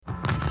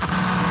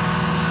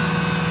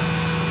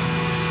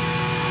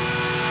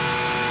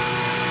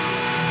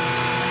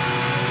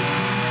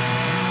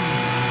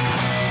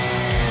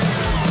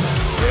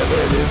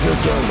the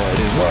sun, that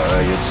is why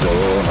it's so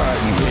hot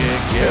in here.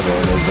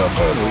 Kevin is the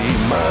fun, we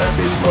might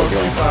be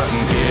smoking pot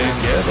in here.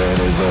 Kevin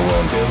is the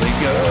one Billy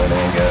Gunn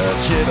ain't got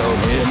shit on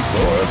him.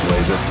 Forrest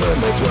weighs a ton,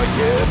 that's why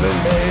Kevin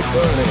made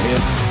fun of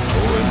him.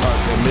 Owen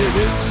Hart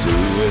committed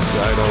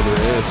suicide on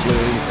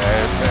wrestling.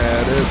 Pat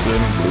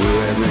Patterson blew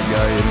every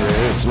guy in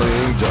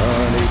wrestling.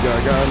 Johnny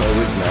Gargano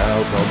is now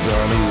called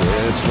Johnny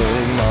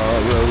Wrestling.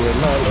 Mauro and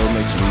Lalo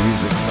makes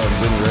music comes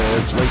in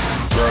wrestling.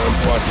 Trump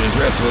watches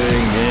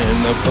wrestling in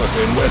the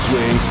fucking West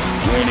Wing.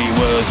 When he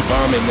was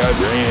bombing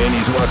Iran,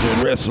 he's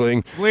watching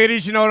wrestling.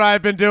 Ladies, you know what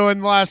I've been doing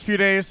the last few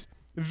days?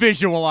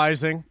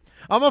 Visualizing.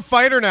 I'm a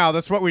fighter now.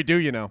 That's what we do,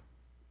 you know.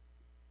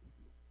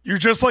 You're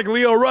just like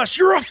Leo Rush.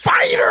 You're a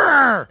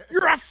fighter.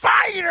 You're a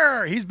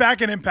fighter. He's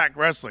back in Impact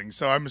Wrestling,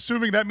 so I'm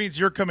assuming that means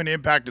you're coming to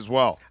Impact as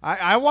well.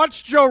 I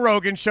watched Joe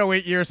Rogan's show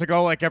 8 years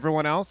ago like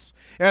everyone else,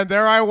 and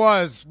there I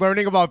was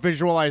learning about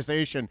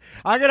visualization.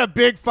 I got a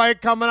big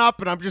fight coming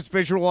up, and I'm just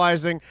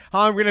visualizing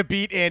how I'm going to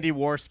beat Andy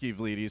Warski,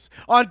 Vleeties,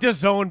 on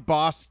DAZN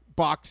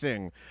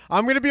Boxing.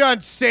 I'm going to be on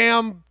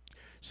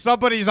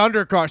somebody's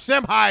undercard.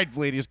 Sam Hyde,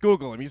 Vleeties.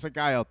 Google him. He's a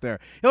guy out there.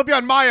 He'll be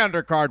on my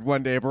undercard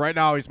one day, but right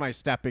now he's my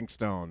stepping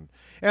stone.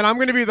 And I'm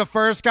going to be the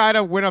first guy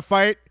to win a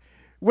fight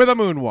with a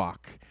moonwalk.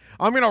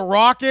 I'm going to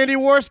rock Andy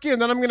Warski,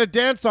 and then I'm going to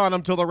dance on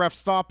him till the ref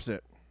stops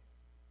it.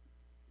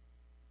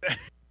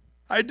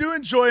 I do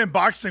enjoy in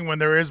boxing when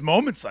there is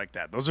moments like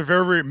that. Those are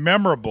very, very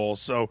memorable.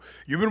 So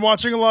you've been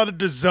watching a lot of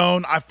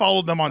DAZN. I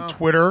followed them on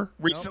Twitter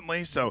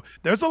recently. So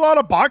there's a lot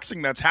of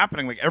boxing that's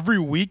happening. Like every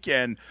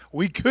weekend,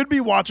 we could be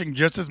watching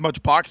just as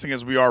much boxing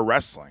as we are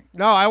wrestling.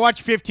 No, I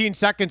watch 15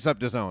 seconds of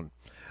DAZN.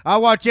 I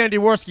watch Andy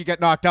Warski get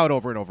knocked out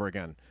over and over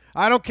again.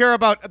 I don't care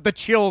about the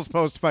chills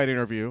post-fight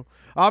interview.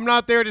 I'm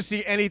not there to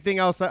see anything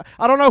else.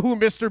 I don't know who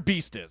Mr.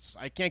 Beast is.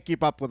 I can't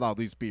keep up with all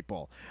these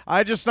people.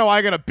 I just know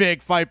I got a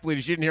big fight,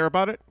 please. You didn't hear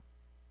about it?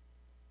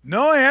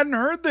 No, I hadn't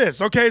heard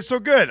this. Okay, so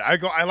good.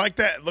 I like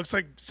that. It looks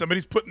like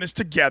somebody's putting this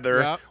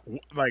together. Yep.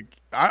 Like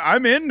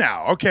I'm in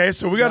now. Okay,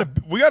 so we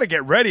gotta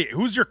get ready.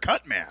 Who's your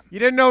cut man? You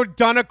didn't know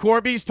Donna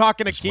Corby's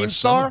talking to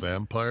Keemstar?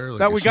 Vampire? Like,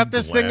 that we got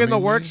this thing in the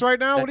works right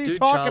now? That what are you dude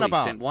talking Charlie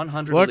about? sent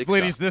 100 Look, elixir.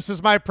 ladies, this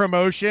is my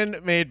promotion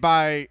made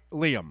by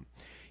Liam.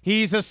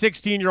 He's a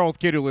 16-year-old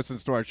kid who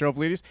listens to our show,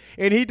 ladies,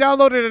 and he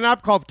downloaded an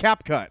app called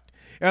CapCut.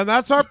 And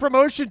that's our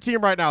promotion team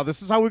right now.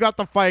 This is how we got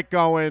the fight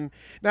going.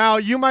 Now,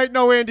 you might not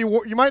know Andy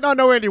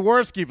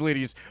Warski,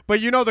 ladies, but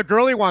you know the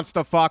girl he wants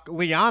to fuck,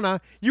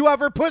 Liana. You have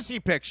her pussy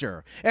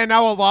picture. And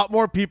now a lot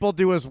more people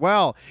do as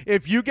well.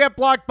 If you get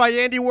blocked by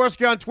Andy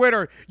Warski on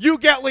Twitter, you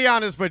get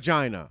Liana's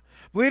vagina.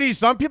 Ladies,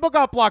 some people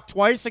got blocked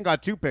twice and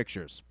got 2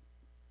 pictures.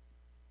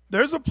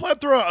 There's a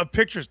plethora of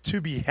pictures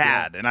to be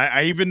had, and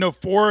I even know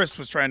Forrest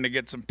was trying to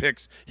get some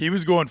pics. He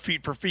was going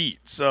feet for feet.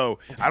 So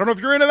I don't know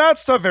if you're into that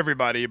stuff,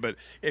 everybody, but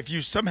if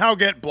you somehow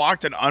get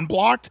blocked and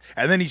unblocked,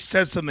 and then he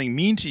says something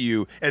mean to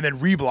you and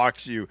then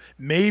reblocks you,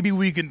 maybe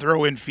we can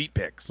throw in feet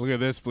pics. Look at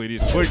this,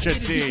 Fleeties. Pusha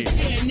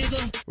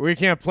T. We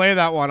can't play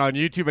that one on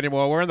YouTube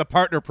anymore. We're in the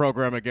partner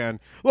program again.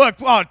 Look,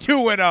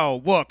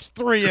 2-0. Looks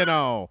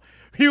 3-0.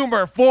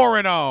 Humor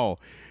 4-0.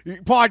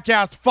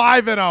 Podcast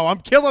 5-0. I'm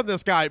killing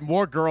this guy.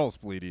 More girls,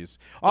 please.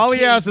 All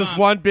he has is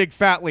one big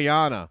fat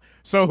Liana.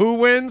 So who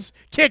wins?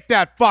 Kick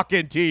that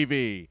fucking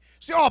TV.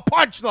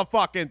 Punch the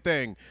fucking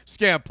thing.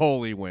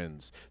 Scampoli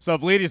wins. So,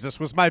 ladies, this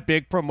was my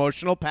big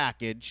promotional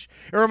package.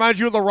 It reminds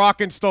you of The Rock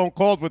and Stone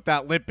Cold with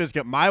that Limp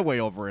Bizkit My Way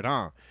over it,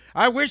 huh?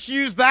 I wish you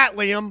used that,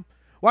 Liam.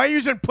 Why are you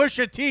using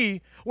Pusha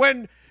T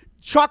when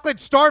chocolate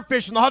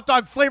starfish and the hot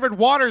dog flavored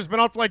water has been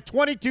out for like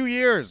 22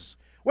 years?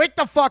 Wake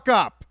the fuck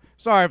up.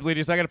 Sorry,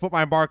 Bleedies, I got to put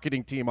my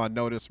marketing team on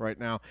notice right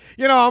now.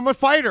 You know, I'm a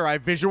fighter. I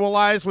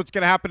visualize what's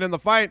going to happen in the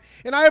fight,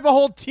 and I have a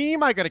whole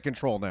team I got to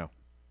control now.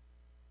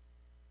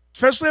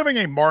 Especially having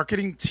a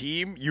marketing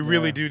team, you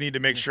really do need to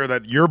make sure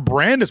that your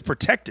brand is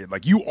protected.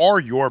 Like, you are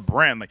your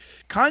brand. Like,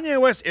 Kanye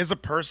West is a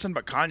person,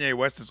 but Kanye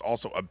West is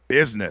also a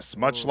business,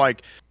 much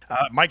like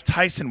Mike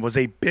Tyson was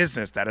a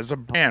business. That is a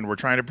brand. We're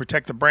trying to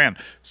protect the brand.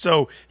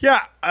 So,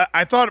 yeah,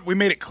 I thought we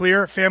made it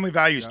clear. Family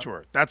Values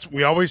Tour.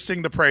 We always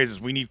sing the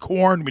praises. We need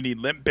Korn. We need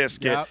Limp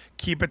Bizkit. Yep.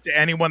 Keep it to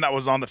anyone that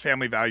was on the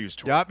Family Values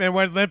Tour. Yep, and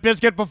when Limp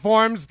Bizkit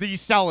performs, the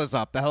cell is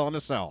up, the Hell in a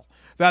Cell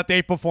that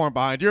they perform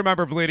behind. Do you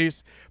remember,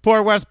 Vleeties?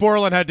 Poor Wes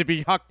Borland had to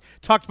be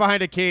tucked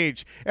behind a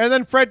cage. And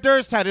then Fred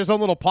Durst had his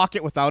own little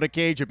pocket without a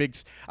cage,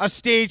 a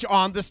stage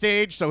on the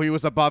stage, so he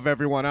was above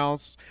everyone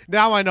else.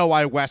 Now I know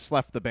why Wes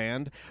left the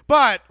band.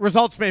 But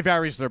Results May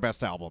Vary is their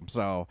best album,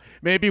 so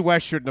maybe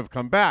Wes shouldn't have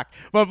come back.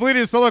 But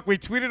Vleeties, so look, we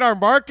tweeted our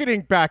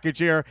marketing package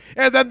here,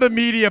 and then the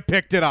media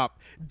picked it up.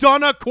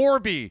 Donna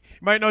Corby. You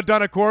might know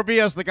Donna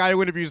Corby as the guy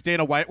who interviews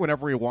Dana White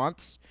whenever he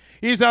wants.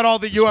 He's at all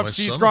the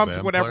UFC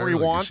scrums whenever he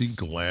wants. Is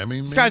he glamming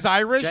me? This guy's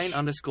Irish.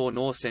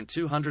 Jane_Nor sent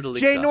 200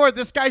 elixir. Jane Nor,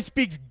 this guy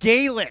speaks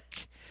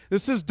Gaelic.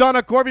 This is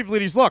Donna Corby,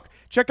 Vleeties. Look,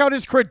 check out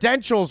his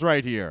credentials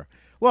right here.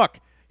 Look,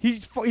 he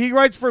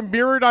writes for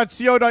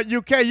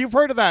mirror.co.uk. You've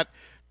heard of that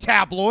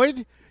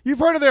tabloid. You've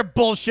heard of their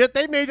bullshit.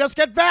 They made us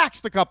get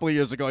vaxxed a couple of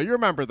years ago. You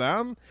remember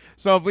them.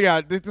 So,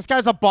 yeah, this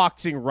guy's a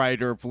boxing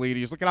writer,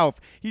 Vlides. Look at how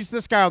he's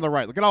this guy on the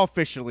right. Look at how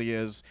official he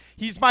is.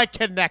 He's my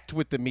connect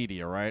with the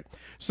media, right?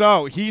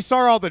 So he saw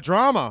all the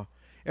drama,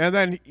 and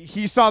then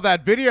he saw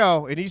that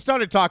video, and he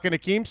started talking to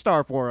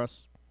Keemstar for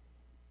us.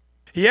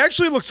 He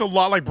actually looks a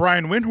lot like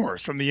Brian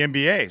Windhorst from the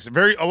NBA. So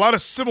a lot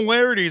of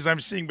similarities I'm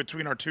seeing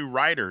between our two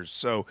writers.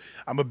 So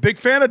I'm a big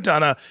fan of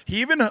Dunna.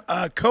 He even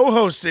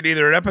co-hosted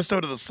either an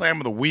episode of the Slam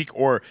of the Week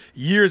or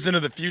years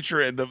into the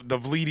future in the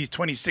Vlides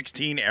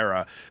 2016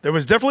 era. There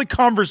was definitely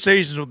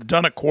conversations with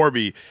Dunna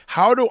Corby.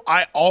 How do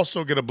I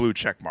also get a blue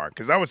check mark?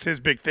 Because that was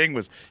his big thing.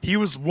 Was he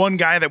was one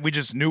guy that we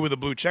just knew with a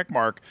blue check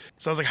mark.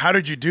 So I was like, how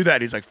did you do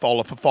that? He's like,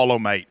 follow for follow,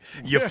 mate.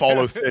 You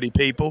follow 30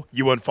 people,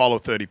 you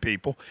unfollow 30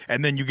 people,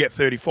 and then you get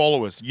 30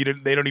 followers.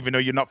 They don't even know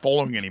you're not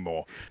following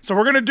anymore. So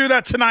we're going to do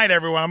that tonight,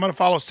 everyone. I'm going to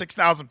follow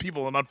 6,000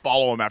 people and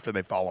unfollow them after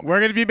they follow me. We're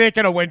going to be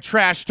making a when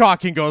trash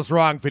talking goes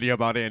wrong video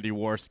about Andy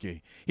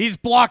Warski. He's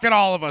blocking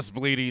all of us,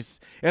 Vlides.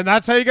 And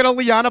that's how you get a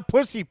Liana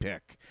pussy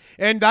pick.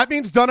 And that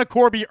means Dunna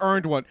Corby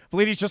earned one.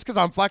 Vlides, just because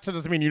I'm flexing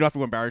doesn't mean you don't have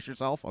to embarrass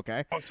yourself,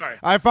 okay? Oh, sorry.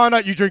 I found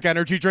out you drink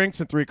energy drinks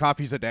and 3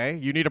 coffees a day.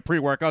 You need a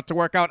pre-workout to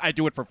work out. I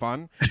do it for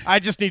fun. I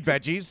just need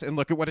veggies, and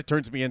look at what it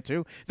turns me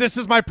into. This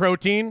is my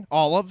protein,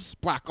 olives,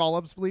 black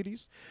olives,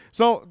 Vlides.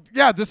 So,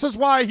 yeah, this is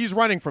why he's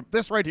running from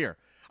this right here.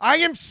 I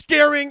am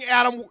scaring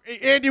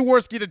Andy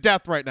Warski to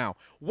death right now.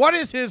 What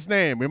is his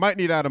name? We might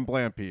need Adam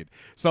Blampede.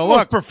 So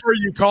look, I prefer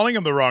you calling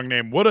him the wrong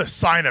name. What a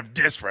sign of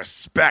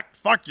disrespect.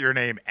 Fuck your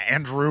name,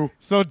 Andrew.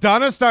 So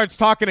Dunna starts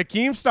talking to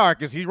Keemstar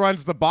because he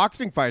runs the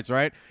boxing fights,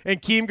 right?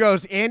 And Keem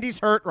goes, Andy's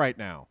hurt right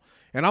now.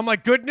 And I'm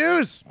like, good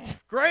news.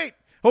 Great.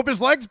 Hope his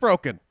leg's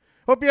broken.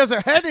 Hope he has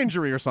a head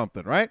injury or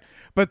something, right?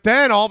 But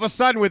then all of a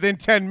sudden, within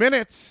 10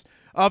 minutes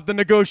of the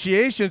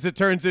negotiations, it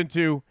turns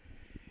into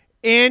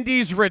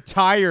Andy's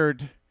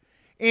retired.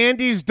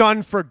 Andy's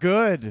done for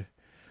good.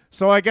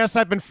 So I guess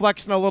I've been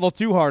flexing a little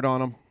too hard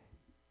on him.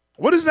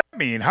 What does that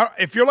mean? How,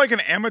 if you're like an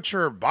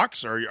amateur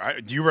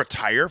boxer, do you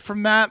retire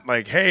from that?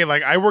 Like, hey,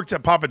 like I worked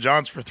at Papa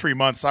John's for 3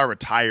 months. I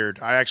retired.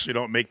 I actually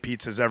don't make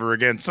pizzas ever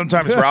again.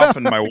 Sometimes Ralph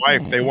and my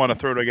wife, they want to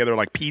throw together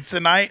like pizza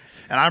night.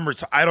 And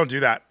I don't do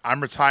that. I'm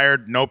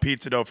retired. No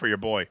pizza dough for your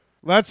boy.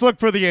 Let's look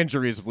for the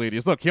injuries,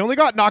 Vlides. Look, he only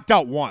got knocked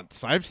out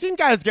once. I've seen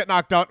guys get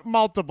knocked out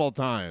multiple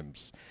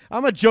times.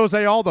 I'm a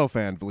Jose Aldo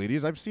fan,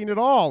 Vlides. I've seen it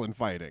all in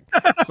fighting.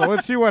 So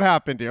let's see what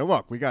happened here.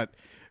 Look,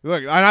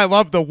 and I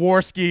love the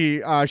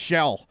Warski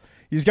shell.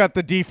 He's got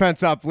the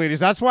defense up, Vlides.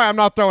 That's why I'm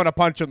not throwing a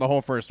punch in the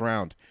whole first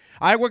round.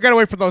 We're going to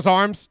wait for those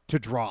arms to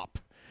drop.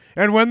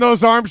 And when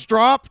those arms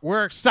drop,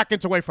 we're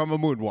seconds away from a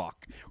moonwalk.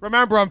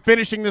 Remember, I'm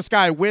finishing this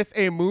guy with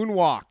a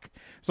moonwalk.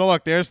 So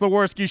look, there's the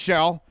Warski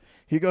shell.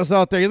 He goes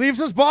out there. He leaves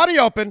his body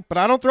open, but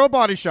I don't throw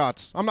body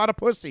shots. I'm not a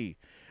pussy.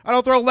 I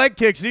don't throw leg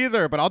kicks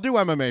either, but I'll do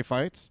MMA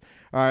fights.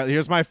 All right,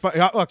 here's my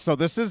look. So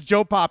this is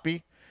Joe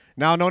Poppy,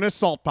 now known as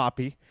Salt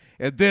Poppy.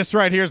 And this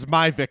right here is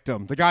my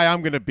victim, the guy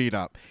I'm going to beat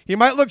up. He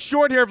might look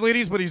short here,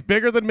 Vlides, but he's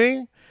bigger than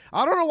me.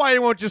 I don't know why he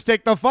won't just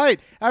take the fight.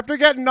 After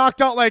getting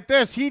knocked out like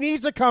this, he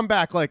needs a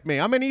comeback like me.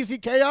 I'm an easy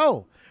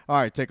KO.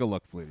 All right, take a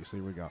look, Vlides.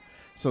 Here we go.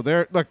 So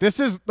there, look, this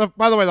is,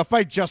 by the way, the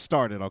fight just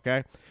started,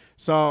 okay?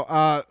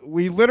 So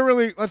we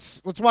literally,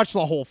 let's watch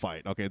the whole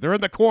fight. Okay, they're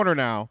in the corner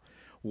now.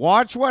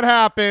 Watch what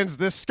happens.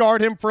 This scarred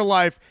him for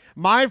life.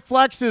 My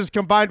flexes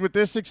combined with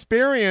this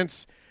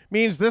experience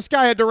means this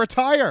guy had to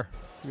retire.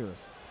 Look at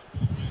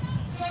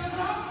this.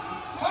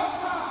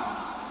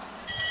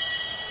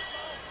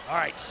 All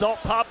right, Salt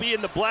Poppy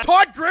in the black.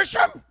 Todd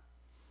Grisham?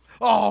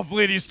 Oh,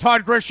 Vlides,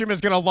 Todd Grisham is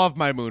going to love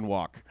my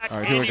moonwalk. All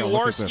right, here we Andy go.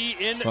 Look at Warski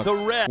this. in Look. the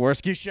red.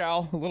 Warski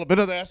shell, a little bit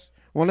of this.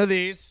 One of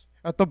these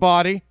at the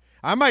body.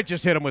 I might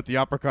just hit him with the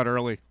uppercut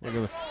early. Look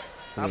at this.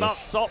 How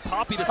about Salt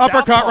Poppy to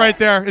Uppercut southpaw? right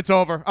there. It's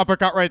over.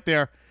 Uppercut right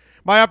there.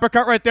 My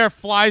uppercut right there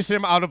flies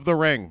him out of the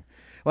ring.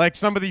 Like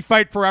some of the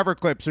Fight Forever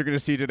clips you're going to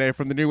see today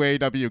from the new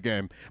AEW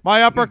game.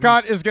 My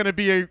uppercut is going to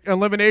be an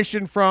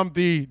elimination from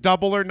the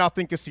Double or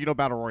Nothing Casino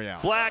Battle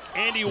Royale. Black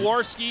Andy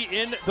Warski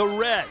in the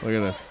red. Look at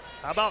this.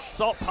 How about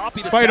Salt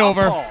Poppy to Fight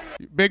southpaw? over.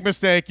 Big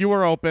mistake. You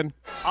were open.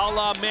 A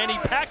la Manny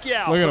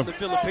Pacquiao Look at from him. the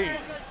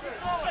Philippines.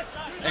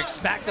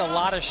 Expect a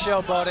lot of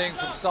showboating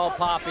from Salt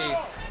Poppy.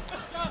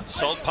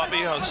 Salt Poppy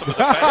has some of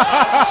the best.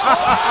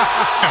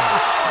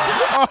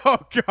 Oh,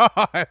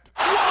 God.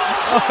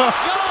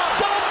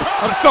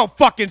 I'm so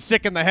fucking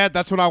sick in the head.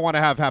 That's what I want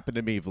to have happen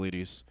to me,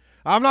 Vlides.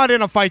 I'm not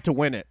in a fight to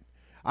win it.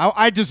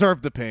 I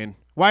deserve the pain.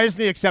 Why isn't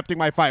he accepting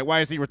my fight? Why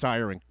is he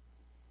retiring?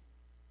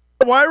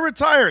 Why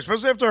retire?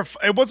 Especially after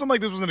it wasn't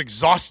like this was an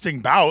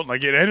exhausting bout.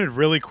 Like it ended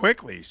really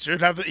quickly.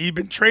 He'd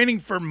been training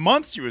for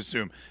months, you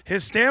assume.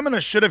 His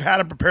stamina should have had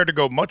him prepared to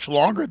go much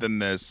longer than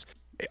this.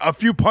 A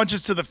few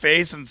punches to the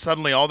face and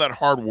suddenly all that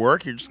hard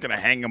work, you're just gonna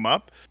hang him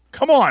up.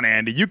 Come on,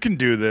 Andy, you can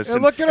do this.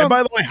 And look at him. And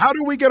by the way, how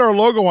do we get our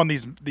logo on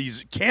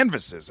these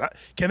canvases?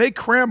 Can they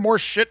cram more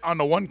shit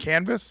onto one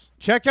canvas?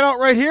 Check it out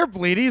right here,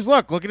 Vlides.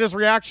 Look at his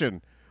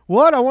reaction.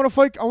 What? I want to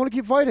fight. I want to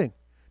keep fighting.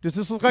 Does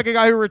this look like a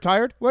guy who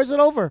retired? Where's it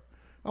over?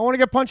 I want to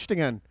get punched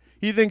again.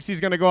 He thinks he's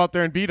going to go out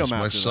there and beat him Is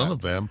after my son that. a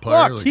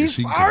vampire? Look, Like, he's is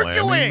he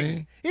arguing. glamming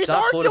me? He's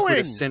Dark Lord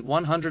arguing. Equitus sent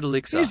 100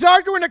 elixir. He's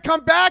arguing to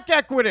come back,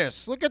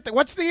 Equitus. Look at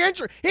what's the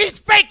injury? He's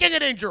faking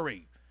an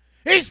injury.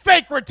 He's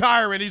fake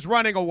retiring. He's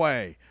running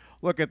away.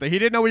 Look at he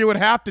didn't know he would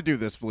have to do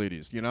this,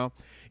 Fleeties, you know?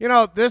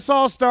 This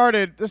all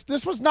started,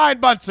 this was 9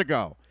 months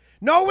ago.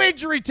 No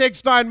injury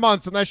takes 9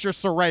 months unless you're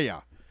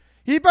Saraya.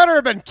 He better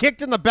have been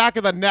kicked in the back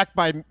of the neck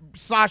by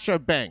Sasha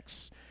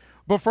Banks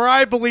before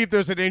I believe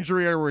there's an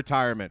injury or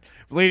retirement.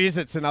 Ladies,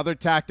 it's another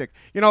tactic.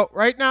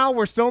 Right now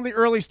we're still in the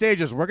early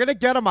stages. We're going to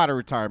get him out of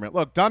retirement.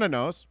 Look, Donna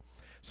knows.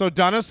 So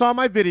Donna saw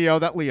my video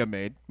that Leah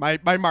made,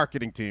 my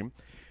marketing team.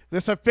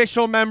 This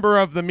official member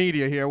of the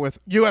media here with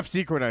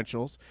UFC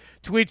credentials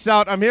tweets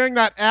out, I'm hearing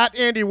that at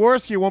Andy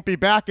Warski won't be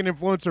back in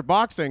influencer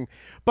boxing,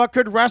 but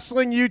could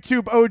wrestling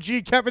YouTube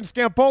OG Kevin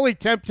Scampoli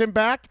tempt him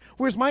back?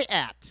 Where's my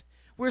at?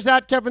 Where's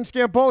at Kevin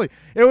Scampoli?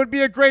 It would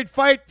be a great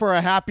fight for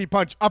a happy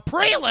punch. A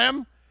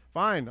prelim?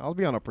 Fine, I'll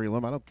be on a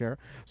prelim. I don't care.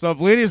 So,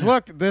 ladies,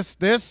 look, this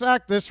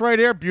right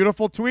here,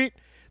 beautiful tweet.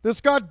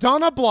 This got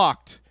Donna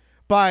blocked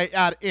by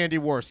at Andy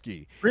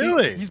Warski.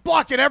 Really? He's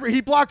blocking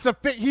he blocks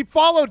he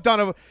followed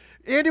Donna.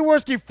 Andy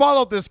Warski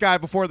followed this guy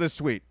before this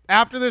tweet.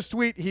 After this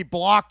tweet, he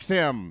blocks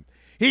him.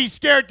 He's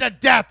scared to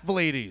death,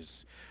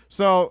 ladies.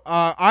 So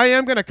I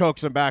am going to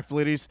coax him back,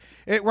 ladies.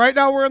 Right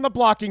now we're in the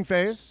blocking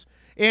phase.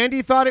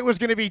 Andy thought it was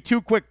going to be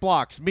 2 quick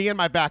blocks, me and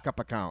my backup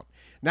account.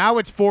 Now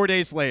it's 4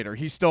 days later.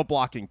 He's still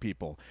blocking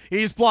people.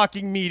 He's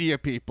blocking media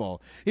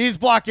people. He's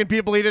blocking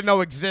people he didn't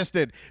know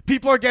existed.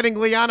 People are getting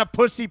Liana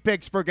pussy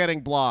pics for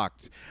getting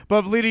blocked.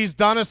 But ladies,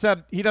 Donna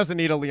said he doesn't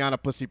need a Liana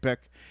pussy pic.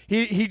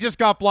 He just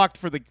got blocked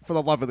for the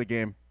love of the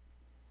game.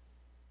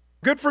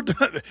 Good for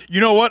Donna. You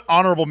know what?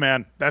 Honorable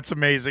man. That's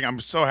amazing. I'm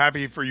so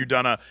happy for you,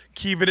 Donna.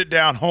 Keeping it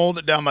down, holding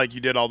it down like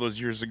you did all those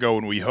years ago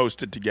when we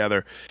hosted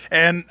together.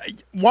 And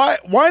why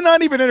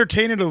not even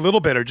entertain it a little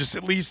bit, or just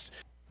at least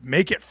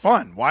make it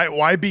fun?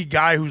 Why be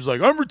guy who's like,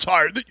 I'm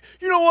retired?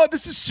 You know what?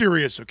 This is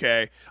serious,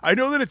 okay? I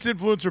know that it's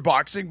influencer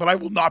boxing, but I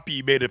will not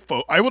be made a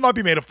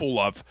fool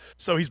of.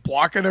 So he's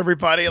blocking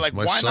everybody. Like,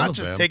 why not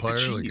just take the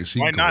cheese?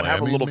 Why not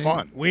have a little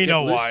fun? We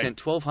know why.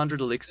 Sent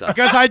 1,200 elixir.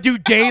 Because I do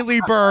daily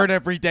burn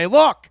every day.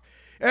 Look,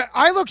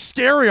 I look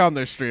scary on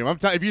this stream. I'm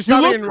telling you.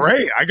 You look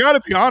great. I got to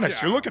be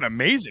honest. You're looking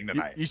amazing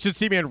tonight. You should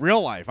see me in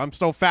real life. I'm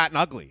so fat and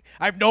ugly.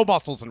 I have no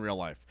muscles in real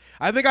life.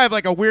 I think I have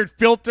like a weird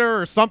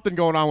filter or something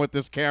going on with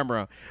this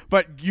camera.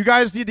 But you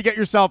guys need to get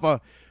yourself a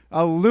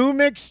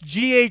Lumix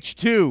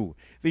GH2,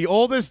 the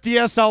oldest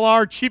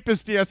DSLR,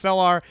 cheapest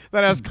DSLR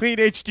that has clean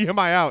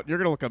HDMI out. You're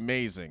going to look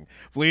amazing.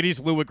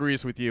 Ladies, Lou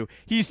agrees with you.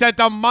 He sent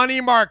a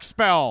money mark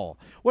spell.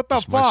 What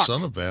the fuck? My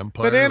son a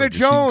vampire? Banana like,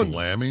 Jones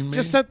glamming me?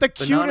 just sent the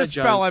Banana cutest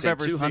Jones spell I've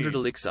sent ever 200 seen.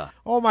 elixir.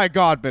 Oh my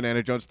God,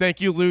 Banana Jones.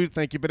 Thank you, Lou.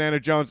 Thank you, Banana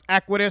Jones.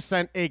 Equitus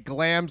sent a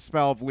glam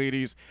spell,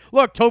 ladies.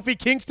 Look, Tofi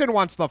Kingston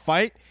wants the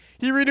fight.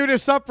 He renewed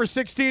his sub for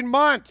 16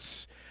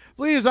 months.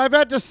 Please, I've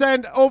had to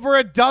send over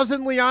a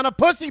dozen Liana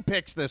pussy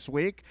pics this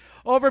week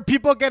over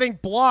people getting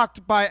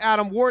blocked by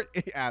Andy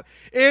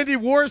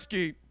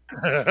Warski.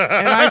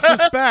 And I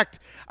suspect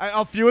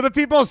a few of the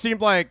people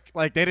seemed like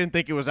they didn't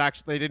think it was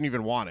actually, they didn't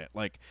even want it.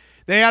 Like,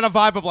 they had a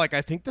vibe of like,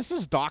 I think this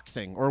is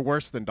doxing or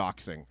worse than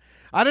doxing.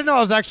 I didn't know I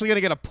was actually going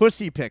to get a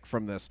pussy pic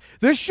from this.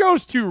 This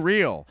show's too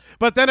real.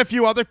 But then a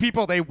few other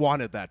people, they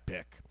wanted that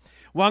pic.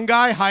 One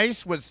guy,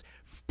 Heiss, was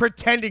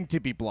pretending to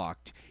be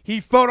blocked.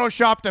 He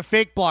photoshopped a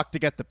fake block to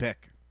get the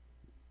pic.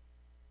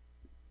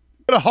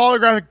 A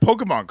holographic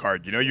Pokemon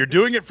card. You know, you're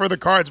doing it for the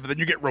cards, but then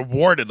you get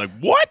rewarded. Like,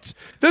 what?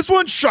 This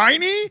one's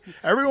shiny?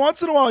 Every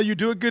once in a while, you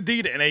do a good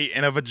deed, and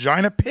a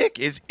vagina pic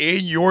is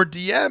in your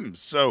DMs.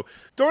 So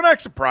don't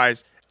act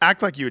surprised.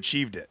 Act like you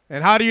achieved it.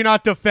 And how do you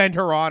not defend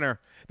her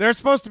honor? They're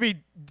supposed to be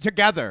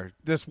together,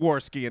 this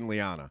Warski and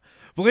Liana.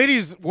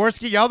 Ladies,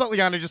 Warski yelled at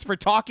Liana just for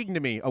talking to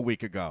me a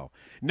week ago.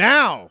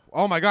 Now,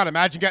 oh my God,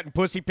 imagine getting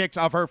pussy pics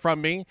of her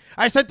from me.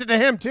 I sent it to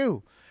him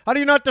too. How do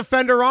you not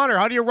defend her honor?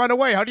 How do you run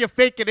away? How do you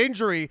fake an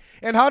injury?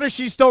 And how does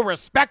she still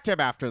respect him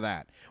after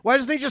that? Why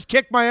doesn't he just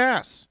kick my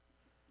ass?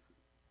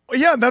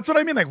 Yeah, that's what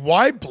I mean. Like,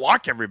 why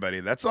block everybody?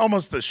 That's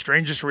almost the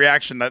strangest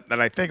reaction that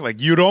I think. Like,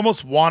 you'd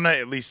almost want to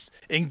at least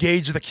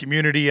engage the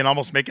community and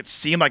almost make it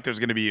seem like there's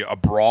going to be a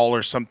brawl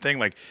or something.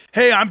 Like,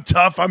 hey, I'm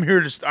tough. I'm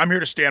here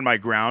to stand my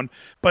ground.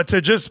 But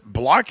to just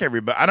block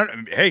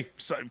everybody,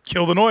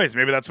 kill the noise.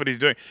 Maybe that's what he's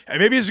doing. And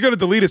maybe he's going to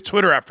delete his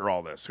Twitter after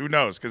all this. Who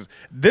knows? Because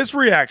this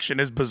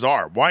reaction is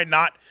bizarre. Why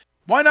not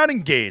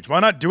engage? Why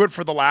not do it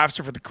for the laughs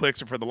or for the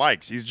clicks or for the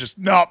likes? He's just,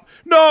 nope,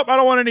 I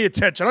don't want any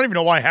attention. I don't even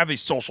know why I have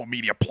these social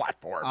media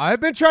platforms. I've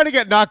been trying to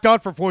get knocked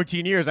out for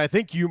 14 years. I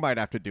think you might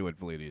have to do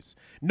it, ladies.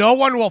 No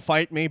one will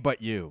fight me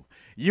but you.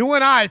 You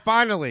and I,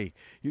 finally.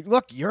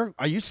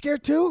 Are you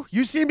scared too?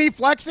 You see me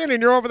flexing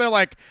and you're over there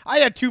like, I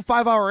had 2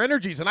 5-hour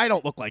energies and I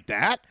don't look like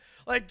that.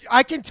 Like,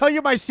 I can tell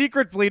you my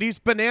secret, ladies,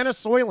 Banana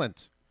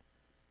Soylent.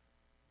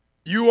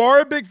 You are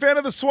a big fan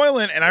of the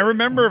Soylent, and I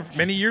remember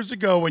many years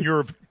ago when you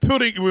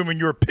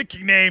were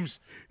picking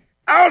names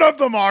out of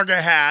the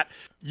MAGA hat.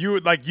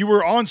 You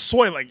were on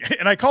Soylent,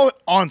 and I call it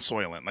on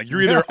Soylent. Like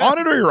you're either on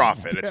it or you're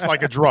off it. It's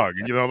like a drug,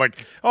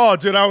 like, oh,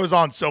 dude, I was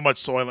on so much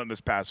Soylent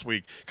this past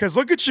week. Because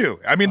look at you.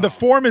 I mean, the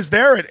form is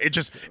there. It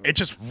just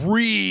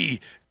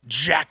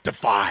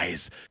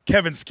jactifies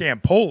Kevin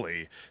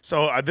Scampoli.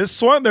 So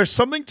this Soylent, there's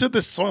something to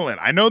this Soylent.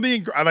 I know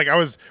I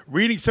was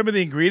reading some of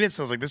the ingredients.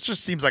 I was like, this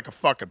just seems like a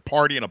fucking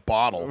party in a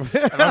bottle.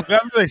 And I'm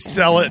glad that they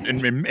sell it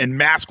in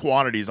mass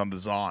quantities on the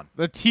Zon.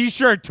 The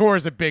T-shirt tour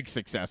is a big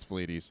success,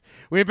 Fleeties.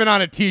 We've been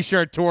on a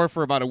T-shirt tour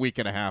for about a week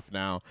and a half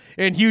now,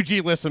 and Hugh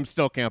G. Lissam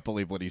still can't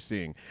believe what he's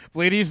seeing.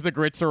 Fleeties, the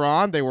grits are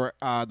on. They were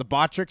the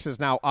Botrix is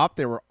now up.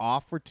 They were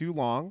off for too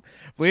long.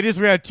 Fleeties,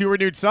 we had 2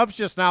 renewed subs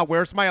just now.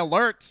 Where's my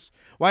alerts?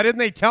 Why didn't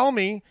they tell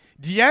me?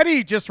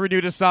 Diety just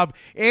renewed a sub.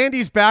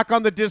 Andy's back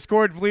on the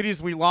Discord.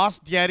 Vleeties, we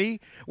lost Diety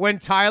when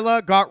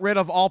Tyler got rid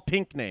of all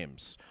pink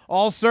names.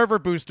 All server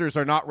boosters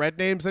are not red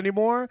names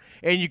anymore,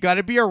 and you got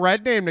to be a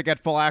red name to get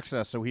full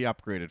access, so he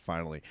upgraded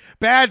finally.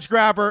 Badge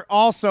Grabber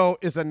also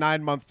is a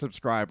 9-month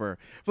subscriber.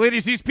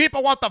 Vleeties, these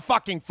people want the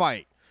fucking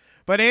fight.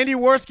 But Andy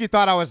Warski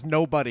thought I was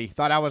nobody,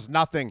 thought I was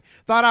nothing,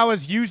 thought I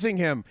was using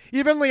him.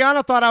 Even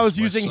Liana thought I was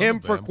using him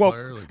for quote,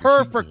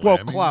 her for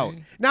quote clout.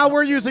 Now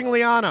we're using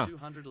Liana,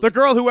 the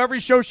girl who every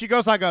show she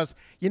goes, I goes,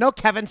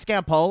 Kevin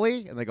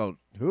Scampoli? And they go,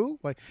 who?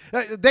 Like,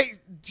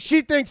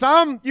 she thinks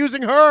I'm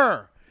using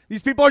her.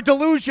 These people are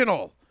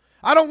delusional.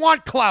 I don't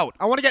want clout.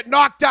 I want to get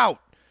knocked out.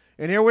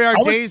 And here we are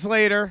days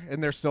later,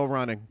 and they're still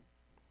running.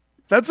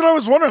 That's what I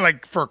was wondering,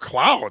 like, for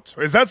clout.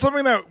 Is that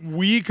something that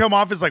we come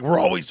off as, like,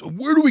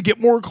 where do we get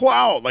more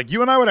clout? Like,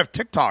 you and I would have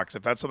TikToks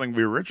if that's something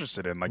we were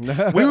interested in. Like,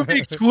 we would be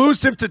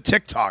exclusive to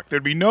TikTok.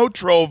 There'd be no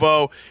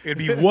Trovo. It'd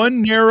be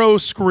one narrow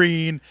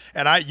screen,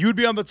 and you'd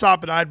be on the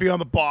top and I'd be on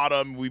the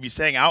bottom. We'd be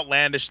saying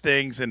outlandish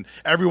things, and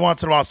every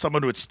once in a while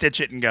someone would stitch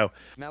it and go,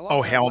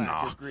 oh, hell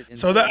no.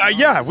 So,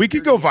 that we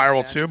could go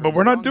viral too, but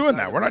we're not doing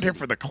that. We're not here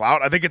for the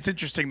clout. I think it's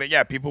interesting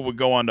that, people would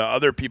go on to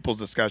other people's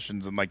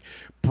discussions and, like,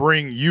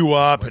 bring you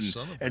up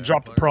and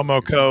drop the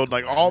promo code,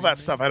 like all that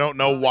stuff. I don't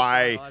know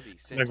why.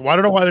 Like, I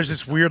don't know why there's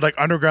this weird like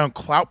underground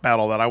clout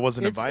battle that I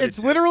wasn't invited to.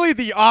 It's literally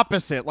the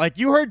opposite. Like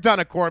you heard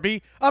Donna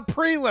Corby, a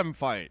prelim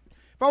fight.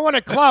 If I want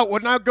a clout,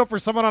 wouldn't I go for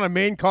someone on a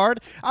main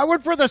card? I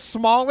went for the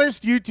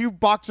smallest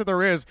YouTube boxer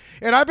there is.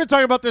 And I've been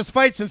talking about this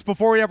fight since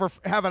before we ever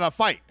having a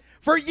fight.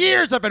 For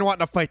years I've been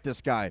wanting to fight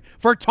this guy.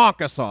 For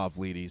Tonka Saw,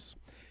 Vleeties.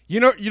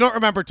 You don't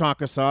remember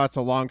Tonka Saw. It's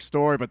a long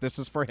story, but this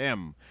is for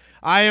him.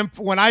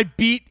 When I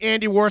beat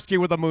Andy Warski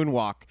with a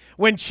moonwalk,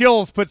 when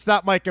Chills puts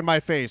that mic in my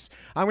face,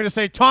 I'm going to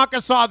say,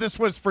 Tonka Saw, this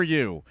was for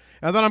you.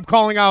 And then I'm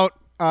calling out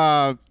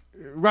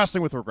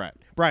Wrestling with Regret,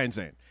 Brian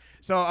Zane.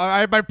 So I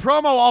have my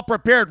promo all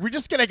prepared. We're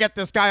just going to get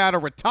this guy out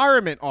of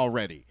retirement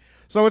already.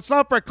 So it's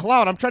not for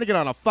clout. I'm trying to get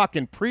on a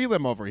fucking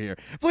prelim over here.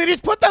 Please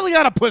put that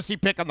Liana pussy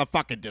pic on the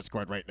fucking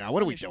Discord right now.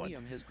 What are we doing?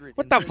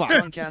 What the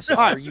fuck?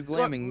 Are you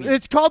blaming me?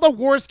 It's called the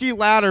Warski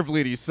ladder,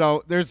 Vleeties.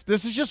 So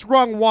this is just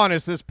rung 1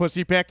 is this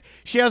pussy pic.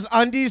 She has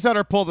undies that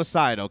are pulled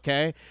aside,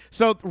 okay?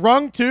 So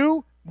rung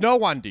 2, no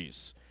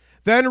undies.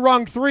 Then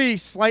rung 3,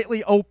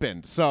 slightly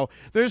opened. So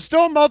there's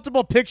still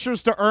multiple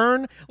pictures to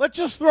earn. Let's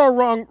just throw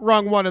rung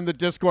 1 in the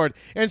Discord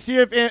and see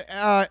if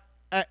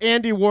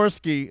Andy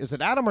Warski, is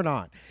it Adam or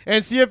not?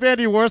 And see if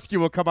Andy Warski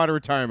will come out of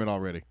retirement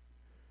already.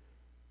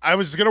 I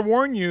was gonna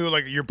warn you,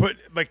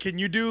 can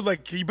you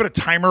put a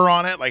timer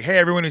on it? Like, hey,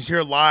 everyone who's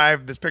here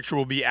live, this picture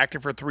will be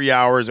active for 3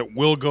 hours. It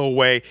will go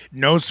away.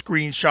 No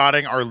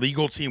screenshotting. Our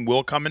legal team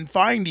will come and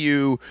find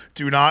you.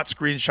 Do not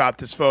screenshot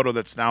this photo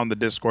that's now in the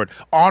Discord.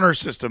 Honor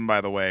system, by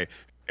the way.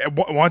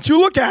 Once you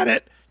look at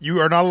it, you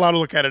are not allowed to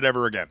look at it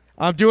ever again.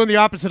 I'm doing the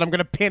opposite. I'm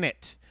gonna pin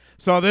it.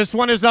 So this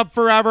one is up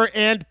forever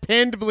and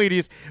pinned,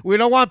 Vleeties. We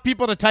don't want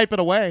people to type it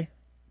away.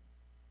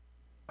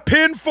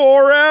 Pin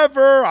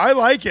forever. I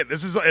like it.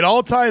 It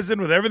all ties in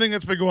with everything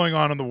that's been going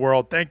on in the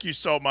world. Thank you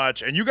so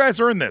much. And you guys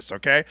earned this,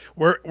 okay?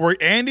 Where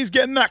Andy's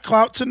getting that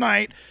clout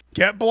tonight.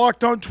 Get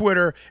blocked on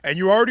Twitter, and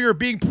you already are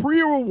being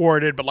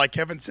pre-rewarded. But like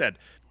Kevin said,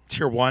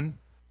 tier 1,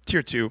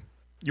 tier 2.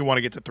 You want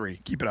to get to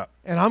 3. Keep it up.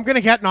 And I'm going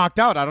to get knocked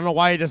out. I don't know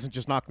why he doesn't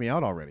just knock me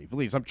out already.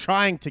 Vleeties, I'm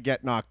trying to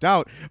get knocked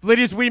out.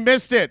 Vleeties, we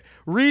missed it.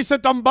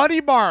 Reset the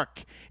buddy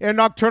mark. And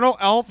Nocturnal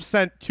Elf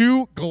sent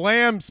 2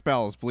 glam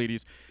spells,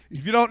 Vleeties.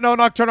 If you don't know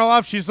Nocturnal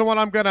Elf, she's the one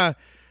I'm going to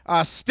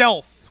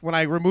stealth when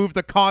I remove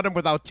the condom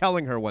without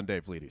telling her one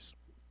day, Vleeties.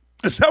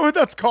 Is that what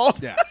that's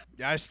called? Yeah,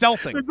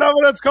 stealthing. Is that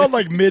what that's called?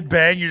 Like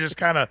mid-bang, you just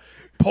kind of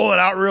pull it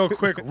out real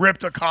quick, rip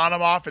the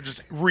condom off, and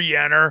just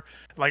re-enter.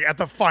 Like at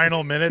the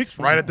final minutes,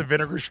 right at the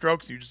vinegar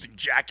strokes, you just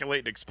ejaculate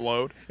and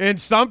explode. And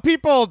some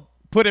people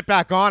put it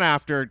back on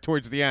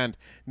towards the end.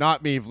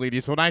 Not me,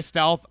 Vleeties. When I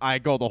stealth, I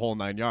go the whole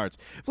 9 yards.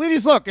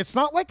 Vleeties, look, it's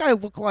not like I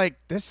look like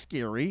this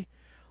scary.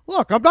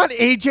 Look, I'm not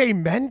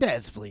AJ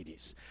Mendez,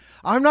 Vleeties.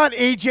 I'm not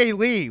AJ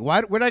Lee.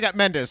 Where did I get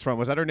Mendez from?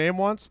 Was that her name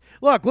once?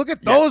 Look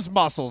at those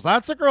muscles.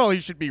 That's a girl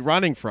you should be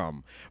running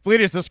from.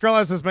 Vleeties, this girl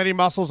has as many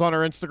muscles on her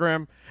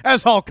Instagram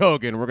as Hulk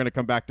Hogan. We're going to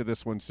come back to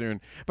this one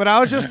soon. But I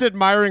was just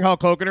admiring Hulk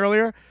Hogan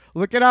earlier.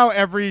 Look at how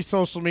every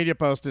social media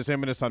post is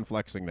him and his son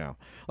flexing now.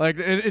 Like,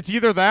 it's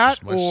either that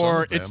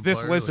or it's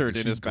this lizard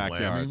in his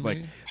backyard. Like,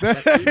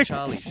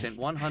 Charlie sent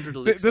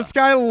 100 this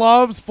guy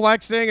loves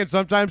flexing, and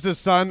sometimes his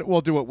son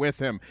will do it with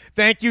him.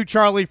 Thank you,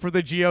 Charlie, for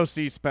the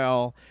GOC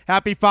spell.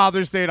 Happy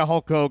Father's Day to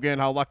Hulk Hogan.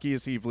 How lucky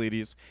is he,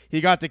 Vleeties? He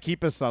got to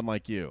keep his son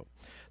like you.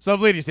 So,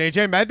 Vleeties,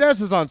 AJ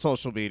Mendez is on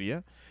social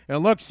media.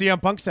 And look,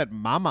 CM Punk said,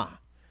 Mama.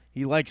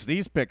 He likes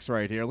these pics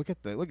right here.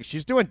 Look,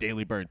 she's doing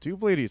daily burn too,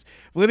 Vleeties.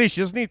 Vleeties, she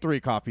doesn't need 3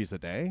 coffees a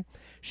day.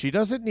 She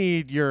doesn't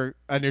need your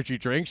energy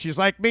drink. She's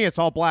like me. It's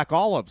all black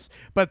olives.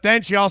 But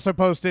then she also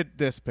posted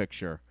this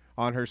picture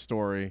on her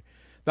story.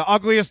 The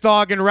ugliest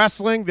dog in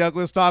wrestling, the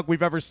ugliest dog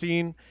we've ever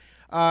seen,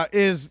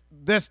 is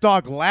this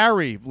dog,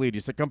 Larry,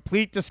 Vleeties, a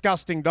complete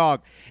disgusting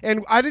dog.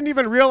 And I didn't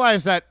even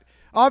realize that.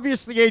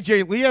 Obviously,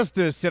 AJ Lee has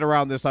to sit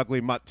around this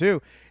ugly mutt,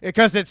 too,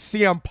 because it's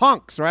CM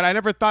Punk's, right? I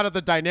never thought of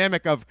the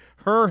dynamic of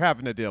her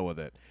having to deal with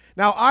it.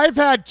 Now, I've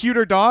had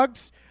cuter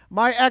dogs.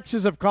 My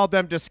exes have called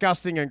them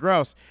disgusting and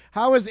gross.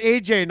 How is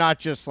AJ not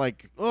just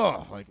like,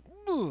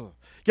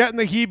 getting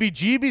the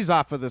heebie-jeebies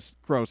off of this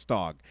gross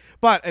dog?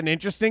 But an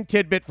interesting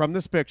tidbit from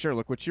this picture.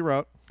 Look what she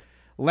wrote.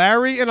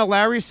 Larry in a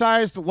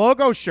Larry-sized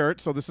logo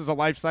shirt, so this is a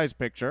life-size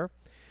picture.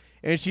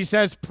 And she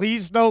says,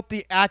 please note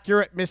the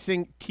accurate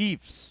missing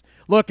teeths.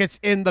 Look, it's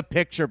in the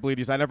picture,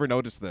 Bleedies. I never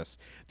noticed this.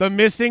 The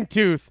missing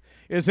tooth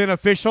is in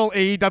official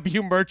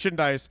AEW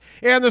merchandise.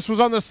 And this was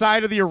on the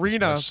side of the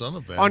arena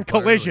on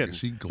Collision.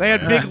 They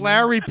had big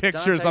Larry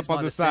pictures up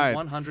on the side.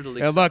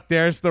 And look,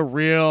 there's the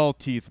real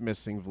teeth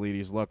missing,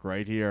 Bleedies. Look,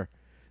 right here.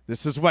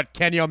 This is what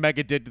Kenny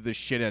Omega did to the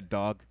shithead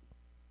dog.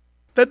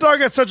 That dog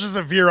had such a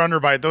severe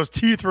underbite. Those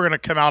teeth were going to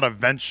come out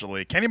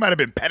eventually. Kenny might have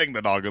been petting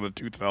the dog and the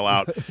tooth fell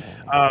out.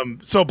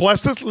 So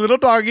bless this little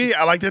doggy.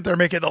 I like that they're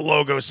making the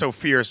logo so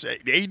fierce.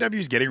 The AEW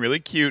is getting really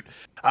cute.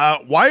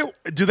 Why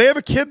do they have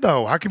a kid,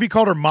 though? How can we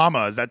call her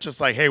mama? Is that just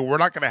like, hey, we're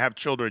not going to have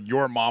children.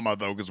 You're mama,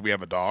 though, because we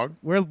have a dog?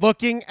 We're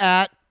looking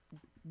at,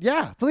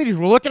 please,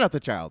 we're looking at the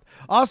child.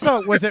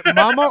 Also, was it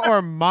mama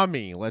or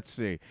mummy? Let's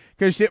see.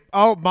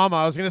 Mama.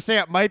 I was going to say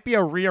it might be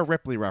a Rhea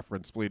Ripley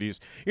reference,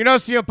 please. You know,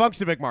 CM Punk's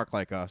a big mark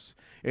like us.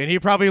 And he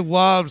probably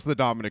loves the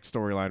Dominic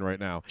storyline right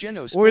now.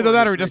 Or either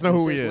that or he doesn't know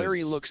who he is.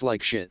 Larry looks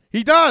like shit.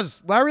 He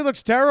does. Larry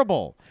looks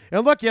terrible.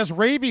 And look, he has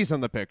rabies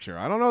in the picture.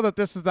 I don't know that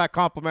this is that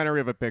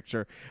complimentary of a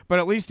picture, but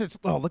at least it's,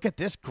 look at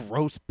this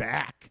gross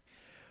back.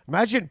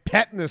 Imagine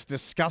petting this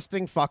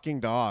disgusting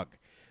fucking dog.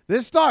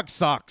 This dog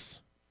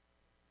sucks.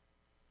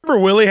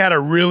 Remember Willie had a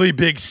really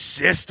big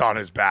cyst on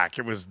his back.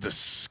 It was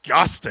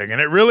disgusting. And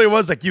it really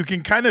was like you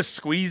can kind of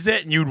squeeze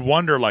it and you'd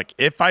wonder, like,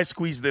 if I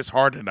squeeze this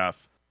hard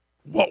enough,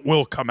 what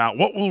will come out?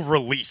 What will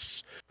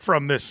release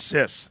from this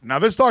cyst? Now,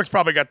 this dog's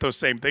probably got those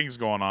same things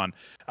going on.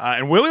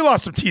 And Willie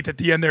lost some teeth at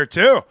the end there,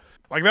 too.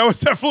 Like, that was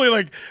definitely,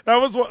 like, that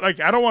was what, like,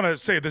 I don't want to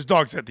say this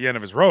dog's at the end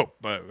of his rope,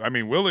 but, I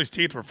mean, Willie's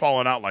teeth were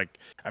falling out like,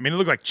 I mean, it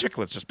looked like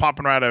chiclets just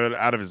popping right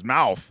out of his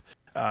mouth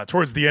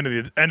towards the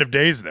end of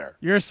days there.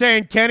 You're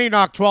saying Kenny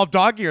knocked 12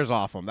 dog ears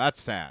off him.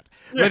 That's sad.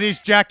 Yeah. But these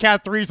Jack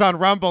Cat 3s on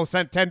Rumble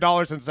sent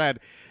 $10 and said,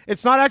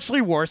 it's not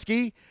actually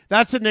Warski.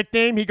 That's the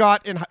nickname he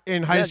got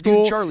in high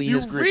school. Dude, Charlie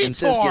is grit and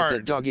says, get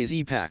that dog is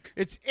E-Pack.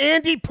 It's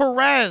Andy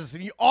Perez,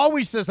 and he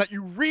always says that,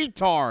 you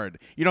retard.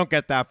 You don't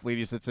get that,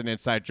 Fleeties. It's an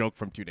inside joke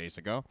from 2 days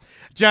ago.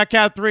 Jack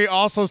Cat 3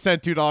 also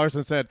sent $2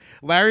 and said,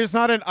 Larry's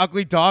not an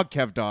ugly dog,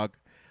 Kev Dog.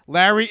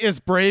 Larry is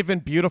brave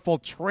and beautiful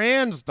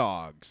trans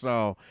dog.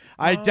 So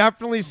I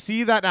definitely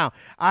see that now.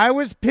 I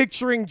was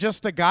picturing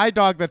just a guy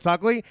dog that's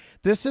ugly.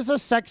 This is a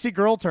sexy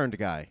girl turned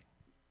guy.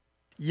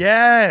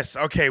 Yes.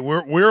 Okay.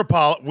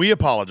 We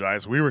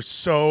apologize. We were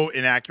so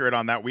inaccurate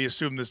on that. We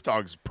assumed this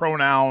dog's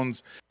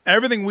pronouns.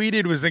 Everything we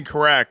did was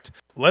incorrect.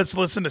 Let's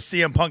listen to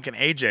CM Punk and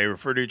AJ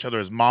refer to each other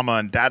as mama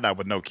and dada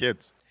with no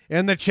kids.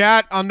 In the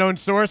chat, Unknown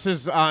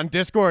Sources on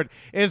Discord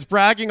is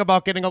bragging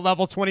about getting a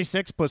level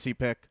 26 pussy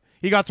pick.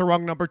 He got to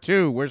rung number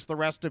 2. Where's the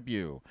rest of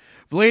you?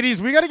 Ladies,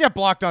 we got to get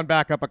blocked on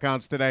backup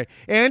accounts today.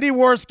 Andy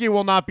Warski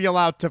will not be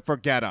allowed to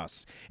forget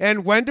us.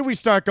 And when do we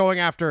start going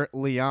after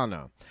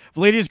Liana?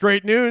 Ladies,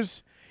 great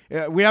news.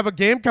 We have a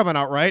game coming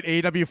out, right?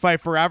 AEW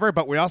Fight Forever,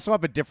 but we also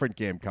have a different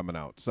game coming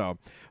out. So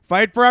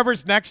Fight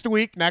Forever's next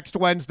week, next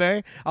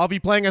Wednesday. I'll be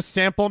playing a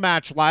sample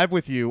match live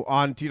with you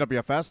on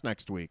TWFS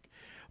next week.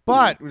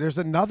 But there's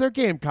another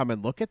game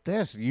coming. Look at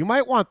this. You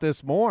might want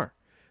this more.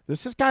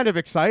 This is kind of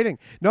exciting.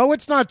 No,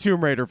 it's not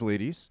Tomb Raider,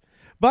 Bleedies.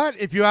 But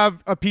if you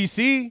have a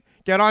PC,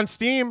 get on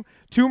Steam.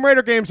 Tomb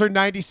Raider games are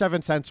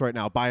 97 cents right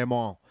now. Buy them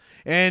all.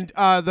 And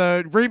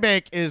the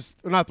remake is,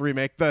 not the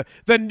remake, the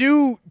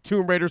new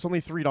Tomb Raider is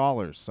only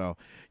 $3. So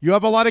you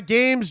have a lot of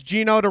games,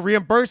 Gino, to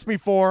reimburse me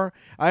for.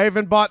 I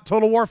even bought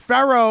Total War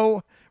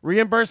Pharaoh.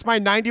 Reimburse my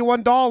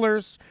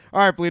 $91. All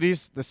right,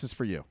 Bleedies, this is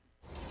for you.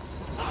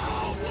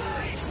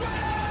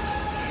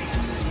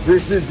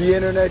 This is the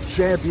Internet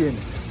Champion,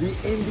 the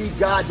Indie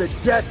God, the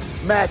Death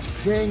Match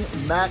King,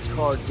 Matt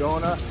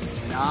Cardona,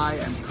 and I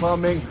am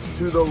coming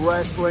to the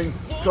Wrestling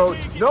Coach.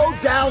 No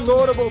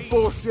downloadable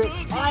bullshit.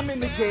 I'm in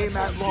the game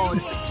at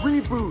launch.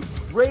 Reboot,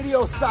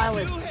 radio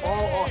silence,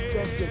 all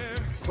authentic.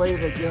 Play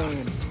the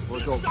game.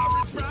 Let's go.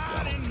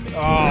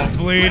 Oh,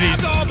 Bleedies.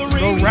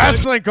 The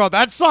wrestling code.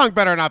 That song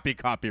better not be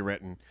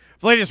copywritten.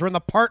 Bleedies, we're in the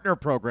partner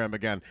program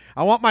again.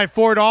 I want my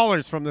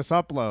 $4 from this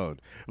upload.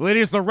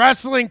 Bleedies, the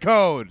wrestling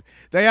code.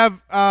 They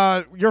have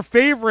your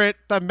favorite,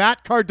 the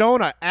Matt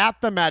Cardona,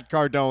 at the Matt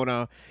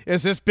Cardona.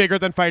 Is this bigger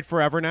than Fight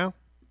Forever now?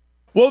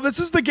 Well, this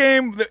is the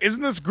game.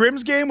 Isn't this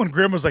Grimm's game when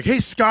Grimm was like, hey,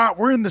 Scott,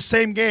 we're in the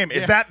same game?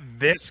 Is that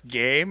this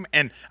game?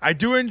 And I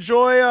do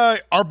enjoy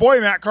our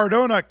boy Matt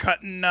Cardona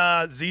cutting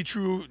Z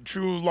True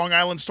Long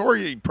Island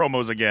Story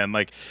promos again.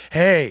 Like,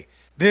 hey,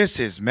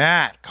 this is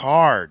Matt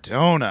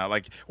Cardona.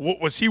 Like,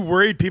 was he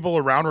worried people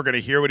around were going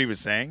to hear what he was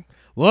saying?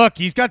 Look,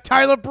 he's got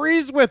Tyler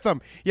Breeze with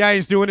him. Yeah,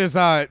 he's doing his,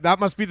 that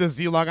must be the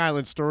Z Long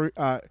Island Story,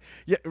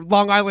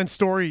 Long Island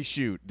Story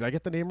shoot. Did I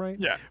get the name right?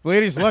 Yeah.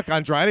 Ladies, look,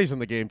 Andrade's in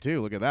the game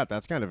too. Look at that.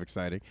 That's kind of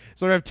exciting.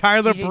 So we have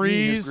Tyler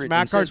Breeze,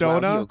 Matt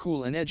Cardona. Wow,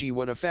 cool and edgy.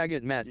 What a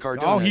faggot Matt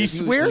Cardona. Oh, he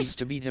swears? Needs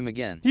to beat him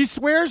again. He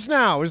swears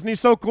now. Isn't he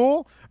so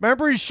cool?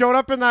 Remember he showed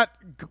up in that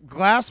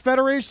Glass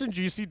Federation,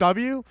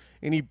 GCW,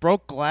 and he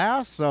broke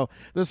glass? So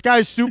this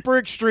guy's super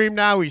extreme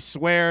now. He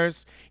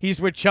swears. He's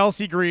with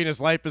Chelsea Green.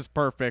 His life is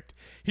perfect.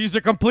 He's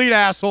a complete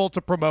asshole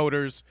to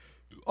promoters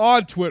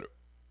on Twitter.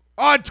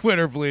 On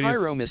Twitter, please.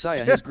 Pyro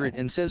Messiah has grit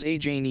and says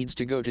AJ needs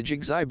to go to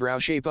Jig's eyebrow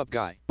shape up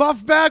guy.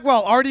 Buff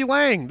Bagwell, Artie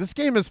Lang. This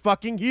game is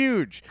fucking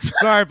huge.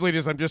 Sorry,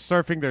 bleeders. I'm just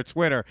surfing their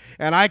Twitter,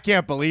 and I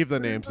can't believe the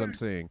names I'm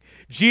seeing.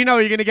 Gino,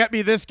 you going to get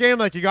me this game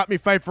like you got me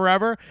Fight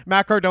Forever?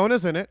 Matt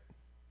Cardona's in it.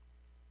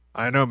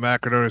 I know Matt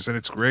Cardona's in it.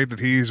 It's great that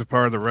he's a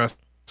part of the wrestling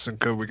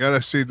code. We got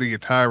to see the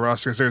entire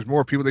roster because there's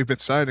more people they've been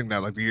signing now.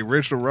 Like the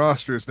original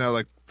roster is now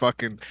like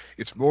fucking,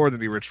 it's more than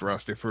the original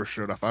roster they first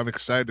showed off. I'm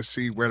excited to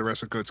see where the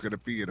wrestling code's going to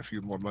be in a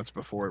few more months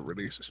before it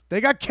releases. They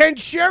got Ken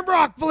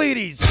Shamrock,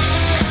 bleedies. Is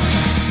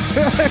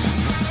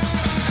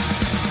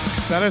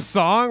that a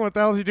song? What the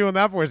hell is he doing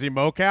that for? Is he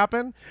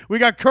mocapping? We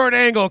got Kurt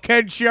Angle,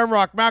 Ken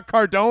Shamrock, Matt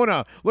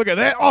Cardona. Look at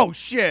that. Oh,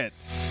 shit.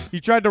 He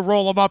tried to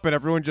roll him up, and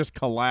everyone just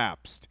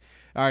collapsed.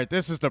 All right,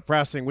 this is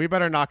depressing. We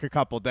better knock a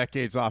couple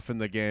decades off in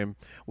the game.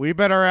 We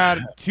better add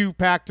a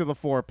 2-pack to the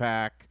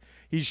 4-pack.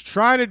 He's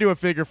trying to do a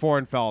figure 4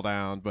 and fell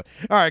down. But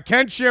all right,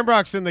 Ken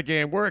Shamrock's in the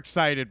game. We're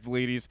excited,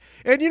 bleedies.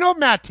 And you know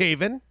Matt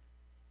Taven.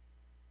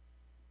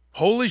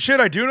 Holy shit,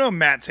 I do know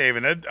Matt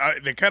Taven.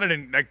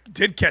 That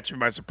did catch me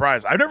by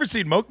surprise. I've never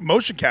seen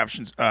motion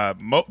captions,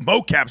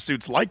 mocap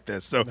suits like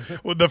this. So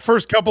with the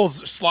first couple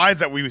slides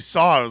that we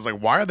saw, I was like,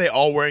 why are they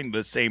all wearing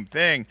the same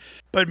thing?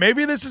 But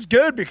maybe this is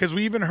good because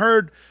we even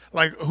heard,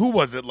 like, who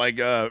was it? Like,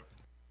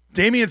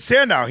 Damian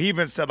Sandow, he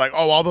even said, like,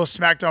 oh, all those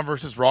SmackDown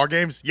versus Raw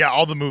games? Yeah,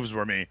 all the moves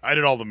were me. I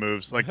did all the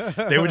moves. Like,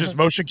 they would just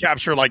motion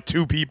capture, like,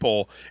 2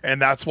 people,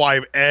 and that's why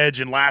Edge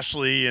and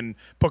Lashley and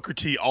Booker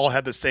T all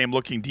had the same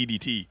looking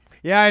DDT.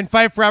 Yeah, in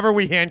Fight Forever,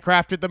 we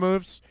handcrafted the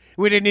moves.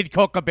 We didn't need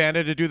Colt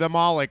Cabana to do them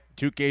all, like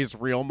 2K's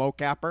real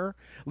mocapper.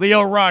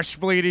 Leo Rush,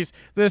 bleedies.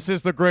 This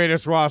is the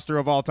greatest roster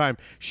of all time.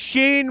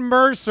 Shane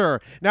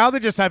Mercer. Now they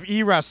just have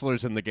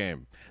e-wrestlers in the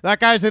game.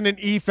 That guy's in an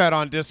e-fed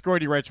on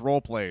Discord. He writes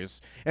role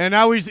plays. And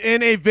now he's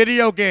in a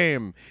video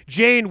game.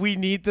 Jane, we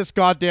need this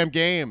goddamn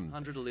game.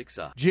 100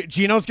 elixir.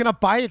 Gino's going to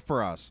buy it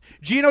for us.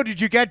 Gino,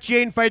 did you get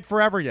Jane Fight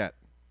Forever yet?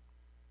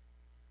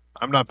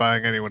 I'm not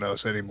buying anyone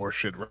else any more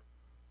shit.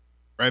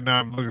 Right now,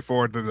 I'm looking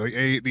forward to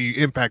the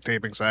Impact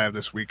tapings I have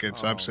this weekend,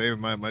 so I'm saving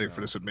my money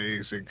for this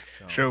amazing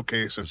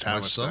showcase of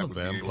talent.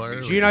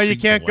 Gino, you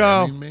can't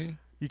go.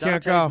 You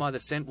can't go.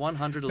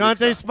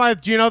 Dante Smythe,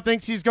 Gino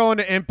thinks he's going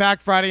to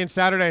Impact Friday and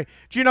Saturday.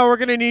 Gino, we're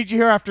going to need you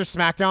here after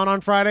SmackDown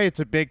on Friday.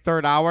 It's a big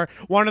third hour,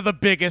 one of the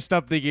biggest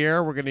of the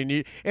year. We're going to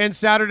need, and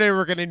Saturday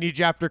we're going to need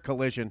you after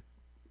Collision.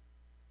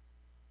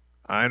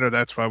 I know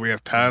that's why we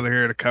have Tyler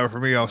here to cover for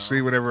me. I'll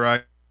see whatever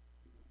I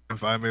can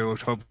find me.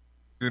 Hope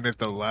even if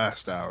the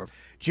last hour.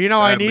 Gino,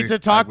 I need to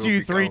talk to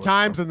you 3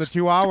 times in the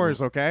 2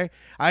 hours, okay?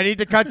 I need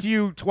to cut to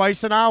you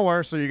twice an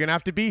hour, so you're going to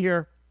have to be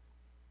here.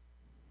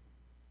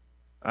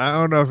 I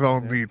don't know if I'll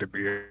need to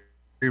be here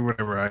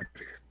whenever I get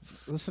here.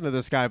 Listen to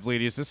this guy,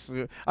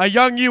 Bleedies. A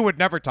young you would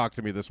never talk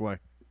to me this way.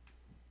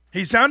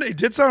 He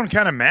did sound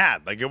kind of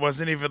mad. Like, it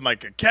wasn't even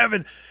like,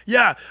 Kevin,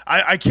 yeah,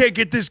 I can't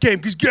get this game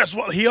because guess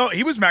what?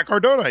 He was Matt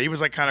Cardona. He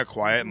was like kind of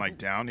quiet and like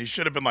down. He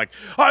should have been like,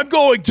 I'm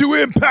going to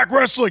Impact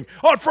Wrestling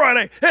on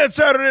Friday and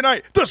Saturday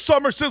night. The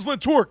Summer Sizzling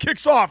Tour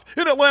kicks off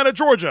in Atlanta,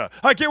 Georgia.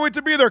 I can't wait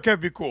to be there.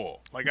 Kevin, be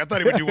cool. Like, I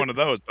thought he would do one of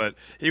those, but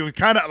he was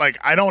kind of like,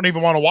 I don't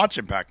even want to watch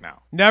Impact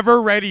now.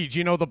 Never ready,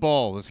 Gino the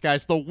Bull. This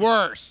guy's the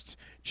worst.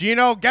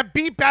 Gino,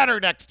 be better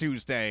next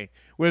Tuesday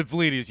with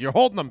Bleedies. You're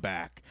holding them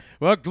back.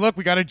 Look,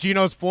 we got a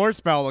Gino's Floor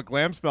spell, a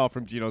glam spell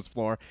from Gino's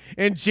Floor.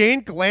 And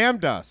Jane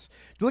glammed us.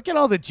 Look at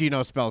all the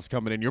Gino spells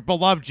coming in. Your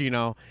beloved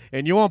Gino.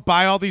 And you won't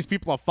buy all these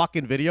people a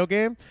fucking video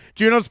game?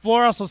 Gino's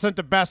Floor also sent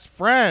a best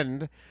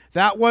friend.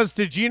 That was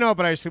to Gino,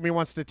 but I assume he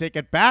wants to take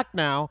it back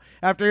now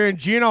after hearing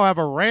Gino have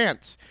a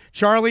rant.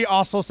 Charlie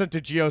also sent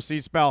a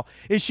GOC spell.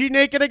 Is she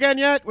naked again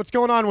yet? What's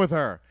going on with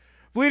her?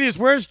 Bleedies,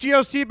 where's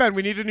GOC been?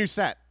 We need a new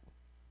set.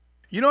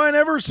 I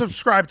never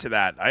subscribe to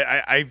that.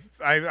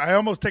 I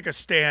almost take a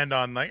stand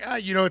on like,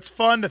 it's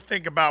fun to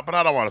think about, but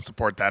I don't want to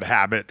support that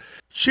habit.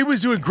 She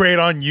was doing great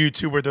on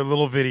YouTube with her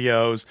little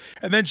videos,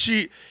 and then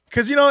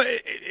because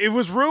it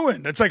was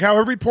ruined. It's like how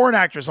every porn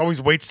actress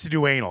always waits to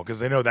do anal because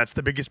they know that's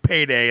the biggest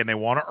payday and they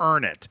want to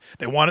earn it.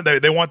 They want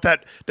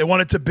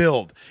it to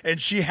build,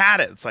 and she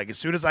had it. It's like as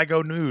soon as I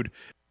go nude,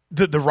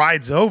 the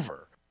ride's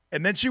over.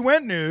 And then she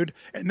went nude,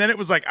 and then it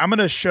was like, I'm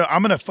gonna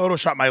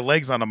Photoshop my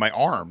legs onto my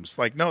arms.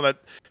 Like, no, that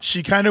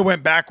she kind of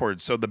went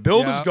backwards. So the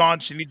build is gone.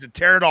 She needs to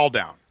tear it all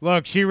down.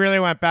 Look, she really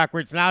went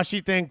backwards. Now she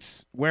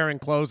thinks wearing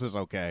clothes is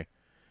okay.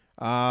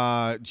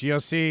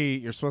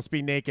 GOC, you're supposed to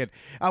be naked.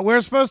 We're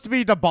supposed to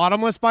be the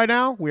bottomless by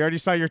now. We already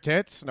saw your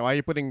tits. Now why are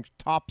you putting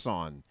tops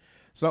on?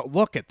 So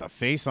look at the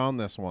face on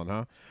this one,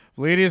 huh?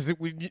 Ladies,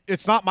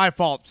 it's not my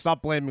fault.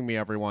 Stop blaming me,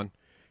 everyone.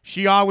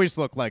 She always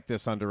looked like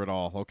this under it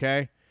all,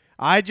 okay?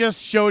 I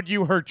just showed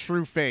you her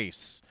true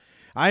face.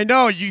 I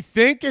know, you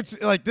think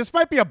it's like this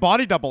might be a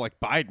body double like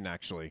Biden,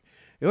 actually.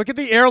 You look at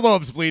the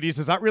earlobes, bleedies.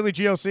 Is that really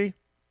GOC?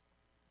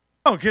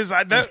 Oh, because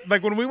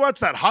like when we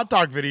watched that hot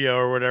dog video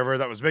or whatever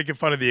that was making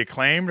fun of the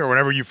Acclaimed or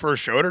whenever you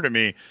first showed her to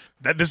me,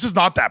 that this is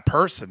not that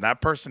person.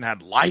 That person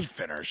had life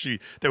in her.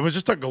 There was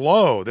just a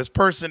glow. This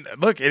person,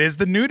 look, it is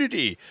the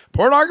nudity.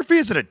 Pornography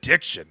is an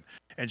addiction.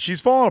 And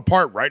she's falling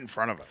apart right in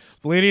front of us.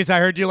 Bleedies, I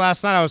heard you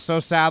last night. I was so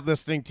sad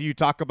listening to you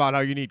talk about how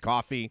you need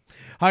coffee,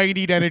 how you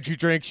need energy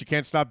drinks. You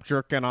can't stop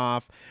jerking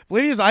off.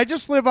 Bleedies, I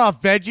just live off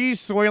veggies,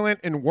 Soylent,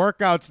 and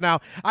workouts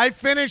now. I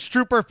finished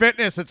Trooper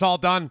Fitness. It's all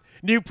done.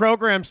 New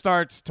program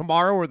starts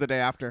tomorrow or the day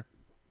after.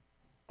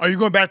 Are you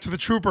going back to the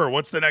Trooper?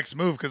 What's the next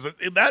move? Because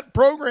that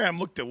program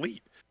looked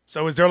elite.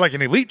 So is there like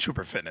an elite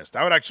Trooper Fitness?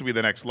 That would actually be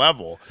the next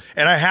level.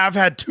 And I have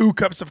had 2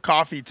 cups of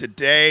coffee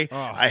today.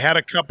 I had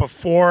a cup of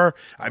 4.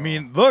 I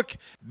mean, look,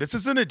 this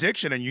is an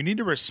addiction, and you need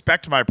to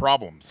respect my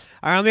problems.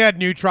 I only had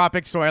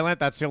Nootropic Soylent.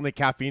 That's the only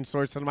caffeine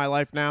source in my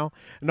life now.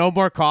 No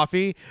more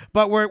coffee.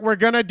 But we're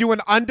going to do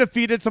an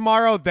undefeated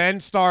tomorrow, then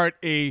start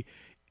a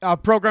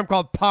program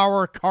called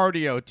Power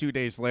Cardio 2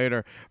 days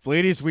later.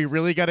 Ladies, we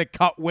really got to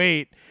cut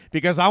weight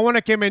because I want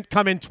to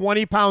come in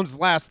 20 pounds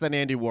less than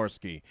Andy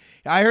Warski.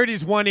 I heard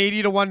he's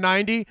 180 to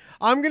 190.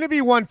 I'm going to be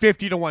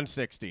 150 to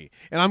 160,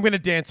 and I'm going to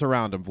dance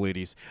around him,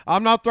 ladies.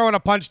 I'm not throwing a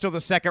punch till the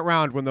second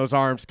round when those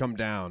arms come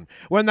down,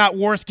 when that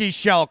Warski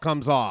shell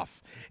comes off,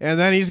 and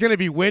then he's going to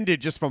be winded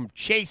just from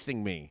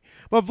chasing me.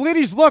 But,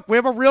 ladies, look, we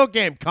have a real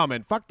game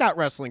coming. Fuck that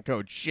wrestling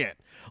code shit.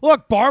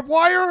 Look, barbed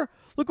wire.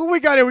 Look what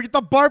we got here. We get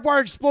the barbed wire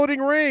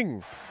exploding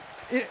ring.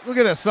 Look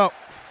at this. So,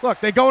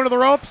 look, they go into the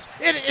ropes.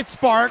 It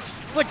sparks.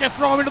 Look, you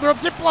throw them into the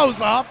ropes. It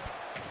blows up.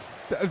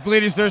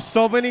 Ladies, there's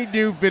so many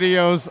new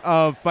videos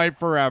of Fight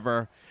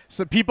Forever.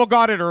 So people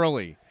got it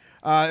early.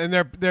 And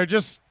they're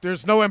just,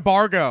 there's no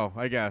embargo,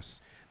 I guess.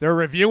 They're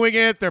reviewing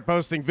it. They're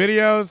posting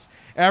videos.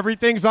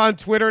 Everything's on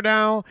Twitter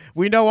now.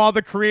 We know all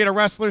the creator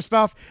wrestler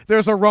stuff.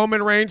 There's a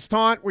Roman Reigns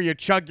taunt where you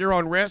chug your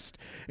own wrist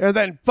and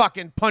then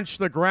fucking punch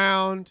the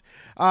ground.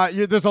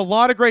 There's a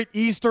lot of great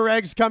Easter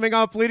eggs coming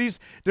up, ladies.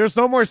 There's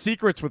no more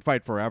secrets with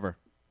Fight Forever.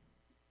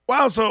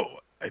 Wow, so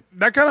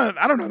that kind of,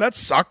 I don't know, that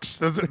sucks.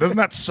 Doesn't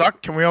that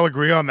suck? Can we all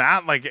agree on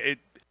that? Like,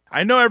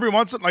 I know every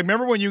once in, like,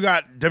 remember when you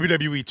got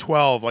WWE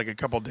 12 like a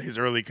couple days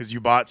early because you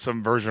bought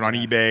some version on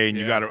eBay and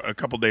you got a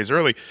couple days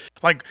early?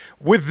 Like,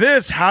 with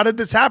this, how did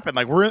this happen?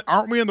 Like,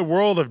 aren't we in the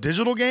world of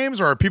digital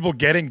games, or are people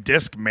getting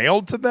disc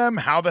mailed to them?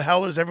 How the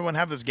hell does everyone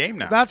have this game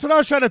now? That's what I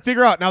was trying to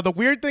figure out. Now, the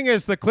weird thing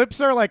is the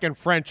clips are like in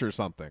French or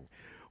something.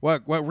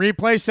 What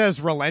replay says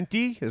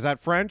Relenti? Is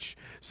that French?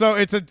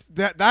 So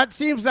that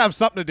seems to have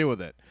something to do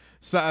with it.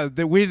 So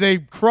they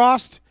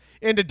crossed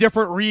into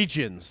different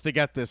regions to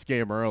get this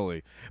game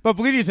early. But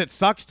Bleedies, it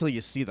sucks till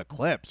you see the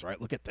clips, right?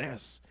 Look at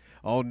this.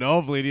 Oh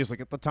no, Bleedies,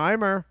 look at the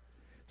timer.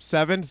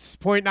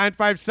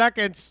 7.95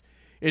 seconds.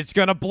 It's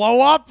gonna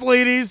blow up,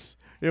 Bleedies.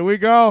 Here we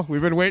go.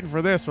 We've been waiting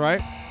for this,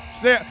 right?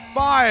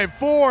 5,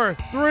 4,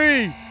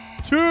 3,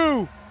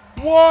 2,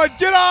 1.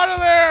 Get out of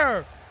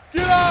there!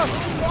 Get up!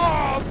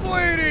 Oh,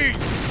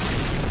 Bleedies!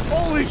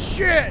 Holy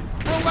shit!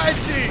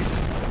 Relenti!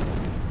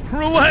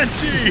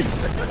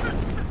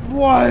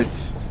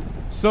 What?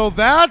 So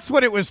that's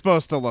what it was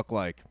supposed to look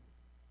like.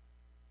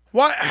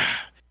 Why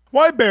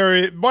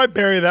bury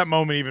that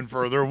moment even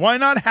further? Why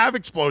not have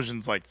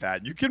explosions like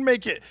that? You can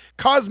make it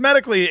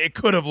cosmetically. It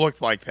could have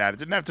looked like that. It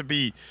didn't have to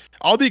be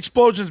all the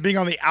explosions being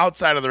on the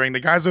outside of the ring. The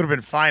guys would have been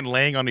fine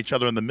laying on each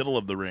other in the middle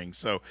of the ring.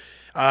 So,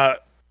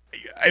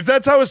 if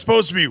that's how it's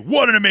supposed to be,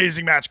 what an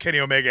amazing match Kenny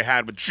Omega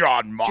had with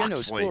Jon Moxley.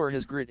 Geno's floor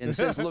has grit and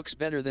says looks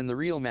better than the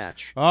real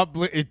match. Oh,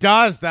 it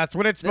does. That's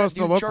what it's supposed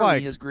to look Charlie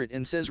like. has grit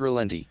and says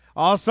relenti.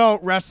 Also,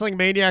 Wrestling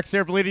Maniacs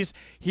here, ladies.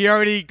 He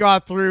already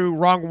got through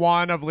rung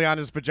 1 of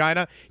Liana's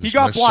vagina. He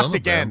got blocked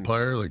again.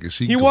 Vampire? Like, is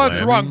he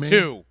was rung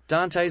 2.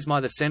 Dante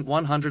Smythe sent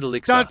 100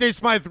 elixir. Dante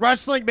Smythe,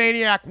 Wrestling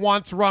Maniac,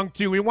 wants rung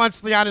 2. He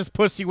wants Liana's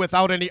pussy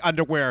without any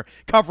underwear,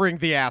 covering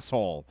the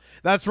asshole.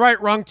 That's right,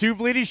 rung 2,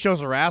 Bleedy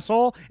shows her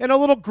asshole and a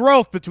little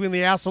growth between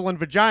the asshole and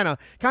vagina,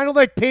 kind of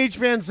like Paige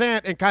Van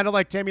Zant and kind of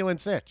like Tammy Lynn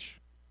Sitch.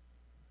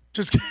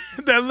 Just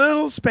that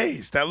little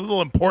space, that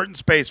little important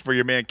space for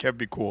your man Kev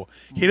Be Cool.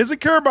 He doesn't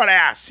care about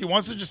ass. He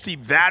wants to just see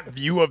that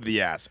view of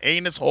the ass,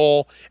 anus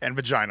hole and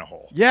vagina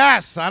hole.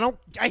 Yes, I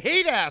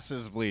hate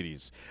asses,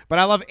 Vleeties, but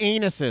I love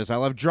anuses. I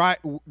love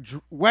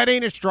wet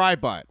anus, dry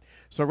butt.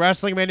 So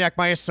Wrestling Maniac,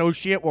 my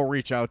associate, will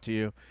reach out to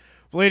you.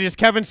 Vleeties,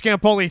 Kevin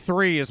Scampoli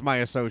 3 is my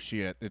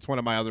associate. It's one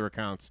of my other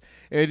accounts.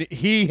 And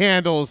he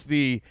handles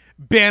the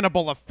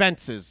bannable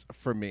offenses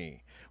for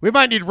me. We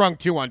might need Rung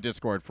 2 on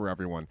Discord for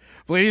everyone.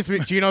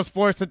 Vleeties, Gino's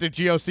floor sent a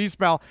GOC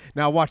spell.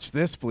 Now watch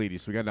this,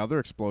 Vleeties. We got another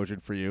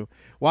explosion for you.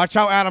 Watch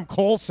how Adam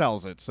Cole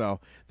sells it. So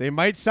they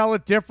might sell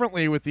it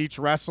differently with each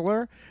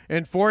wrestler.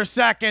 In 4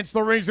 seconds,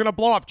 the ring's going to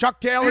blow up. Chuck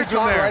Taylor's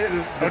in there.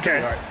 Right?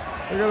 Okay. All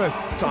right. Look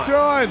at this.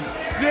 Done.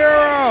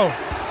 0.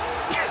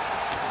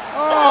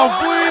 Oh,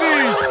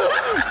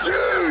 Vleeties.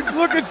 Dude.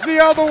 Look, it's the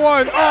other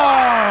one.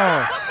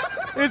 Oh.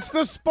 It's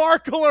the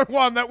sparkler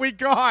one that we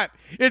got.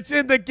 It's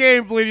in the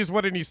game, Vleeties.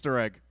 What an Easter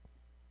egg.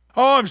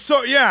 Oh, and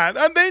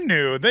they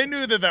knew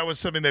that was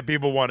something that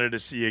people wanted to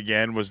see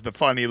again, was the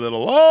funny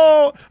little,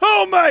 oh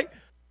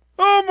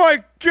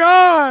my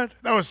God.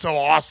 That was so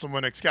awesome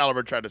when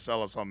Excalibur tried to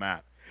sell us on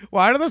that.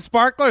 Why do the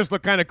sparklers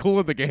look kind of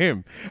cool in the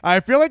game? I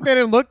feel like they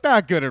didn't look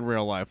that good in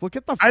real life. Look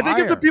at the fire. I think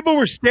if the people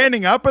were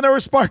standing up and there were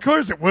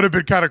sparklers, it would have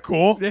been kind of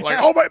cool. Yeah. Like,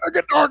 oh my,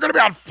 they're going to be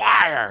on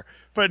fire.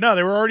 But no,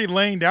 they were already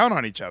laying down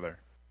on each other.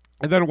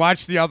 And then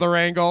watch the other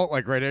angle.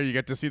 Like right here, you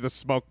get to see the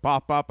smoke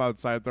pop up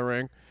outside the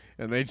ring.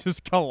 And they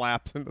just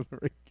collapse into the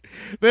ring.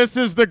 This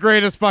is the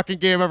greatest fucking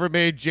game ever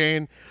made,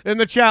 Jane. In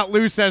the chat,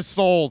 Lou says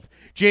sold.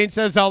 Jane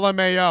says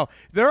LMAO.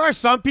 There are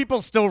some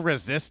people still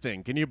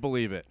resisting. Can you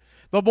believe it?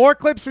 The more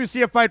clips we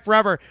see of Fight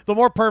Forever, the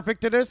more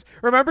perfect it is.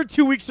 Remember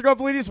 2 weeks ago,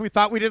 Bleedies, we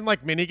thought we didn't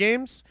like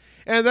minigames?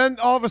 And then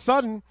all of a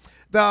sudden,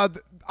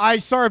 I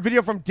saw a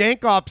video from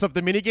Dank Ops of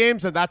the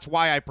minigames, and that's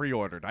why I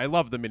pre-ordered. I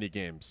love the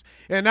minigames.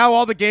 And now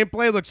all the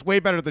gameplay looks way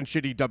better than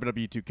shitty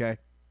WWE 2K.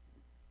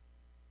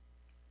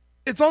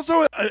 It's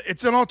also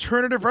it's an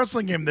alternative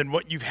wrestling game than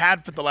what you've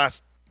had for the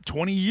last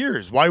 20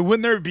 years. Why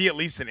wouldn't there be at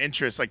least an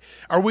interest? Like,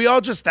 are we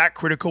all just that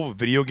critical with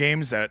video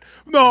games that,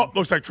 no, it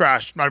looks like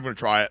trash, not even going to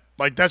try it?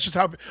 Like, that's just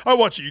how I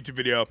watch a YouTube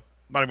video,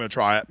 not even going to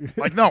try it.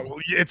 Like, no,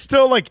 it's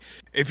still like,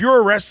 if you're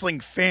a wrestling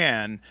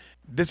fan,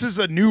 this is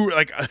a new,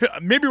 like,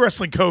 maybe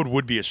Wrestling Code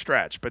would be a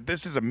stretch, but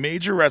this is a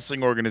major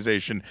wrestling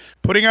organization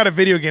putting out a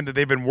video game that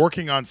they've been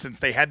working on since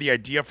they had the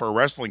idea for a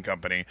wrestling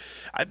company.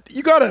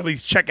 You got to at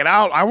least check it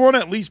out. I want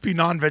to at least be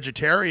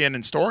non-vegetarian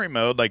in story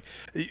mode. Like,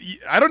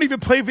 I don't even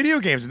play video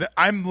games.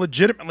 I'm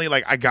legitimately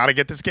like, I got to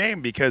get this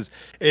game because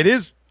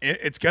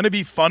it's going to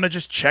be fun to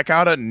just check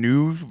out a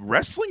new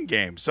wrestling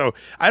game. So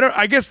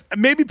I guess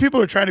maybe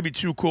people are trying to be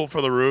too cool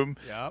for the room.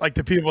 Yep. Like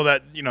the people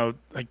that,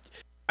 like,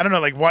 I don't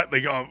know, like what,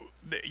 like,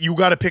 you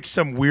got to pick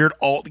some weird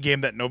alt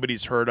game that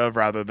nobody's heard of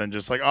rather than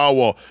just like, oh,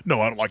 well,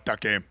 no, I don't like that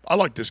game. I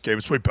like this game.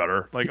 It's way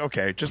better. Like,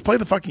 okay, just play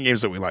the fucking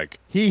games that we like.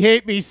 He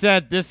Hate Me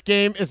said this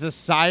game is a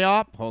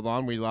psyop. Hold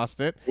on, we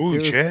lost it. Ooh,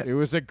 shit. It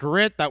was a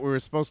grit that we were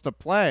supposed to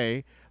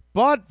play,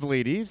 but,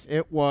 Vleeties,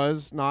 it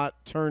was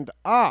not turned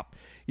up.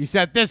 He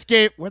said this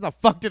game, where the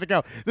fuck did it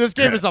go? This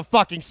game is a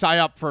fucking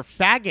psyop for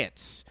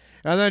faggots.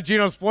 And then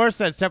Gino's Floor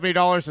said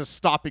 $70 is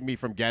stopping me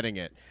from getting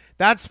it.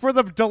 That's for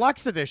the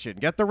deluxe edition.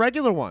 Get the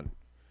regular one.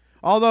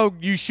 Although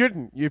you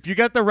shouldn't. If you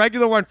get the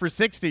regular one for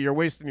 $60, you're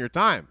wasting your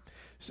time.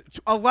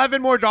 $11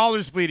 more,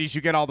 Vleeties,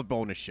 you get all the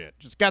bonus shit.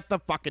 Just get the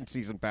fucking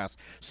season pass.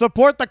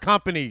 Support the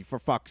company, for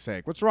fuck's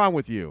sake. What's wrong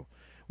with you?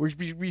 We'd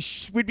be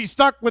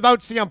stuck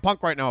without CM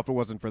Punk right now if it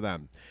wasn't for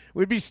them.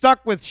 We'd be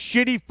stuck with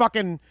shitty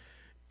fucking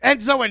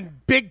Enzo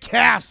and Big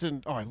Cass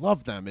and, oh, I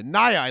love them. And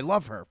Nia, I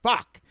love her.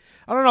 Fuck.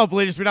 I don't know,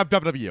 Vleeties, we'd have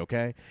WWE,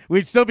 okay?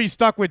 We'd still be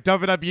stuck with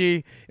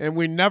WWE, and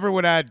we never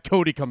would have had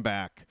Cody come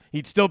back.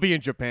 He'd still be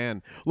in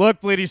Japan.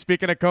 Look, Vleeties,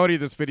 speaking of Cody,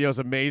 this video is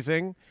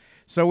amazing.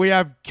 So we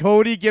have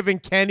Cody giving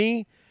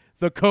Kenny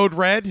the code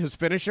red, his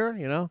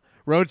finisher,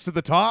 roads to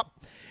the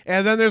top.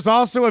 And then there's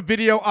also a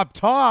video up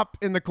top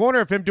in the corner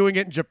of him doing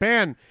it in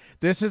Japan.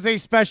 This is a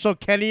special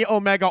Kenny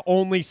Omega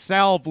only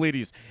sell,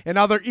 Vleeties.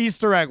 Another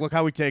Easter egg. Look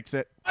how he takes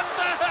it.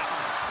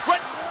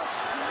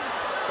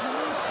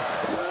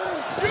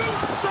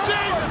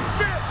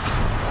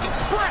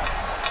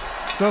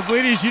 So,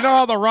 Vleeties, you know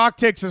how The Rock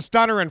takes a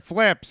stunner and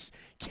flips.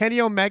 Kenny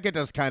Omega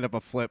does kind of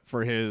a flip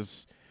for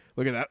his,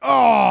 look at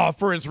that,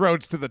 for his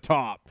roads to the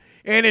top.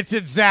 And it's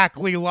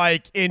exactly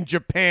like in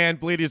Japan,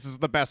 Vleeties is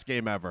the best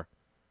game ever.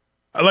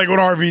 I like when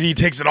RVD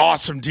takes an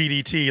awesome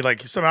DDT.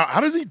 Like, somehow, how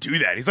does he do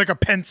that? He's like a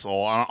pencil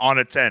on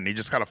its end. He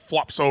just kind of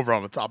flops over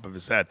on the top of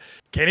his head.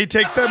 Kenny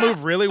takes that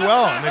move really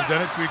well, and they've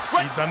done it.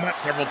 He's done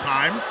that several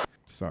times.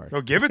 Sorry.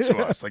 So give it to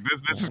us. Like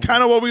this is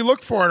kind of what we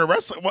look for in a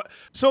wrestling.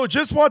 So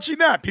just watching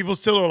that, people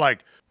still are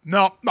like,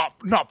 no,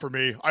 not for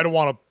me. I don't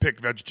want to pick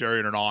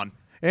vegetarian or non.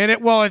 And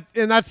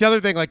and that's the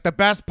other thing. Like the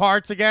best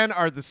parts again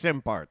are the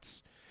sim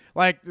parts.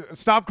 Like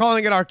stop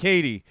calling it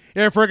arcadey.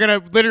 If we're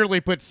gonna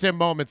literally put sim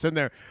moments in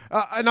there,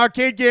 an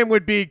arcade game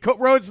would be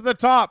roads to the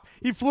top.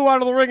 He flew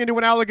out of the ring into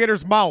an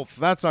alligator's mouth.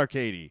 That's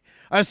arcadey.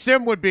 A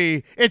sim would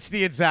be it's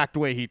the exact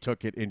way he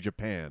took it in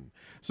Japan.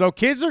 So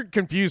kids are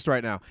confused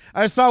right now.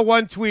 I saw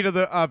one tweet of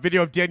the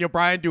video of Daniel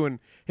Bryan doing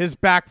his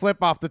backflip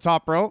off the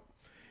top rope.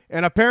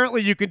 And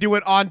apparently you can do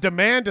it on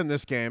demand in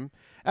this game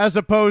as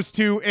opposed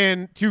to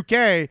in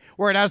 2K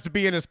where it has to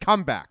be in his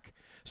comeback.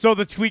 So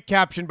the tweet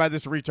caption by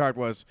this retard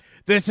was,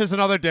 "This is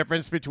another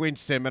difference between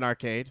sim and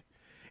arcade.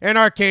 An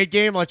arcade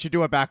game lets you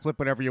do a backflip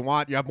whenever you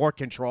want. You have more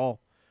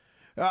control.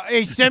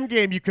 A sim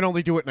game, you can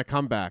only do it in a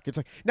comeback." It's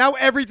like, now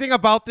everything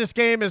about this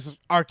game is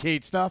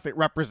arcade stuff. It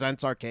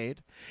represents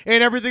arcade.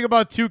 And everything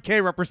about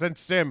 2K represents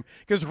sim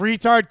because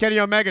retard Kenny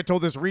Omega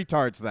told his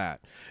retards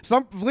that.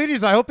 Some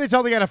ladies, I hope they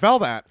tell the NFL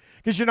that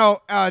because,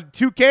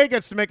 2K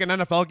gets to make an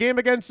NFL game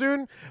again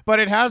soon, but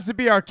it has to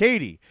be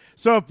arcadey.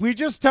 So if we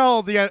just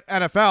tell the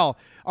NFL,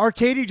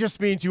 arcadey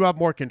just means you have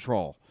more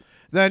control.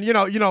 Then,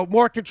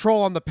 more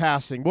control on the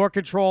passing, more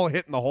control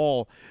hitting the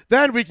hole.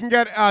 Then we can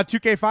get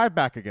 2K5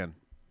 back again.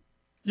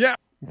 Yeah.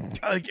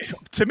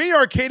 To me,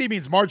 arcade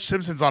means Marge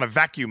Simpson's on a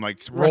vacuum,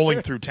 like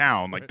rolling through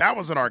town. Like that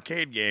was an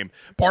arcade game.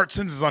 Bart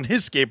Simpson's on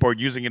his skateboard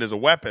using it as a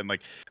weapon.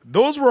 Like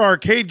those were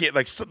arcade games.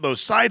 Like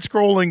those side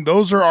scrolling,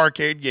 those are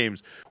arcade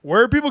games.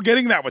 Where are people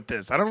getting that with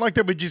this? I don't like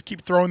that we just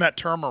keep throwing that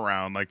term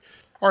around. Like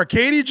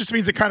arcade just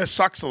means it kind of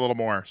sucks a little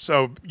more.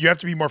 So you have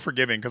to be more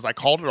forgiving because I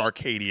called it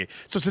arcade.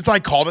 So since I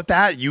called it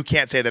that, you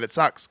can't say that it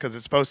sucks because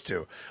it's supposed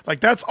to.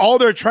 Like that's all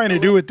they're trying to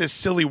do with this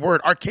silly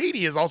word. Arcade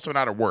is also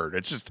not a word.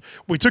 It's just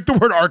we took the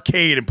word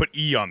arcade and put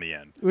E on the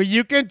end. Well,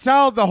 you can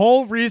tell the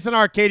whole reason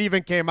arcade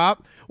even came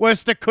up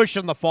was to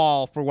cushion the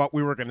fall for what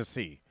we were going to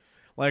see.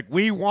 Like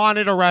we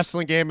wanted a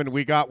wrestling game and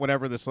we got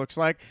whatever this looks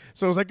like.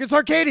 So it was like, it's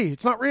arcadey.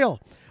 It's not real.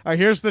 All right,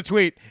 here's the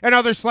tweet.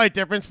 Another slight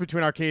difference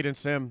between arcade and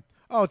sim.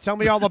 Oh, tell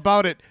me all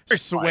about it.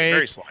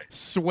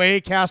 Sway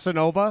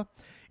Casanova.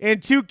 In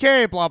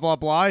 2K, blah, blah,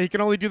 blah. He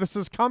can only do this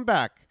as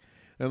comeback.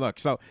 And look,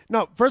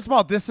 first of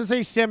all, this is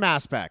a sim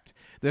aspect.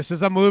 This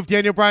is a move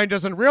Daniel Bryan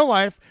does in real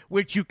life,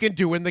 which you can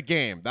do in the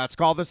game. That's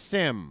called a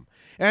sim.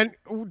 And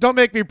don't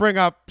make me bring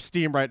up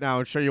Steam right now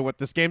and show you what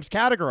this game's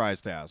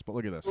categorized as. But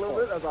look at this.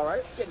 Look,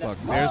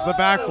 there's the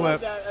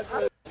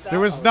backflip. There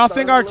was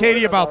nothing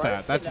arcadey about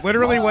that. That's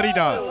literally what he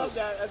does.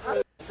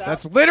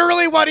 That's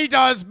literally what he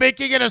does,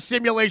 making it a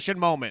simulation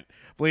moment.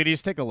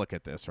 Ladies, take a look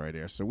at this right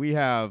here. So we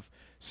have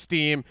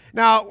Steam.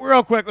 Now,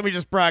 real quick, let me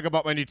just brag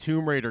about my new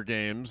Tomb Raider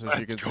games. As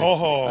you can see,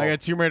 I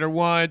got Tomb Raider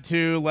 1,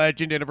 2,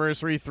 Legend,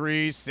 Anniversary,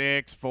 3,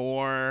 6,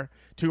 4,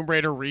 Tomb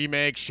Raider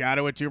Remake,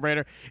 Shadow of Tomb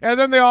Raider. And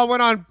then they all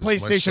went on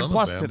PlayStation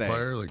Plus today.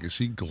 Like, is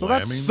he glamming so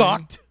that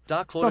sucked.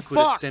 Dark Lord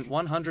Equitus sent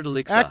 100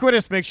 elixir.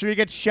 Equitus, make sure you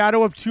get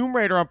Shadow of Tomb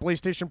Raider on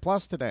PlayStation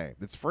Plus today.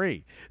 It's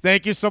free.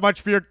 Thank you so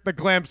much for the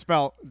glam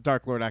spell,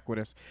 Dark Lord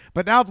Equitus.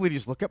 But now,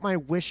 please, look at my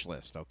wish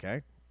list,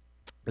 okay?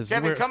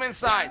 Kevin, come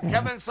inside.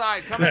 Come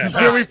inside. Come inside. This is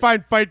where we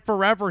find Fight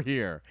Forever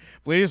here.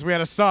 Ladies, we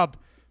had a sub.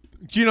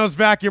 Gino's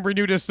Vacuum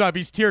renewed his sub.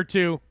 He's tier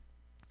 2.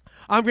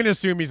 I'm going to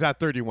assume he's at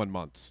 31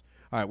 months.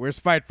 All right, where's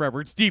Fight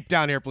Forever? It's deep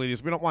down here,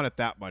 please. We don't want it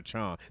that much,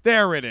 huh?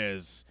 There it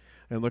is.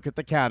 And look at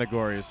the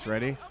categories.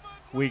 Ready?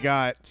 We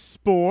got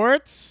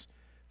sports,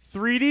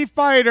 3D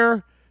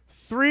fighter,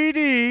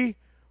 3D,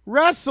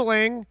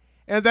 wrestling,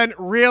 and then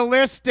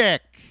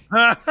realistic.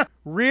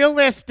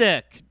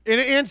 Realistic.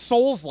 And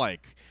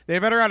Souls-like. They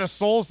better add a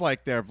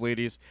Souls-like there,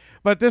 ladies.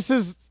 But this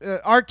is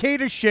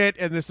arcade as shit,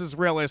 and this is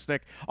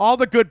realistic. All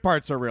the good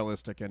parts are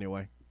realistic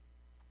anyway.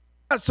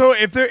 So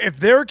if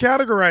they're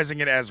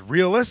categorizing it as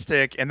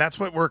realistic, and that's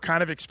what we're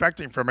kind of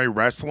expecting from a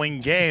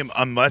wrestling game,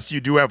 unless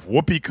you do have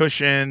whoopee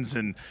cushions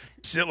and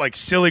like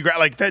silly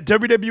like that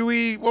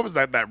WWE, what was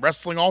that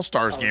Wrestling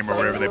All-Stars game or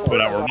whatever they put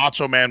out where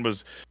Macho Man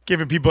was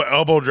giving people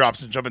elbow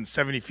drops and jumping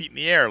 70 feet in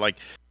the air. Like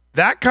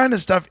that kind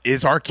of stuff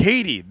is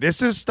arcadey.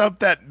 This is stuff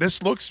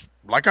this looks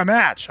like a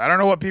match. I don't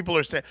know what people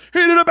are saying. He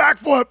did a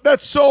backflip.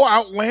 That's so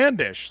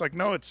outlandish. Like,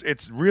 no,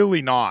 it's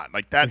really not.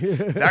 Like that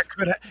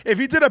could if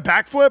he did a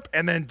backflip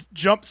and then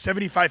jumped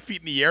 75 feet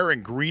in the air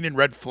and green and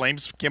red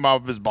flames came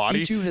out of his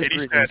body, and he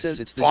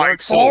says it's the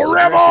Dark Souls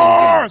forever.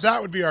 That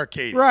would be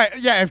arcade. Right.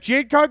 Yeah. If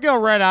Jade Cargill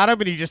ran at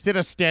him and he just did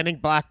a standing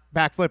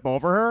backflip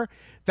over her,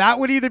 that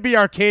would either be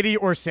arcadey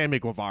or Sammy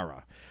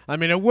Guevara. I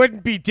mean, it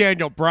wouldn't be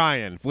Daniel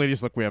Bryan.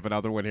 Ladies, look, we have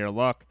another one here.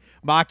 Look,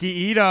 Maki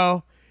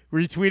Ito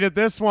retweeted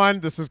this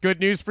one. This is good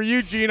news for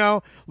you,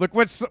 Gino. Look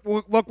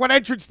what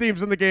entrance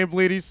theme's in the game,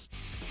 ladies.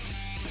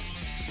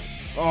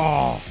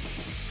 Oh.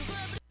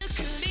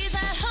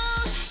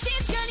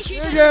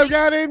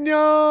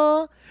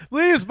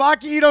 Ladies,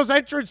 Maki Ito's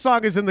entrance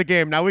song is in the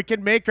game. Now we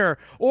can make her,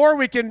 or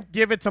we can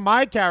give it to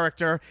my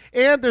character,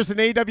 and there's an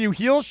AEW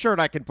heel shirt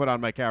I can put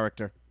on my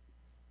character.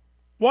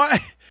 Why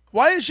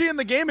is she in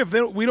the game if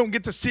we don't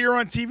get to see her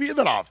on TV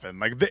that often?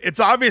 Like,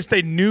 it's obvious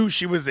they knew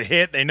she was a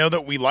hit. They know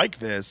that we like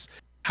this.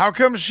 How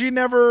come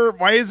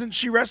why isn't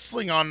she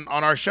wrestling on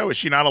our show? Is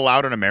she not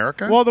allowed in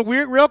America? Well, the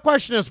real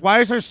question is, why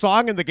is her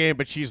song in the game,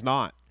 but she's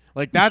not?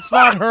 Like, that's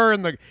not her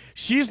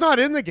she's not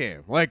in the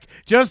game. Like,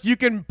 just you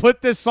can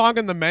put this song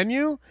in the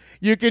menu.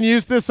 You can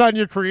use this on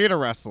your creator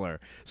wrestler.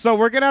 So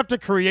we're going to have to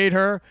create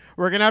her.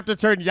 We're going to have to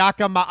turn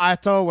Yaka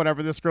Maato,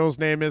 whatever this girl's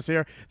name is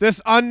here,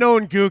 this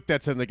unknown gook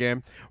that's in the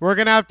game. We're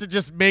going to have to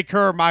just make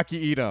her Maki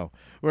Ito.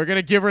 We're going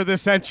to give her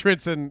this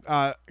entrance, and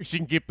she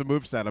can keep the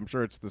moveset. I'm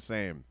sure it's the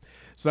same.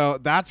 So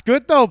that's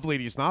good, though,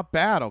 Bleedy's not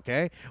bad,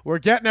 okay? We're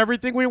getting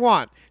everything we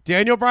want.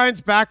 Daniel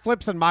Bryan's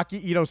backflips and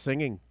Maki Ito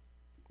singing.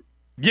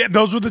 Yeah,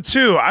 those were the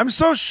two. I'm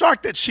so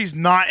shocked that she's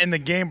not in the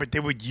game, but they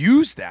would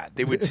use that.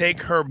 They would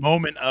take her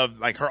moment of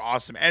like her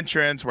awesome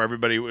entrance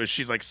where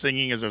she's like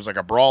singing as there's like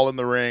a brawl in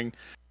the ring.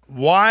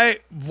 Why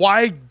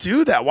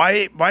do that?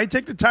 Why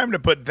take the time to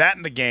put that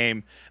in the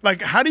game?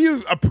 Like, how do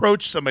you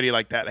approach somebody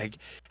like that? Like,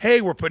 hey,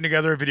 we're putting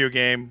together a video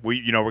game.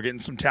 We're getting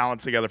some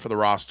talent together for the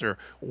roster.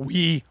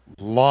 We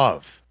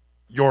love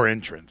your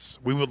entrance.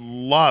 We would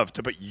love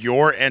to put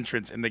your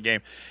entrance in the game.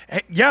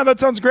 Hey, yeah, that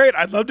sounds great.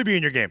 I'd love to be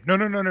in your game. No.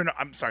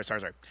 I'm sorry.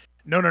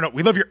 No.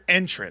 We love your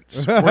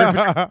entrance. We're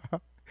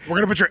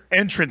gonna put your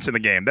entrance in the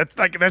game.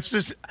 That's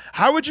just,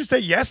 how would you say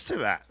yes to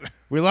that?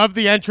 We love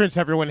the entrance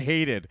everyone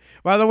hated.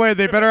 By the way,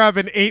 they better have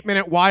an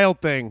 8-minute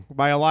Wild Thing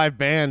by a live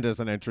band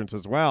as an entrance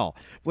as well.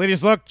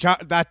 Ladies, look,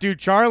 that dude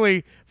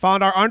Charlie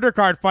found our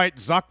undercard fight,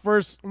 Zuck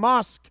versus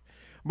Musk.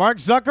 Mark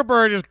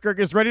Zuckerberg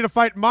is ready to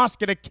fight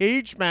Musk in a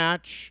cage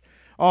match.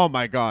 Oh,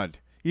 my God.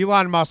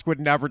 Elon Musk would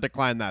never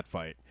decline that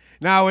fight.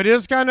 Now, it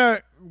is kind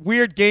of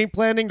weird game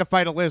planning to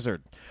fight a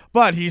lizard,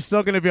 but he's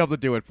still going to be able to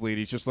do it,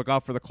 Fleeties. Just look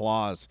out for the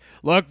claws.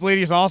 Look,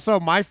 Fleeties, also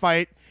my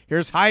fight.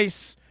 Here's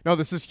Heiss. No,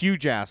 this is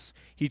Huge Ass.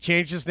 He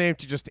changed his name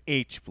to just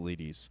H,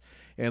 Fleeties.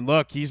 And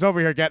look, he's over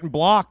here getting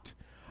blocked.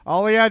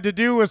 All he had to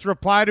do was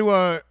reply to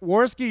a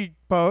Warski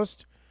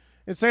post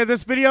and say,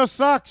 this video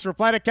sucks.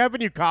 Reply to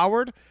Kevin, you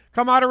coward.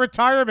 Come out of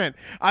retirement.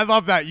 I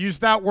love that. Use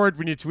that word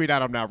when you tweet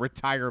at him now,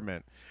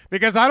 retirement.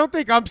 Because I don't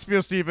think I'm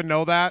supposed to even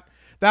know that.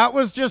 That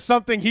was just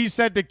something he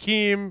said to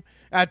Keem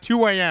at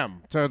 2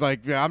 a.m. So,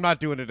 like, yeah, I'm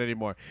not doing it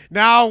anymore.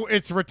 Now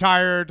it's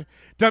retired.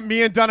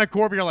 Me and Donna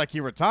Corby are like,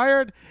 he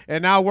retired?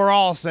 And now we're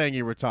all saying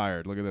he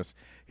retired. Look at this.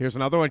 Here's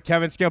another one.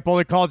 Kevin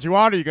Scampoli called you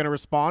out. Are you going to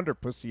respond or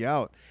pussy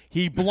out?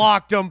 He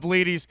blocked him,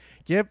 Bleedies.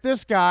 Give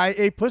this guy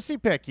a pussy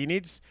pick. He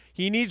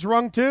needs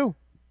rung too.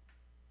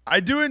 I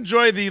do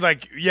enjoy the,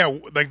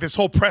 this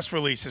whole press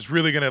release is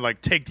really going to,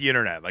 take the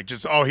internet. Like,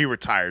 just, he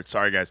retired.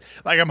 Sorry, guys.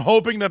 Like, I'm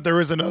hoping that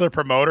there is another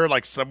promoter,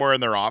 somewhere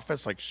in their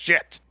office. Like,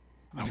 shit.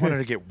 I wanted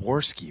to get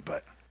Warski,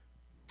 but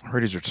I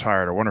heard he's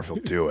retired. I wonder if he'll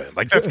do it.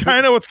 Like, that's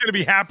kind of what's going to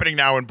be happening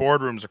now in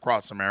boardrooms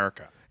across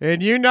America.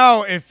 And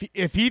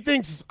if he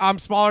thinks I'm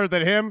smaller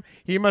than him,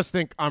 he must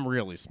think I'm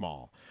really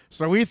small.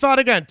 So we thought,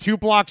 again, 2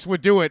 blocks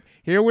would do it.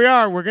 Here we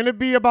are. We're going to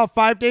be about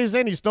 5 days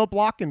in. He's still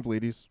blocking,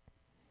 Bleedies.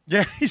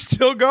 Yeah, he's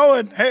still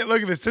going. Hey,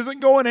 look, this isn't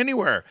going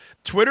anywhere.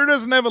 Twitter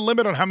doesn't have a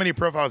limit on how many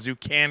profiles you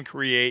can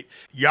create.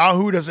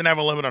 Yahoo doesn't have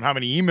a limit on how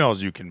many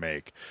emails you can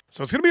make.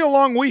 So it's going to be a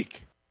long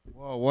week.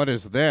 Whoa, what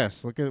is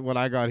this? Look at what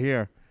I got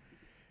here.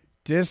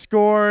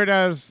 Discord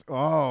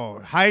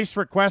Heist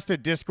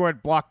requested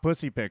Discord block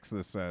pussy pics,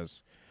 this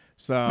says.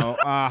 So,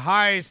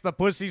 Heist, the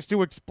pussy's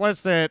too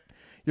explicit.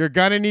 You're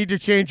going to need to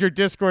change your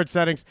Discord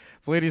settings.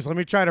 Ladies, let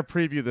me try to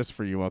preview this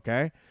for you,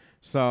 okay?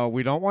 So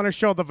we don't want to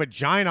show the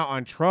vagina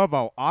on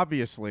Trovo,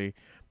 obviously,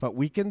 but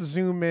we can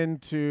zoom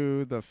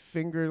into the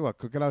finger.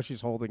 Look at how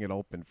she's holding it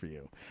open for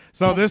you.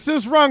 So this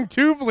is rung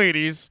 2,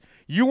 ladies.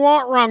 You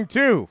want rung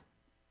 2.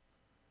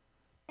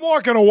 I'm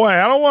walking away.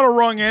 I don't want to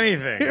rung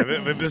anything.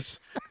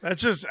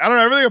 That's just, I don't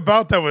know, everything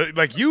about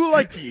that. You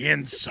like the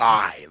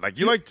inside.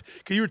 Because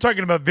you were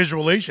talking about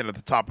visualization at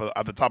the top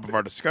of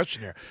our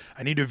discussion here.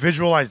 I need to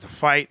visualize the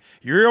fight.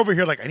 You're over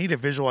here I need to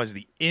visualize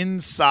the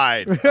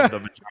inside of the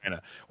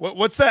vagina.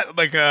 What's that?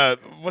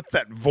 What's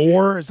that?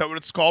 Vor? Is that what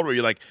it's called? Where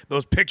you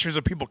those pictures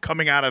of people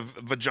coming out of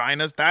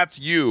vaginas? That's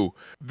you.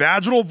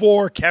 Vaginal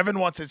vor. Kevin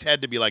wants his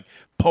head to be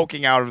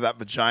poking out of that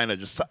vagina.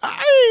 Just, hey,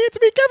 it's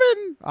me,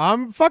 Kevin.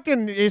 I'm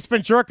fucking Ace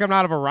Ventura coming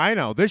out of a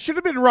rhino. This should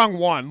have been rung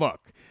 1. Look.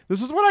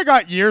 This is what I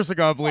got years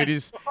ago,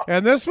 ladies,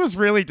 and this was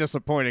really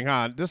disappointing,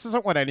 huh? This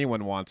isn't what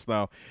anyone wants,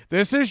 though.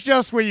 This is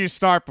just where you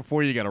start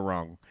before you get a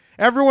rung.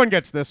 Everyone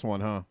gets this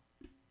one, huh?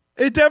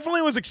 It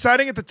definitely was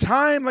exciting at the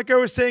time, like I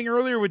was saying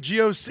earlier with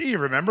GOC.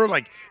 Remember,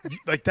 like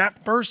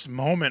that first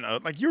moment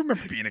of, you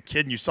remember being a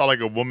kid and you saw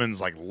a woman's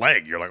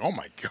leg. You're like, oh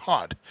my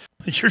God,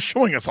 you're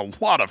showing us a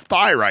lot of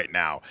thigh right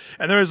now.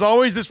 And there's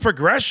always this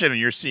progression, and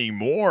you're seeing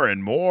more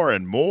and more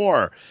and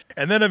more.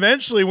 And then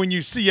eventually, when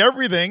you see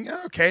everything,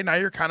 okay, now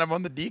you're kind of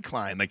on the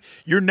decline.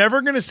 You're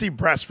never going to see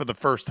breasts for the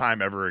first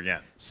time ever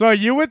again. So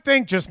you would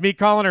think just me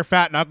calling her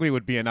fat and ugly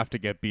would be enough to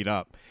get beat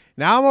up.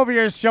 Now I'm over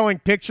here showing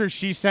pictures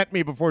she sent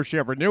me before she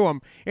ever knew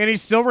him, and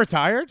he's still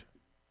retired?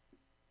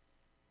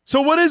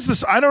 So what is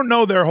this? I don't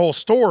know their whole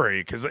story,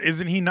 because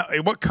isn't he not,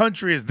 what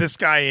country is this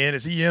guy in?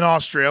 Is he in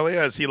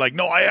Australia? Is he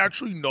no, I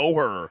actually know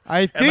her?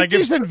 I think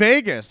he's in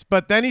Vegas,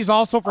 but then he's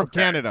also from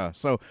Canada.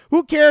 So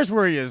who cares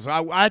where he is?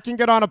 I can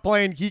get on a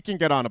plane. He can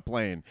get on a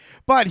plane.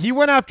 But he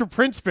went after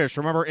Prince Fish.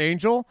 Remember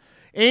Angel?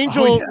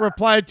 Angel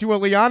replied to a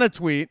Liana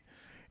tweet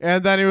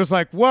And then he was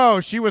like, whoa,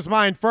 she was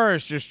mine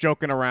first, just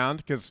joking around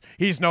because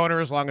he's known her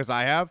as long as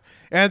I have.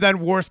 And then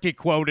Warski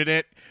quoted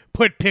it,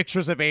 put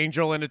pictures of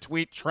Angel in a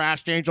tweet,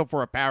 trashed Angel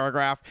for a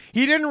paragraph.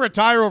 He didn't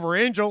retire over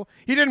Angel.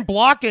 He didn't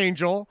block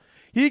Angel.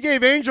 He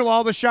gave Angel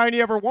all the shine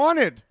he ever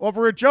wanted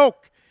over a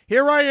joke.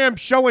 Here I am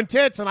showing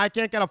tits, and I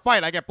can't get a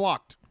fight. I get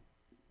blocked.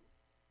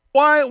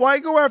 Why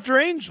go after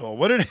Angel?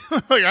 What did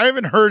like? I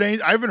haven't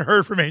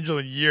heard from Angel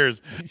in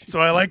years.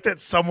 So I like that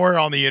somewhere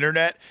on the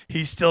internet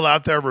he's still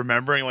out there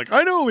remembering. Like,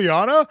 I know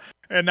Liana,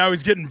 and now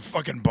he's getting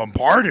fucking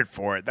bombarded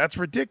for it. That's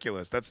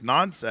ridiculous. That's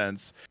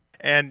nonsense.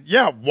 And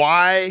yeah,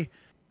 why?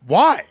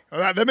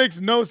 That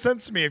makes no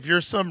sense to me. If you're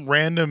some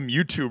random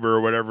YouTuber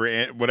or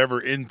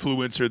whatever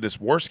influencer this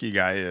Warski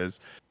guy is,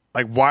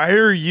 like, why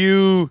are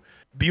you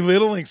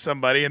belittling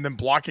somebody and then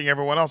blocking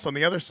everyone else on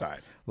the other side?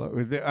 Look,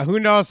 who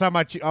knows how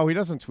much? Oh, he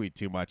doesn't tweet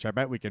too much. I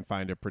bet we can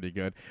find it pretty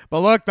good.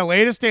 But look, the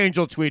latest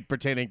Angel tweet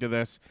pertaining to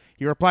this,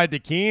 he replied to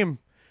Keem.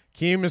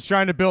 Keem is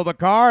trying to build a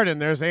card, and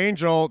there's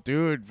Angel,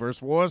 dude,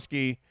 versus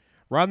Warski.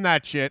 Run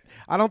that shit.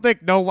 I don't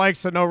think no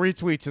likes and no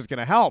retweets is going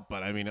to help,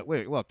 but I mean,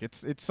 look,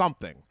 it's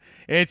something.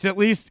 It's at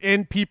least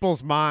in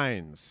people's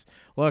minds.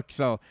 Look,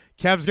 so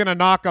Kev's going to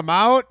knock him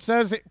out,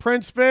 says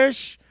Prince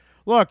Fish.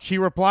 Look, he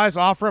replies,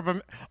 offer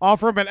him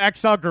an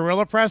XL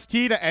Gorilla Press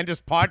tee to end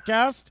his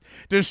podcast,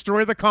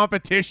 destroy the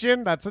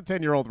competition. That's a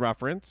 10-year-old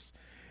reference.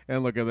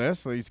 And look at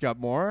this. He's got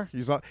more.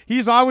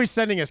 He's always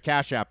sending his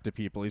Cash App to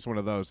people. He's one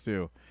of those,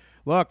 too.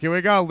 Look, here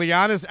we go.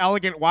 Liana's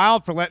elegant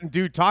wild for letting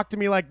dude talk to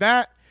me like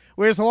that.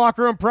 Where's the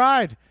locker room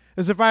pride?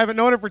 As if I haven't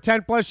known it for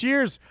 10-plus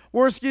years.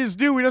 Warski is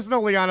new. He doesn't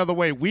know Liana the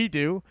way we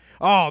do.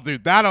 Oh,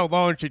 dude, that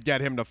alone should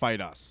get him to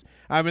fight us.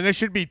 I mean, there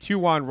should be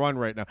 2-on-1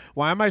 right now.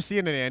 Why am I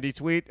seeing an Andy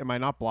tweet? Am I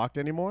not blocked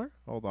anymore?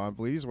 Hold on,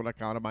 please. What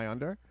account am I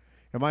under?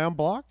 Am I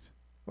unblocked?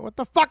 What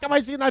the fuck am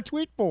I seeing that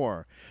tweet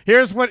for?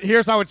 Here's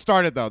how it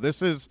started, though.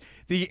 This is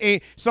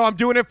so I'm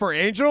doing it for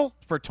Angel,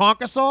 for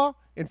Tonkasaw,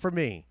 and for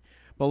me.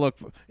 But look,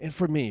 and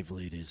for me,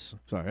 ladies.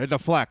 Sorry, I had to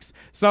flex.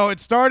 So it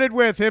started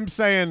with him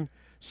saying,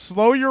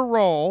 slow your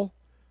roll.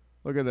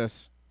 Look at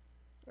this.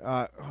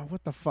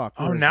 What the fuck?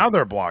 Oh, now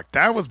they're blocked.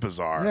 That was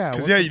bizarre. Yeah,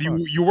 because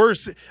you were.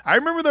 I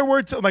remember there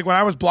were like when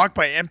I was blocked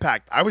by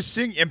Impact, I was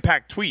seeing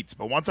Impact tweets,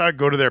 but once I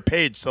go to their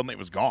page, suddenly it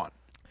was gone.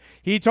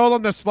 He told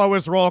him to slow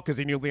his roll because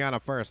he knew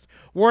Liana first.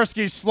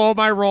 Warski, slow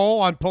my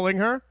roll on pulling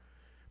her,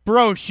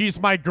 bro. She's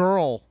my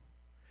girl.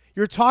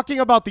 You're talking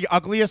about the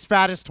ugliest,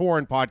 fattest whore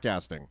in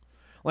podcasting.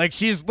 Like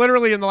she's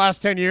literally in the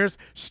last 10 years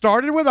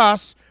started with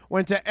us,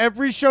 went to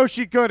every show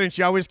she could, and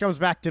she always comes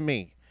back to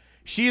me.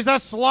 She's a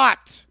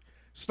slut.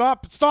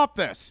 Stop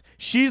this.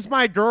 She's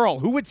my girl.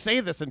 Who would say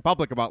this in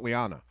public about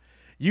Liana?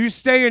 You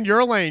stay in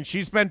your lane.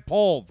 She's been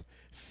pulled.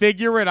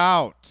 Figure it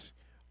out.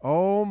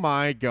 Oh,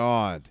 my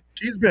God.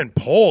 She's been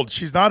pulled.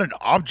 She's not an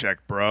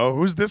object, bro.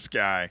 Who's this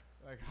guy?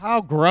 Like,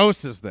 how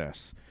gross is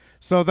this?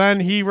 So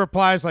then he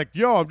replies like,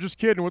 yo, I'm just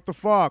kidding. What the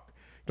fuck?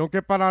 Don't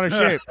get bent out of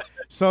shape.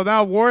 So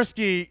now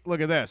Warski,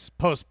 look at this.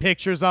 Posts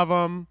pictures of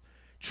him.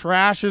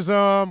 Trashes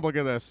him. Look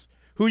at this.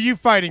 Who you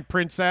fighting,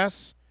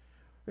 princess?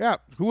 Yeah,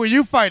 who are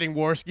you fighting,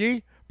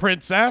 Warski?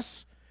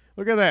 Princess?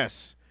 Look at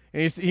this.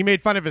 And he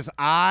made fun of his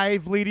eye,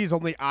 ladies.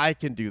 Only I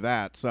can do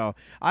that. So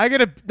I got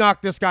to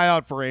knock this guy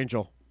out for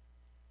Angel.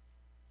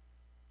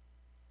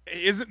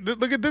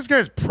 Look at this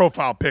guy's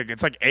profile pic.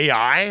 It's like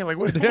AI. Like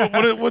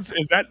what's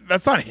is that?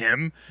 That's not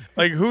him.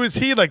 Like who is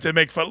he? Like to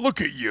make fun?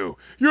 Look at you.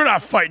 You're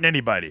not fighting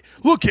anybody.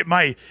 Look at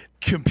my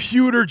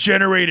computer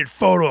generated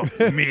photo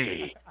of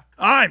me.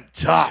 I'm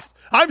tough.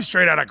 I'm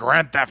straight out of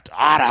Grand Theft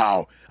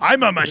Auto.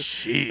 I'm a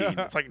machine.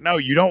 It's like, no,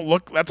 you don't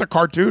look. That's a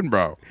cartoon,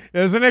 bro.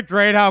 Isn't it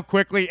great how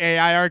quickly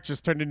AI art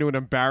just turned into an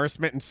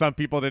embarrassment and some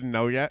people didn't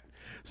know yet?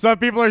 Some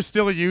people are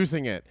still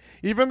using it.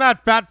 Even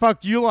that fat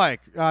fuck you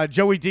like,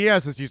 Joey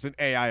Diaz is using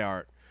AI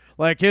art.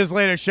 Like his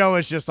latest show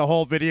is just a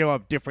whole video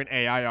of different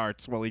AI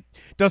arts while he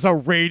does a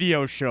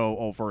radio show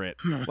over it.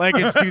 Like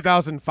it's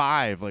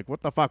 2005. Like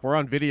what the fuck? We're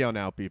on video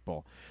now,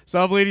 people.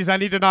 So ladies, I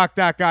need to knock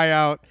that guy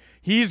out.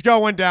 He's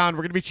going down.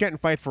 We're going to be chanting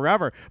fight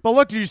forever. But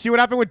look, did you see what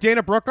happened with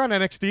Dana Brooke on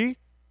NXT?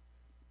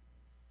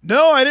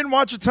 No, I didn't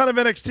watch a ton of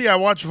NXT. I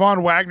watched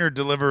Von Wagner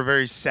deliver a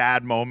very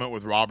sad moment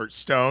with Robert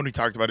Stone. He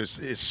talked about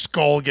his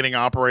skull getting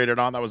operated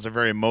on. That was a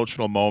very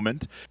emotional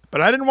moment.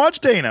 But I didn't watch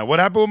Dana. What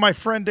happened with my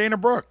friend Dana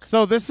Brooke?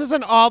 So this is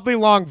an oddly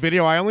long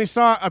video. I only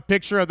saw a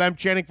picture of them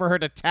chanting for her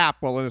to tap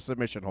while in a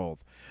submission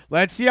hold.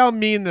 Let's see how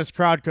mean this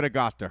crowd could have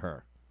got to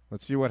her.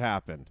 Let's see what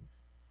happened.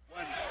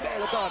 It's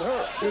all about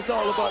her. It's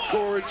all about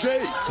Cora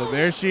Jade. So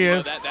there she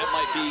is. That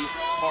might be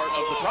part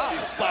of the problem.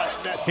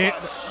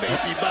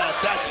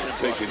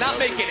 Not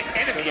making an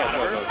enemy out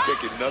of her.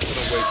 Taking nothing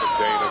away from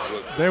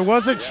Dana. There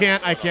was a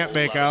chant I can't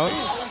make out.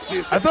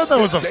 I thought that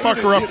was a fuck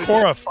her up,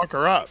 Cora, fuck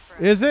her up.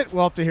 Is it?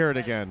 We'll have to hear it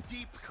again.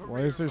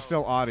 Why is there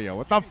still audio?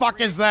 What the fuck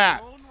is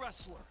that?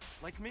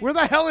 Where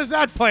the hell is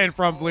that playing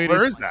from, Bleeders?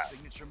 Where is that?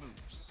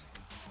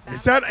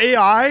 Is that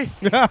AI?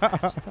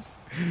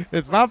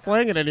 It's not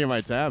playing in any of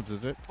my tabs,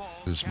 is it?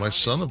 Is my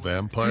son a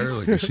vampire?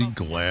 Like, is he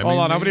glamming? Hold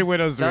on, how many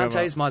widows do we have?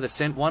 Dante's mother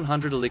sent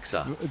 100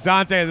 elixir.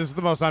 Dante, this is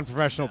the most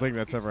unprofessional thing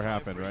that's ever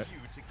happened, right?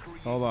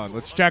 Hold on,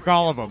 let's check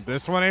all of them.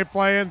 This one ain't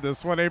playing.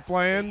 This one ain't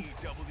playing.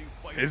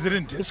 Is it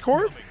in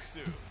Discord?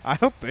 I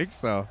don't think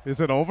so. Is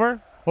it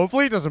over?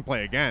 Hopefully it doesn't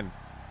play again.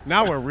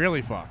 Now we're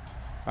really fucked.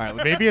 All right,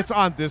 maybe it's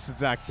on this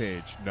exact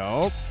page.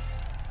 Nope.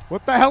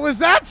 What the hell is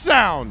that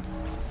sound?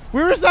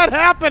 Where is that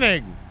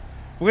happening?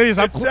 Ladies,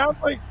 it sounds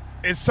like,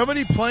 is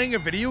somebody playing a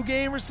video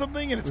game or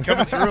something and it's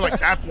coming through? Like,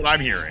 that's what I'm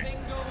hearing.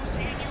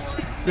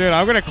 Dude,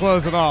 I'm going to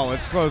close it all.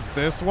 Let's close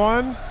this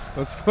one.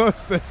 Let's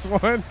close this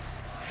one.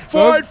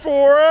 Fight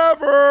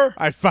forever.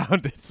 I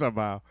found it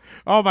somehow.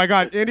 Oh, my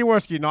God. Andy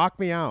Warski, knock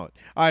me out.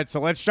 All right, so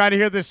let's try to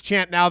hear this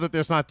chant now that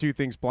there's not two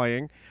things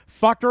playing.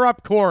 Fuck her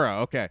up, Cora.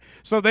 Okay.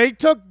 So they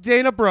took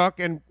Dana Brooke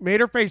and made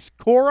her face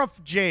Cora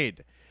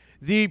Jade,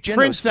 the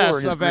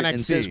princess of NXT.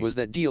 And says, was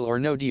that deal or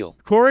no deal?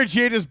 Cora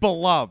Jade is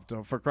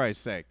beloved, for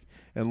Christ's sake.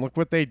 And look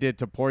what they did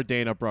to poor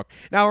Dana Brooke.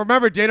 Now,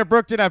 remember, Dana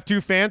Brooke did have 2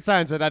 fan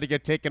signs that had to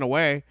get taken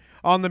away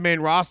on the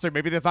main roster.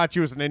 Maybe they thought she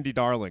was an indie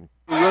darling.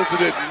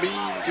 Resident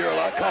mean girl,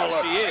 I call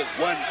her. She is.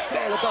 When it's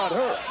all about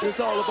her, it's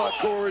all about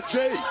Cora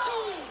Jade.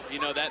 You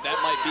know, that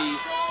might be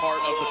part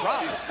of the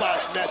problem.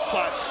 Spot, that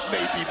spot may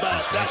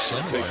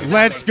be mine.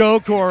 Let's go,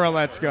 Cora.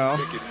 Let's go.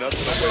 Taking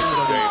nothing away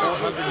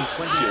from Dana.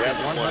 She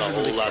hasn't won a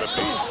whole lot of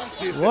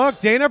matches. Look,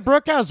 Dana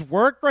Brooke has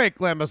work rate,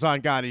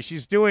 Glamazon Gotti.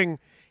 She's doing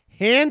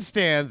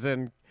handstands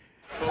and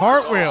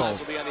cartwheels.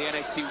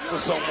 For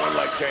someone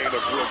like Dana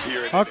Brooke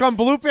here. How come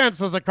Blue Pants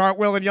does a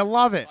cartwheel and you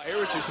love it? I hear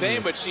what you're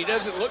saying, but she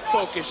doesn't look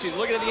focused. She's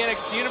looking at the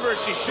NXT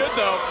universe. She should,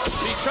 though,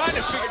 be trying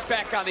to figure it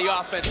back on the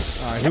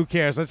offense. All right, who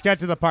cares? Let's get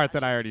to the part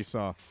that I already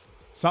saw.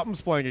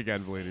 Something's playing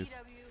again, ladies.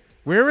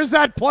 Where is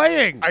that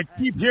playing? I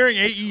keep hearing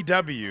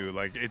AEW.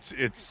 Like, it's.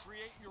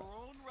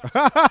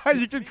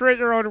 You can create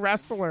your own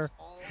wrestler.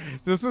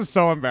 This is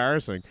so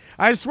embarrassing.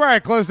 I swear I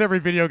closed every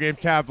video game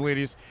tab,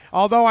 ladies.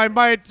 Although I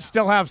might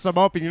still have some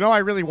open. You know, I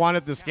really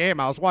wanted this game.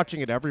 I was watching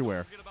it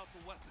everywhere.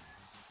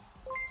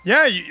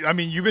 Yeah, I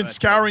mean, you've been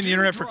scouring the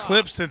internet for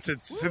clips since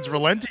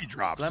Relenti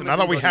dropped. So now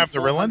that we have the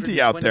Relenti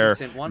out there,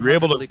 you're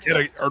able to get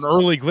an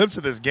early glimpse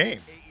of this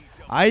game.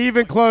 I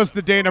even closed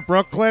the Dana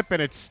Brooke clip,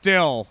 and it's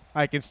still,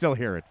 I can still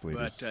hear it, please.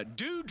 But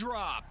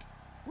Dewdrop.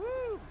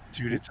 Woo.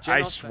 Dude,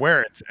 I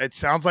swear it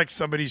sounds like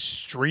somebody's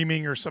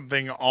streaming or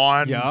something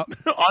on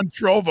on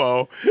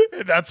Trovo.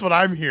 That's what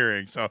I'm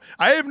hearing. So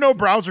I have no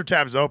browser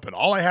tabs open.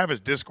 All I have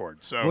is Discord.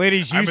 So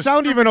ladies, you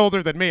sound even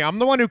older than me. I'm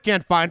the one who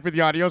can't find where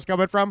the audio's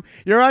coming from.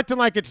 You're acting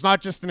like it's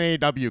not just an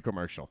AEW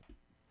commercial.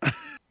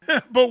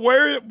 But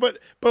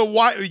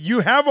why you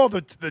have all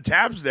the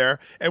tabs there,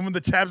 and when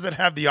the tabs that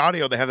have the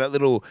audio, they have that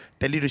little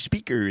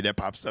speaker that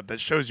pops up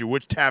that shows you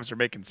which tabs are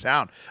making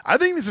sound. I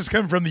think this is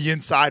coming from the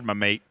inside, my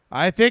mate.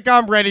 I think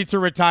I'm ready to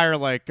retire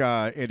like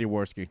Andy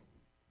Warski.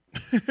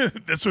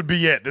 This would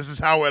be it. This is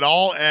how it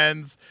all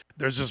ends.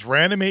 There's just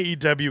random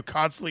AEW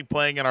constantly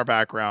playing in our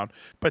background.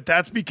 But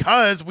that's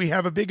because we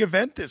have a big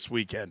event this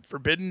weekend.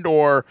 Forbidden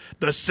Door,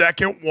 the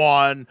second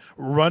one,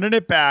 running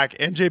it back.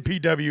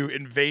 NJPW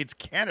invades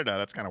Canada.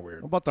 That's kind of weird.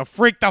 I'm about to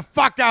freak the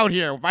fuck out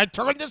here. If I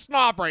turn this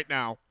knob right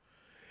now,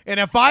 and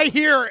if I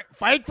hear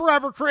Fight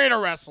Forever Creator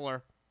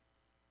Wrestler.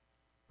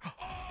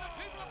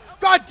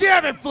 God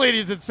damn it,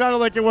 ladies. It sounded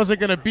like it wasn't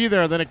going to be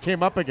there. Then it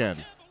came up again.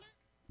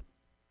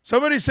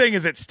 Somebody's saying,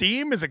 is it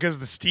Steam? Is it because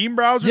the Steam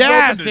browser?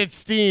 Yes, it's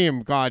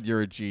Steam. God,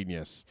 you're a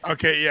genius.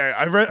 Okay, yeah.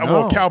 I read. No.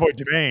 Well, Cowboy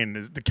Demand,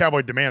 the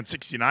Cowboy Demand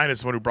 69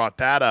 is the one who brought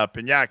that up.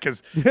 And yeah,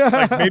 because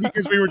like, maybe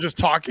because we were just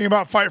talking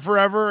about Fight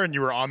Forever and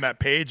you were on that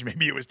page,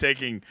 maybe it was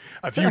taking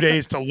a few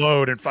days to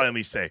load and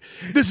finally say,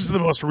 this is the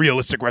most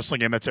realistic wrestling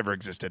game that's ever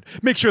existed.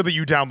 Make sure that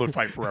you download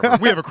Fight Forever.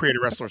 We have a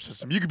creative wrestler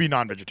system. You can be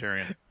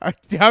non-vegetarian.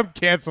 I'm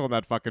canceling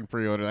that fucking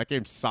pre-order. That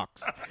game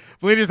sucks.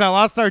 Ladies, I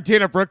lost our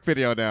Dana Brooke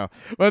video now.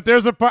 But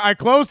there's a part, I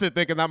closed it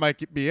thinking that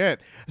might be it.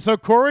 So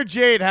Cora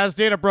Jade has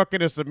Dana Brooke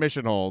in a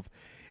submission hold,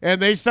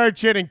 and they start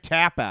chanting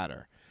tap at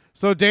her.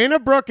 So Dana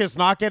Brooke is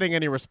not getting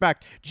any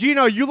respect.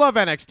 Gino, you love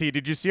NXT.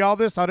 Did you see all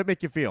this? How did it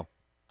make you feel?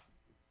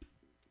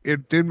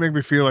 It did make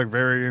me feel like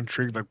very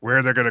intrigued, like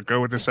where they're going to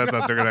go with this. I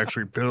thought they're going to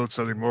actually build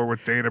something more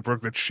with Dana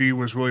Brooke, that she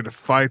was willing to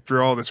fight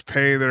through all this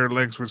pain that her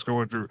legs was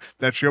going through,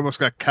 that she almost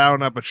got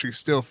counted up, but she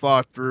still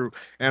fought through.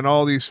 And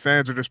all these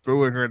fans are just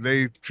booing her, and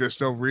they just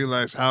don't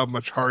realize how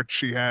much heart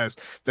she has,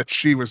 that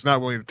she was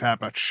not willing to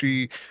tap out.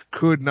 She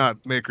could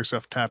not make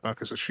herself tap out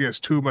because she has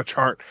too much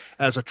heart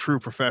as a true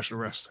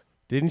professional wrestler.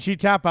 Didn't she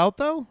tap out,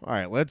 though? All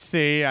right, let's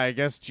see. I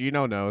guess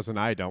Gino knows, and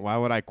I don't. Why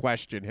would I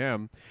question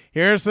him?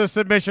 Here's the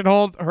submission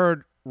hold.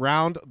 Her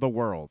round the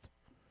world.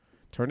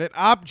 Turn it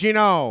up,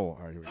 Gino.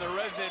 Right, the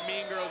resident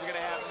mean girl is going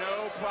to have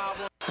no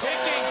problem picking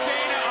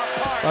Dana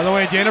apart. By the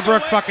way, Dana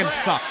Brooke fucking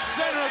sucks.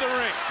 Center of the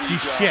ring.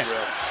 She's shit.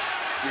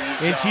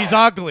 And she's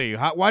ugly.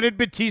 Why did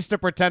Batista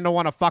pretend to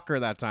want to fuck her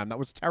that time? That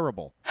was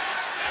terrible.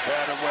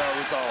 Had a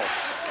wherewithal.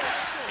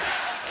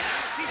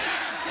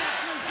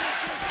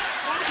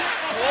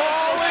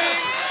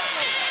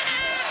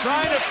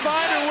 Trying to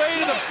find her way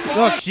to the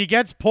bottom. Look, she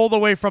gets pulled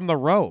away from the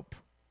rope.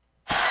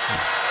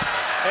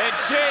 And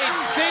Jade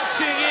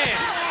cinching in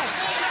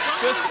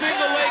the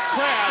single leg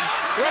crab.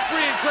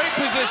 Referee in great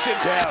position.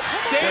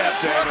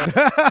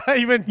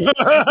 even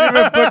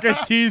Booker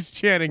T's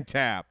chanting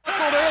tap.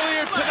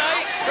 Earlier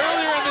tonight,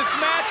 earlier in this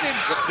match, and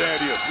there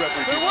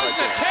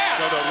wasn't a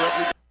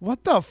tap.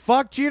 What the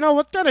fuck, Gino?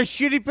 What kind of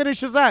shitty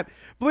finish is that?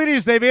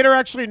 Bleedies, they made her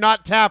actually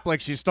not tap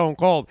like she's stone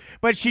cold,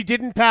 but she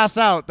didn't pass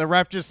out. The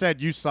ref just said,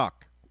 you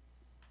suck.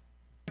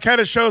 Kind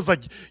of shows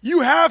like you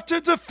have to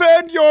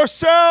defend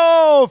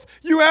yourself.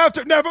 You have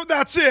to never.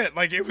 That's it.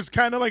 Like it was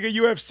kind of like a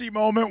UFC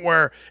moment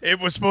where it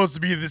was supposed to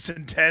be this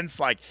intense.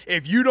 Like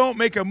if you don't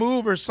make a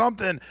move or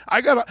something, I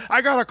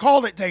gotta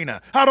call it,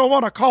 Dana. I don't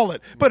want to call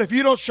it, but if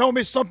you don't show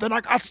me something, I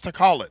got to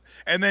call it.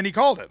 And then he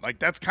called it. Like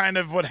that's kind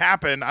of what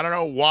happened. I don't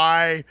know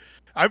why.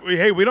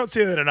 Hey, we don't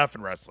see that enough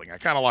in wrestling. I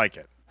kind of like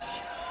it.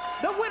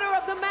 The winner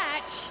of the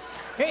match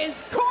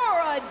is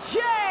Cora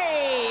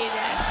Jade.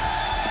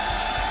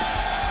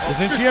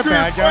 Isn't she a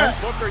bad guy?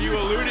 Booker, you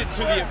alluded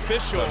to the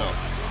official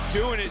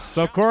doing his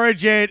So Cora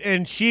Jade,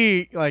 and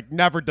she like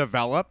never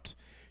developed.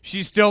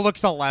 She still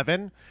looks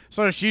 11.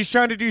 So she's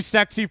trying to do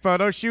sexy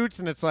photo shoots,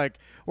 and it's like,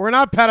 we're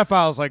not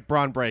pedophiles like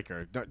Braun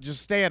Breaker.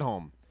 Just stay at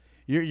home.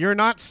 You're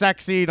not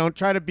sexy. Don't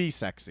try to be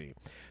sexy.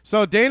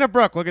 So Dana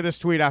Brooke, look at this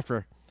tweet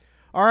after.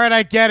 All right,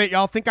 I get it.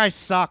 Y'all think I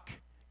suck.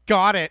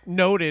 Got it.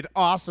 Noted.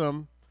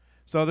 Awesome.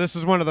 So this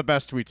is one of the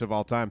best tweets of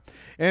all time.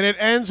 And it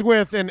ends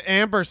with an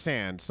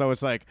ampersand. So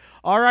it's like,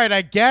 all right,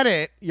 I get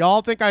it.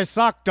 Y'all think I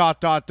suck, ...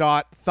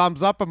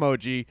 Thumbs up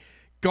emoji.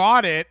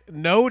 Got it.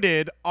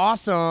 Noted.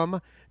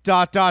 Awesome. ...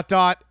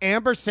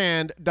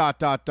 Ampersand ...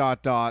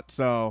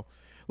 So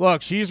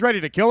look, she's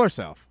ready to kill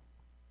herself.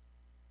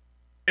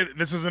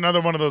 This is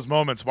another one of those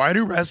moments. Why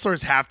do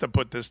wrestlers have to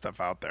put this stuff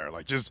out there?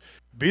 Like, just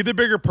be the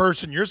bigger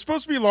person. You're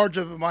supposed to be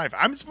larger than life.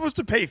 I'm supposed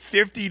to pay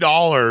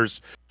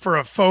 $50 for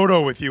a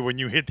photo with you when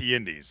you hit the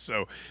indies.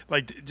 So,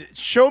 like,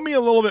 show me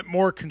a little bit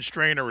more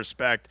constraint or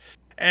respect.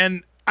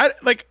 And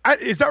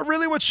is that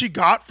really what she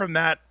got from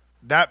that?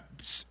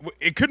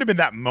 It couldn't have been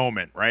that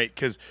moment, right?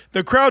 Because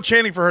the crowd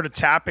chanting for her to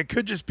tap, it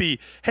could just be,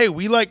 "Hey,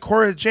 we like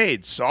Cora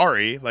Jade.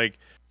 Sorry, like."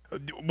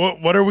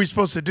 What are we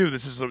supposed to do?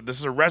 This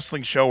is a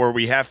wrestling show where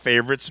we have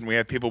favorites and we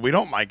have people we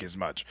don't like as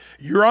much.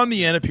 You're on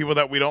the end of people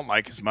that we don't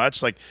like as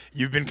much. Like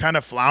you've been kind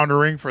of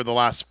floundering for the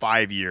last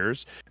 5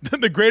 years.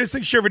 The greatest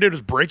thing she ever did was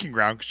Breaking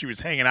Ground because she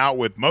was hanging out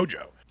with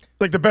Mojo.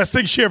 Like the best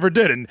thing she ever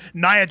did. And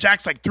Nia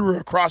Jax like threw her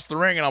across the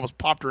ring and almost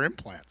popped her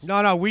implants.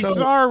 No, we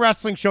saw a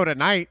wrestling show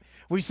tonight.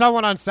 We saw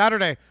one on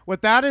Saturday.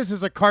 What that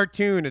is a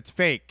cartoon. It's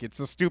fake. It's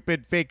a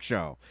stupid fake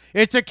show.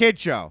 It's a kid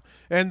show.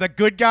 And the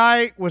good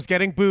guy was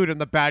getting booed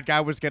and the bad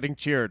guy was getting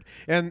cheered.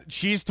 And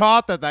she's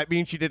taught that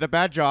means she did a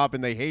bad job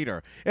and they hate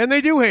her. And they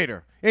do hate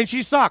her. And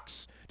she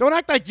sucks. Don't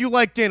act like you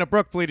like Dana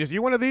Brooke, please. Is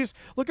you one of these?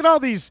 Look at all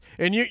these.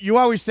 And you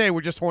always say we're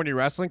just horny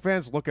wrestling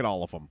fans. Look at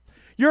all of them.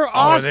 You're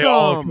awesome. Are they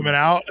all coming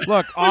out?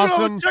 Look,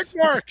 awesome. Check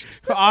marks.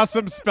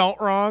 Awesome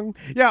spelt wrong.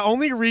 Yeah,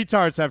 only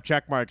retards have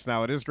check marks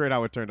now. It is great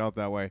how it turned out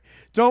that way.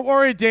 Don't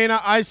worry, Dana.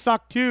 I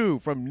suck too.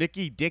 From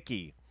Nikki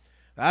Dickey.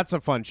 That's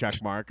a fun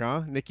check mark,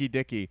 huh? Nikki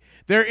Dickey.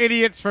 They're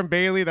idiots from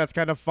Bailey. That's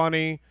kind of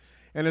funny.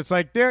 And it's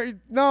like,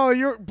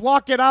 you're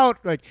block it out.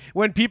 Like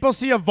when people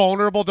see a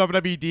vulnerable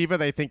WWE diva,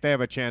 they think they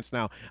have a chance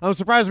now. I'm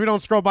surprised we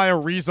don't scroll by a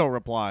Rizzo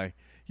reply.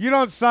 You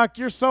don't suck.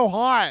 You're so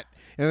hot.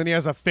 And then he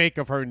has a fake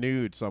of her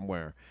nude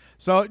somewhere.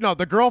 So, no,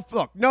 the girl,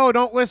 look, no,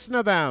 don't listen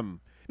to them.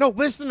 No,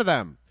 listen to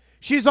them.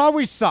 She's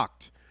always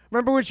sucked.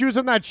 Remember when she was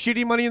in that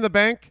shitty Money in the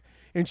Bank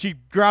and she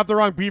grabbed the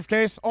wrong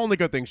briefcase? Only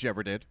good thing she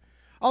ever did.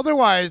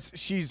 Otherwise,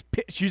 she's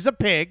a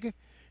pig.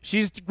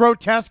 She's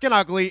grotesque and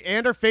ugly,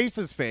 and her face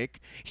is fake.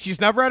 She's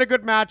never had a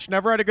good match,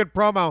 never had a good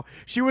promo.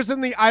 She was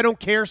in the I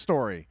Don't Care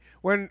story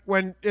when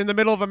in the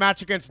middle of a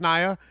match against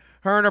Nia,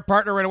 her and her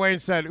partner ran away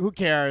and said, who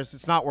cares?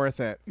 It's not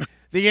worth it.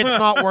 The It's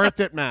Not Worth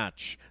It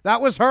match.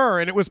 That was her,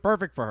 and it was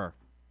perfect for her.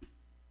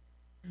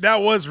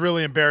 That was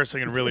really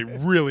embarrassing and really,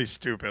 really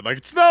stupid. Like,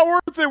 it's not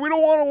worth it. We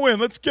don't want to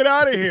win. Let's get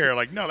out of here.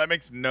 Like, no, that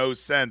makes no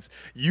sense.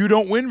 You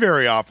don't win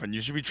very often.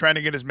 You should be trying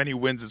to get as many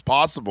wins as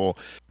possible.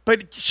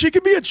 But she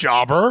could be a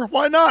jobber.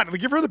 Why not? Like,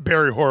 give her the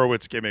Barry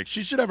Horowitz gimmick.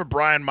 She should have a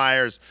Brian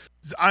Myers.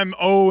 I'm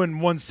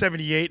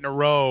 0-178 in a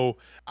row.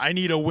 I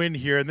need a win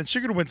here. And then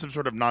she could win some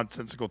sort of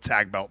nonsensical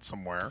tag belt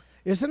somewhere.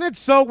 Isn't it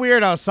so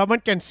weird how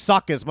someone can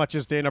suck as much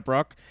as Dana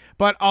Brooke,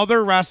 but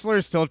other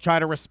wrestlers still try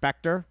to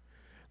respect her?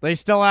 They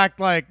still act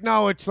like,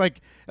 no, it's like,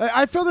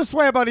 I feel this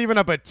way about even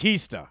a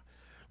Batista.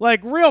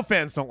 Like, real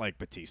fans don't like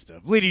Batista.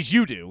 Ladies,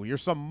 you do. You're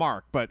some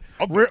mark. But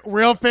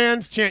real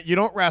fans chant, you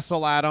don't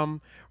wrestle at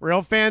him.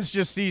 Real fans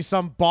just see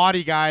some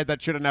body guy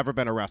that should have never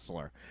been a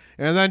wrestler.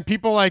 And then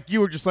people like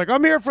you are just like,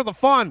 I'm here for the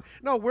fun.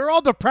 No, we're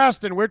all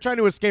depressed and we're trying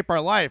to escape our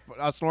life.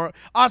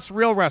 Us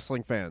real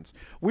wrestling fans.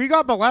 We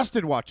got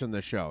molested watching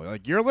this show.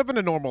 Like, you're living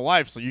a normal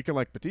life, so you can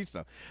like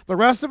Batista. The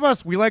rest of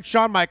us, we like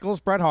Shawn Michaels,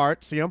 Bret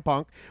Hart, CM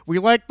Punk. We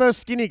like the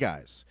skinny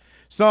guys.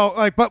 So,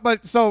 like, but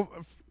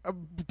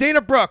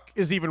Dana Brooke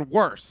is even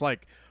worse.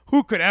 Like,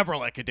 Who could ever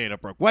like a Dana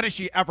Brooke? What has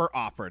she ever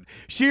offered?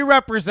 She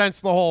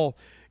represents the whole,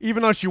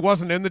 even though she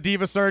wasn't in the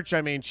Diva Search,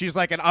 I mean, she's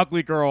like an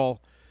ugly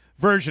girl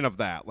version of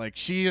that. Like,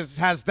 she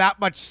has that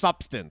much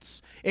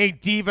substance. A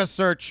Diva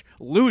Search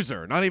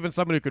loser, not even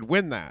someone who could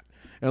win that.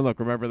 And look,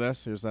 remember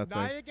this? Here's that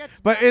thing.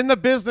 But in the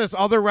business,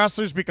 other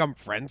wrestlers become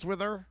friends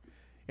with her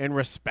and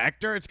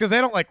respect her. It's because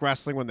they don't like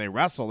wrestling when they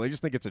wrestle. They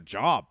just think it's a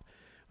job.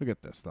 Look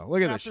at this, though.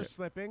 Look at this shit.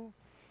 Slipping.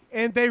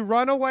 And they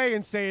run away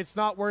and say, it's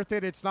not worth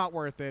it, it's not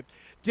worth it.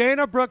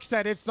 Dana Brooke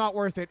said it's not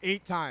worth it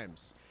 8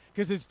 times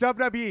because it's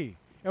WWE.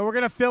 And we're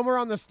going to film her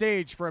on the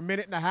stage for a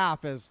minute and a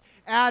half as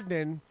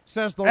Adnan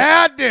says the...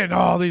 Adnan!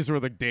 Oh, these were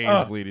the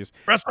days, ladies.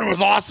 Wrestling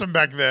was awesome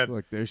back then.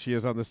 Look, there she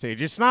is on the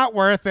stage. It's not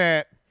worth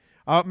it.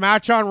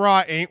 Match on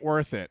Raw ain't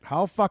worth it.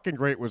 How fucking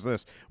great was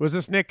this? Was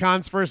this Nick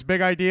Khan's first big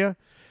idea?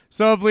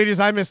 So, ladies,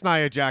 I miss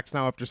Nia Jax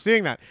now after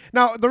seeing that.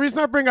 Now, the reason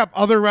I bring up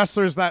other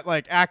wrestlers that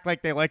like act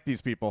like they like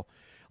these people...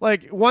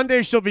 Like, one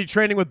day she'll be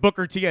training with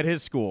Booker T at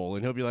his school,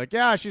 and he'll be like,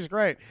 yeah, she's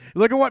great.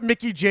 Look at what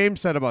Mickie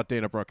James said about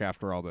Dana Brooke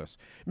after all this.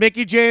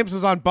 Mickie James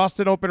is on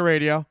Busted Open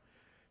Radio.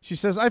 She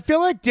says, I feel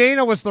like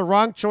Dana was the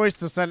wrong choice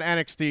to send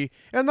NXT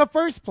in the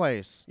first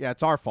place. Yeah,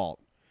 it's our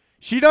fault.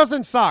 She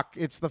doesn't suck.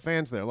 It's the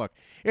fans there. Look,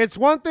 it's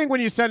one thing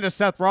when you send a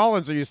Seth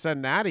Rollins or you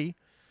send Natty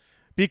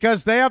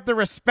because they have the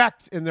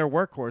respect in their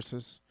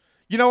workhorses.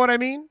 You know what I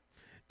mean?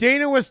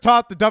 Dana was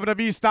taught the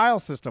WWE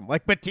style system,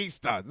 like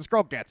Batista. This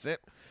girl gets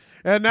it.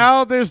 And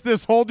now there's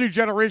this whole new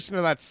generation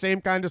of that same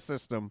kind of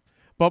system,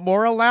 but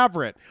more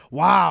elaborate.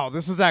 Wow,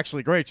 this is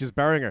actually great. She's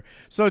burying her.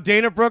 So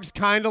Dana Brooke's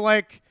kind of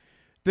like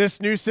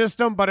this new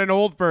system, but an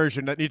old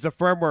version that needs a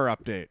firmware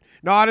update.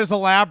 Not as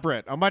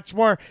elaborate, a much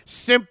more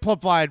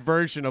simplified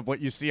version of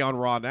what you see on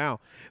Raw now.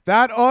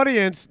 That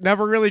audience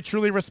never really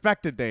truly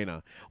respected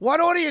Dana. What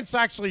audience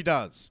actually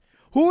does?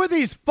 Who are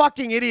these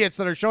fucking idiots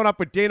that are showing up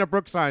with Dana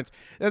Brooke signs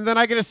and then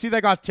I get to see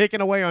they got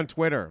taken away on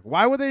Twitter?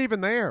 Why were they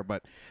even there?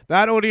 But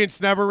that audience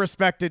never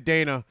respected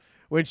Dana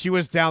when she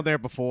was down there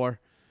before.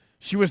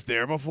 She was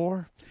there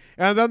before.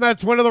 And then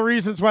that's one of the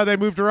reasons why they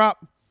moved her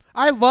up.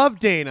 I love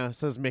Dana,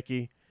 says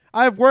Mickie.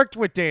 I've worked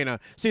with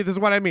Dana. See, this is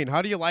what I mean.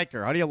 How do you like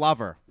her? How do you love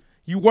her?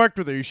 You worked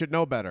with her. You should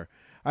know better.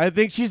 I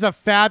think she's a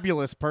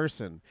fabulous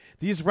person.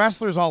 These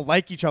wrestlers all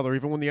like each other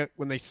even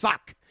when they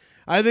suck.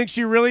 I think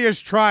she really has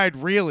tried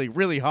really,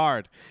 really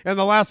hard in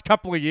the last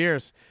couple of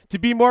years to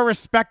be more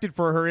respected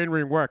for her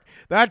in-ring work.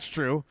 That's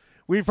true.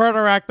 We've heard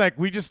her act like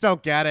we just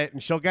don't get it,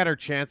 and she'll get her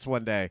chance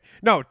one day.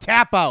 No,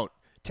 tap out.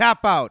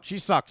 Tap out. She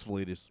sucks,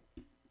 ladies.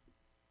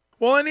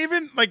 Well, and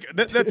even like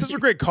that's such a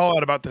great call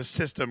out about this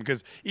system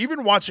because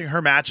even watching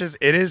her matches,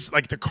 it is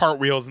like the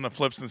cartwheels and the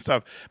flips and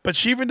stuff. But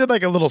she even did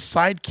like a little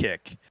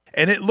sidekick.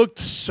 And it looked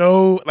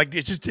so, like,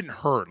 it just didn't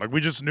hurt. Like, we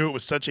just knew it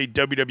was such a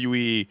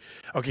WWE,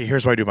 okay,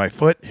 here's where I do my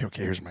foot.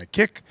 Okay, here's my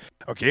kick.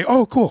 Okay,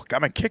 oh, cool.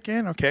 Got my kick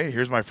in. Okay,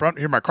 here's my front.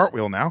 Here's my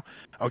cartwheel now.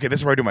 Okay,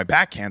 this is where I do my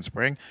back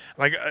handspring.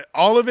 Like,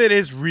 all of it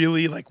is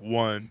really like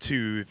 1,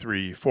 2,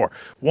 3, 4.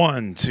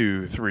 1,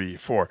 2, 3,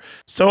 4.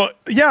 So,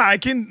 yeah, I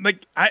can,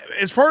 like,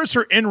 as far as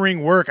her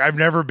in-ring work, I've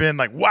never been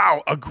like,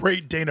 wow, a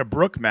great Dana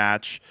Brooke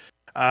match.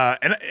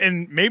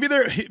 And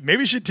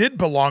maybe she did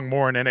belong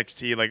more in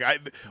NXT. Like,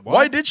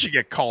 why did she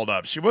get called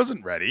up? She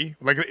wasn't ready.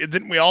 Like,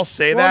 didn't we all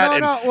say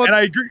that? Well, and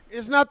I agree.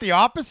 Isn't that the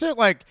opposite?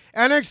 Like,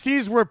 NXT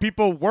is where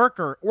people work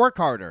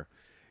harder.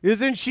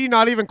 Isn't she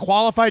not even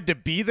qualified to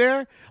be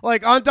there?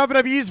 Like, on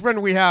WWE's when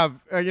we have,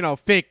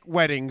 fake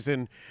weddings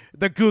and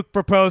the Gook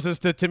proposes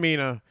to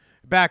Tamina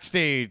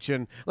backstage.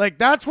 And, like,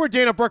 that's where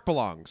Dana Brooke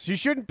belongs. She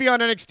shouldn't be on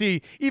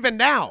NXT even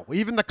now,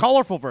 even the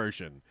colorful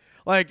version.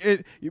 Like,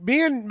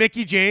 me and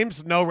Mickie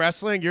James know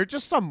wrestling. You're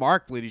just some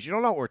mark, ladies. You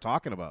don't know what we're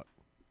talking about.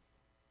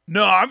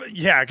 No, I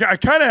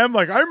kind of am.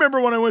 Like, I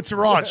remember when I went to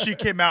Raw, and she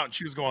came out and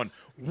she was going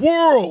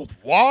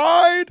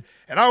worldwide,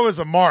 and I was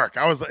a mark.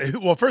 I was like,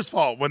 well, first of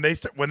all, when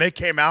they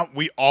came out,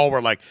 we all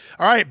were like,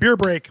 all right, beer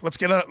break. Let's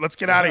get out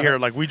of here.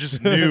 Like, we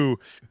just knew.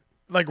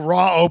 Like,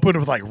 Raw opened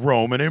with like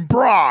Roman and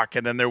Brock,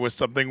 and then there was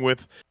something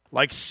with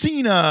like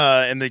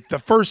Cena, and the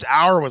first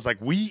hour was like,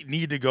 we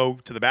need to go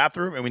to the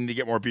bathroom and we need to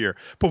get more beer,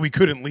 but we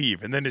couldn't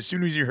leave. And then as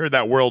soon as you heard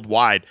that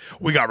worldwide,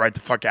 we got right the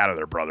fuck out of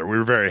there, brother. We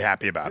were very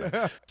happy about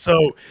it.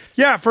 So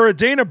yeah, for a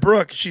Dana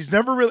Brooke, she's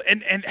never really,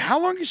 and how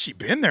long has she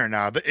been there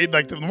now?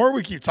 Like, the more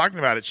we keep talking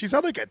about it, she's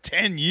had like a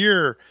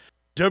 10-year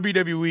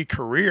WWE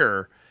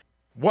career.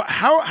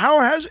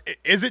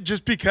 Is it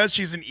just because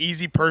she's an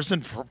easy person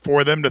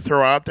for them to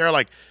throw out there?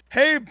 Like,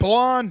 hey,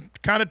 blonde,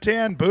 kind of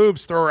tan,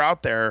 boobs, throw her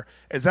out there.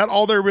 Is that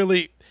all they're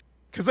really?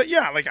 Because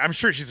like, I'm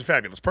sure she's a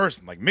fabulous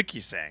person, like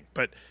Mickey's saying.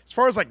 But as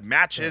far as like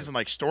matches and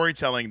like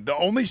storytelling, the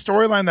only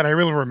storyline that I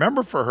really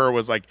remember for her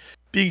was like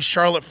being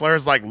Charlotte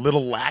Flair's like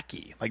little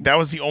lackey. Like, that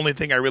was the only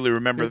thing I really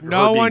remember.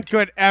 No one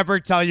could ever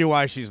tell you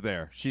why she's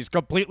there. She's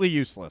completely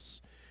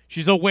useless.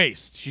 She's a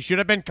waste. She should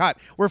have been cut.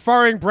 We're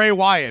firing Bray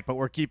Wyatt, but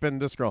we're keeping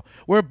this girl.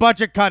 We're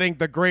budget cutting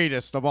the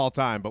greatest of all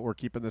time, but we're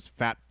keeping this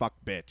fat fuck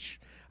bitch.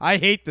 I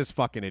hate this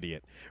fucking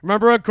idiot.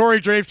 Remember when Corey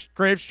Graves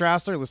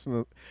trashed her? Listen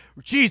to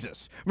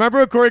Jesus. Remember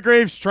when Corey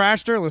Graves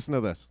trashed her? Listen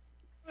to this.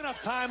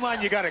 Enough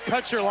timeline, you got to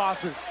cut your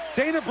losses.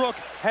 Dana Brooke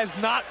has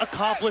not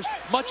accomplished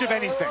much of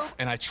anything.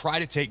 And I try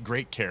to take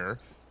great care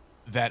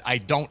that I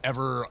don't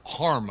ever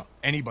harm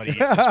anybody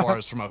as far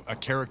as from a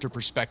character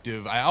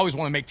perspective. I always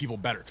want to make people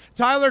better.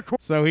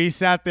 So he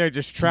sat there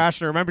just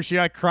trashing her. Remember, she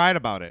cried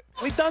about it.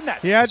 We've done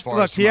that. He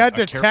had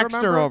to text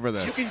her over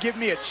this. You can give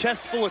me a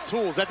chest full of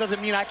tools. That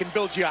doesn't mean I can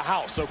build you a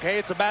house, okay?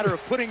 It's a matter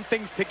of putting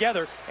things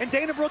together. And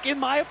Dana Brooke, in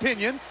my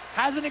opinion,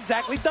 hasn't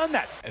exactly done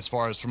that. As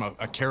far as from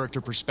a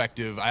character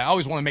perspective, I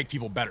always want to make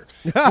people better.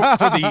 For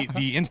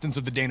the instance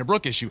of the Dana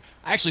Brooke issue,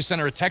 I actually sent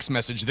her a text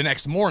message the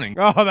next morning.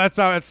 Oh, that's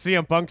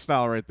CM Punk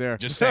style right there.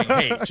 Just saying,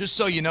 hey, just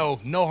so you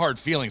know, no hard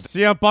feelings.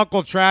 CM Punk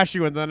will trash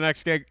you, and then the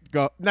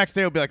next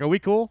day will be like, "Are we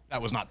cool?"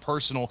 That was not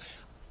personal.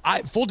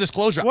 Full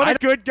disclosure. What a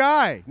good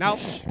guy. Now,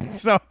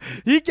 so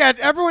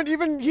everyone,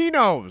 even he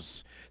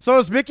knows. So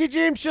is Mickie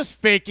James just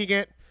faking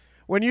it?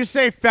 When you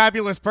say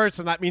fabulous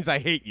person, that means I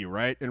hate you,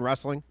 right? In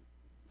wrestling?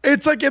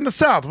 It's like in the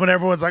South when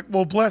everyone's like,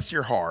 well, bless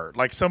your heart.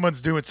 Like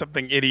someone's doing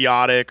something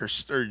idiotic or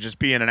just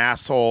being an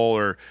asshole,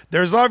 or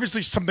there's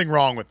obviously something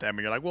wrong with them.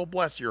 And you're like, well,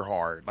 bless your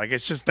heart. Like,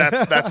 it's just,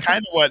 that's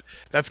kind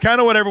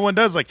of what everyone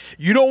does. Like,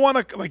 you don't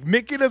want to, like,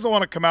 Mickie doesn't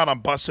want to come out on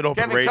Busted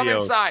Open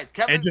Radio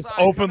and just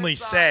openly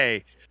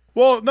say,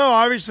 well, no,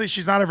 obviously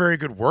she's not a very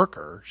good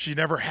worker. She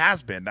never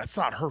has been. That's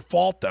not her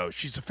fault, though.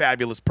 She's a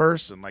fabulous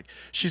person. Like,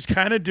 she's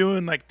kind of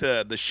doing like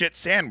the shit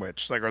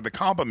sandwich, like, or the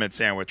compliment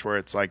sandwich, where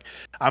it's like,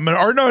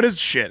 it is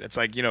shit. It's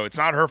like, it's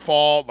not her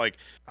fault. Like,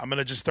 I'm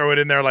gonna just throw it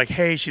in there, like,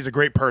 hey, she's a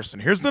great person.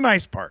 Here's the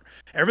nice part.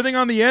 Everything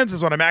on the ends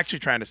is what I'm actually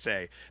trying to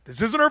say.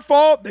 This isn't her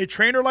fault. They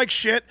trained her like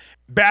shit.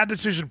 Bad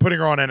decision putting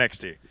her on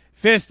NXT.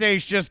 Fist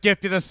Ace just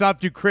gifted us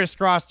up to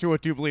Crisscross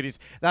 202 Bleedies.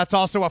 That's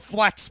also a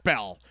flex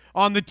spell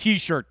on the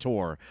T-shirt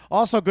tour.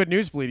 Also, good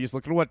news, Bleedies.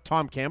 Look at what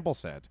Tom Campbell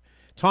said.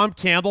 Tom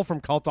Campbell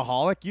from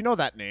Cultaholic. You know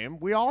that name.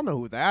 We all know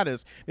who that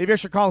is. Maybe I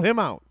should call him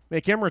out.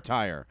 Make him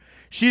retire.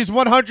 She's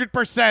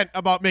 100%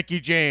 about Mickie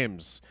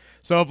James.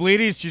 So,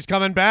 Bleedies, she's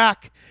coming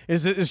back.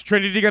 Is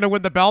Trinity going to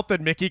win the belt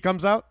and Mickie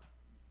comes out?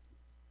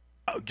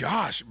 Oh,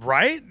 gosh,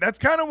 right? That's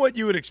kind of what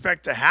you would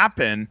expect to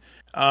happen.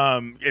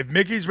 If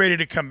Mickey's ready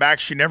to come back,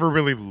 she never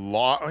really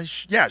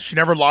lost. Yeah, she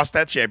never lost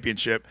that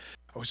championship.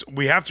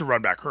 We have to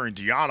run back her and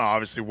Deanna,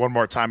 obviously, one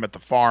more time at the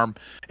farm.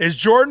 Is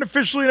Jordan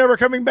officially never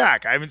coming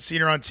back? I haven't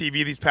seen her on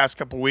TV these past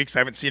couple weeks. I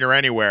haven't seen her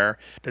anywhere.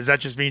 Does that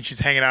just mean she's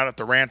hanging out at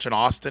the ranch in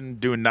Austin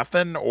doing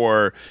nothing?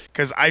 Or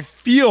because I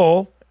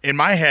feel in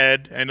my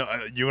head, and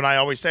you and I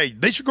always say,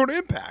 they should go to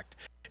Impact.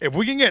 If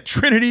we can get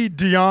Trinity,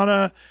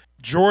 Deanna,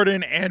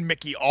 Jordan, and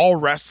Mickie all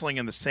wrestling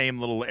in the same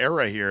little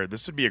era here,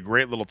 this would be a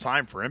great little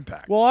time for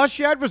Impact. Well, all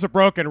she had was a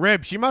broken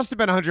rib. She must have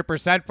been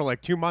 100% for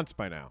like 2 months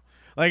by now.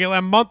 Like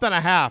a month and a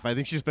half. I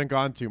think she's been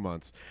gone 2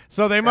 months.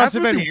 So they must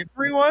have been. The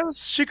injury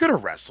was? She could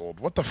have wrestled.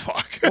 What the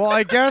fuck? Well,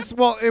 I guess.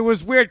 Well, it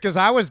was weird because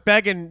I was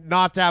begging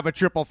not to have a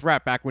triple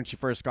threat back when she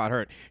first got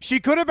hurt. She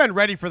could have been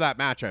ready for that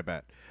match, I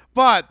bet.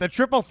 But the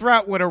triple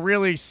threat would have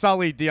really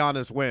sullied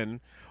Deanna's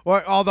win.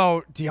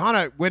 Although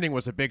Deanna winning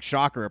was a big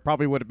shocker. It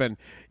probably would have been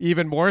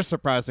even more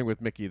surprising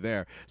with Mickie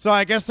there. So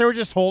I guess they were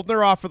just holding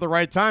her off for the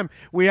right time.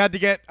 We had to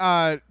get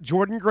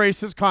Jordan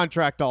Grace's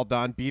contract all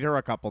done, beat her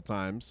a couple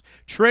times.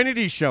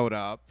 Trinity showed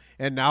up,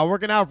 and now we're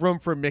going to have room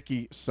for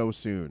Mickie so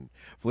soon.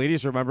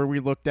 Vleeties, remember we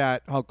looked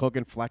at Hulk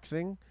Hogan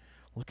flexing?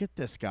 Look at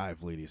this guy,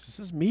 Vleeties. This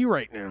is me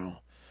right now.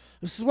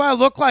 This is why I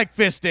look like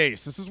Fist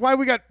Ace. This is why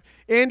we got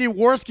Andy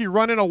Warski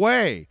running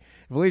away.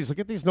 Vleeties, look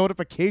at these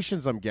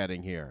notifications I'm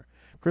getting here.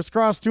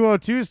 Crisscross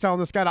 202 is telling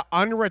this guy to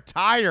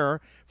unretire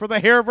for the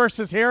hair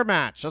versus hair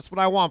match. That's what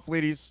I want,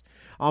 Fleeties.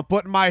 I'm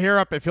putting my hair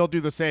up if he'll do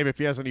the same if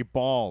he has any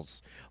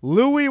balls.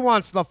 Louis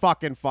wants the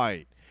fucking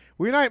fight.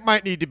 We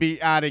might need to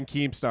be adding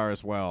Keemstar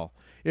as well.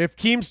 If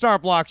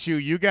Keemstar blocks you,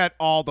 you get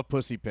all the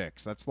pussy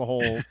picks. That's the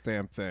whole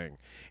damn thing.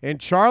 And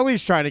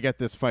Charlie's trying to get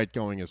this fight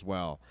going as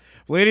well.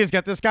 Ladies,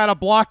 get this guy to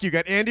block you.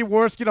 Get Andy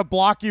Warski to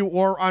block you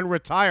or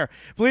unretire.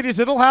 Ladies,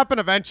 it'll happen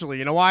eventually.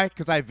 You know why?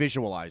 Because I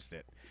visualized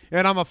it.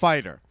 And I'm a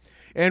fighter.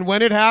 And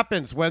when it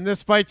happens, when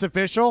this fight's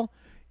official,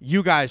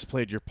 you guys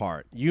played your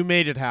part. You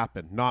made it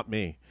happen, not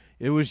me.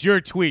 It was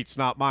your tweets,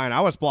 not mine.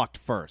 I was blocked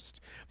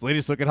first.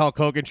 Ladies, look at Hulk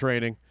Hogan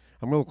training.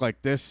 I'm going to look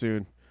like this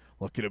soon.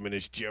 Look at him in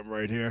his gym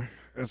right here.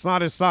 It's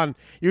not his son.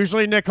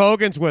 Usually Nick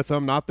Hogan's with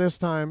him, not this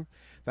time.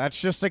 That's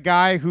just a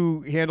guy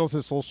who handles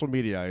his social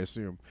media, I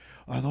assume.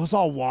 Are those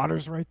all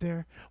waters right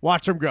there?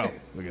 Watch him go.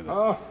 Look at this.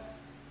 Oh,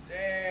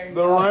 dang.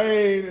 The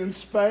rain in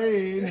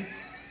Spain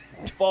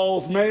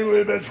falls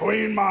mainly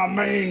between my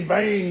main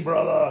vein,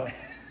 brother.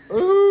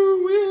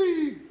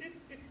 Ooh-wee.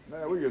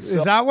 Man,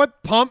 is that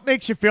what pump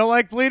makes you feel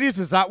like, Bleedies?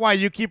 Is that why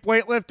you keep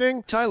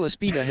weightlifting? Tyler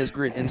Speeda has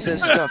grit and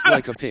says stuff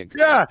like a pig.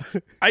 Yeah.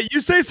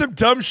 You say some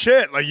dumb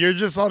shit. Like, you're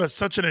just on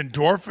such an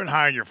endorphin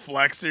high and you're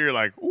flexing. You're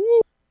like,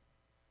 ooh.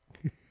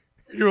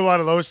 You do a lot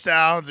of those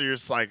sounds. And you're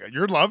just like,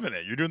 you're loving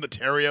it. You're doing the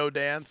Terrio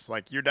dance.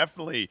 Like, you're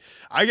definitely,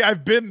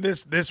 I've been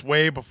this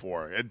way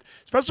before. And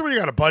especially when you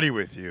got a buddy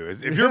with you.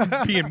 If you're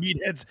being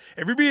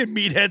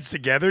meatheads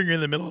together and you're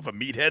in the middle of a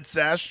meathead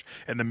sesh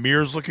and the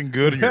mirror's looking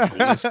good and you're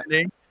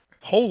glistening.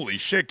 Holy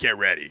shit, get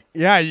ready.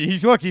 Yeah, he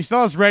still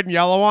has red and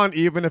yellow on,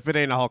 even if it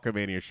ain't a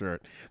Hulkamania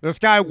shirt. This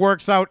guy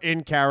works out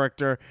in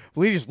character.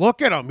 Please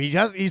look at him.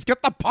 He's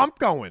got the pump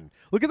going.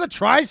 Look at the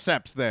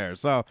triceps there.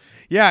 So,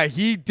 yeah,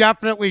 he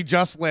definitely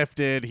just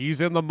lifted.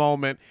 He's in the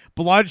moment.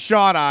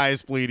 Bloodshot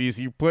eyes, Bleedies.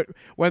 He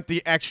went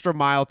the extra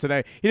mile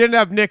today. He didn't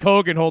have Nick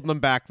Hogan holding him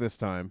back this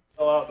time.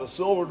 Sell out the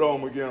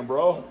Silverdome again,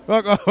 bro.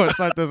 Oh, it's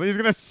not this. He's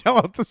gonna sell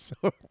out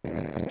the.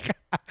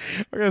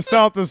 We're gonna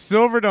sell out the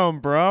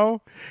Silverdome,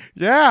 bro.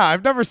 Yeah,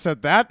 I've never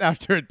said that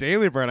after a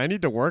daily burn. I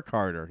need to work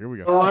harder. Here we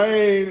go. The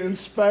rain in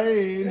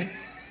Spain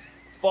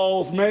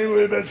falls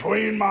mainly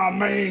between my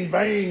main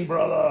vein,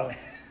 brother.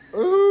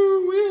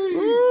 Ooh-wee.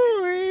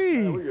 Ooh-wee.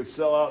 Man, we could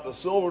sell out the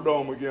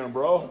Silverdome again,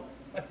 bro.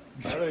 That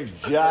thing's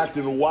jacked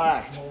and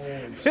whacked.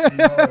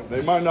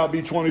 They might not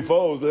be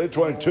 24s, but they're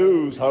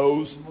 22s,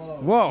 hoes.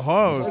 Whoa,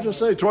 hoes. Did I just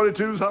say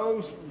 22s,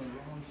 hoes?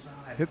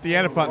 Hit the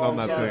edit button on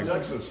that thing.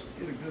 Texas.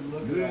 Get a good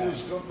look at that. You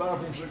just come back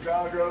from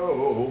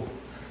Chicago.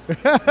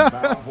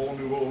 Bound for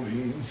New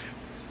Orleans.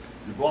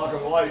 You're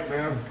blocking light,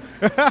 man.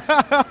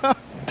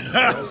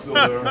 That's still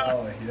there.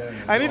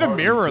 I need a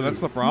mirror. That's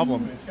the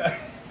problem.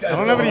 I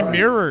don't have any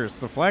mirrors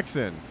to flex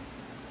in.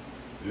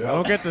 I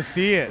don't get to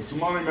see it. It's a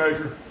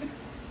moneymaker.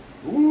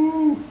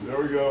 Ooh, there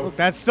we go. Look,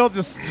 that's still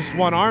just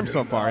one arm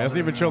so far. He hasn't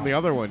even shown the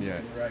other one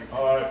yet.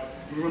 All right,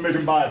 we're going to make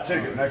him buy a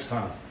ticket next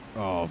time.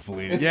 Oh,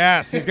 Bleedies.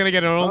 Yes, he's going to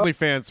get an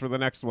OnlyFans for the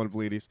next one,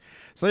 Bleedies.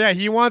 So, yeah,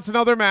 he wants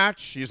another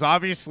match. He's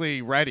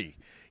obviously ready.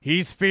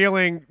 He's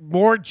feeling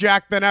more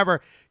jacked than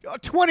ever.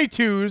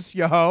 22s,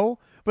 yo-ho.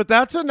 But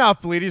that's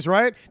enough, Bleedies,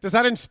 right? Does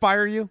that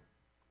inspire you?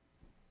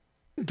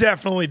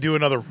 Definitely do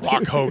another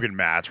Rock Hogan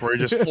match where he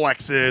just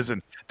flexes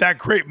and that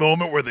great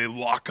moment where they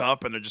lock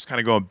up and they're just kind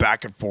of going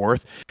back and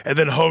forth, and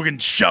then Hogan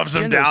shoves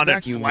him down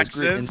and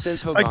flexes. And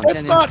says Hogan like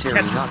that's 10-inch not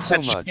Terry, not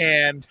so much.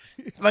 And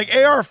like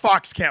AR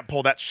Fox can't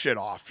pull that shit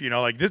off, you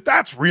know, like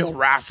that's real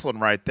wrestling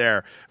right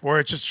there, where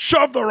it's just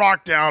shove the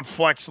Rock down,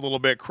 flex a little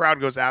bit, crowd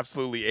goes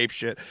absolutely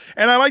apeshit.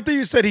 And I like that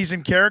you said he's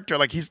in character,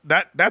 like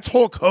that's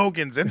Hulk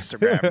Hogan's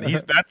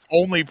Instagram. That's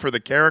only for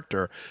the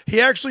character. He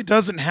actually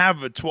doesn't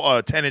have a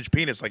 10-inch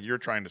penis like you're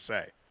trying to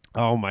say.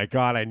 Oh my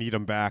God, I need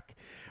him back.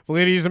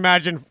 Ladies,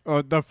 imagine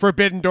the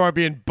forbidden door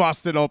being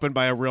busted open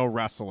by a real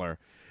wrestler.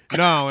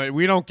 No,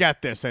 we don't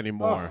get this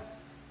anymore.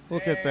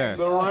 Look at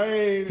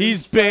this.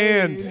 He's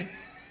banned.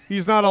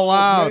 He's not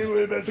allowed.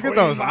 Look at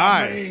those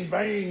eyes.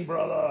 Vein,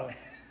 brother.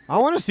 I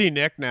want to see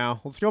Nick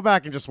now. Let's go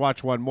back and just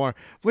watch one more.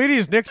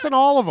 Bleedies, Nick's in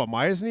all of them.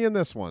 Why isn't he in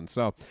this one?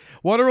 So,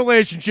 what a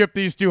relationship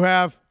these two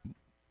have.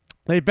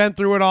 They've been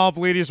through it all,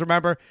 Bleedies.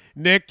 Remember,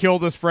 Nick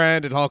killed his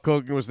friend, and Hulk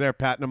Hogan was there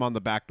patting him on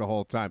the back the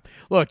whole time.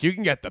 Look, you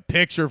can get the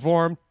picture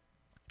for him.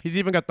 He's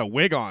even got the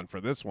wig on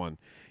for this one.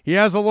 He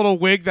has a little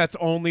wig that's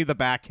only the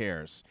back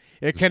hairs.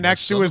 It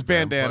connects to his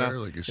bandana.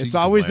 Like, it's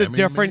always a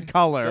different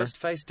color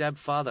than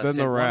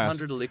the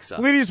rest.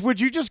 Bleedies,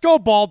 would you just go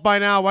bald by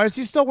now? Why is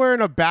he still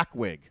wearing a back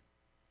wig?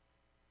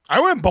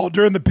 I went bald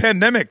during the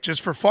pandemic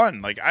just for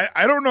fun. Like,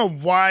 I don't know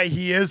why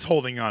he is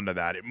holding on to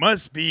that. It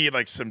must be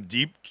like some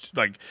deep,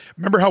 like,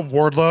 remember how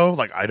Wardlow,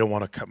 like, I don't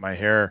want to cut my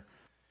hair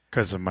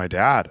because of my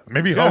dad.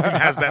 Maybe Hogan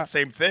has that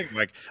same thing.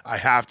 Like, I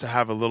have to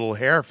have a little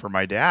hair for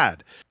my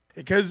dad.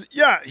 Because,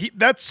 yeah,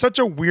 that's such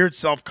a weird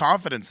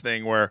self-confidence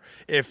thing where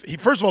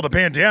first of all, the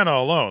bandana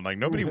alone, like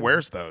nobody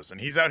wears those. And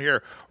he's out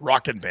here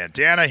rocking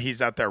bandana.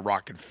 He's out there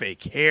rocking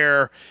fake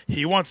hair.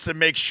 He wants to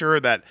make sure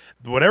that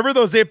whatever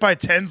those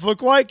 8x10s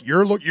look like,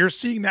 you're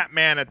seeing that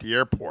man at the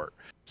airport.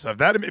 So if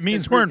it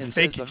means wearing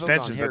fake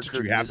extensions, that's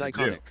what you have to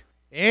do.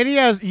 And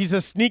he's a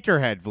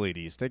sneakerhead,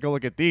 Bleedies. Take a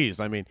look at these.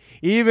 I mean,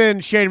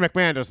 even Shane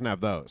McMahon doesn't have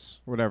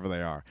those, whatever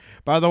they are.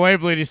 By the way,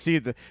 Bleedies, see,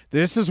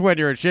 this is when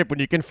you're in shape, when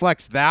you can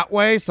flex that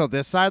way, so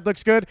this side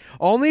looks good.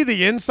 Only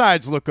the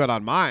insides look good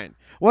on mine.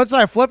 Once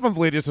I flip them,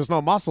 Bleedies, there's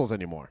no muscles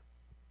anymore.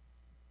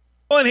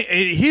 Well, and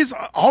he's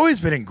always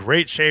been in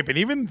great shape, and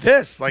even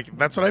this, like,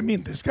 that's what I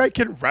mean. This guy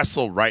can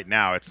wrestle right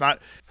now. It's not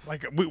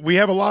like we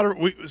have a lot of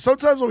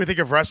sometimes when we think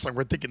of wrestling,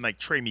 we're thinking like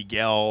Trey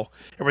Miguel,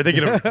 and we're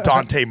thinking of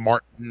Dante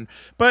Martin.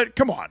 But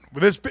come on,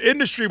 this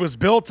industry was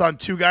built on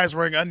two guys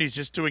wearing undies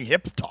just doing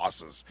hip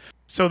tosses.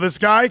 So this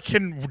guy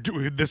can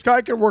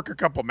work a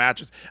couple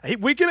matches. He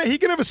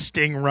can have a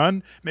Sting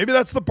run. Maybe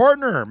that's the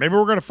partner. Maybe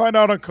we're gonna find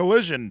out on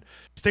Collision.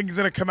 Sting's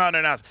gonna come out and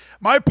announce,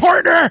 my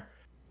partner,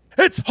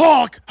 it's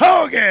Hulk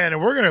Hogan,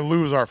 and we're gonna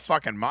lose our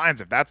fucking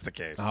minds if that's the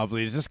case. Oh,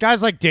 please, this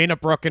guy's like Dana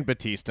Brooke and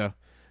Batista.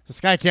 This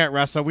guy can't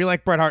wrestle. We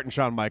like Bret Hart and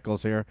Shawn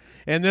Michaels here,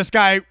 and this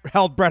guy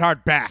held Bret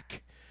Hart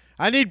back.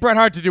 I need Bret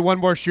Hart to do one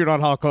more shoot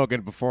on Hulk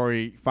Hogan before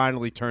he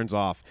finally turns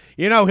off.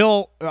 You know,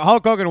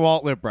 Hulk Hogan will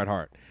outlive Bret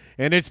Hart.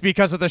 And it's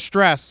because of the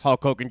stress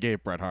Hulk Hogan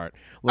gave Bret Hart.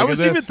 I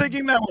was even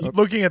thinking that with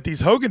looking at these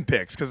Hogan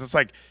pics, because it's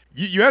like,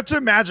 you have to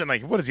imagine,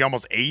 like, what is he,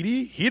 almost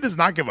 80? He does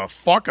not give a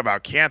fuck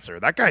about cancer.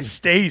 That guy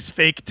stays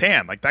fake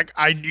tan. Like,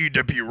 I need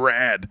to be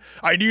red.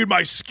 I need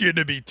my skin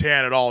to be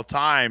tan at all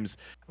times.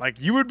 Like,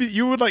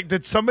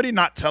 did somebody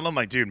not tell him,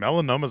 like, dude,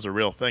 melanoma's a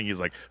real thing? He's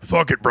like,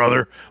 fuck it,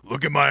 brother.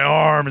 Look at my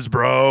arms,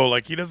 bro.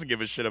 Like, he doesn't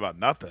give a shit about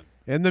nothing.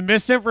 And the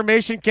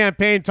misinformation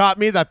campaign taught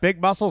me that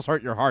big muscles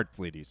hurt your heart,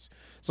 Fleeties.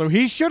 So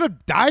he should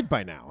have died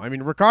by now. I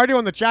mean, Ricardo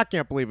in the chat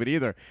can't believe it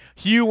either.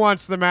 Hugh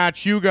wants the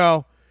match.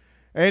 Hugo.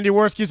 Andy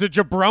Warski's a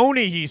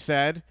jabroni, he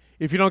said,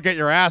 if you don't get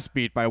your ass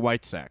beat by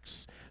white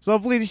sex. So,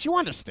 Fleeties, you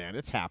understand.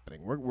 It's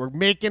happening. We're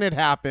making it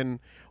happen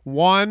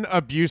one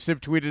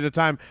abusive tweet at a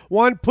time,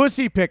 one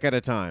pussy pick at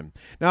a time.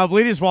 Now,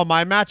 Fleeties, while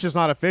my match is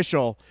not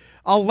official,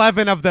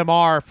 11 of them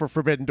are for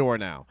Forbidden Door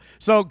now.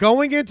 So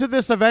going into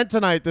this event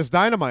tonight, this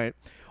Dynamite,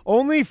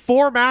 only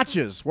 4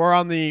 matches were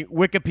on the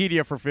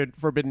Wikipedia for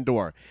Forbidden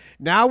Door.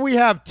 Now we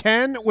have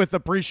 10 with a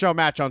pre-show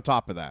match on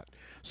top of that.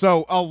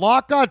 So a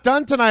lot got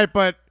done tonight,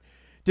 but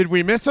did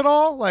we miss it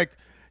all? Like,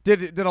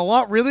 did a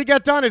lot really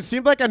get done? It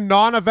seemed like a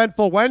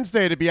non-eventful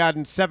Wednesday to be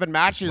adding 7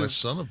 matches. My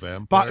son a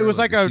vampire? But it was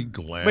like a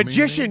glamming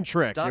magician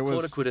trick. Dark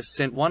Order could have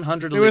sent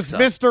 100 It was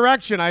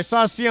misdirection. I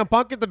saw CM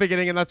Punk at the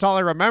beginning, and that's all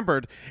I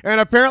remembered.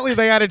 And apparently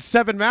they added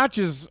 7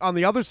 matches on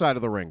the other side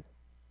of the ring.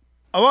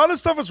 A lot of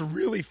stuff was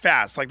really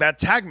fast, like that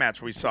tag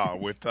match we saw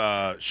with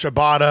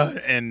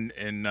Shibata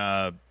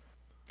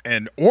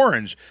and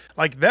Orange.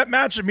 Like that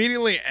match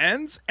immediately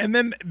ends, and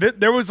then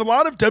there was a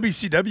lot of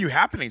WCW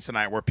happening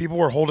tonight where people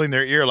were holding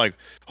their ear, like,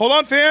 "Hold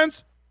on,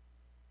 fans!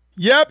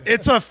 Yep,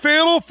 it's a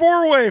fatal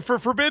 4-way for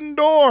Forbidden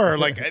Door."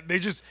 Like they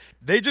just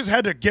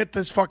had to get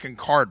this fucking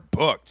card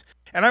booked,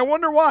 and I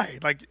wonder why.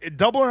 Like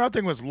Double or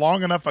Nothing was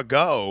long enough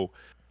ago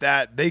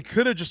that they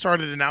could have just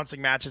started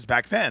announcing matches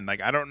back then.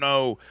 Like, I don't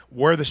know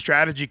where the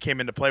strategy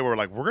came into play where,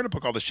 like, we're going to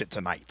book all this shit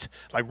tonight.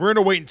 Like, we're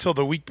going to wait until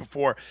the week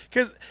before.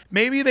 Because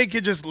maybe they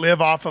could just live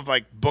off of,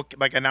 like,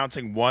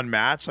 announcing one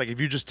match. Like,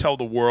 if you just tell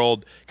the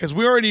world. Because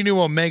we already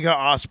knew Omega,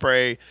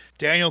 Ospreay,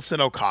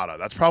 Danielson, Okada.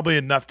 That's probably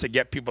enough to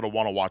get people to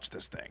want to watch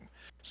this thing.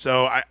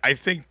 So I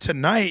think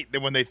tonight,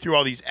 that when they threw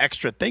all these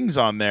extra things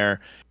on there,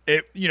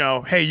 hey,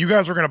 you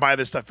guys were going to buy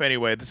this stuff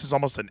anyway. This is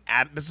almost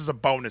this is a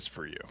bonus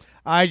for you.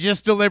 I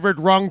just delivered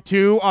rung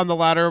 2 on the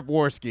ladder of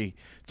Warski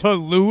to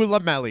Lou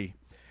Lamelli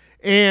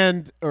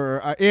and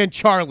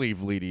Charlie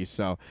Vleedy.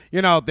 So,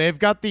 they've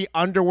got the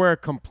underwear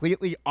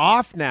completely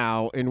off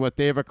now in what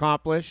they've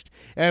accomplished.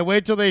 And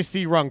wait till they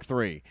see rung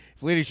 3.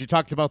 Vleedy, you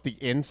talked about the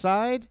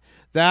inside.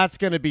 That's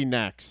going to be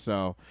next.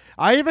 So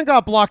I even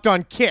got blocked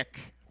on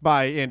Kick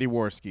by Andy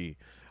Warski,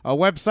 a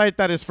website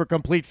that is for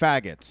complete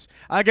faggots.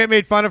 I get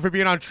made fun of for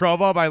being on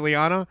Trovo by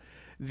Liana.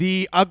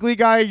 The ugly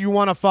guy you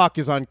want to fuck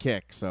is on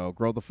Kick, so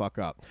grow the fuck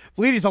up.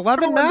 Fleeties,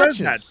 11 matches.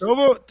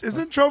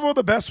 Isn't Trovo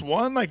the best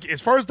one? Like, as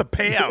far as the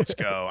payouts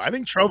go, I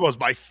think Trovo is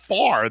by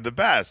far the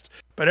best.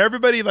 But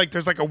everybody, like,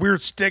 there's like a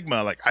weird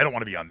stigma. Like, I don't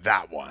want to be on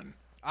that one.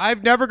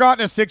 I've never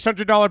gotten a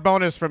 $600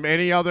 bonus from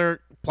any other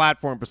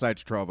platform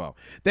besides Trovo.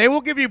 They will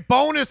give you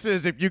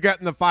bonuses if you get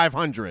in the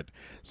 500.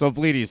 So,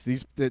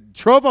 Fleeties,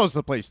 Trovo's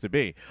the place to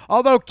be.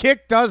 Although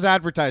Kick does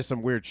advertise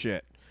some weird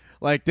shit.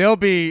 Like, I'll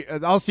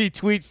see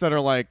tweets that are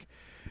like,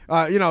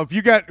 if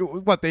you get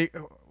what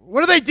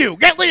do they do?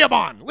 Get Liam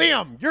on.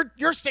 Liam,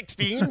 you're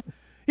 16.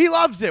 He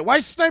loves it. Why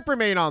is Sniper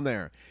Main on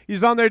there?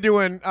 He's on there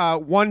doing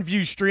one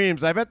view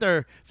streams. I bet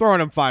they're throwing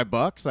him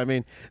 $5. I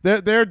mean,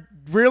 they're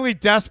really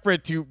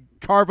desperate to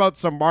carve out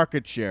some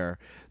market share.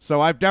 So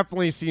I've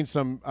definitely seen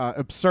some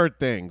absurd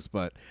things,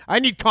 but I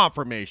need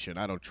confirmation.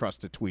 I don't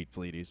trust a tweet,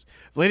 Fleeties.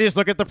 Fleeties,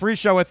 look at the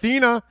pre-show.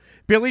 Athena,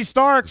 Billy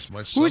Starks.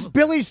 Who's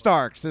Billy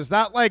Starks? Is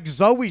that like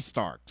Zoe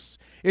Starks?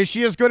 Is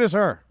she as good as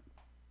her?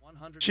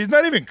 She's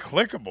not even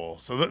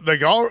clickable. So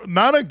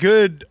not a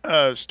good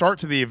start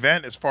to the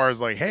event as far as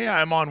like, hey,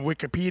 I'm on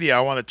Wikipedia. I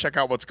want to check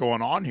out what's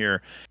going on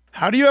here.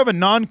 How do you have a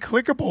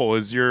non-clickable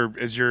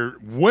as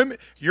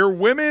your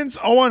women's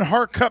Owen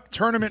Hart Cup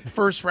tournament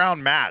first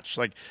round match?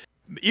 Like,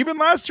 even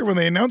last year when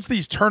they announced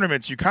these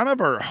tournaments, you kind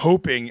of are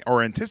hoping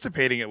or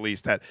anticipating at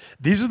least that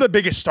these are the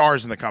biggest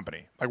stars in the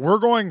company. Like,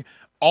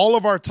 all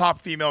of our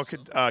top female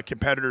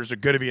competitors are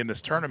going to be in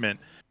this tournament.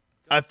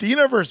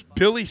 Athena versus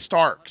Billy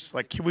Starks.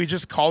 Like, can we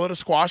just call it a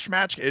squash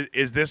match?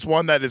 Is this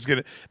one that is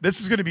this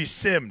is gonna be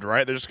simmed,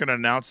 right? They're just gonna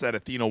announce that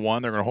Athena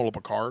won. They're gonna hold up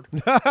a card.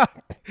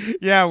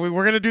 Yeah,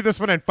 we're gonna do this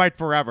one and Fight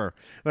Forever.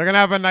 They're gonna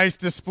have a nice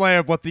display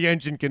of what the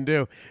engine can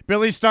do.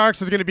 Billy Starks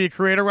is gonna be a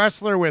creator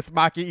wrestler with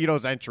Maki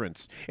Ito's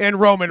entrance and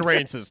Roman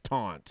Reigns'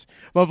 taunt.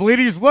 But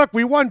ladies, look,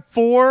 we won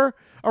 4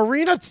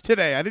 arenas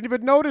today. I didn't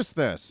even notice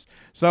this.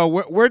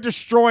 So we're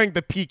destroying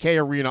the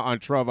PK arena on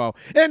Trovo.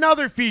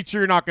 Another feature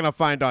you're not gonna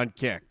find on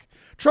Kick.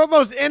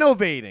 Trovo's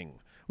innovating.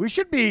 We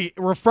should be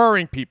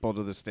referring people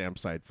to this damn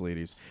site,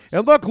 Fleeties.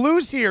 And look,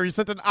 Lou's here. He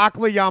sent an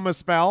Aklayama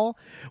spell,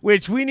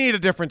 which we need a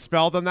different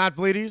spell than that,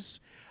 Fleeties.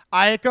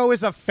 Ayako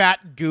is a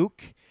fat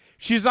gook.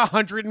 She's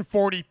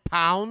 140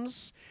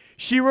 pounds.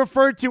 She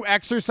referred to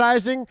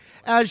exercising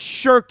as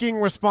shirking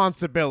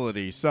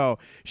responsibility. So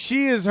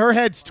her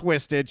head's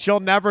twisted. She'll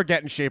never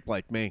get in shape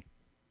like me.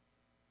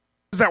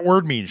 What does that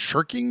word mean?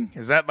 Shirking?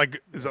 Is that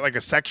like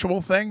a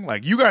sexual thing?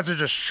 Like, you guys are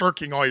just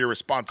shirking all your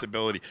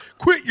responsibility.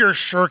 Quit your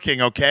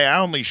shirking, okay? I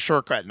only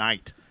shirk at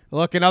night.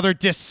 Look, another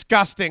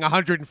disgusting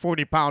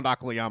 140-pound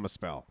Akiyama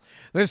spell.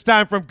 This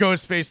time from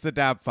Ghostface the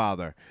Dab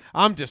Father.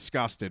 I'm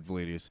disgusted,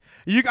 Bleedies.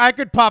 I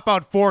could pop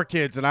out 4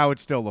 kids and I would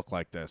still look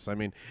like this. I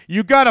mean,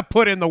 you got to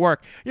put in the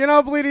work. You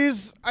know,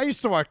 Bleedies, I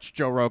used to watch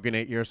Joe Rogan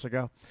 8 years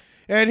ago.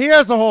 And he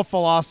has a whole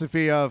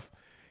philosophy of,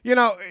 you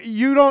know,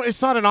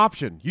 it's not an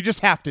option. You just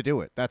have to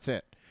do it. That's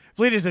it.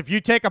 Bleedies, if you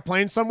take a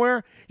plane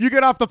somewhere, you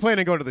get off the plane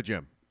and go to the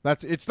gym.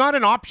 It's not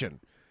an option.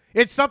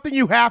 It's something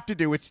you have to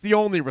do. It's the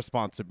only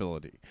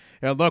responsibility.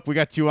 And look, we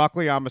got 2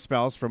 Akiyama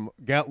spells from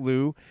Get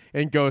Lou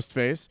and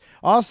Ghostface.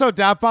 Also,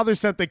 Dabfather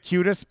sent the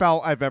cutest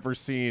spell I've ever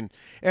seen.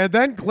 And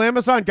then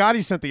Glamazon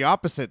Gotti sent the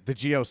opposite, the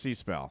GOC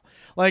spell.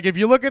 Like, if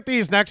you look at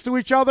these next to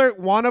each other,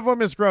 one of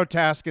them is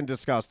grotesque and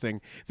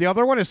disgusting. The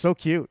other one is so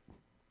cute.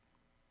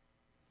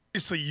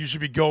 Obviously, you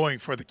should be going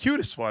for the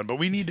cutest one, but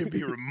we need to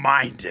be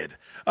reminded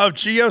of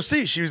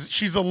GOC.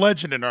 She's a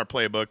legend in our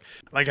playbook.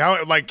 Like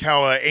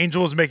how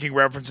Angel was making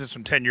references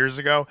from 10 years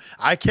ago.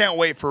 I can't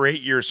wait for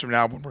 8 years from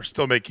now when we're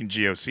still making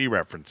GOC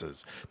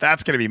references.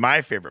 That's going to be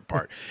my favorite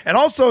part. And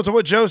also to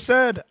what Joe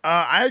said,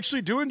 I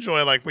actually do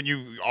enjoy like when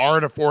you are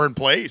in a foreign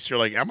place. You're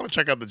like, I'm going to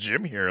check out the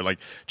gym here, like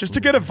just to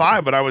get a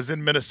vibe. But I was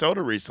in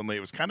Minnesota recently. It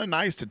was kind of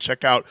nice to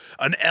check out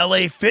an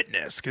LA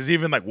Fitness because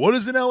even like, what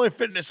is an LA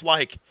Fitness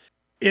like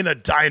in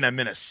Edina,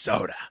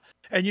 Minnesota?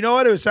 And you know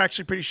what? It was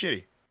actually pretty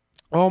shitty.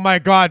 Oh, my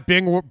God.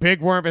 Big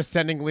Worm is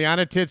sending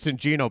Liana Tits and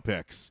Gino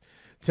pics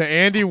to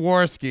Andy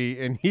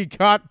Warski, and he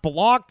got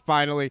blocked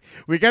finally.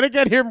 We got to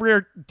get him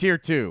tier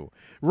 2.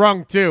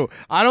 Rung 2.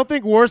 I don't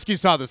think Warski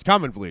saw this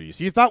coming, Bleedies.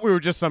 He thought we were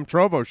just some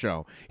Trovo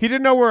show. He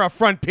didn't know we're a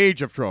front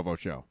page of Trovo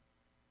show.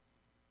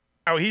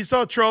 Oh, he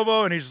saw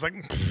Trovo and he's just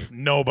like,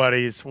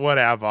 nobody's,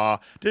 whatever.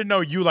 Didn't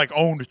know you like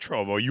owned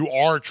Trovo. You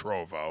are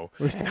Trovo.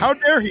 How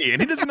dare he?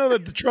 And he doesn't know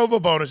that the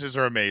Trovo bonuses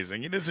are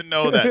amazing. He doesn't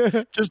know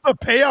that just the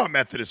payout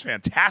method is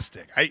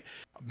fantastic.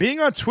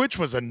 Being on Twitch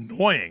was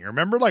annoying.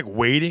 Remember like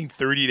waiting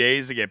 30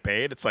 days to get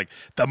paid? It's like,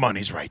 the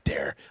money's right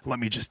there. Let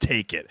me just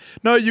take it.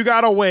 No, you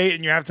got to wait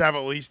and you have to have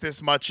at least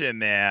this much in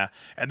there.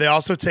 And they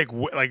also take,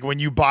 like when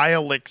you buy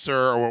Elixir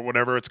or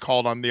whatever it's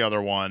called on the other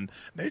one,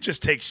 they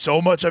just take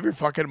so much of your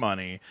fucking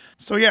money.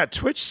 So yeah,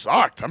 Twitch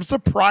sucked. I'm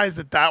surprised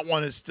that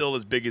one is still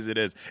as big as it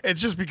is.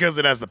 It's just because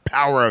it has the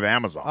power of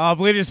Amazon.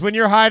 Bleedies, when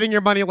you're hiding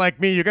your money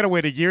like me, you got to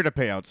wait a year to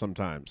pay out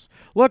sometimes.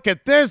 Look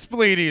at this,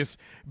 Bleedies.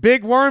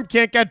 Big Worm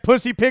can't get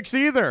pussy pics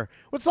either.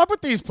 What's up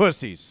with these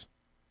pussies?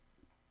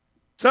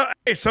 So,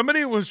 hey,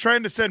 somebody was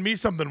trying to send me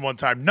something one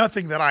time.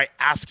 Nothing that I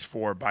asked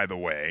for, by the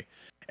way.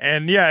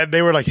 And yeah,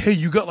 they were like, hey,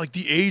 you got like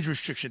the age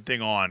restriction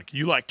thing on. Can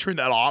you like turn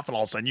that off and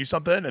I'll send you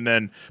something? And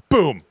then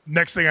boom,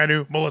 next thing I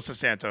knew, Melissa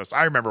Santos.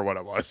 I remember what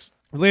it was.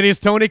 Ladies,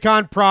 Tony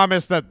Khan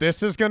promised that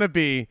this is going to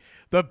be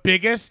the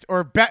biggest,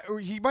 or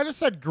he might have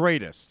said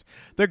greatest,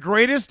 the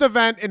greatest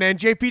event in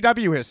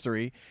NJPW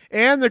history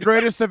and the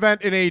greatest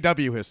event in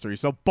AEW history.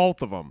 So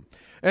both of them.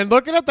 And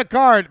looking at the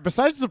card,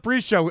 besides the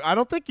pre-show, I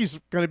don't think he's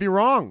going to be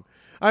wrong.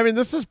 I mean,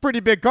 this is a pretty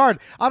big card.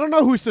 I don't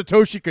know who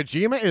Satoshi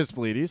Kojima is,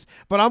 Bleedies,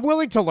 but I'm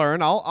willing to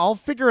learn. I'll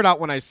figure it out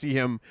when I see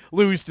him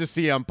lose to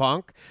CM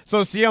Punk.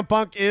 So CM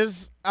Punk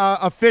is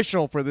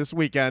official for this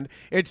weekend.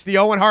 It's the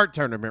Owen Hart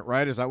tournament,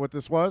 right? Is that what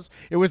this was?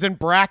 It was in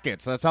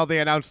brackets. That's how they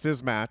announced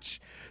his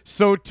match.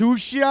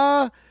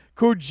 Satoshi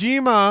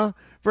Kojima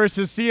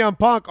versus CM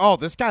Punk. Oh,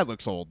 this guy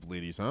looks old,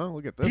 Bleedies, huh?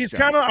 Look at this He's guy.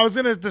 kind of, I was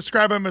going to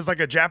describe him as like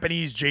a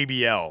Japanese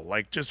JBL,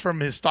 like just from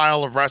his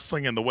style of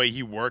wrestling and the way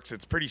he works.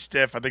 It's pretty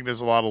stiff. I think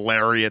there's a lot of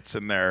lariats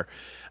in there.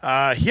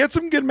 He had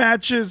some good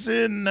matches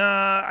in,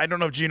 I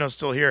don't know if Gino's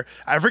still here.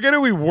 I forget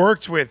who he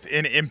worked with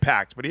in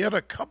Impact, but he had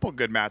a couple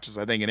good matches,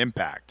 I think, in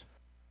Impact.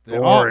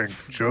 Doring.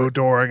 Joe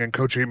Doring and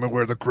Kojima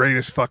were the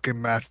greatest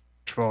fucking match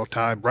of all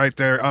time. Right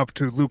there up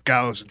to Luke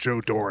Gallows and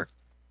Joe Doring.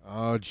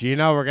 Oh,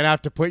 Gino, we're going to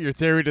have to put your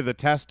theory to the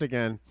test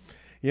again.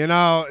 You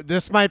know,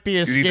 this might be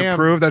a scam. You need to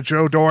prove that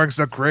Joe Doring's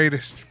the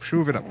greatest.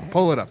 Prove it up.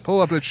 Pull it up. Pull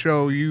up and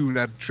show you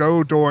that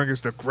Joe Doring is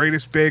the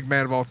greatest big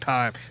man of all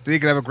time. Then you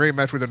can have a great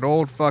match with an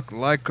old fuck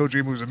like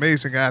Kojima, who's an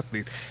amazing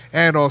athlete.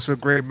 And also a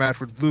great match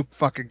with Luke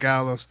fucking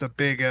Gallows, the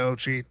big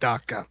LG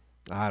Daka.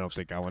 I don't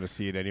think I want to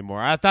see it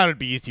anymore. I thought it'd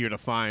be easier to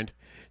find.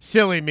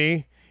 Silly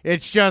me.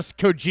 It's just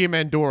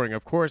Kojima and Doring.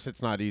 Of course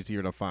it's not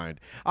easier to find.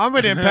 I'm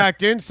an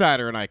Impact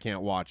Insider and I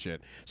can't watch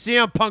it.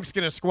 CM Punk's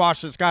going to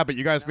squash this guy, but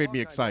you guys made me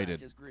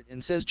excited.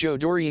 And says Joe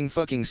Doring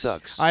fucking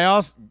sucks.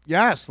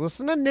 Yes,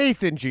 listen to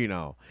Nathan,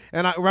 Gino.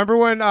 And I remember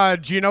when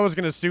Gino was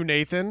going to sue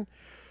Nathan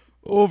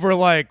over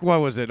like, what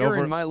was it? Air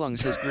Over in my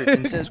lungs has grit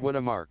and says what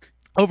a mark.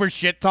 Over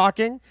shit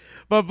talking.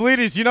 But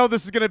Bleedies, you know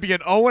this is going to be an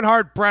Owen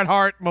Hart, Bret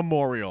Hart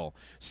memorial.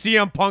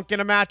 CM Punk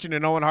in a match in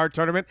an Owen Hart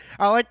tournament.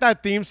 I like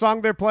that theme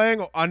song they're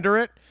playing under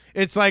it.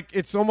 It's like,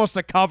 it's almost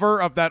a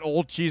cover of that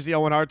old cheesy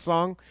Owen Hart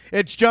song.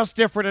 It's just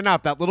different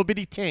enough, that little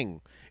bitty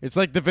ting. It's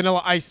like the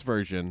Vanilla Ice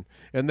version,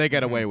 and they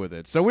get away with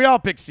it. So we all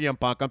pick CM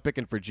Punk. I'm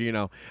picking for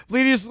Gino.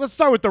 Bleedies, let's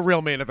start with the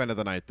real main event of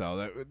the night,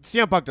 though.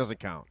 CM Punk doesn't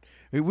count.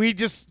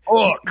 He's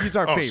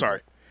our favorite.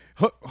 Sorry.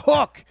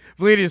 Hook.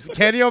 Bleedies,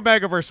 Kenny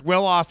Omega versus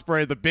Will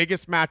Ospreay, the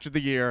biggest match of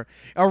the year.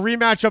 A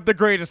rematch of the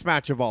greatest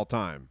match of all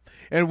time.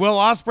 And Will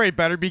Ospreay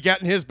better be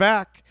getting his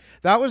back.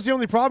 That was the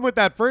only problem with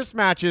that first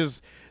match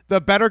is the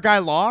better guy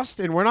lost,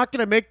 and we're not going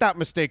to make that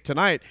mistake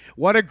tonight.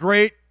 What a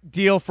great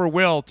deal for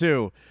Will,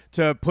 too,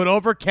 to put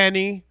over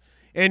Kenny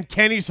in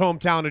Kenny's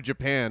hometown of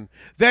Japan,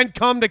 then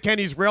come to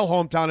Kenny's real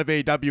hometown of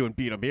AEW and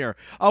beat him here.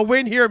 A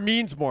win here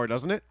means more,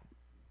 doesn't it?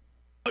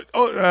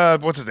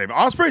 What's his name?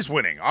 Ospreay's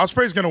winning.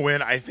 Ospreay's gonna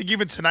win. I think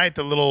even tonight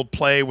the little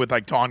play with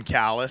like Don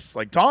Callis,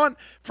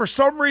 for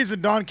some reason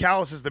Don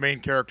Callis is the main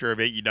character of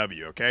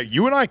AEW. Okay,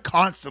 you and I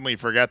constantly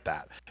forget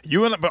that.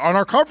 But on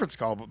our conference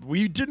call,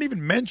 we didn't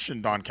even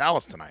mention Don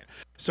Callis tonight.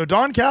 So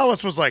Don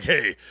Callis was like,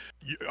 "Hey,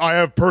 I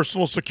have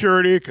personal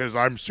security because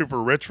I'm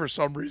super rich for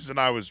some reason.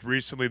 I was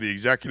recently the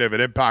executive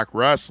at Impact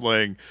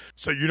Wrestling.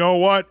 So you know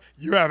what?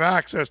 You have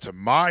access to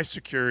my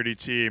security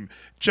team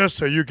just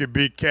so you can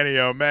beat Kenny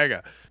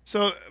Omega."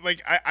 So,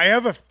 I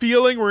have a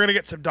feeling we're going to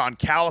get some Don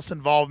Callis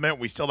involvement.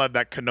 We still have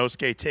that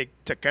Konosuke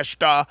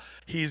Takeshita.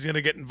 He's going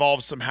to get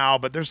involved somehow,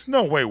 but there's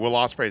no way Will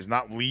Ospreay is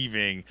not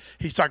leaving.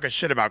 He's talking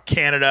shit about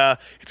Canada.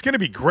 It's going to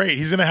be great.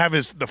 He's going to have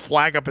the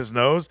flag up his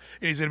nose,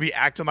 and he's going to be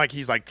acting like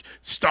he's,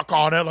 stuck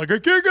on it, like, I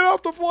can't get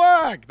off the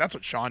flag. That's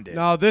what Sean did.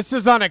 No, this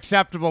is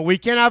unacceptable. We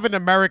can't have an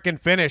American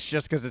finish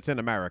just because it's in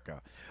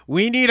America.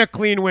 We need a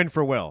clean win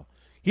for Will.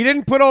 He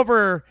didn't put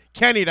over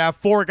Kenny to have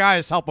 4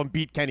 guys help him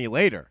beat Kenny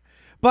later.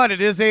 But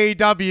it is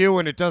AEW,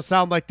 and it does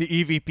sound like the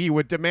EVP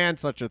would demand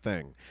such a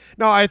thing.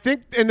 No, I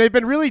think, and they've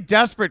been really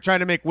desperate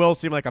trying to make Will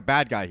seem like a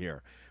bad guy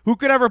here. Who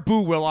could ever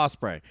boo Will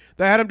Ospreay?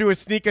 They had him do a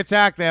sneak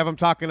attack. They have him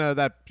talking to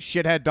that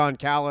shithead Don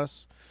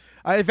Callis.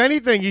 If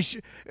anything,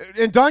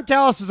 and Don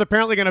Callis is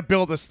apparently going to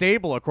build a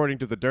stable, according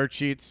to the dirt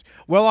sheets.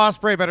 Will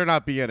Ospreay better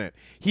not be in it.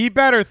 He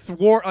better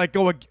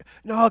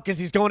because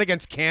he's going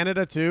against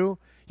Canada, too.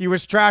 He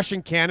was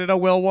trashing Canada,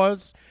 Will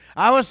was.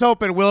 I was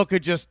hoping Will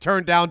could just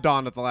turn down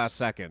Don at the last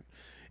second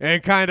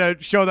and kind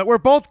of show that we're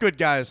both good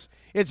guys.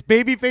 It's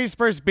babyface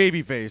versus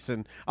babyface,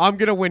 and I'm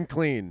going to win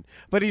clean.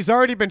 But he's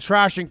already been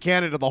trashing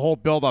Canada the whole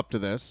build-up to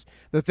this.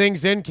 The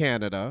thing's in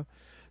Canada.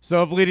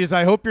 So, ladies,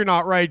 I hope you're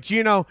not right.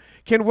 Gino,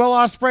 can Will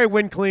Ospreay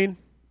win clean?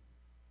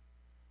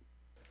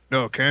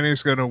 No,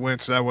 Kenny's going to win,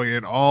 so that way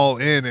in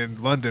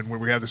London, where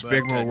we have this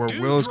big moment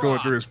where Will's going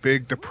through his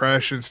big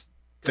depression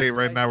state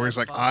right now where he's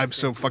like, I'm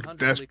so fucking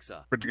desperate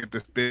to get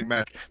this big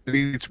match that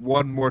he needs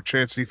one more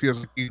chance. He feels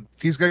like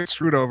he's getting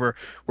screwed over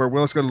where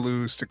Will's going to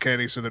lose to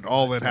Kenny, so that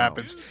all in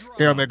happens.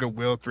 Here Omega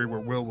Will 3 where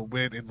Will will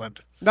win in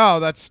London.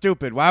 No, that's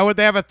stupid. Why would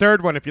they have a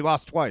third one if you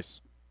lost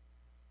twice?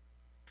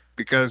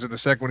 Because in the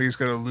second one he's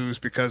going to lose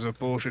because of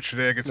bullshit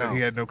shenanigans that he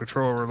had no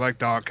control over, like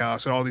Don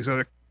Callis and all these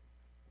other.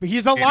 But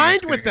he's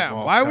aligned with them.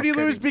 Why would he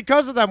lose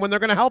because of them when they're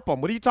going to help him?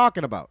 What are you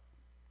talking about?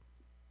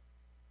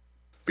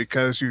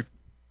 Because you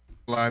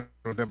line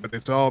with them, but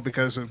it's all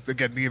because of,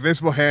 again, the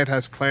invisible hand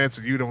has plans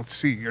that you don't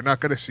see. You're not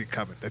going to see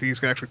coming. That he's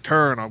going to actually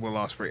turn on Will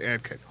Ospreay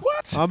and Kenny.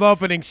 What? I'm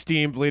opening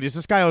Steam, Bleeders.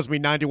 This guy owes me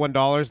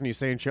 $91 and he's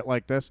saying shit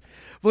like this.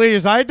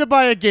 Bleeders, I had to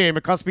buy a game.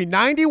 It cost me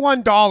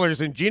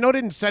 $91 and Gino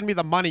didn't send me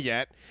the money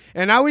yet.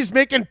 And now he's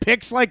making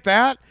picks like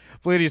that.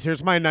 Bleeders,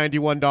 here's my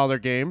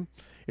 $91 game.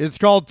 It's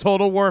called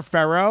Total War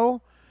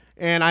Pharaoh.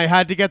 And I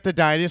had to get the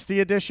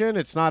Dynasty Edition.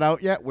 It's not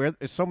out yet.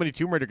 There's so many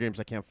Tomb Raider games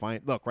I can't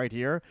find. Look, right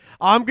here.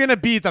 I'm going to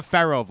be the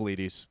Pharaoh,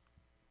 Bleedies.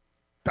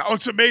 That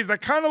looks amazing.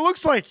 That kind of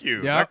looks like you.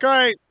 Yep. That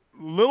guy,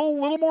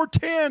 little more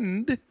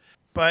tanned.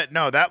 But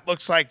no, that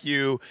looks like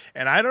you.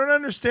 And I don't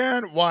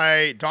understand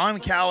why Don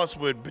Callis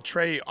would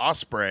betray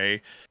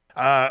Ospreay.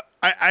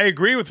 I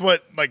agree with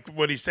what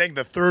he's saying.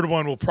 The third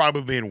one will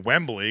probably be in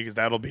Wembley because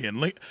that'll be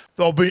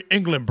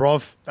England,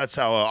 bruv. That's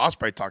how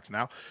Ospreay talks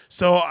now.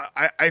 So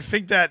I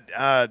think that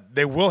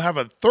they will have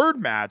a third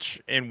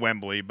match in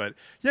Wembley. But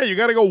yeah, you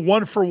got to go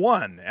 1 for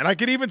 1, and I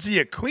could even see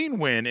a clean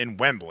win in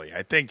Wembley.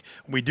 I think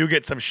we do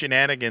get some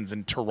shenanigans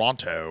in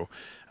Toronto.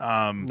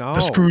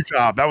 The screw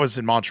job that was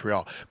in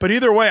Montreal. But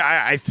either way,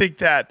 I think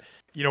that.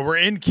 You know, we're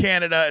in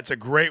Canada. It's a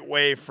great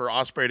way for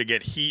Ospreay to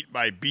get heat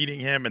by beating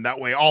him. And that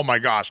way, oh my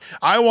gosh,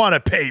 I want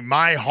to pay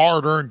my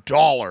hard-earned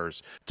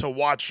dollars to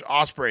watch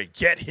Ospreay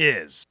get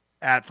his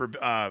at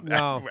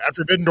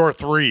Forbidden Door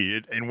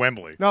 3 in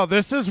Wembley. No,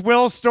 this is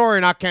Will's story,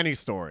 not Kenny's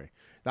story.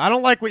 I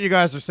don't like what you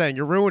guys are saying.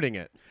 You're ruining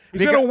it.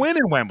 He's going to win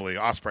in Wembley,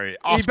 Ospreay.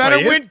 He better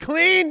win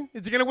clean.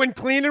 Is he going to win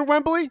clean in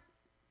Wembley?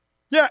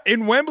 Yeah,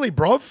 in Wembley,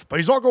 bruv. But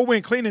he's all going to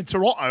win clean in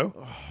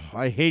Toronto.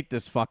 I hate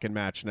this fucking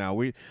match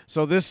now.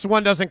 So this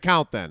one doesn't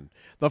count then.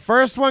 The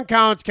first one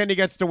counts. Kenny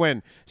gets to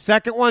win.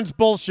 Second one's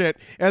bullshit.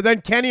 And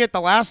then Kenny at the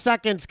last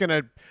second's going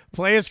to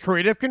play his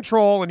creative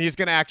control, and he's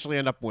going to actually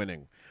end up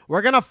winning.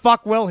 We're going to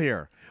fuck Will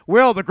here.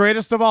 Will, the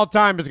greatest of all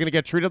time, is going to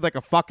get treated like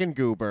a fucking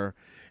goober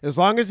as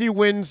long as he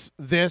wins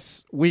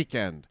this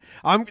weekend.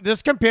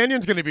 This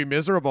companion's going to be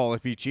miserable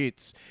if he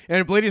cheats.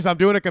 And Bleedies, I'm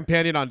doing a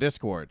companion on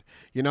Discord.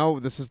 You know,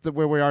 this is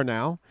where we are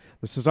now.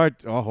 This is our,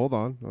 hold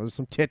on. There's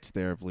some tits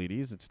there,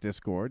 Bleedies. It's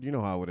Discord. You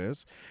know how it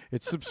is.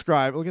 It's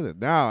subscribe. Look at it.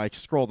 Now I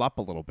scrolled up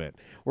a little bit.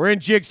 We're in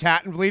Jig's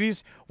Hat and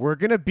Bleedies. We're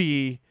going to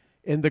be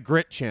in the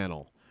Grit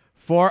channel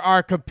for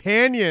our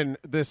companion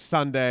this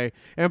Sunday.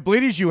 And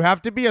Bleedies, you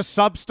have to be a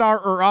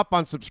Substar or up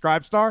on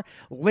Subscribestar.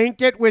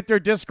 Link it with your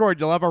Discord.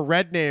 You'll have a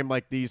red name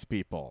like these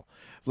people.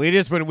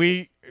 Bleedies, when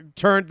we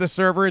turned the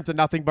server into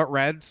nothing but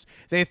reds,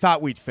 they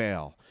thought we'd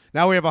fail.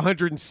 Now we have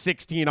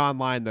 116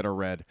 online that are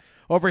red.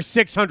 Over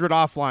 600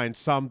 offline,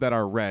 some that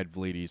are red,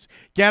 Bleedies.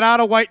 Get out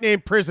of white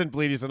name prison,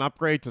 Bleedies, and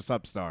upgrade to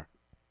Substar.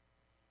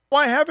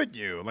 Why haven't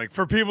you? Like,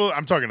 for people,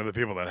 I'm talking to the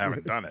people that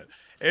haven't done it.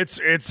 It's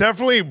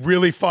definitely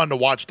really fun to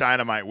watch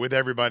Dynamite with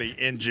everybody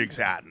in Jigs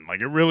Hatton.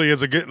 Like, it really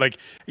is a good, like,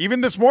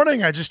 even this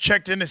morning, I just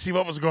checked in to see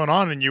what was going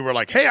on, and you were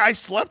like, hey, I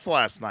slept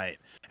last night.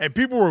 And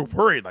people were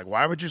worried, like,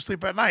 why would you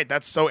sleep at night?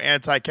 That's so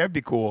anti-Kev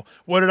be cool.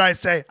 What did I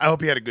say? I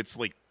hope you had a good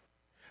sleep.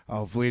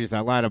 Oh, Bleedies, I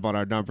lied about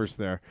our numbers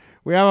there.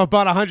 We have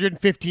about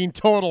 115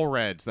 total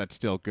reds. That's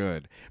still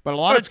good. But a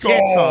lot of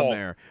tits on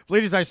there.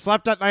 Bleedies, I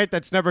slept at night.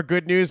 That's never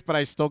good news, but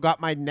I still got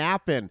my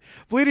nap in.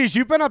 Bleedies,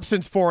 you've been up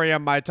since 4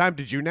 a.m. my time.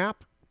 Did you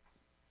nap?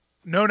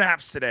 No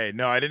naps today.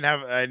 No, I didn't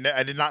have.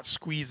 I did not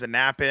squeeze a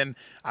nap in.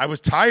 I was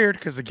tired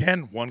because,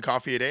 again, 1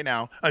 coffee a day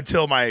now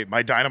until my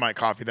Dynamite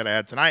coffee that I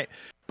had tonight.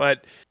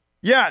 But,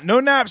 yeah, no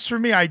naps for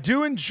me. I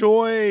do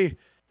enjoy...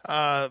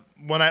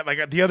 when I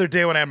like the other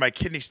day when I had my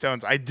kidney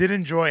stones, I did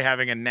enjoy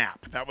having a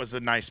nap. That was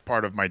a nice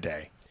part of my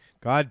day.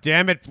 God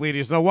damn it,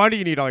 Bleedies. No wonder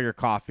you need all your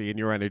coffee and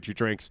your energy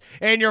drinks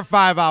and your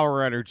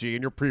 5-hour energy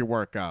and your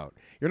pre-workout.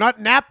 You're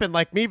not napping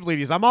like me,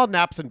 Bleedies. I'm all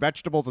naps and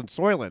vegetables and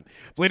soylent.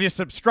 Bleedies,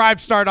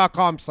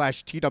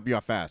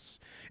 subscribestar.com/TWFS.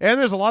 And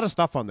there's a lot of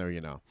stuff on there,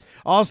 you know.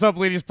 Also,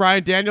 Bleedies,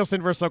 Bryan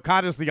Danielson versus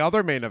Okada is the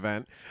other main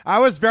event. I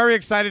was very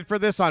excited for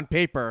this on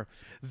paper.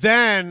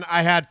 Then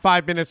I had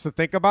 5 minutes to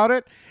think about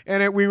it,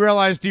 and we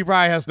realized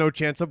D-Bry has no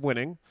chance of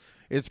winning.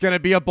 It's going to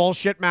be a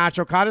bullshit match.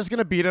 Okada's going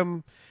to beat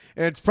him.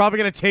 It's probably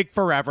going to take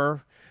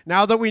forever.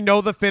 Now that we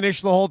know the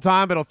finish the whole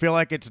time, it'll feel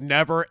like it's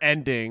never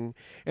ending,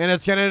 and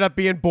it's going to end up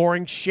being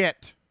boring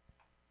shit.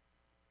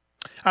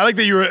 I like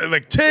that you were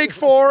like, take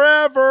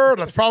forever.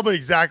 That's probably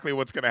exactly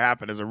what's going to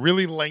happen, is a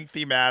really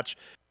lengthy match.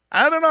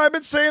 I don't know. I've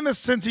been saying this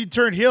since he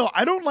turned heel.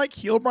 I don't like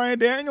heel Bryan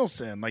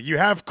Danielson. Like, you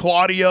have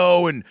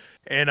Claudio and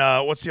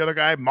what's the other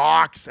guy?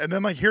 Mox. And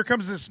then, like, here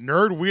comes this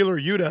nerd Wheeler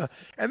Yuta.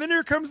 And then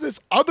here comes this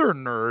other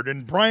nerd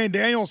and Bryan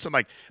Danielson.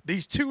 Like,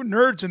 these two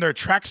nerds in their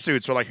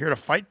tracksuits are, like, here to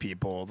fight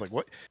people. It's like,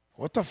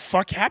 what the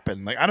fuck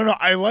happened? Like, I don't know.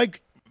 I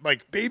like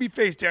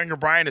babyface Daniel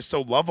Bryan is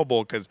so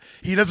lovable because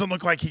he doesn't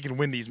look like he can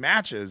win these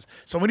matches.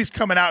 So when he's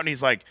coming out and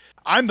he's like,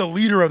 I'm the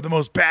leader of the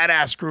most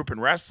badass group in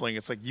wrestling,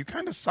 it's like, you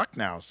kind of suck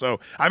now. So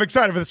I'm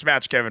excited for this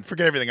match, Kevin.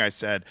 Forget everything I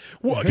said.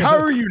 How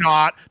are you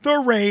not? The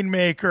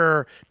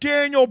Rainmaker,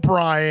 Daniel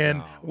Bryan.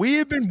 No. We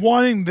have been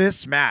wanting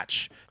this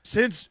match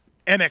since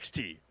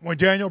NXT. When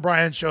Daniel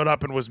Bryan showed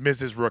up and was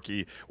Mrs.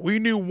 Rookie, we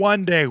knew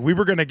one day we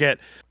were going to get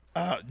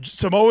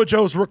Samoa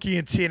Joe's rookie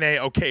in TNA,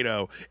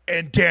 Okada,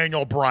 and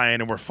Daniel Bryan,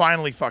 and we're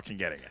finally fucking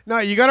getting it. No,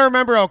 you got to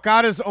remember,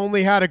 Okada's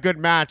only had a good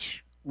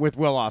match with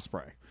Will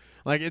Ospreay.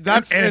 Like,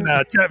 that's and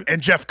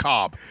Jeff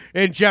Cobb.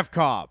 And Jeff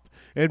Cobb.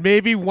 And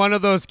maybe one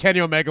of those Kenny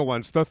Omega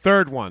ones. The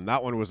third one.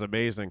 That one was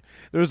amazing.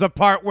 There was a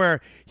part where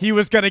he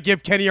was going to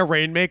give Kenny a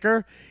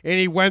Rainmaker, and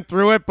he went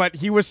through it, but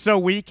he was so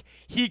weak,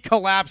 he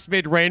collapsed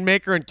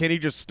mid-Rainmaker, and Kenny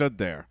just stood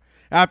there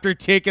after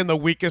taking the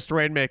weakest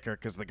Rainmaker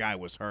because the guy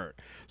was hurt.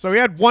 So he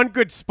had one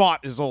good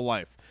spot his whole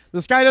life.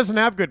 This guy doesn't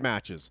have good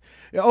matches.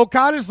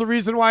 Okada's the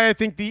reason why I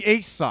think the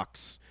Ace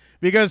sucks,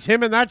 because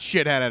him and that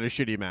shithead had a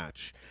shitty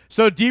match.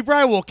 So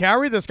D-Bry will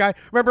carry this guy.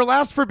 Remember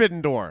last Forbidden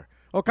Door?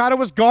 Okada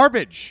was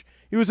garbage.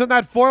 He was in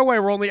that four-way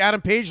where only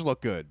Adam Page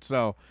looked good.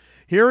 So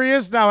here he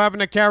is now having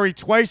to carry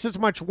twice as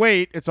much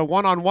weight. It's a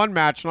one-on-one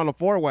match, not a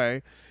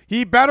four-way.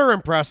 He better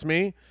impress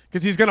me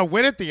because he's going to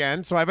win at the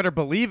end, so I better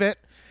believe it.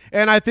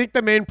 And I think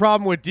the main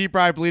problem with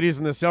D-Bry, Bleedies,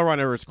 and the Steel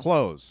Runner is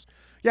clothes.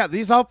 Yeah,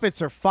 these outfits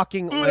are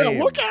fucking lame.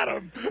 Look at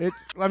him.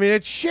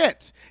 It's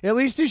shit. At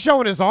least he's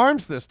showing his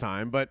arms this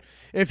time. But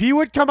if he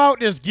would come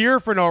out in his gear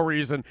for no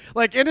reason,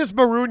 like in his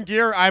maroon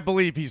gear, I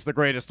believe he's the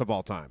greatest of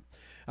all time.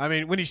 I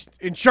mean, when he's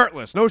in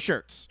shirtless, no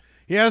shirts.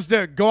 He has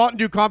to go out and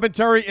do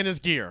commentary in his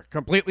gear,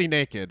 completely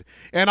naked.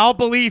 And I'll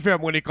believe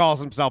him when he calls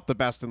himself the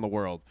best in the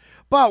world.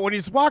 But when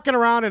he's walking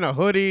around in a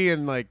hoodie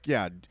and, like,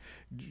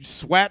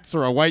 sweats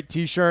or a white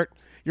T-shirt,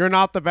 you're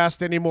not the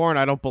best anymore, and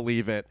I don't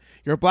believe it.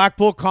 Your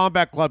Blackpool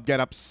Combat Club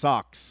getup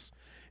sucks.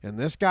 And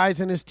this guy's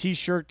in his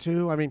T-shirt,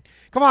 too. I mean,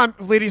 come on,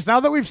 ladies.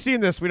 Now that we've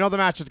seen this, we know the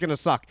match is going to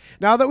suck.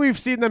 Now that we've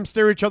seen them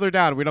stare each other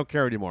down, we don't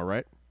care anymore,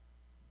 right?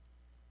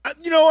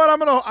 You know what?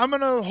 I'm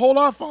gonna hold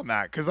off on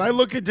that because I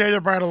look at Daniel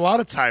Bryan a lot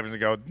of times and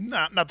go,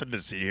 nothing to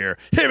see here.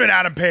 Him and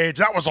Adam Page,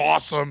 that was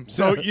awesome.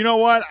 So you know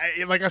what?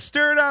 I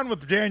stare down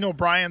with Daniel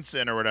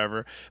Bryanson or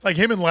whatever, like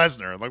him and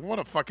Lesnar. Like, what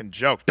a fucking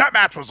joke. That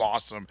match was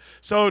awesome.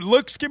 So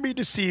looks can be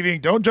deceiving.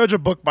 Don't judge a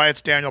book by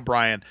its Daniel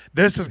Bryan.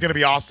 This is gonna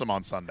be awesome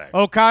on Sunday.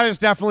 Okada's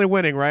definitely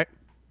winning, right?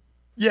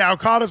 Yeah,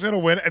 Okada's going to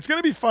win. It's going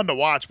to be fun to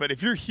watch, but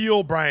if you're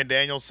heel Bryan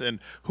Danielson,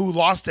 who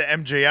lost to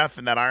MJF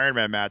in that Iron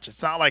Man match,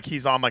 it's not like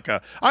he's on like a,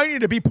 I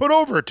need to be put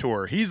over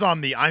tour. He's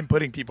on the I'm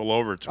putting people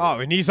over tour. Oh,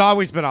 and he's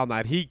always been on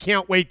that. He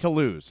can't wait to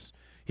lose.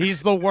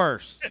 He's the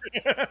worst.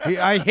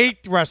 I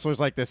hate wrestlers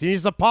like this. He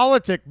needs to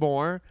politic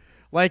more,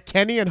 like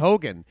Kenny and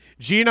Hogan.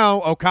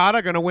 Gino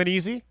Okada going to win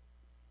easy?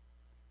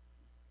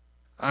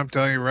 I'm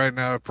telling you right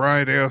now,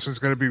 Bryan Danielson's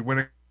going to be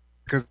winning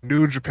because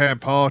New Japan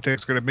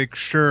politics is going to make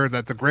sure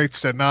that the great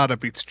Sonata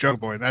beats Jungle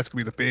Boy. And that's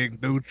going to be the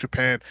big New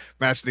Japan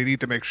match. They need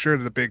to make sure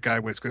that the big guy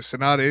wins because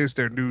Sonata is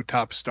their new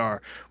top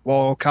star,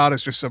 while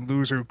Okada's just some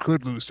loser who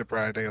could lose to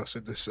Bryan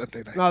Danielson this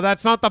Sunday night. No,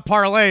 that's not the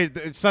parlay.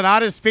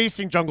 Sonata's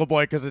facing Jungle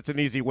Boy because it's an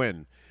easy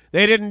win.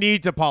 They didn't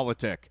need to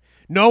politic.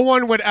 No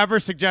one would ever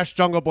suggest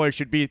Jungle Boy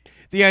should beat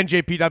the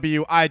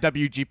NJPW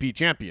IWGP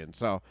champion.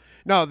 So,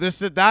 no,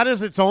 that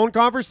is its own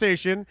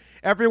conversation.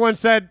 Everyone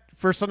said,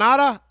 for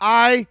Sonata,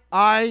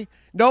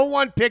 no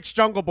one picks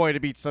Jungle Boy to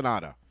beat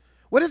Sonata.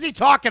 What is he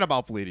talking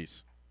about,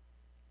 Bleedies?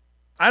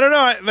 I don't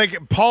know, like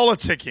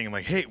politicking,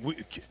 like, hey,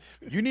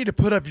 you need to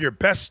put up your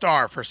best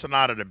star for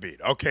Sonata to beat.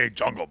 Okay,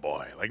 Jungle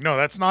Boy. Like, no,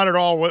 that's not at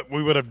all what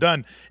we would have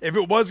done. If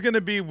it was going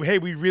to be, hey,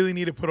 we really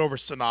need to put over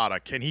Sonata.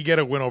 Can he get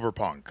a win over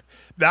Punk?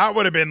 That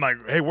would have been like,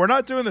 hey, we're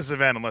not doing this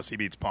event unless he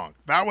beats Punk.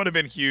 That would have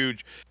been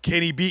huge.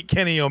 Can he beat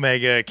Kenny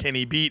Omega? Can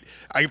he beat,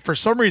 for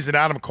some reason,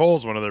 Adam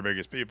Cole's one of their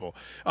biggest people.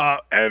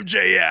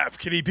 MJF,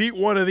 can he beat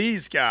one of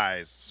these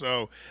guys?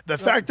 So the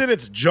fact that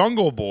it's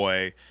Jungle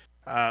Boy,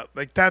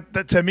 like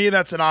that to me,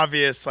 that's an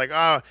obvious, like,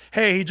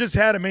 hey, he just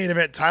had a main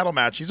event title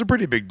match. He's a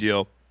pretty big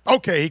deal.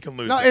 Okay, he can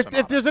lose. No,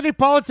 if there's any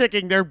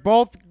politicking, they're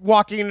both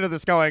walking into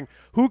this going,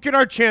 who can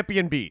our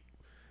champion beat?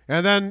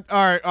 And then,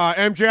 all right,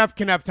 MJF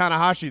can have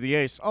Tanahashi, the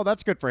ace. Oh,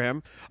 that's good for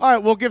him. All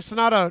right, we'll give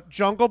Sonata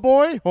Jungle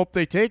Boy. Hope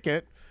they take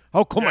it.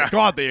 Oh, my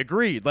God, they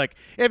agreed. Like,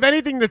 if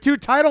anything, the two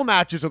title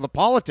matches are the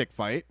politic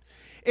fight.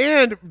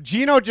 And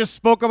Gino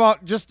just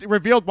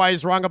revealed why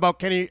he's wrong about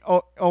Kenny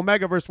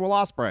Omega versus Will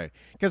Ospreay,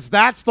 because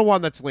that's the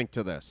one that's linked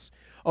to this.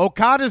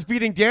 Okada's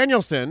beating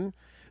Danielson.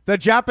 The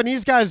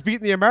Japanese guy's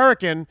beating the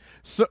American.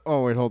 So,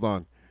 oh, wait, hold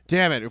on.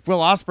 Damn it. If Will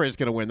Ospreay is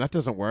going to win, that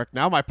doesn't work.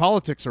 Now my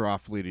politics are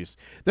off, Bleedies.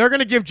 They're going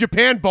to give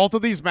Japan both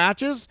of these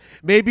matches.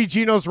 Maybe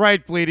Gino's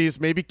right, Bleedies.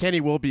 Maybe Kenny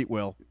will beat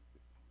Will.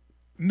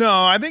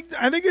 No, I think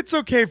it's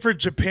okay for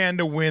Japan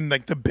to win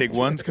like the big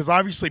ones because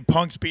obviously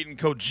Punk's beating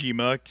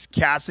Kojima,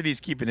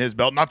 Cassidy's keeping his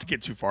belt. Not to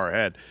get too far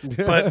ahead,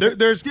 but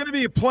there's going to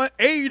be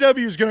AEW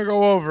is going to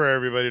go over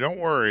everybody. Don't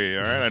worry,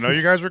 all right? I know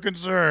you guys were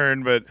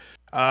concerned, but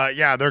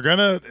yeah,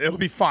 it'll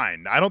be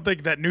fine. I don't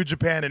think that New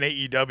Japan and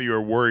AEW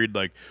are worried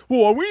like,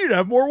 well, we need to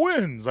have more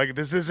wins. Like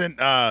this isn't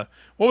what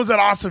was that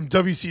awesome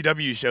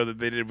WCW show that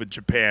they did with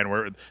Japan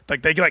where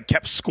like they like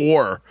kept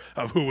score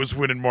of who was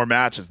winning more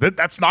matches.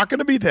 That's not going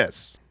to be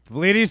this.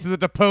 Ladies, the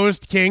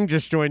deposed king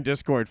just joined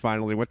Discord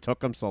finally. What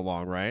took him so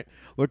long, right?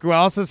 Look who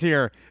else is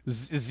here.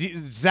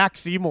 Zach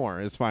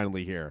Seymour is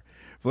finally here.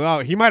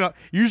 Well, he might.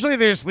 Usually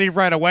they just leave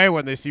right away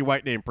when they see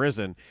White Name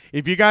Prison.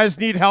 If you guys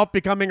need help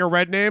becoming a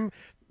red name,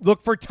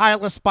 look for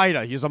Tyler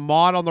Spida. He's a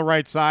mod on the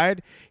right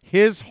side.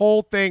 His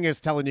whole thing is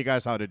telling you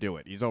guys how to do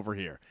it. He's over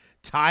here.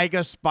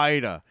 Tyga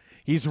Spida.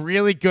 He's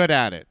really good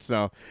at it.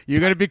 So you're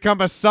going to become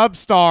a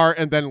sub-star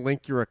and then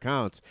link your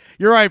accounts.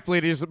 You're right,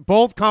 Bleedies.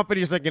 Both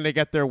companies are going to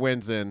get their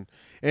wins in.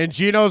 And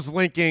Gino's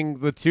linking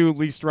the two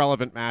least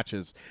relevant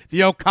matches.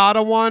 The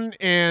Okada one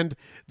and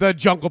the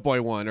Jungle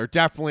Boy one are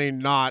definitely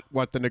not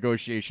what the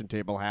negotiation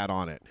table had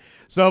on it.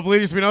 So,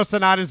 Bleedies, we know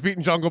Sonata's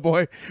beating Jungle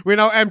Boy. We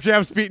know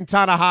MJF's beating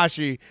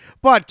Tanahashi.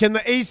 But can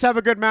the Ace have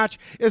a good match?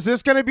 Is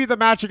this going to be the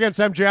match against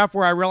MJF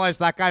where I realize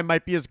that guy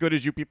might be as good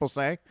as you people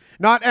say?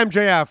 Not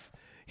MJF.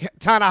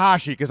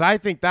 Tanahashi, because I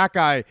think that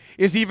guy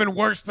is even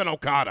worse than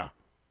Okada.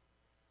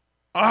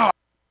 Oh,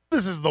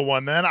 this is the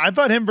one then. I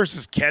thought him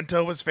versus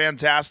Kenta was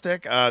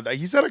fantastic.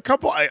 He's had a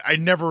couple. I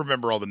never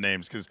remember all the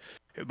names because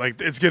like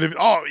it's gonna be.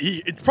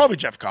 It's probably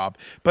Jeff Cobb.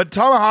 But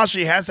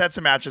Tanahashi has had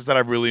some matches that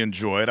I've really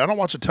enjoyed. I don't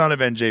watch a ton of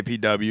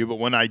NJPW, but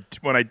when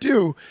I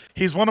do,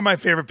 he's one of my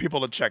favorite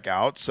people to check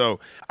out. So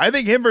I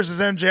think him versus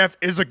MJF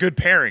is a good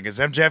pairing because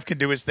MJF can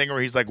do his thing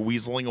where he's like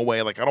weaseling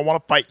away, like I don't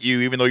want to fight you,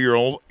 even though you're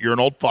an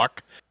old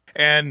fuck.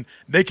 And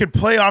they could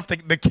play off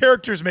the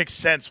characters make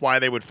sense why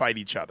they would fight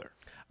each other.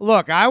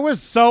 Look, I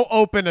was so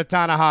open to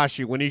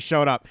Tanahashi when he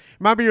showed up.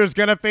 Remember, he was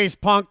going to face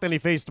Punk, then he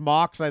faced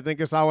Mox, I think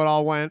is how it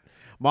all went.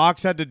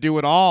 Mox had to do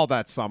it all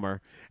that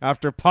summer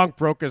after Punk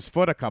broke his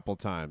foot a couple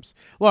times.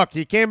 Look,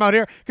 he came out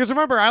here. Because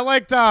remember, I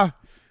liked,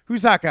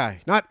 who's that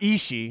guy? Not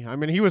Ishii. I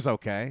mean, he was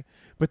okay.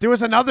 But there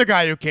was another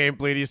guy who came,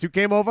 Bleedies. Who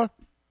came over?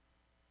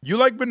 You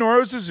like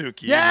Minoru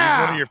Suzuki. Yeah.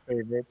 He's one of your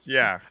favorites.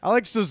 Yeah. I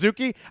like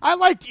Suzuki. I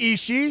liked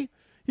Ishii.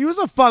 He was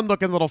a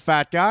fun-looking little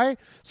fat guy.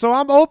 So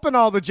I'm open to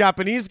all the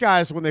Japanese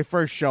guys when they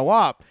first show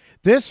up.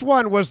 This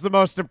one was the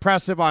most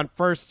impressive on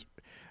first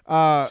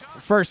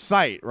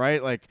sight,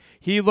 right? Like,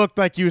 he looked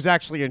like he was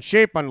actually in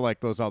shape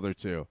unlike those other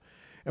two.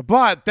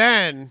 But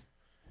then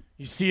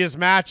you see his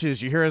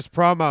matches. You hear his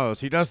promos.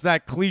 He does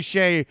that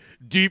cliche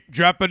deep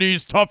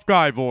Japanese tough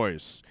guy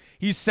voice.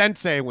 He's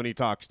sensei when he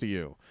talks to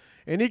you.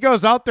 And he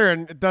goes out there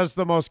and does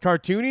the most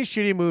cartoony,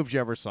 shitty moves you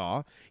ever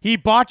saw. He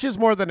botches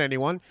more than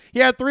anyone. He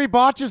had 3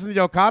 botches in the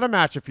Okada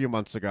match a few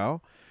months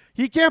ago.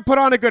 He can't put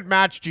on a good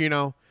match,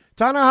 Gino.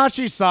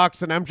 Tanahashi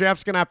sucks, and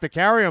MJF's going to have to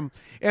carry him.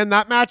 And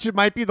that match, it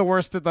might be the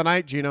worst of the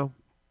night, Gino.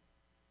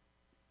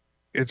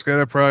 It's going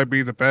to probably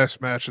be the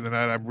best match of the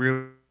night. I'm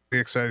really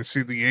excited to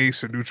see the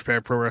ace of New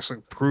Japan Pro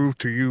Wrestling prove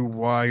to you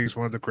why he's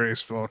one of the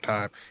greatest of all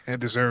time and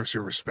deserves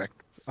your respect.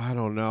 I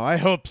don't know. I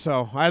hope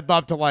so. I'd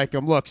love to like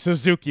him. Look,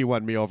 Suzuki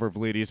won me over,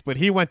 Vlides, but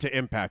he went to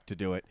Impact to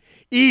do it.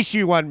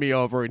 Ishii won me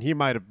over, and he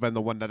might have been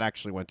the one that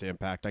actually went to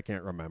Impact. I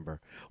can't remember.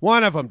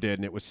 One of them did,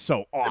 and it was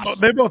so awesome.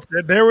 They both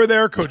did. They were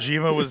there.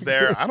 Kojima was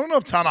there. I don't know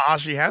if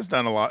Tanahashi has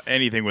done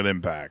anything with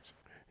Impact.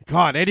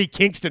 God, Eddie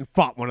Kingston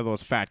fought one of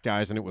those fat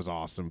guys, and it was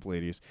awesome,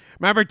 Vlides.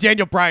 Remember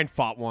Daniel Bryan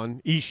fought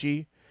one,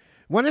 Ishii?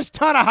 When is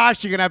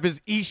Tanahashi going to have his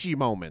Ishii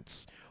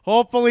moments?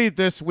 Hopefully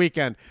this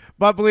weekend.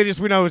 But Vlides,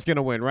 we know who's going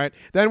to win, right?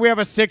 Then we have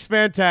a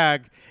 6-man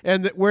tag,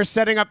 and we're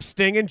setting up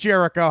Sting and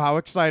Jericho. How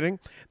exciting.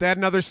 They had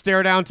another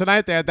stare down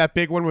tonight. They had that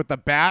big one with the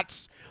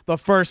bats, the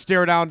first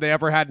stare down they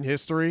ever had in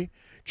history.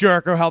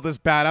 Jericho held his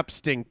bat up.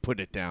 Sting put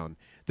it down.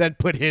 Then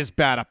put his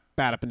bat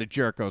up into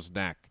Jericho's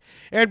neck.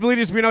 And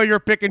Vlides, we know you're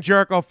picking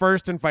Jericho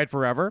first in Fight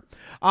Forever.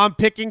 I'm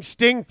picking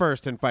Sting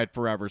first in Fight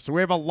Forever. So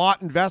we have a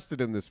lot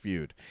invested in this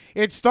feud.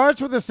 It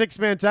starts with a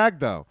 6-man tag,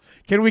 though.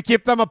 Can we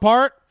keep them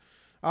apart?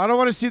 I don't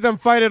want to see them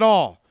fight at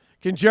all.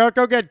 Can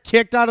Jericho get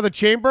kicked out of the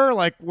chamber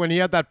like when he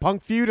had that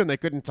Punk feud and they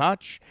couldn't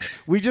touch?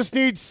 We just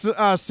need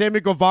Sammy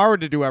Guevara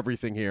to do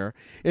everything here.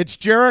 It's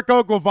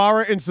Jericho,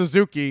 Guevara, and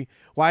Suzuki.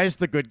 Why is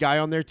the good guy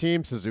on their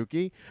team,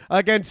 Suzuki?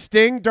 Against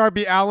Sting,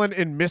 Darby Allin,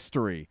 and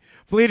Mystery.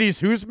 Vlides,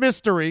 who's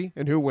Mystery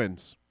and who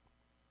wins?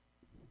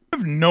 I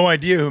have no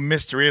idea who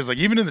Mystery is. Like,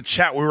 even in the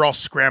chat, we were all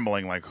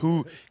scrambling. Like,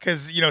 who?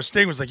 Because,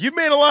 Sting was like, you've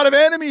made a lot of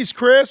enemies,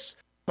 Chris.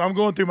 So I'm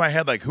going through my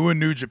head, like, who in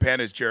New Japan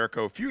is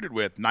Jericho feuded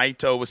with?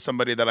 Naito was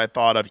somebody that I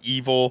thought of.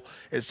 Evil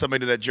is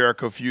somebody that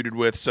Jericho feuded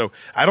with. So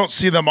I don't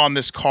see them on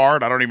this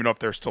card. I don't even know if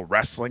they're still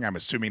wrestling. I'm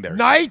assuming they're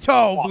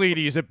Naito,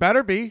 Vlides. It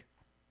better be.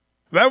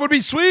 That would be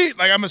sweet.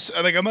 Like, unless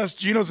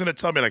Gino's going to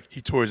tell me, like,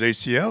 he tore his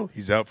ACL,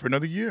 he's out for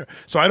another year.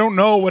 So I don't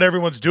know what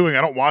everyone's doing.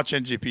 I don't watch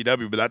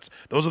NJPW, but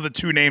those are the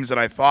two names that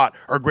I thought.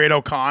 Or Great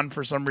O'Khan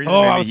for some reason.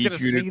 Oh, maybe I was he going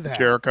to feuded say with that.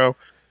 Jericho.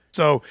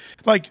 So,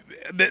 like,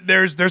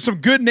 there's some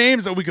good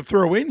names that we could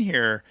throw in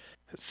here.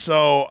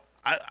 So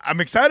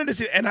I'm excited to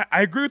see, and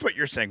I agree with what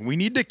you're saying. We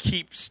need to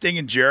keep Sting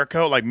and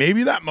Jericho. Like,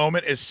 maybe that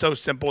moment is so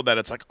simple that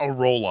it's like a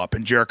roll up,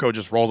 and Jericho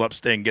just rolls up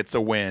Sting, gets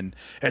a win.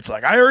 It's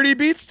like, I already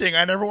beat Sting.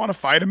 I never want to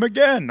fight him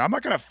again. I'm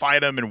not going to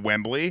fight him in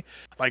Wembley.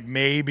 Like,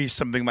 maybe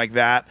something like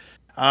that.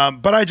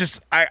 But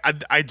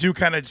I do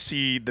kind of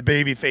see the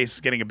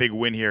babyface getting a big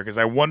win here because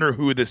I wonder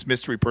who this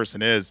mystery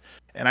person is.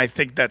 And I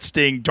think that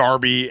Sting,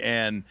 Darby,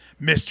 and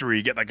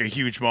Mystery get like a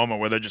huge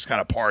moment where they're just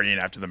kind of partying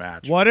after the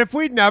match. What if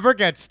we never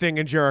get Sting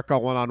and Jericho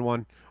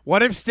one-on-one?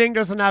 What if Sting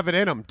doesn't have it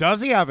in him?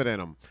 Does he have it in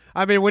him?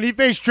 I mean, when he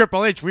faced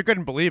Triple H, we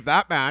couldn't believe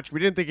that match. We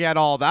didn't think he had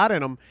all that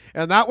in him,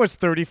 and that was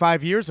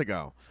 35 years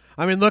ago.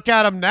 I mean, look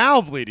at him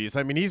now, Vlides.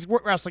 I mean, he's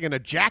wrestling in a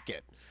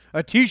jacket.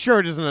 A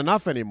T-shirt isn't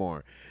enough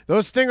anymore.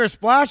 Those Stinger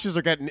splashes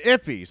are getting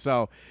iffy.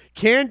 So,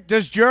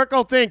 does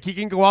Jericho think he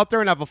can go out there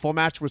and have a full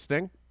match with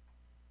Sting?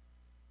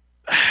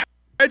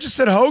 I just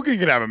said Hogan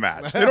could have a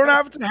match. They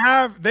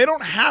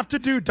don't have to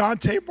do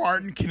Dante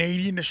Martin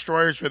Canadian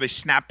Destroyers where they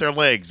snap their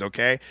legs,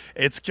 okay?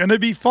 It's gonna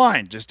be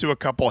fine. Just do a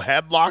couple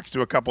headlocks,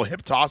 do a couple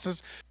hip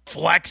tosses,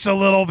 flex a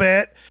little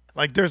bit.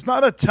 Like, there's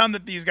not a ton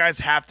that these guys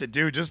have to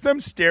do. Just them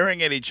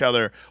staring at each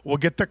other will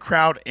get the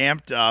crowd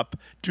amped up.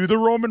 Do the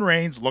Roman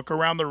Reigns, look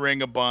around the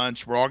ring a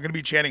bunch. We're all going to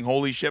be chanting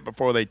holy shit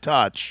before they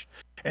touch.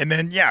 And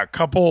then, yeah, a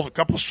couple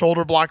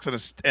shoulder blocks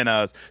and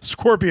a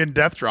Scorpion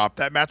death drop.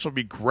 That match will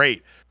be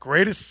great.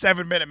 Greatest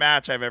 7-minute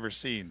match I've ever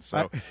seen.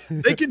 So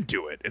they can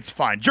do it. It's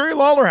fine. Jerry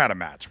Lawler had a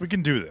match. We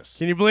can do this.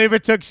 Can you believe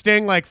it took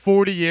Sting like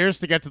 40 years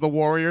to get to the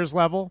Warriors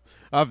level?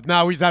 Of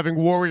now he's having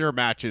Warrior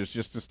matches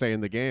just to stay in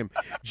the game.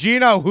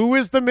 Gino, who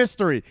is the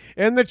mystery?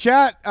 In the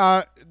chat,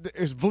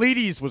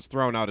 Vlides was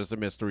thrown out as a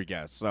mystery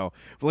guest. So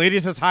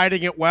Vlides is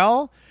hiding it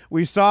well.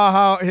 We saw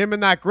how him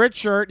in that grit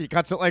shirt, he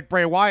cuts it like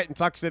Bray Wyatt and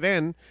tucks it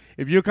in.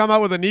 If you come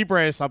out with a knee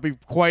brace, I'll be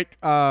quite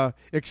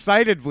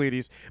excited,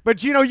 Vlides. But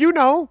Gino,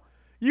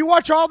 you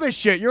watch all this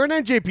shit. You're an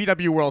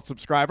NJPW World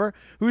subscriber.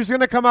 Who's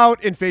going to come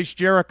out and face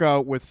Jericho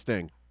with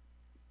Sting?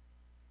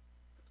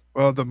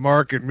 Well, the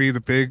Mark and me,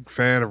 the big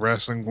fan of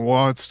wrestling,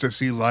 wants to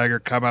see Liger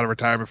come out of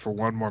retirement for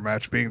one more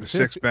match, being the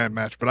 6-man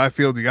match. But I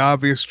feel the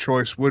obvious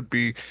choice would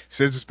be,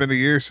 since it's been a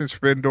year since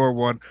Forbidden Door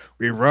 1,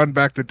 we run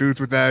back the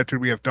dudes with attitude.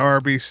 We have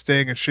Darby,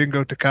 Sting, and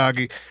Shingo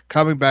Takagi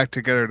coming back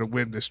together to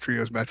win this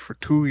trios match for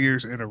 2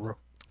 years in a row.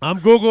 I'm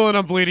Googling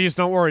them, Bleedies.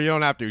 Don't worry. You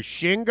don't have to.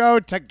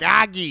 Shingo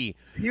Takagi.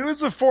 He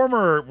was a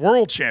former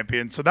world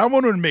champion, so that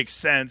one would make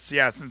sense.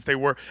 Yeah, since they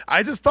were.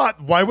 I just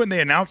thought, why wouldn't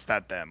they announce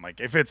that then? Like,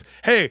 if it's,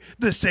 hey,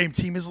 the same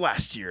team as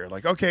last year.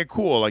 Like, okay,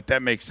 cool. Like,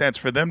 that makes sense.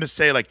 For them to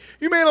say, like,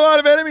 you made a lot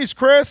of enemies,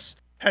 Chris.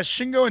 Has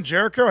Shingo and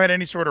Jericho had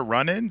any sort of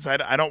run-ins?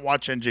 I don't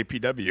watch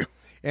NJPW.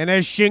 And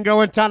has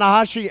Shingo and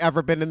Tanahashi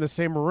ever been in the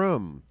same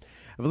room?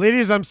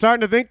 Ladies, I'm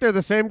starting to think they're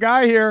the same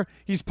guy here.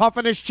 He's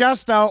puffing his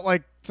chest out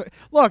like,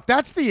 look,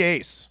 that's the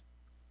ace.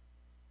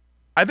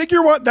 I think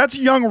that's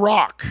Young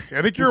Rock.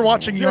 I think you're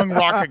watching Young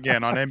Rock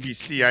again on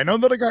NBC. I know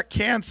that it got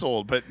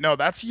canceled, but no,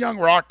 that's Young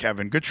Rock,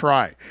 Kevin. Good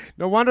try.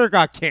 No wonder it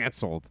got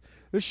canceled.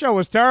 This show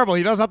was terrible.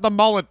 He does have the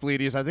mullet,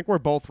 Bleedies. I think we're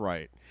both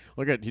right.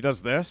 Look at, he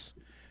does this.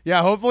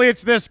 Yeah, hopefully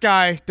it's this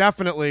guy.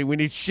 Definitely. We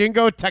need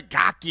Shingo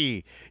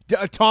Takagi.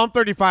 Tom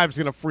 35 is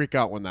going to freak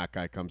out when that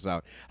guy comes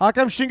out. How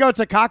come Shingo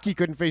Takagi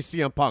couldn't face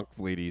CM Punk,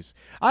 Bleedies?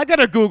 I got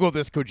to Google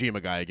this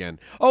Kojima guy again.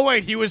 Oh,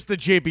 wait, he was the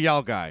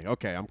JBL guy.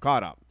 Okay, I'm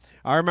caught up.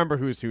 I remember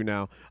who's who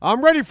now.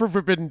 I'm ready for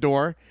Forbidden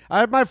Door.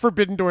 I have my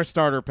Forbidden Door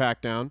starter pack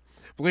down.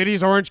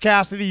 Bleedies, Orange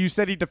Cassidy, you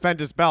said he'd defend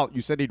his belt.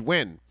 You said he'd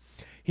win.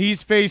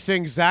 He's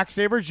facing Zack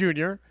Sabre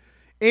Jr.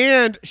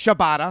 and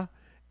Shibata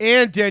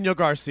and Daniel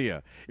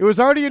Garcia. It was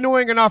already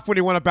annoying enough when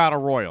he won a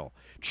Battle Royal.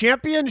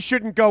 Champions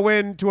shouldn't go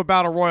into a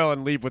Battle Royal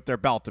and leave with their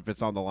belt if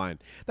it's on the line.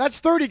 That's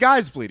 30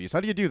 guys, Bleedies. How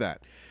do you do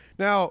that?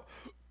 Now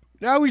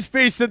he's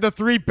facing the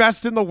 3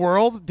 best in the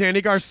world, Danny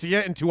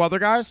Garcia and 2 other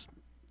guys.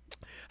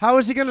 How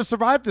is he going to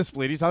survive this,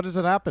 Bleedies? How does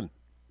it happen?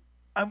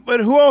 But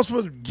who else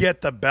would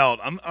get the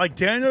belt? Like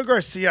Daniel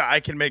Garcia, I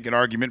can make an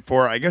argument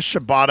for. I guess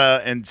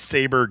Shibata and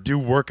Sabre do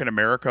work in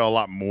America a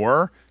lot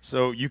more,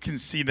 so you can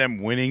see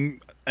them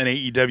winning an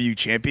AEW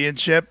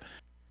championship.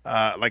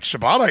 Like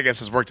Shibata, I guess,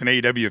 has worked in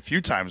AEW a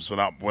few times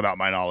without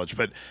my knowledge.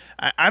 But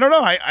I don't know.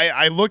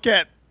 I look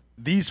at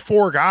these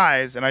 4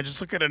 guys, and I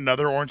just look at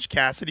another Orange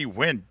Cassidy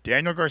win.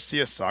 Daniel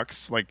Garcia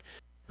sucks. Like,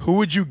 who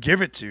would you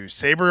give it to?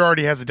 Sabre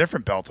already has a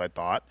different belt, I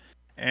thought.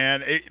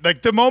 And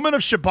like the moment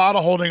of Shibata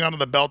holding onto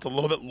the belt a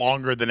little bit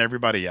longer than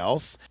everybody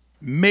else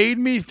made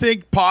me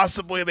think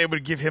possibly they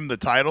would give him the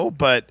title,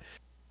 but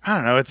I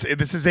don't know.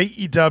 This is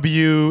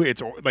AEW.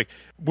 It's like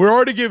we're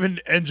already giving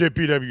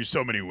NJPW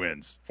so many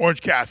wins.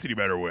 Orange Cassidy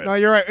better win. No,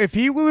 you're right. If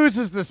he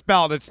loses this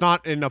belt, it's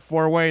not in a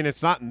 4-way, and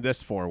it's not in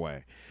this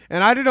 4-way.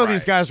 And I didn't know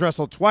these guys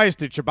wrestled twice.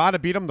 Did Shibata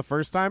beat him the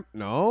first time?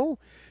 No.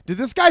 Did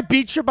this guy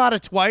beat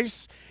Shibata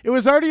twice? It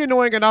was already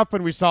annoying enough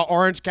when we saw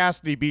Orange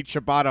Cassidy beat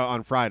Shibata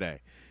on Friday.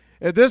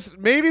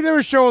 Maybe they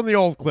were showing the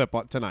old clip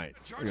tonight.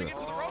 Charging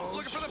into the ropes,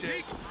 looking for the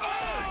peak.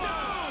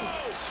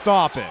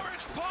 Stop it.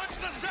 Punch,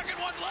 the second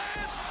one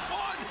lands.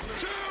 1,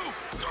 2,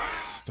 3.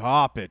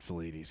 Stop it,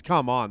 Fleeties.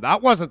 Come on.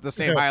 That wasn't the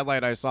same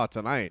highlight I saw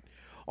tonight.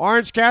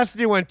 Orange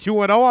Cassidy went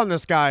 2-0 on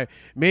this guy.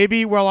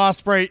 Maybe Will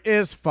Ospreay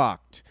is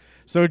fucked.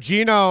 So,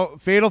 Gino,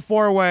 fatal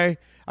 4-way.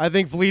 I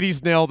think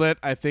Fleeties nailed it.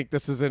 I think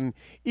this is an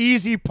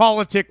easy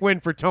politic win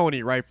for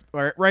Tony, right,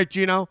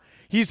 Gino?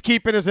 He's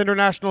keeping his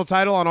international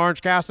title on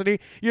Orange Cassidy.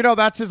 You know,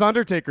 that's his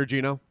Undertaker,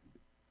 Gino.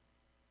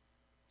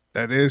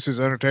 That is his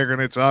Undertaker,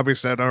 and it's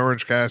obvious that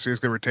Orange Cassidy is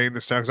going to retain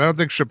this title. I don't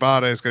think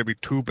Shibata is going to be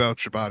 2-belt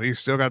Shibata. He's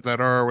still got that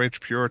ROH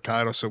Pure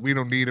title, so we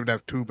don't need him to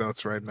have 2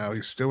 belts right now.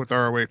 He's still with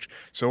ROH.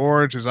 So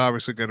Orange is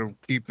obviously going to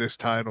keep this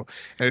title,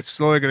 and it's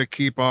slowly going to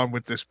keep on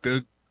with this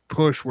big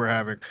push we're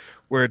having,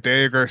 where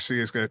Daniel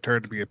Garcia is going to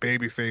turn to be a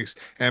babyface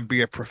and be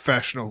a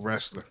professional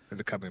wrestler in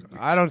the coming weeks.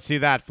 I don't see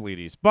that,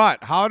 Fleeties.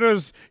 But how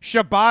does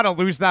Shibata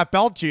lose that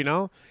belt,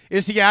 Gino?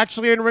 Is he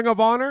actually in Ring of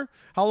Honor?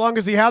 How long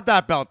has he had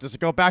that belt? Does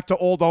it go back to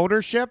old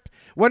ownership?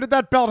 When did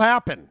that belt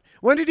happen?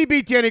 When did he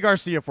beat Danny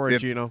Garcia for it,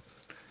 Gino?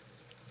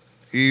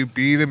 He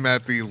beat him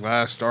at the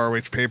last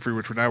ROH pay-per-view,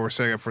 which we're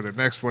setting up for the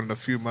next one in a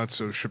few months.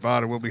 So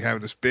Shibata will be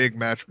having this big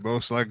match,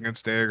 most likely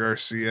against Daniel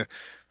Garcia,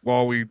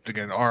 while we,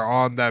 again, are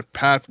on that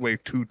pathway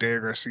to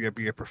Daniel Garcia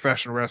be a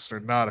professional wrestler,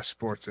 not a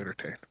sports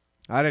entertainer.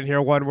 I didn't hear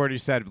one word he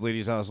said,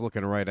 Bleedies. I was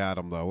looking right at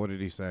him, though. What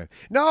did he say?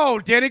 No,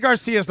 Danny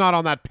Garcia's not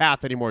on that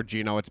path anymore,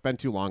 Gino. It's been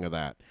too long of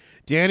that.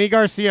 Danny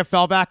Garcia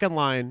fell back in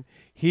line.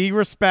 He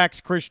respects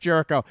Chris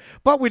Jericho.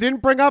 But we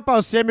didn't bring up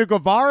how Sammy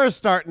Guevara is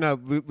starting to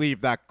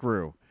leave that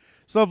crew.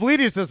 So,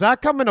 Bleedies, does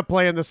that come into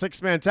play in the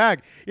 6-man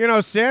tag? You know,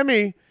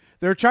 Sammy,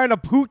 who tried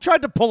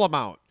to pull him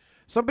out?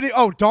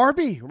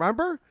 Darby,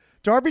 remember?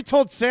 Darby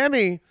told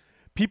Sammy,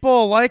 people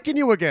are liking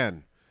you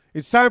again.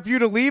 It's time for you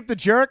to leave the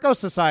Jericho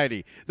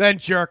Society. Then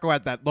Jericho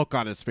had that look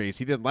on his face.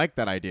 He didn't like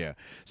that idea.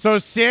 So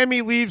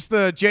Sammy leaves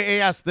the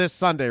JAS this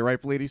Sunday,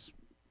 right, Fleeties?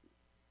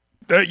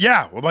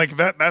 Yeah, well, like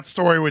that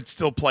story would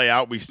still play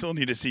out. We still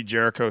need to see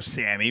Jericho,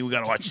 Sammy. We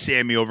got to watch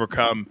Sammy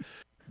overcome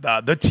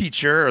the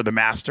teacher or the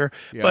master.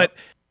 Yeah. But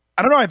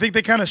I don't know. I think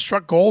they kind of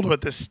struck gold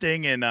with the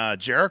Sting and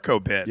Jericho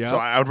bit. Yep. So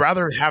I would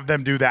rather have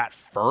them do that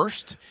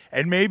first.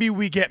 And maybe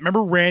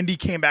remember Randy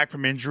came back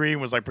from injury and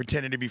was like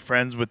pretending to be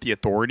friends with the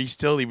Authority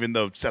still, even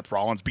though Seth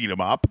Rollins beat him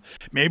up.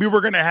 Maybe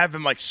we're going to have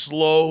him like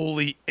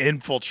slowly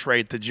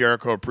infiltrate the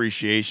Jericho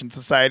Appreciation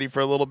Society for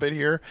a little bit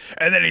here.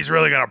 And then he's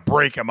really going to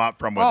break him up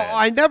from within.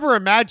 I never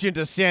imagined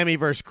a Sammy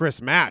versus Chris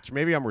match.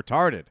 Maybe I'm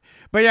retarded.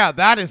 But yeah,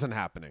 that isn't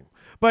happening.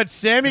 But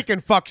Sammy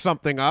can fuck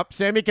something up.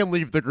 Sammy can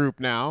leave the group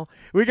now.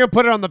 We can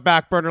put it on the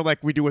back burner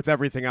like we do with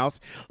everything else.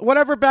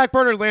 Whatever back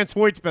burner Lance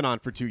Hoyt's been on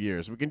for 2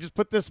 years. We can just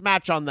put this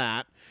match on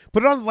that.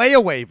 Put it on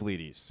layaway,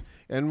 Bleedies.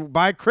 And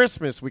by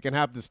Christmas, we can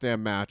have this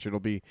damn match.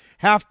 It'll be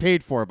half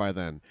paid for by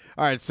then.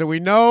 All right, so we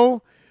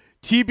know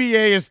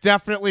TBA is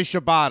definitely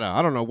Shibata.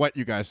 I don't know what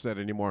you guys said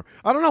anymore.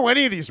 I don't know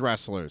any of these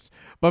wrestlers.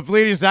 But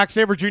ladies, Zack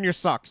Sabre Jr.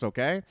 sucks,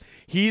 okay?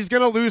 He's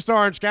going to lose to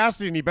Orange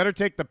Cassidy, and he better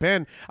take the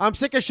pin. I'm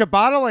sick of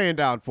Shibata laying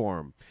down for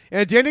him.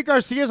 And Danny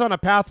Garcia's on a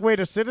pathway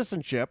to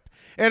citizenship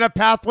and a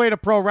pathway to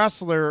pro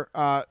wrestler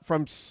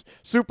from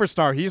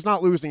Superstar. He's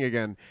not losing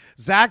again.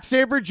 Zack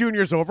Sabre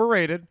Jr. is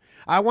overrated.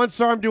 I once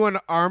saw him do an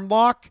arm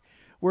lock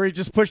where he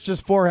just pushed his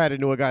forehead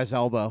into a guy's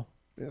elbow.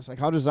 It's like,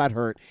 how does that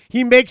hurt?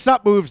 He makes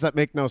up moves that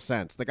make no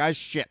sense. The guy's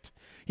shit.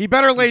 He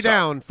better lay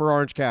down for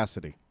Orange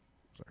Cassidy.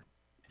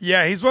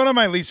 Yeah, he's one of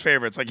my least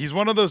favorites. Like, he's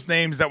one of those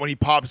names that when he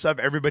pops up,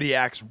 everybody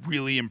acts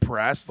really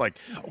impressed. Like,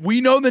 we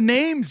know the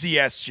name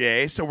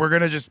ZSJ, so we're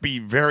going to just be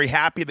very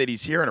happy that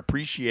he's here and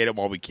appreciate it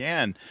while we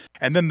can.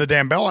 And then the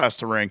damn bell has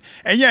to ring.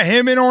 And yeah,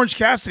 him and Orange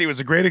Cassidy was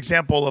a great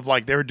example of,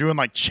 like, they were doing,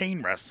 like,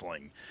 chain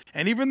wrestling.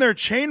 And even their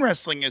chain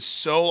wrestling is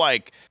so,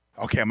 like,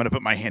 okay, I'm going to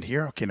put my hand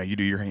here. Okay, now you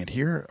do your hand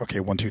here. Okay,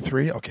 1, 2,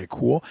 3. Okay,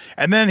 cool.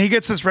 And then he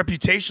gets this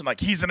reputation like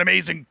he's an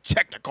amazing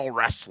technical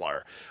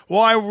wrestler.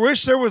 Well, I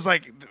wish there was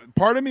like,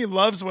 part of me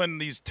loves when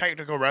these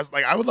technical wrestlers,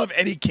 like I would love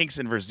Eddie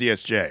Kingston versus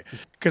ZSJ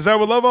because I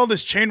would love all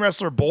this chain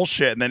wrestler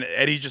bullshit and then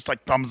Eddie just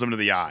like thumbs him to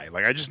the eye.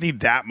 Like I just need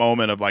that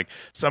moment of like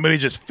somebody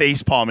just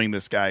face palming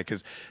this guy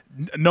because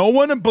no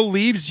one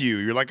believes you.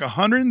 You're like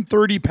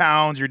 130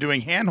 pounds. You're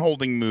doing hand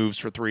holding moves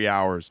for 3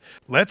 hours.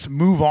 Let's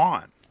move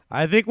on.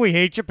 I think we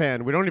hate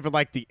Japan. We don't even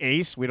like the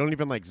Ace. We don't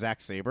even like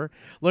Zack Sabre.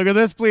 Look at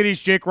this, please.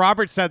 Jake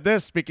Roberts said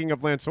this, speaking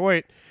of Lance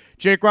Hoyt.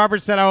 Jake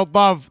Roberts said, I would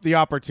love the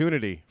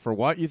opportunity. For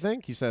what, you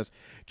think? He says,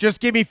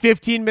 just give me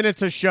 15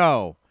 minutes of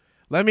show.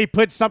 Let me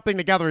put something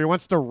together. He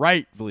wants to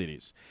write,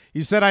 Vlides.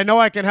 He said, I know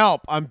I can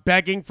help. I'm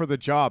begging for the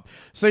job.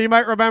 So you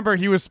might remember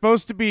he was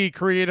supposed to be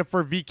creative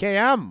for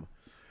VKM.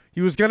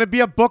 He was going to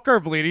be a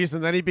booker, Vlides,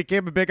 and then he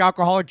became a big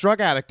alcoholic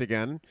drug addict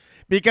again.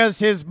 Because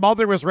his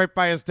mother was raped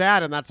by his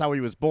dad, and that's how he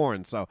was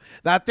born. So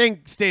that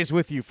thing stays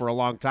with you for a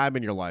long time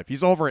in your life.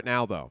 He's over it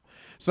now, though.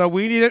 So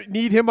we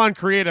need him on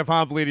creative,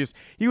 huh, Vlides?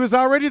 He was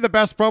already the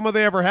best promo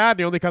they ever had, and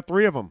he only cut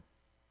 3 of them.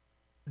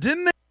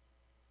 Didn't they?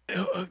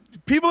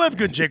 People have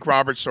good Jake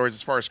Roberts stories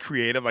as far as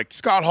creative. Like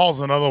Scott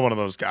Hall's another one of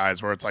those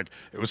guys where it's like,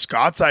 it was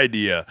Scott's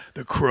idea.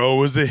 The Crow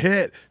was a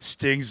hit.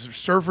 Sting's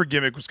surfer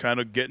gimmick was kind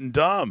of getting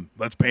dumb.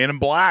 Let's paint him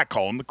black,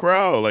 call him the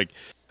Crow. Like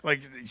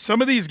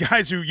some of these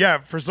guys who, yeah,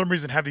 for some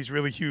reason have these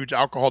really huge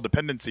alcohol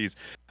dependencies,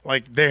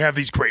 like they have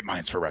these great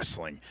minds for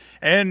wrestling.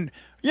 And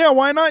yeah,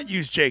 why not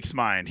use Jake's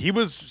mind? He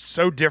was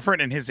so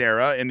different in his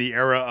era, in the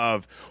era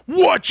of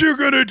what you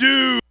gonna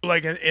do?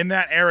 Like in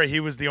that era,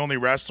 he was the only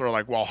wrestler,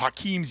 like while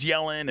Hakeem's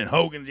yelling and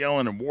Hogan's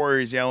yelling and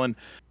Warrior's yelling,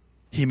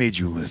 he made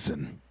you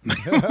listen.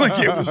 Like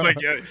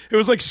it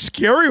was like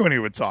scary when he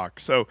would talk.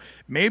 So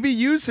maybe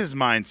use his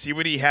mind, see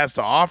what he has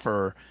to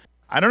offer.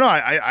 I don't know.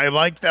 I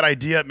like that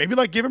idea. Maybe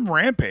like give him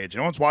Rampage.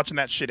 No one's watching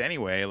that shit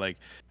anyway. Like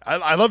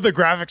I love the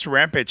graphics for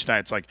Rampage tonight.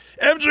 It's like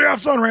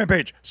MJF's on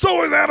Rampage.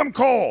 So is Adam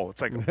Cole.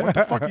 It's like, what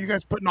the fuck are you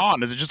guys putting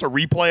on? Is it just a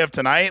replay of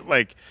tonight?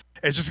 Like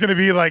it's just gonna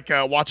be like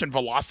watching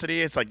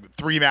Velocity. It's like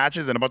 3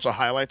 matches and a bunch of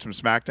highlights from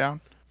SmackDown.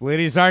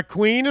 Ladies, our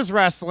queen is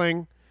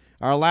wrestling.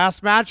 Our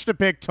last match to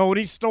pick,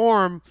 Toni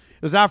Storm,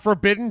 is at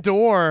Forbidden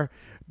Door.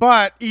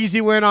 But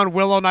easy win on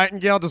Willow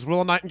Nightingale. Does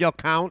Willow Nightingale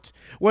count?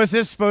 Was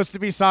this supposed to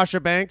be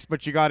Sasha Banks,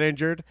 but she got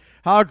injured?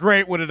 How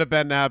great would it have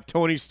been to have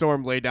Toni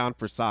Storm lay down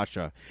for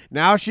Sasha?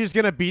 Now she's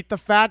going to beat the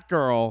fat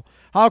girl.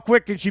 How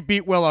quick can she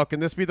beat Willow? Can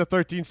this be the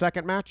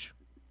 13-second match?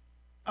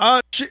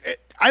 I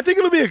think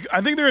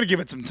I think they're going to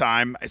give it some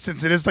time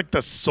since it is like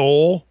the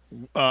soul.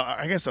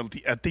 I guess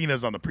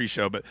Athena's on the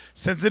pre-show, but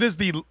since it is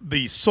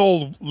the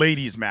soul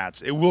ladies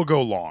match, it will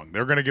go long.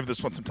 They're going to give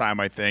this one some time,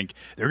 I think.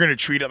 They're going to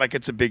treat it like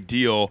it's a big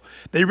deal.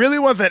 They really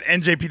want that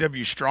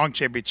NJPW Strong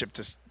Championship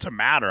to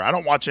matter. I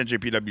don't watch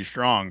NJPW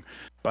Strong,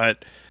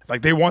 but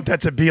like they want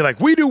that to be like,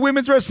 we do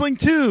women's wrestling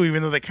too,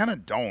 even though they kind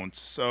of don't.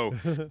 So,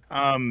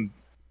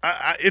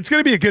 it's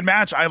going to be a good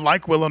match. I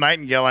like Willow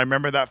Nightingale. I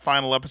remember that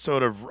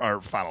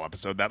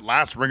that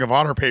last Ring of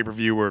Honor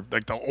pay-per-view where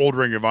like the old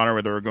Ring of Honor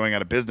where they were going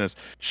out of business.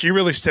 She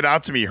really stood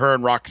out to me. Her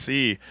and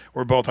Roxy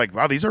were both like,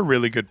 wow, these are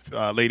really good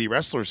lady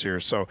wrestlers here.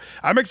 So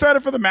I'm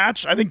excited for the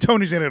match. I think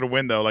Tony's going to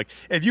win though. Like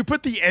if you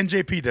put the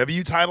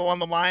NJPW title on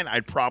the line,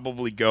 I'd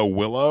probably go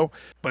Willow.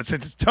 But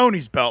since it's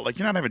Tony's belt, like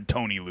you're not having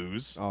Tony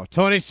lose. Oh,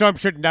 Toni Storm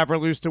should never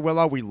lose to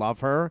Willow. We love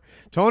her.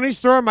 Toni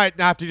Storm might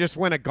have to just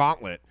win a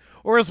gauntlet.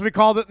 Or as we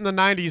called it in the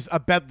 90s, a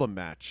Bedlam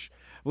match.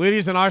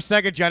 Ladies, in our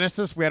Sega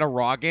Genesis, we had a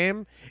Raw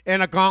game,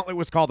 and a gauntlet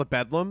was called a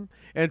Bedlam.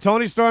 And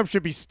Toni Storm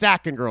should be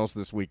stacking girls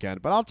this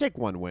weekend, but I'll take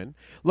one win.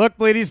 Look,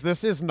 ladies,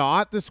 this is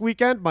not this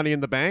weekend, Money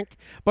in the Bank,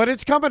 but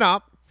it's coming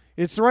up.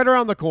 It's right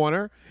around the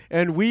corner,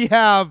 and we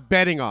have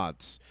betting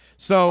odds.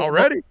 So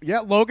already?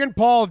 Yeah, Logan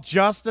Paul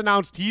just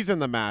announced he's in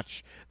the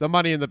match, the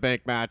Money in the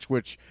Bank match,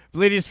 which,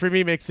 ladies, for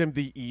me makes him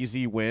the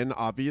easy win,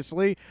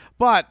 obviously.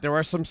 But there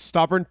are some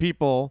stubborn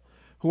people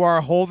who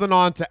are holding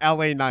on to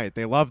LA Knight.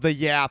 They love the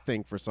yeah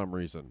thing for some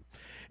reason.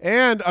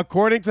 And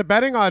according to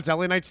betting odds,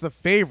 LA Knight's the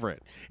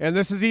favorite. And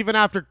this is even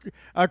after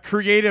a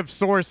creative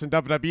source in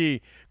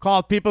WWE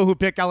called people who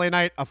pick LA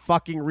Knight a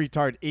fucking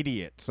retard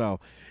idiot. So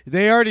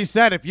they already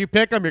said if you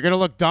pick him, you're going to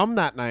look dumb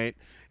that night.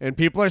 And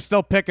people are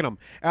still picking him.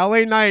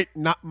 LA Knight,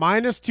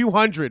 minus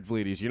 200,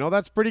 Vleeties. You know,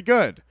 that's pretty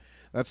good.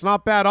 That's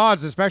not bad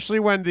odds, especially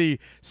when the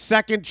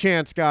second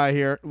chance guy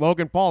here,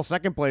 Logan Paul,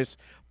 second place,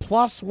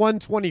 plus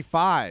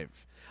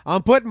 125.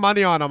 I'm putting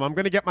money on him. I'm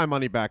going to get my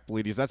money back,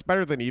 Bleedies. That's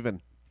better than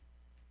even.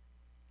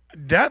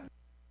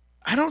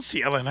 I don't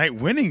see LA Knight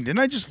winning. Didn't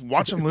I just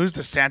watch him lose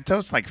to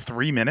Santos in like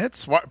 3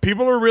 minutes?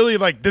 People are really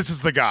like, this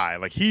is the guy.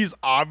 Like, he's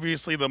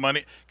obviously the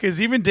money.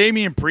 Because even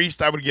Damian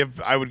Priest, I would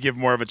give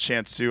more of a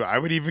chance to. I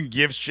would even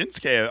give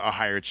Shinsuke a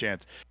higher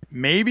chance.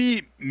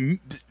 Maybe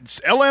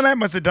LA Knight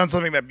must have done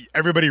something that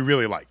everybody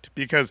really liked.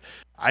 Because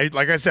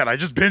like I said, I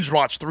just binge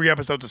watched 3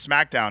 episodes of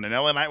SmackDown, and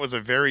LA Knight was a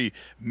very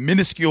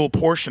minuscule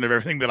portion of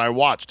everything that I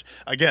watched.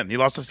 Again, he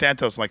lost to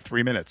Santos in like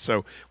 3 minutes.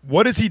 So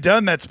what has he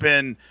done that's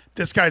been,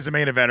 this guy's a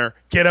main eventer,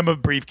 get him a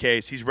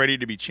briefcase, he's ready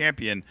to be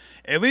champion?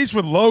 At least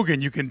with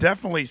Logan, you can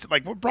definitely,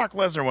 like what Brock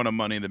Lesnar won a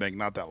Money in the Bank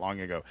not that long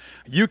ago,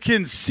 you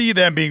can see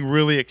them being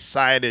really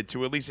excited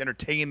to at least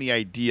entertain the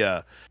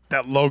idea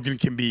that Logan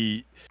can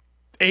be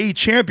a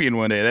champion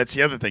one day. That's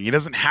the other thing. He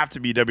doesn't have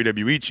to be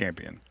WWE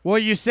champion. Well,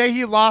 you say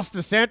he lost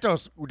to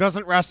Santos.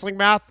 Doesn't wrestling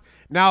math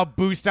now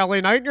boost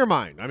LA Knight in your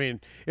mind? I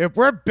mean, if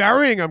we're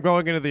burying him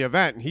going into the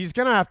event, he's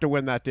going to have to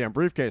win that damn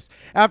briefcase.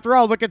 After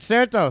all, look at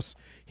Santos.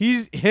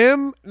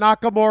 Him,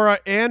 Nakamura,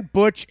 and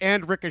Butch,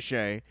 and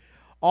Ricochet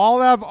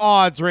all have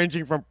odds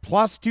ranging from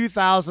plus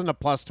 2,000 to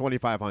plus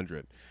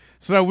 2,500.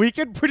 So we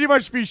can pretty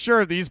much be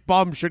sure these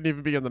bums shouldn't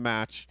even be in the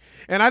match.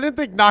 And I didn't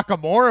think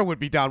Nakamura would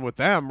be down with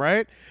them,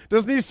 right?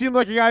 Doesn't he seem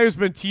like a guy who's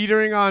been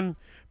teetering on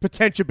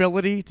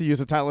potentiability, to use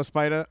a Tyler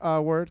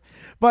Spida word?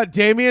 But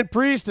Damian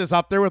Priest is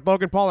up there with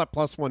Logan Paul at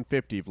plus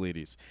 150,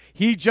 Vleeties.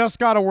 He just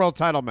got a world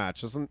title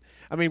match.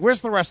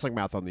 Where's the wrestling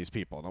math on these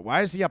people?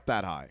 Why is he up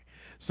that high?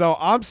 So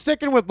I'm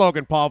sticking with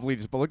Logan Paul,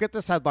 Vleeties, but look at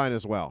this headline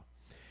as well.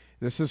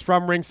 This is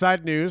from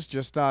Ringside News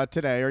just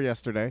today or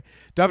yesterday.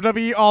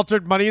 WWE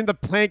altered Money in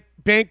the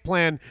Bank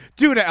plan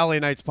due to LA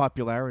Knight's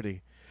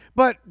popularity.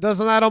 But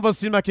doesn't that almost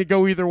seem like it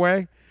go either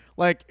way?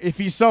 Like, if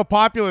he's so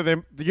popular,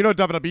 then you know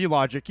WWE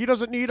logic. He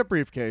doesn't need a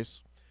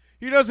briefcase.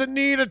 He doesn't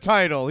need a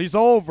title. He's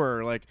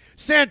over. Like,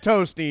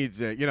 Santos needs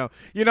it. You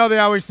know they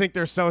always think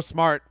they're so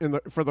smart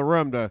for the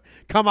room to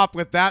come up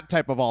with that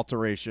type of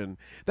alteration.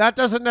 That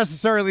doesn't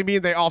necessarily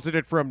mean they altered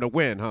it for him to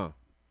win, huh?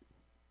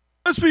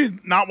 Must be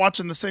not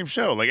watching the same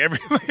show. Like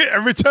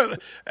every time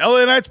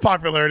LA Knight's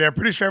popularity, I'm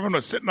pretty sure everyone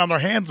was sitting on their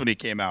hands when he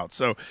came out.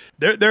 So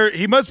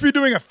he must be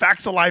doing a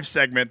Facts of Life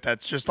segment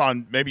that's just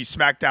on maybe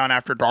SmackDown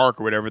After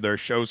Dark or whatever their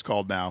show's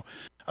called now,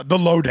 the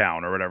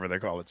Lowdown or whatever they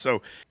call it.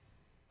 So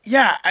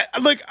yeah,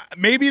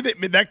 maybe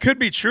that could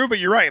be true, but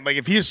you're right. Like,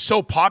 if he is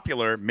so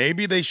popular,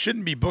 maybe they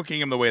shouldn't be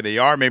booking him the way they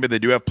are. Maybe they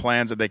do have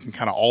plans that they can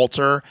kind of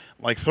alter,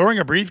 like throwing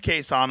a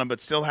briefcase on him,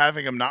 but still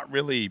having him not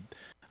really,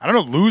 I don't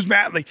know, lose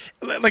Matt.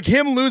 Like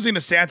him losing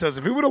to Santos,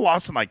 if he would have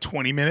lost in like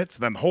 20 minutes,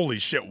 then holy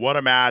shit, what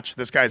a match.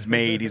 This guy's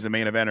made. He's a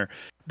main eventer.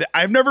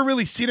 I've never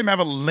really seen him have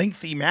a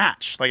lengthy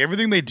match. Like,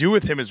 everything they do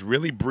with him is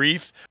really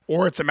brief,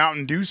 or it's a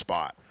Mountain Dew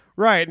spot.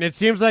 Right, and it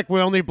seems like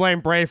we only blame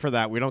Bray for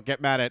that. We don't get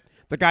mad at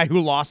the guy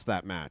who lost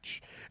that match.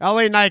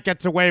 LA Knight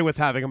gets away with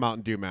having a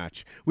Mountain Dew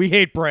match. We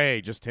hate Bray,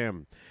 just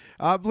him.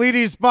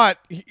 Bleedies, but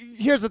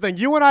here's the thing.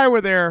 You and I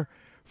were there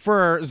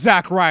for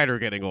Zack Ryder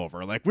getting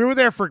over. Like, we were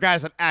there for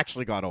guys that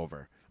actually got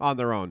over on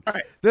their own.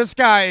 Right. This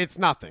guy, it's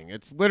nothing.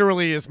 It's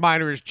literally as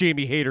minor as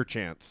Jamie Hayter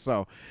chants.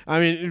 So, I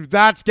mean,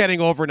 that's getting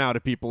over now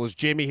to people, is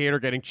Jamie Hayter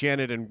getting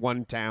chanted in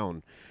one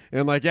town.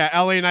 And like, yeah,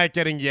 LA Knight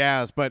getting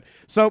yas. But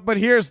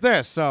here's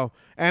this. So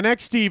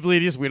NXT,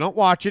 Bleedies, we don't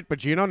watch it, but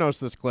Gino knows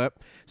this clip.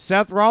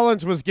 Seth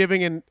Rollins was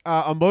giving an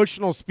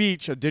emotional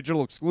speech, a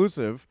digital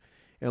exclusive,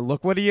 and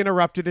look what he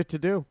interrupted it to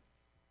do.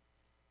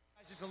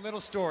 Just a little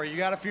story. You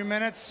got a few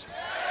minutes?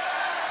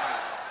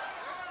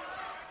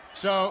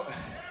 So,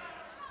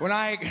 when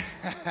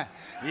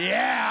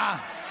yeah.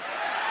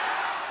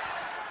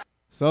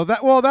 So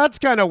that's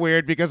kind of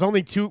weird, because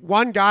only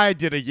one guy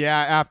did a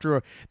yeah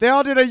after they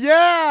all did a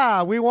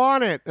yeah, we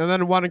want it. And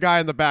then one guy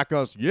in the back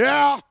goes,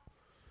 yeah.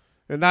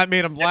 And that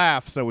made him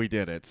laugh, so we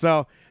did it.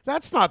 So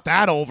that's not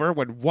that over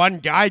when one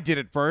guy did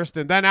it first,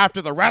 and then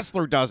after the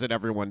wrestler does it,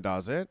 everyone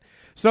does it.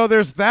 So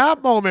there's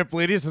that moment,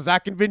 Bleedies. Does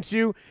that convince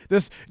you?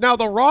 Now,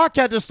 The Rock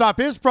had to stop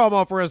his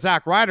promo for a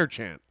Zack Ryder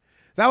chant.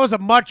 That was a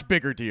much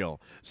bigger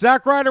deal.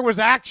 Zack Ryder was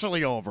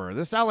actually over.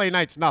 This LA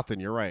Knight's nothing.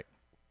 You're right.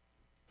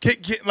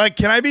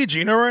 Can I be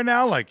Gino right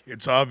now? Like,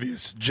 it's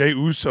obvious Jey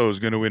Uso is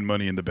going to win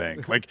Money in the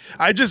Bank. Like,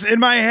 I just, in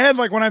my head,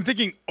 like, when I'm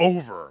thinking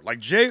over, like,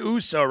 Jey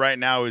Uso right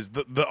now is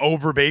the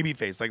over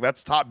babyface. Like,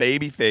 that's top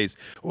babyface.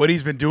 What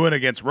he's been doing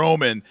against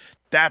Roman,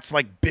 that's,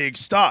 like, big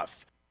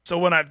stuff. So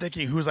when I'm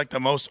thinking who's, like, the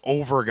most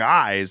over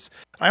guys,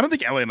 I don't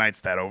think LA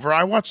Knight's that over.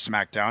 I watched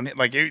SmackDown.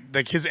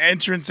 Like his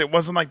entrance, it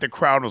wasn't like the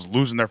crowd was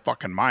losing their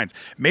fucking minds.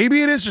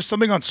 Maybe it is just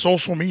something on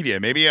social media.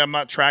 Maybe I'm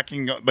not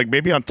tracking. Like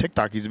maybe on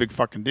TikTok, he's a big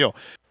fucking deal.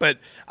 But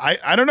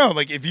I don't know.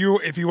 Like if you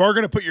are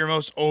gonna put your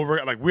most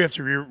over, like we have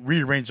to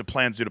rearrange the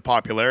plans due to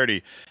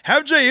popularity.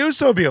 Have Jey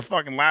Uso be a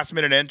fucking last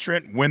minute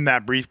entrant, win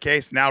that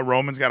briefcase. Now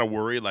Roman's got to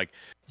worry like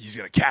he's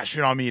gonna cash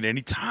in on me at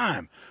any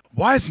time.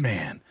 Wise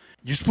man,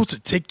 you're supposed to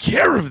take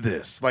care of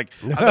this. Like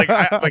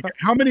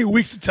how many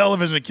weeks of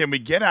television can we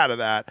get out of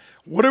that?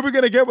 What are we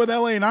gonna get with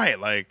LA Knight?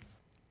 Like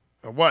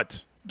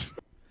what?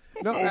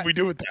 No, what would we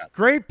do with that?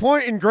 Great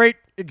point and great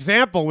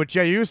example with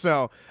Jey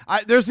Uso.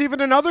 There's even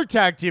another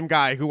tag team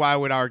guy who I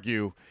would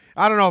argue,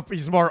 I don't know if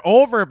he's more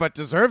over, but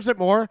deserves it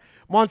more,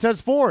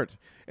 Montez Ford.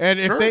 And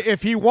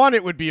if he won,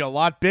 it would be a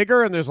lot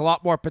bigger, and there's a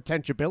lot more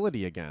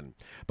potentiality again.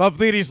 But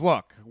ladies,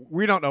 look,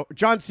 we don't know.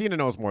 John Cena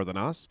knows more than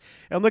us.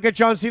 And look at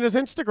John Cena's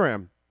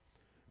Instagram.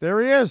 There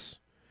he is.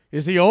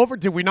 Is he over?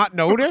 Did we not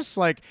notice?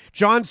 Like,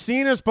 John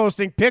Cena's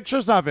posting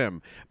pictures of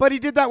him. But he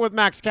did that with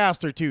Max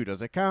Caster, too.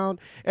 Does it count?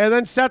 And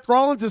then Seth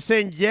Rollins is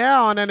saying, yeah,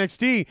 on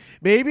NXT.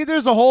 Maybe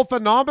there's a whole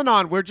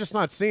phenomenon we're just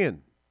not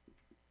seeing.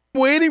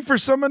 Waiting for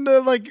someone to,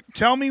 like,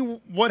 tell me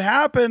what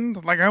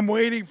happened. Like, I'm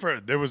waiting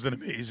for... There was an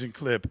amazing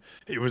clip.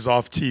 It was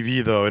off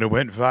TV, though, and it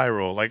went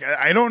viral. Like,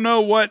 I don't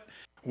know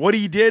what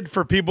he did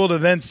for people to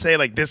then say,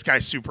 like, this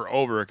guy's super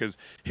over, because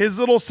his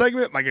little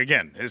segment, like,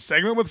 again, his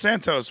segment with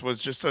Santos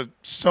was just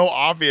so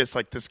obvious.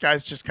 Like, this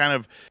guy's just kind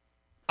of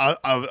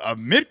a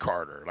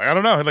mid-carder. Like, I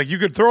don't know. Like, you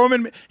could throw him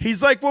in.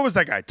 He's like, what was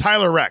that guy?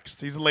 Tyler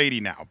Rex. He's a lady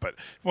now. But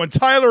when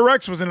Tyler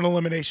Rex was in an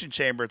elimination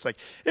chamber, it's like,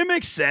 it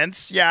makes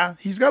sense. Yeah,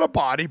 he's got a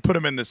body. Put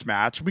him in this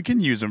match. We can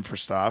use him for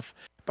stuff.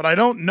 But I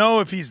don't know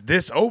if he's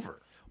this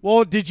over.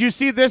 Well, did you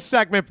see this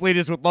segment,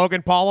 please, with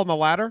Logan Paul on the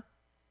ladder?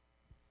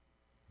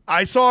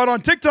 I saw it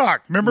on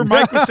TikTok. Remember,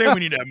 Mike was saying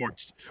we need to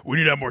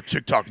have more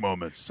TikTok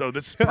moments. So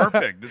this is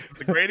perfect. This is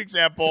a great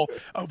example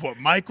of what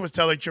Mike was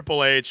telling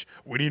Triple H.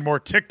 We need more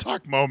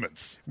TikTok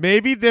moments.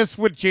 Maybe this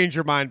would change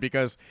your mind,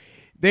 because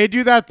they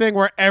do that thing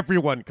where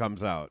everyone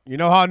comes out. You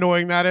know how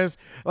annoying that is?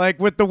 Like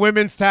with the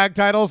women's tag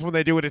titles, when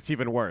they do it, it's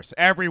even worse.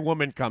 Every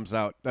woman comes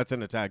out that's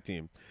in a tag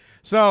team.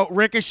 So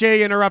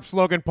Ricochet interrupts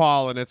Logan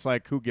Paul, and it's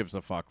like, who gives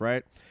a fuck,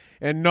 right?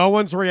 And no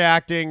one's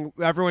reacting.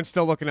 Everyone's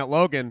still looking at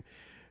Logan.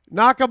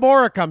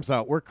 Nakamura comes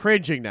out. We're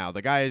cringing now.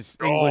 The guy's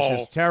English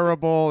is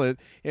terrible.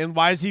 And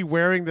why is he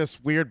wearing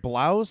this weird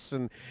blouse?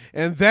 And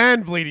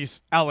then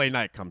Bleedy's LA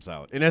Knight comes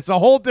out. And it's a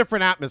whole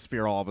different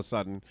atmosphere all of a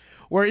sudden,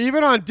 where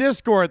even on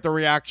Discord, the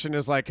reaction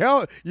is like,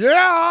 hell,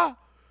 yeah,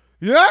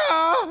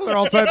 yeah. They're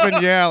all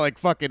typing yeah like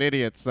fucking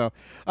idiots. So,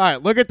 all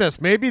right, look at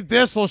this. Maybe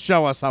this will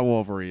show us how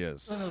over he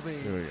is. Here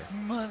we go.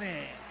 Money.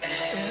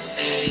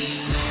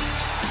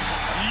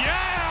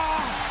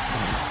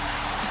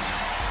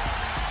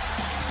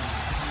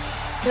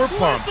 We're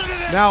pumped.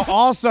 Now,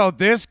 also,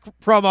 this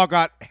promo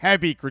got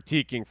heavy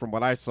critiquing from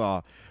what I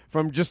saw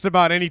from just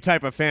about any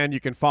type of fan you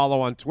can follow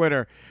on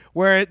Twitter,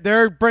 where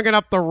they're bringing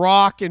up The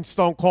Rock and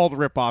Stone Cold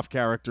ripoff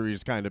character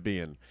he's kind of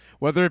being.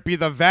 Whether it be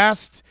the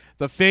vest,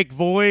 the fake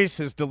voice,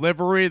 his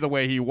delivery, the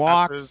way he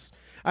walks.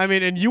 I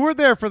mean, and you were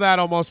there for that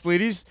almost,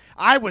 Bleedies.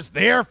 I was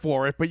there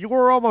for it, but you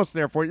were almost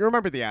there for it. You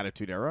remember the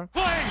Attitude Era.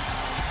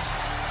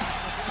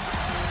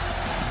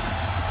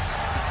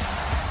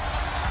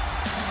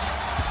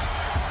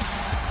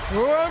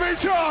 Let me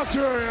talk to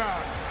you.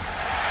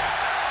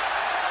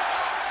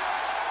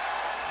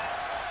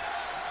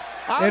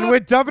 And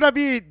with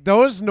WWE,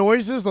 those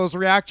noises, those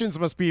reactions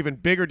must be even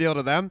bigger deal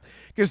to them,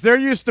 because they're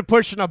used to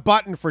pushing a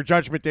button for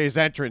Judgment Day's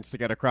entrance to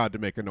get a crowd to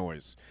make a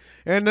noise.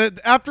 And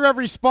after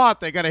every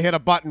spot, they got to hit a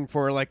button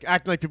for like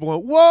acting like people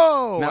went,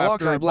 whoa!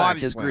 Malachi Black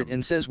has grit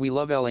and says we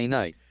love LA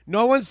Knight.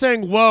 No one's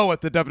saying whoa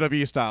at the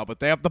WWE style, but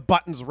they have the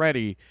buttons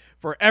ready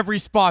for every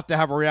spot to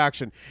have a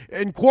reaction.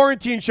 And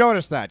quarantine showed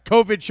us that.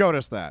 COVID showed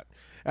us that.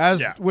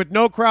 With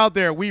no crowd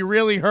there, we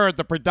really heard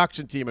the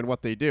production team and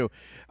what they do.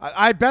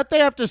 I bet they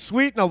have to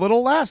sweeten a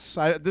little less.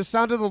 This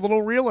sounded a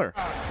little realer.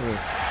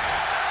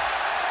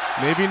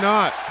 Maybe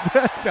not.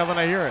 Now that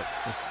I hear it.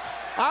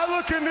 I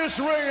look in this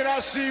ring and I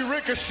see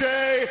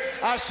Ricochet,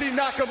 I see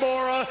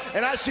Nakamura,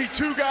 and I see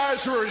two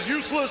guys who are as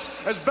useless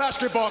as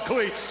basketball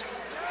cleats.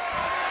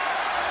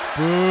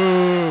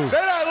 Boo.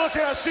 Then I look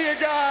and I see a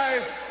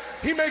guy,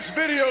 he makes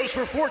videos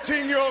for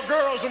 14-year-old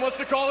girls and wants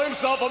to call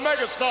himself a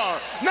megastar.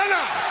 No.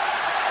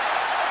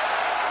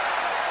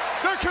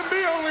 There can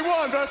be only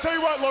one, but I'll tell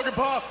you what, Logan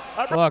Paul.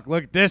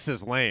 Look, this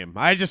is lame.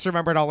 I just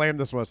remembered how lame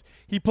this was.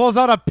 He pulls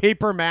out a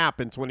paper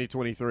map in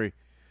 2023.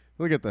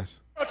 Look at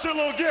this. It's a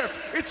little gift.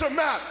 It's a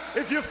map.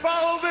 If you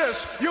follow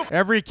this, you'll...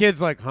 Every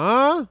kid's like,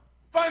 huh?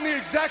 Find the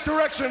exact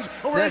directions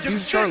of where that you can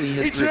Charlie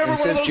has each and every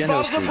one of those Geno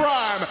bottles of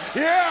prime.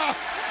 Yeah!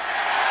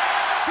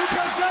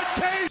 Because that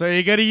case... So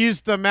you got to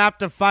use the map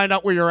to find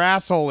out where your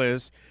asshole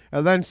is,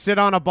 and then sit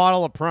on a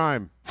bottle of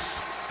prime.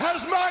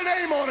 Has my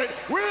name on it,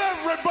 with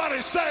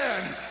everybody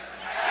saying...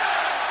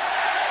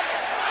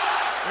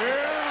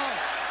 Yeah.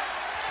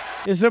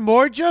 Is it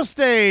more just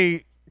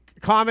a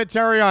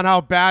commentary on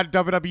how bad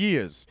WWE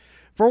is?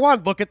 For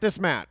one, look at this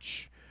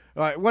match.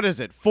 What is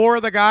it? 4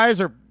 of the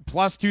guys are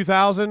plus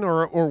 2,000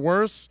 or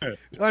worse.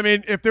 I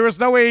mean, if there was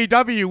no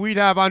AEW, we'd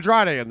have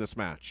Andrade in this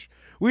match.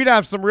 We'd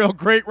have some real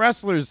great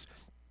wrestlers.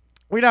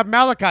 We'd have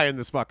Malachi in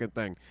this fucking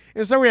thing.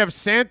 And so we have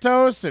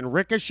Santos and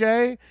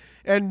Ricochet.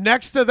 And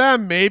next to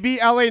them, maybe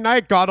LA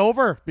Knight got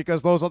over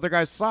because those other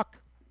guys suck.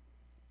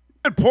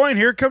 Good point.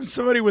 Here comes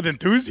somebody with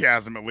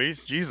enthusiasm, at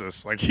least.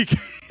 Jesus. Like, he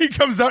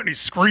comes out and he's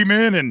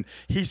screaming, and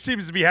he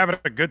seems to be having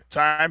a good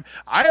time.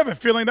 I have a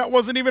feeling that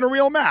wasn't even a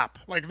real map.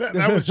 Like,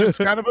 that was just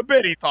kind of a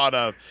bit he thought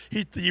of.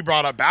 He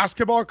brought up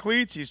basketball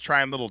cleats. He's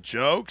trying little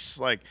jokes.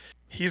 Like,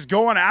 he's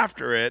going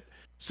after it.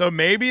 So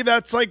maybe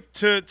that's, like,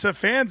 to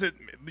fans,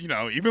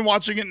 even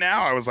watching it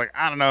now, I was like,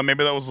 I don't know,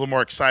 maybe that was a little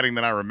more exciting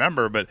than I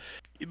remember. But,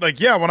 like,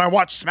 yeah, when I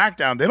watch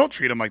SmackDown, they don't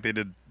treat him like they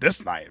did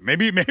this night.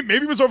 Maybe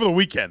it was over the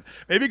weekend.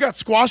 Maybe he got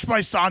squashed by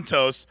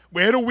Santos.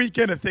 We had a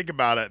weekend to think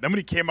about it. Then when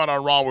he came out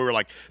on Raw, we were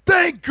like,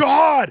 thank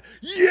God,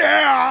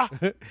 yeah!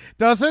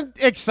 Doesn't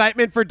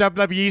excitement for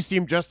WWE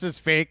seem just as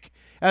fake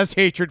as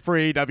hatred for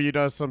AEW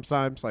does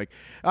sometimes? Like,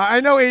 I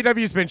know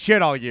AEW's been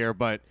shit all year,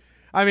 but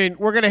I mean,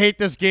 we're going to hate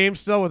this game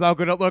still with how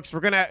good it looks. We're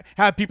going to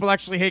have people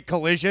actually hate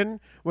Collision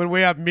when we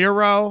have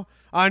Miro,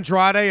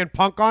 Andrade, and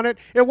Punk on it.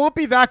 It won't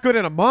be that good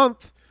in a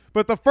month,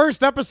 but the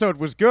first episode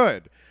was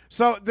good.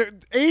 So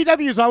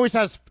AEW's always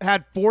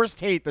had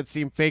forced hate that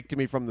seemed fake to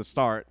me from the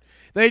start.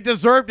 They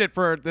deserved it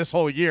for this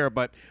whole year,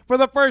 but for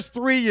the first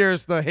 3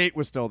 years, the hate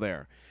was still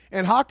there.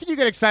 And how can you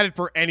get excited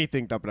for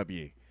anything,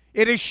 WWE?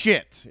 It is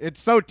shit.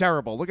 It's so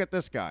terrible. Look at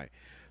this guy.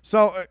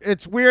 So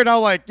it's weird how,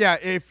 like, yeah,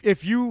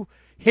 if you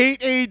hate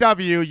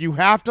AEW, you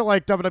have to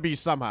like WWE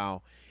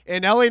somehow.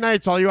 And LA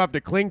Knight's all you have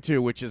to cling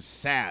to, which is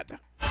sad.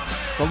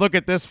 But look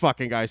at this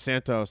fucking guy,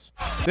 Santos.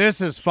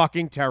 This is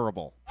fucking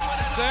terrible.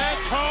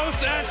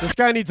 This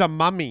guy needs a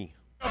mummy.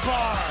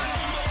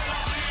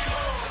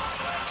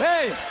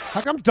 Hey!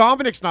 How come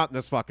Dominic's not in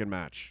this fucking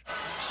match?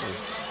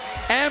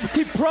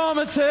 Empty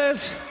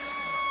promises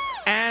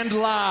and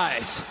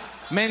lies.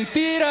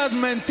 Mentiras,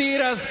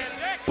 mentiras,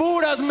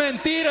 puras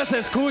mentiras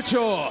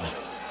escucho.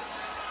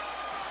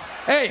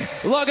 Hey,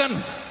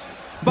 Logan,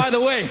 by the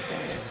way,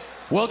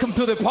 welcome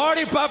to the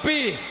party,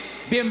 papi.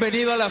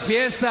 Bienvenido a la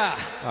fiesta.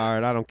 All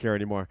right, I don't care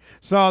anymore.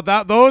 So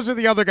those are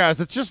the other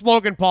guys. It's just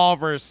Logan Paul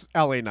versus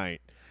LA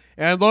Knight.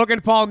 And Logan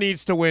Paul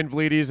needs to win,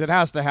 Bleedies. It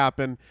has to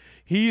happen.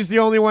 He's the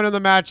only one in the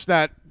match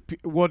that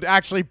would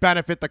actually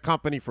benefit the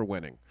company for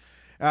winning.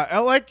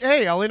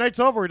 Hey, LA Knight's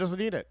over. He doesn't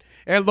need it.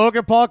 And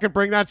Logan Paul can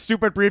bring that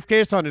stupid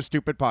briefcase on his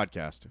stupid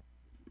podcast.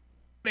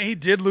 He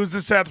did lose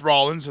to Seth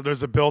Rollins, so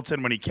there's a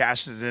built-in when he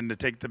cashes in to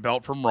take the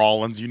belt from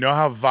Rollins. You know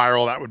how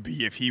viral that would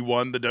be if he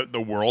won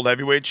the World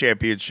Heavyweight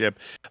Championship.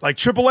 Like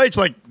Triple H,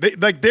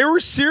 they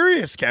were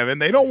serious, Kevin.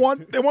 They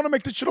want to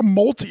make this shit a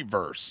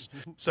multiverse.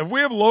 So if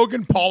we have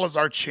Logan Paul as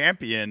our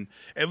champion,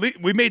 at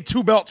least we made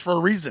 2 belts for a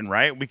reason,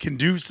 right? We can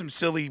do some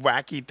silly,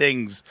 wacky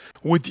things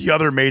with the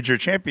other major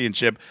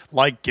championship,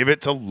 like give it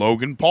to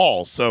Logan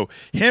Paul. So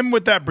him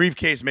with that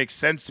briefcase makes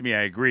sense to me.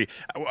 I agree.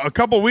 A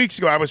couple weeks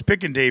ago, I was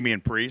picking Damian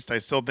Priest. I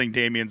still think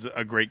Damian's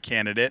a great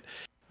candidate,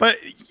 but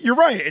you're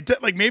right.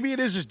 Maybe it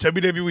is just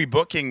WWE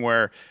booking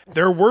where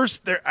they're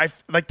worse.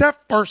 Like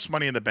that first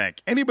Money in the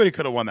Bank. Anybody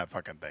could have won that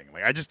fucking thing.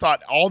 Like I just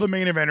thought all the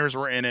main eventers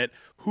were in it.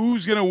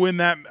 Who's gonna win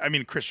that? I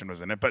mean, Christian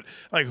was in it, but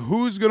like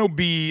who's gonna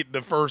be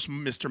the first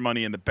Mr.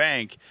 Money in the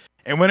Bank?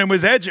 And when it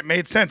was Edge, it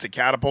made sense. It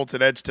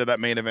catapulted Edge to that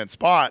main event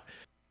spot.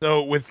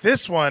 So with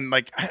this one,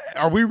 like,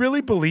 are we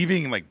really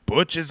believing like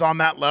Butch is on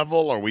that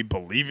level? Are we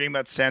believing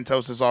that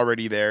Santos is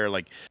already there?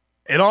 Like.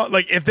 It all,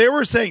 like if they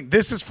were saying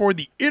this is for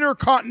the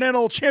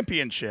Intercontinental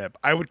Championship,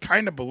 I would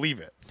kind of believe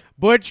it.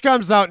 Butch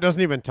comes out and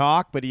doesn't even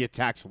talk, but he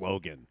attacks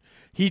Logan.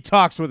 He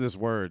talks with his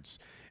words.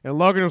 And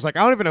Logan was like,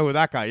 I don't even know who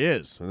that guy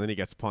is. And then he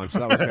gets punched.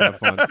 That was kind of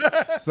fun.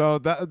 So,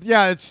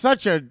 it's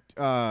such a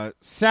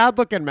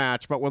sad-looking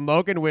match, but when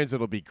Logan wins,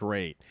 it'll be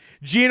great.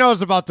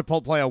 Gino's about to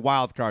play a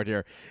wild card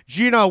here.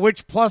 Gino,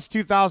 which plus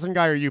 2,000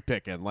 guy are you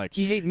picking? Like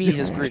he hate me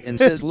his grit and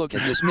says, look at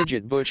this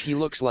midget Butch, he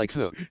looks like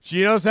Hook.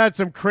 Gino's had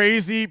some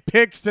crazy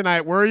picks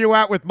tonight. Where are you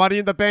at with Money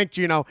in the Bank,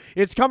 Gino?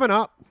 It's coming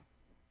up.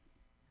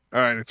 All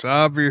right, it's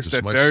obvious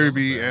that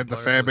Derby and the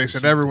fan base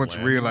and everyone's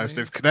realized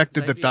they've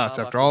connected the dots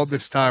after all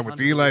this time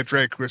with Eli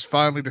Drake, who has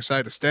finally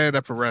decided to stand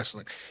up for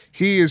wrestling.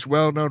 He is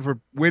well known for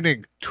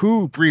winning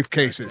 2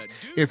 briefcases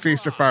in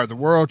Feast or Fire, the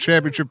World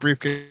Championship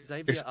briefcase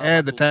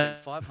and the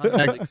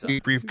tag team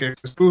briefcase.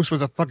 Boost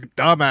was a fucking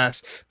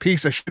dumbass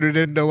piece of shit who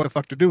didn't know what the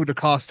fuck to do to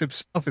cost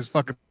himself his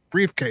fucking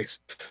briefcase.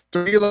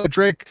 So Eli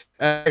Drake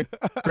trying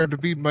to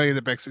beat Money in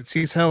the Bank since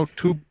he's held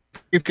 2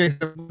 briefcase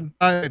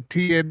and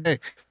TNA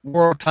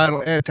world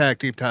title and tag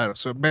team title,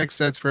 so it makes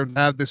sense for him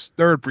to have this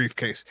 3rd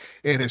briefcase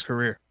in his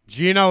career.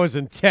 Gino is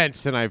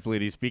intense tonight,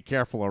 Bleedies. Be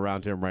careful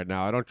around him right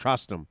now. I don't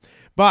trust him,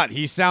 but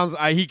he sounds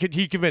he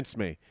convinced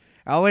me.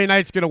 LA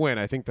Knight's gonna win.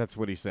 I think that's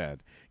what he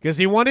said because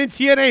he won in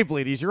TNA,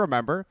 Bleedies. You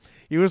remember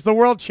he was the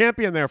world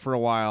champion there for a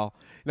while,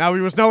 Now,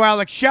 he was no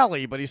Alex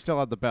Shelley, but he still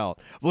had the belt.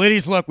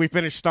 Ladies, look, we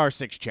finished Star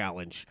 6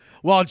 Challenge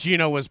while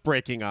Gino was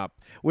breaking up.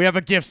 We have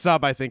a gift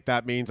sub, I think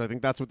that means. I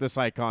think that's what this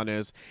icon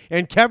is.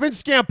 And Kevin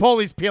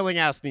Scampoli's peeling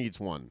ass needs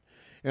one.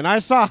 And I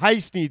saw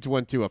Heist needs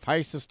one, too. If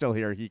Heist is still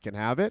here, he can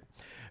have it.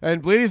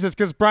 And ladies, it's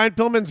because Brian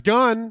Pillman's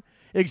gone.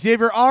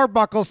 Xavier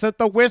Arbuckle sent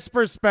the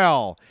whisper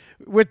spell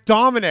with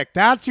Dominic.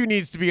 That's who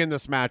needs to be in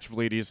this match,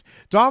 ladies.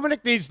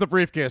 Dominic needs the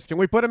briefcase. Can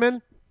we put him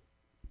in?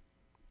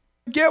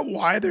 Get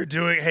why they're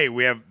doing. Hey,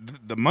 we have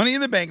the Money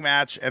in the Bank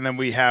match, and then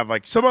we have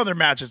like some other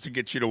matches to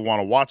get you to want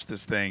to watch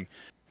this thing.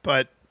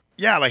 But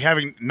yeah, like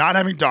not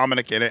having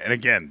Dominic in it, and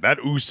again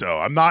that Uso.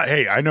 I'm not.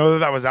 Hey, I know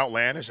that was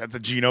outlandish. That's a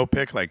Gino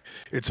pick. Like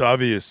it's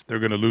obvious they're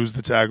gonna lose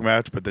the tag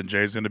match, but then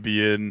Jay's gonna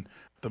be in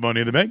the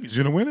Money in the Bank. He's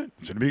gonna win it.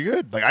 It's gonna be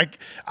good. Like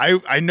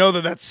I know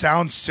that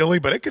sounds silly,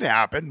 but it could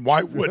happen.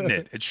 Why wouldn't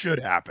it? It should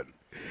happen.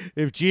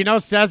 If Gino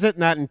says it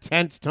in that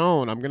intense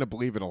tone, I'm gonna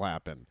believe it'll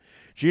happen.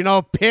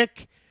 Gino,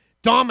 pick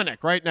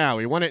Dominic right now.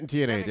 He won it in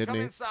TNA, didn't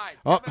he?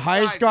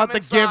 Heist got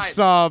the gift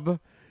sub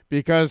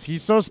because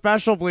he's so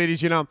special,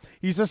 ladies. You know,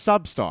 he's a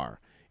sub star.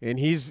 And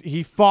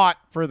he fought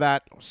for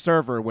that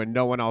server when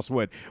no one else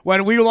would.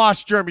 When we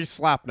lost Jeremy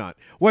Slapnut,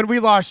 when we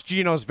lost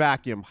Gino's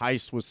vacuum,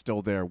 Heist was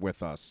still there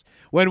with us.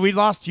 When we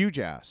lost Huge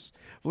Ass.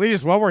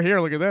 Ladies, while we're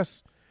here, look at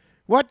this.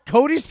 What?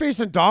 Cody's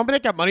facing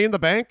Dominic at Money in the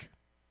Bank?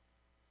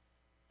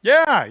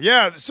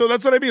 Yeah. So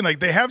that's what I mean. Like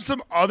they have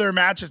some other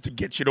matches to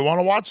get you to want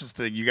to watch this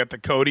thing. You got the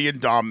Cody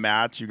and Dom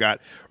match. You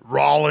got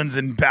Rollins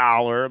and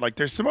Balor. Like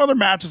there's some other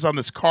matches on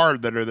this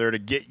card that are there to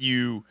get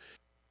you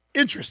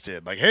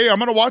interested. Like, hey, I'm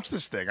gonna watch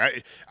this thing.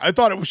 I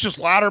thought it was just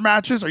ladder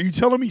matches. Are you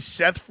telling me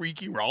Seth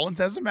freaking Rollins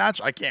has a match?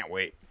 I can't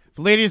wait.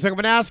 Ladies, I'm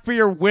gonna ask for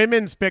your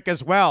women's pick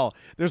as well.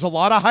 There's a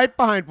lot of hype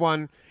behind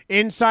one.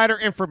 Insider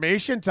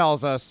information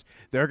tells us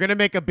they're going to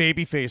make a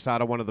babyface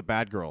out of one of the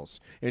bad girls,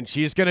 and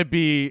she's going to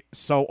be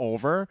so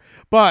over.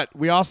 But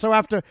we also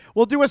have to –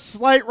 we'll do a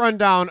slight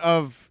rundown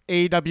of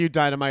AEW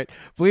Dynamite.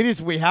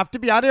 Ladies, we have to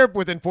be out of here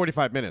within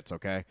 45 minutes,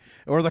 okay?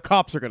 Or the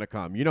cops are going to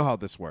come. You know how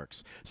this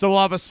works. So we'll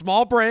have a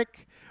small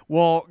break.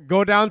 We'll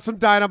go down some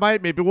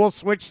Dynamite. Maybe we'll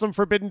switch some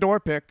Forbidden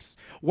Door picks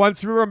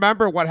once we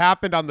remember what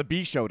happened on the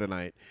B show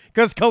tonight.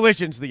 Because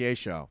Collision's the A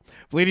show.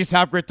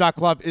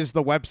 LadiesHaveGrit.club is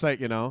the website,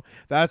 you know.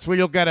 That's where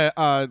you'll get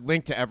a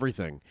link to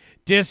everything.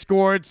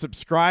 Discord,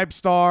 Subscribe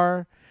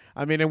Star.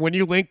 I mean, and when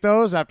you link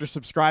those, after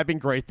subscribing,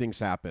 great things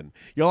happen.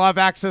 You'll have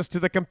access to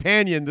the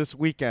companion this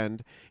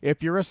weekend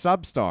if you're a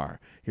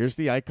sub-star. Here's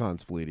the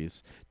icons,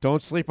 ladies.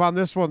 Don't sleep on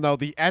this one, though.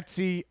 The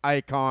Etsy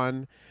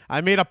icon. I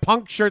made a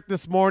Punk shirt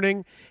this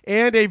morning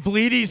and a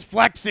Vleeties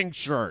Flexing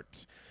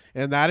shirt.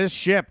 And that is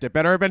shipped. It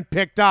better have been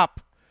picked up.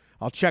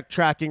 I'll check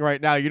tracking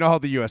right now. You know how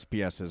the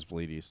USPS is,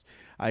 Vleeties.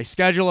 I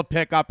schedule a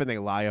pickup and they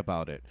lie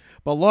about it.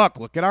 But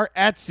look at our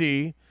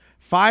Etsy.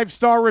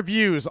 5-star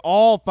reviews.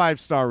 All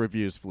 5-star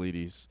reviews,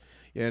 Vleeties.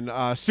 And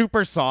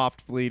super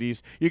soft,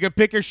 Vleeties. You can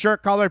pick your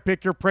shirt color,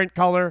 pick your print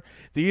color.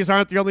 These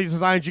aren't the only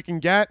designs you can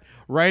get.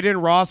 Write in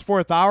Raw's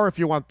 4th Hour if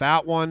you want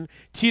that one.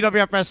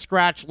 TWFS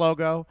scratch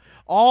logo.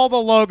 All the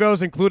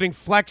logos, including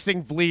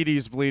flexing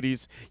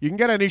Vleeties. You can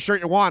get any shirt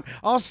you want.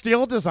 I'll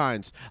steal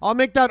designs. I'll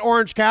make that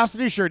Orange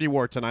Cassidy shirt he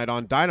wore tonight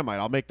on Dynamite.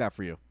 I'll make that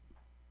for you.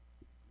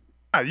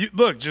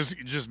 Look,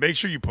 just make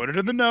sure you put it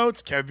in the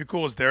notes. Kevin Be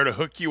Cool is there to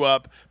hook you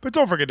up, but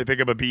don't forget to pick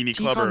up a Beanie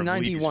Club or a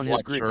 91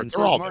 has grit and says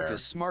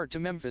Marcus Smart to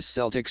Memphis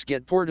Celtics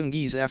get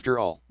Portuguese after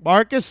all.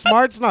 Marcus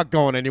Smart's not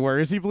going anywhere,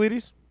 is he,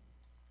 Vleeties?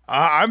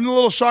 I'm a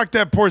little shocked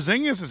that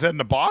Porzingis is heading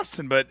to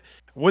Boston, but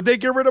would they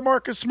get rid of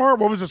Marcus Smart?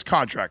 What was his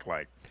contract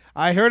like?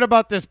 I heard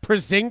about this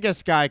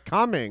Porzingis guy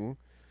coming.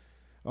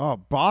 Oh,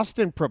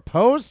 Boston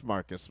proposed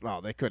Marcus. No,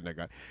 they couldn't have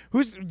got.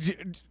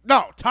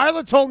 No,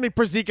 Tyler told me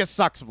Porzingis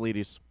sucks,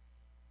 Vleeties.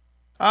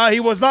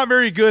 He was not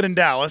very good in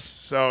Dallas.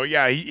 So,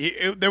 yeah,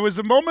 there was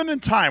a moment in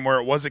time where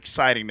it was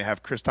exciting to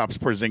have Kristaps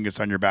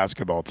Porzingis on your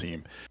basketball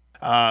team.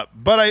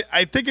 But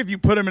I think if you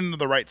put him into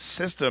the right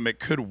system, it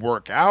could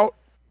work out.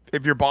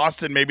 If you're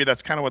Boston, maybe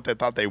that's kind of what they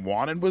thought they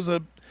wanted, was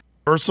a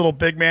versatile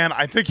big man.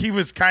 I think he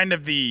was kind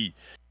of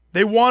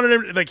they wanted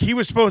him, like he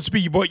was supposed to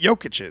be what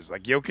Jokic is.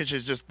 Like Jokic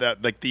is just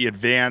that, like the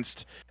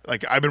advanced,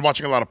 like I've been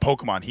watching a lot of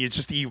Pokemon. He is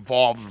just the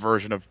evolved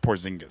version of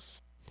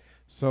Porzingis.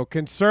 So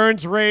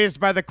concerns raised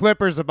by the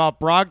Clippers about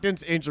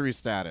Brogdon's injury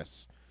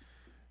status.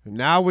 And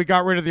now we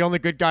got rid of the only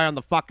good guy on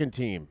the fucking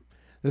team.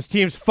 This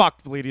team's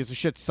fucked, Vleeties. This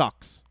shit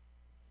sucks.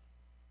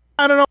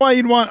 I don't know why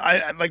you'd want.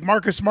 Like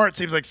Marcus Smart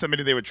seems like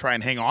somebody they would try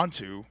and hang on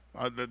to.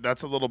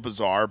 That's a little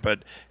bizarre,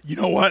 but you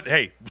know what?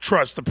 Hey,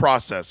 trust the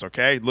process,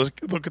 okay? Look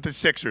at the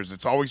Sixers.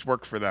 It's always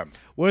worked for them.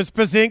 Was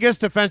Porzingis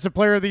Defensive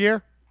Player of the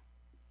Year?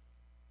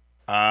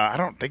 I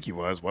don't think he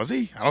was. Was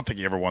he? I don't think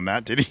he ever won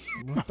that, did he?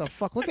 What the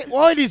fuck? Look at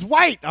Lloyd. He's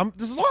white.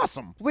 This is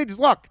awesome. Please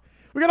look.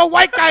 We got a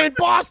white guy in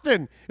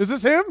Boston. Is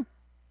this him?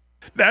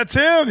 That's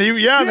him.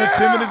 That's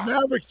him in his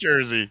Mavericks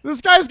jersey.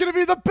 This guy's gonna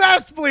be the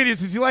best,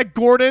 Vleeties. Is he like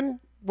Gordon?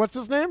 What's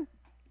his name?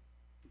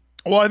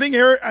 Well, I think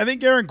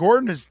Aaron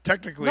Gordon is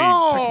technically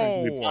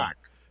black.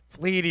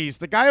 Vleeties,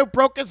 the guy who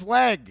broke his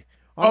leg.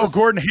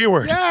 Gordon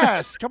Hayward.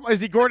 Yes. Come on. Is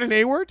he Gordon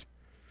Hayward?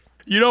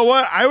 You know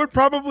what? I would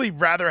probably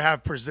rather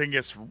have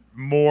Porzingis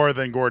more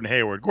than Gordon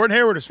Hayward. Gordon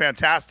Hayward is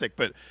fantastic,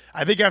 but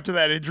I think after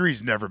that injury,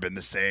 he's never been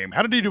the same.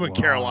 How did he do in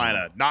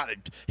Carolina?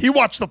 He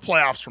watched the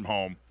playoffs from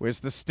home.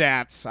 Where's the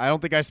stats? I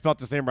don't think I spelled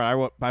his name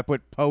right. I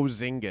put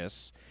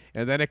Porzingis,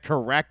 and then it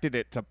corrected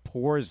it to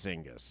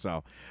Porzingis.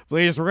 So,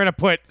 please, we're going to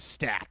put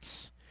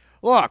stats.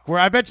 Look,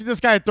 I bet you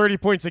this guy had 30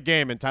 points a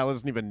game, and Tyler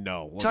doesn't even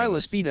know. Tyler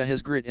Spida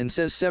has grit and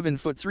says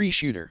 7'3"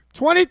 shooter.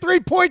 23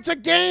 points a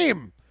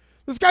game.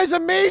 This guy's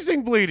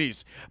amazing,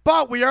 Bleedies.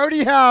 But we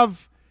already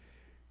have...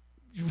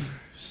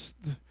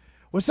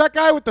 What's that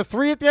guy with the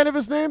 3 at the end of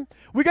his name?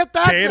 We got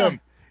that Tatum.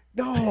 guy.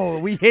 No,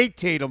 we hate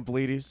Tatum,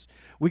 Bleedies.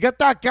 We got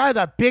that guy,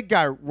 that big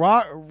guy,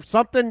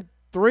 something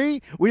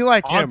 3. We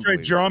like him. Andre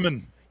Bleedies.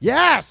 Drummond.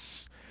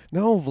 Yes.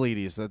 No,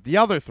 Bleedies. The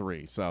other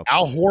 3. So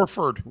Al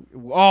Horford.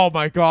 Oh,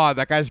 my God.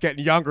 That guy's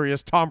getting younger. He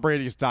has Tom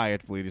Brady's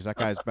diet, Bleedies. That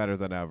guy's better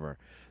than ever.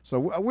 So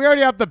we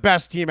already have the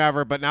best team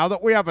ever, but now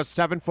that we have a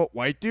 7-foot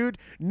white dude,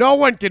 no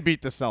one can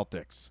beat the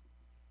Celtics.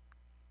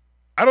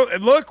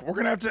 Look, we're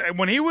going to have to,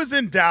 when he was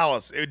in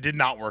Dallas, it did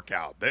not work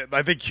out.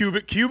 I think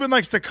Cuban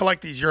likes to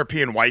collect these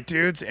European white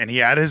dudes, and he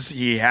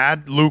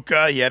had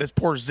Luka, he had his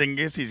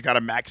Porzingis, he's got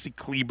a Maxi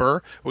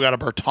Kleber, we got a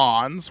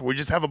Bertans. We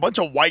just have a bunch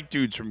of white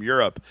dudes from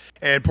Europe,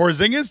 and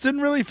Porzingis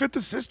didn't really fit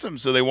the system,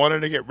 so they wanted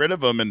to get rid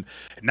of him, and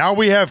now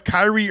we have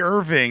Kyrie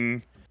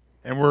Irving,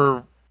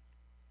 and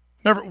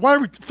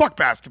fuck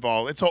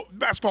basketball.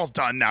 Basketball's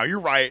done now. You're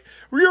right.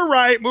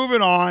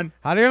 Moving on.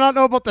 How do you not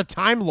know about the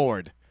Time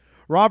Lord?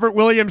 Robert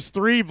Williams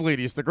III,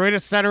 Bleedies, the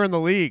greatest center in the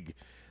league.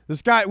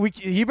 This guy,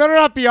 he better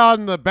not be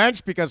on the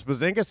bench because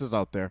Porzingis is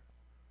out there.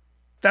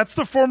 That's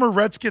the former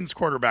Redskins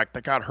quarterback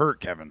that got hurt,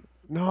 Kevin.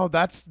 No,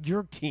 that's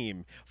your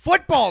team.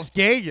 Football's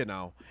gay, you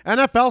know.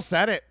 NFL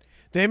said it.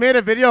 They made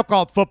a video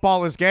called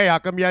Football is Gay. How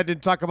come you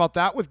didn't talk about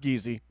that with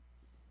Geezy?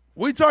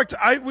 We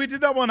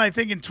did that one, I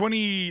think, in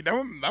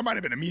that might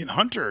have been a me and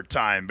Hunter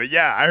time. But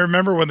yeah, I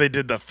remember when they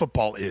did the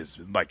football is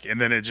like, and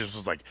then it just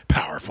was like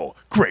powerful,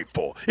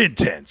 grateful,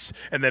 intense.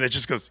 And then it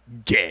just goes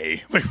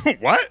gay. Like,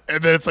 what?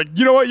 And then it's like,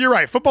 you know what? You're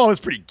right. Football is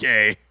pretty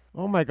gay.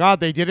 Oh my God.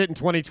 They did it in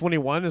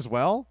 2021 as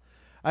well.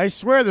 I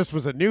swear this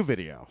was a new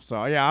video.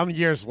 So yeah, I'm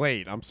years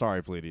late. I'm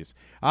sorry, Bleedies.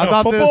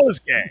 Football is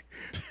gay.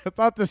 I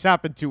thought this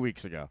happened 2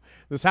 weeks ago.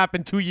 This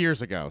happened 2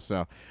 years ago.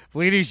 So,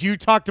 Bleedies, you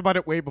talked about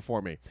it way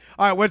before me.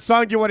 All right, what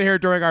song do you want to hear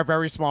during our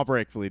very small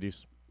break,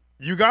 Bleedies?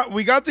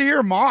 We got to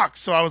hear Mox,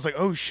 so I was like,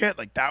 oh shit,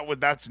 like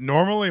that's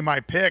normally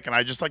my pick, and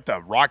I just like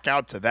to rock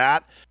out to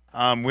that.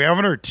 We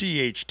haven't heard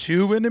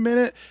TH2 in a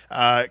minute.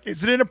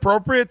 Is it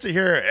inappropriate to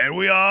hear "And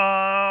We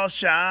All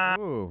Shine"?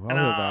 Ooh, I'll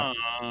hear that.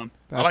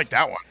 I like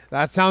that one.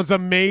 That sounds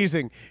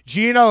amazing.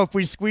 Gino, if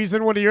we squeeze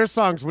in one of your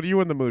songs, what are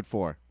you in the mood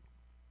for?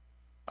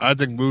 I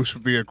think Moose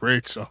would be a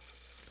great song.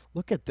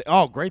 Look at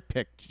great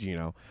pick,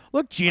 Gino.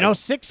 Look, Gino,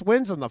 6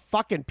 wins in the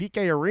fucking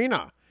PK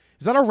Arena.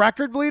 Is that a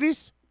record,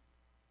 Bleedies?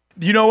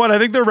 You know what? I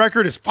think the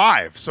record is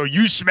 5. So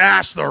you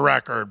smashed the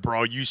record,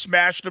 bro. You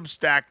smashed them,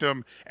 stacked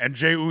them, and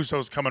Jey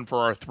Uso's coming for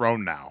our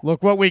throne now.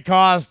 Look what we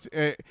caused.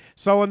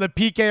 So when the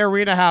PK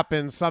Arena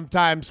happens,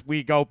 sometimes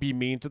we go be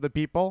mean to the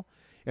people,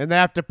 and they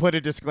have to put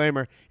a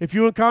disclaimer. If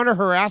you encounter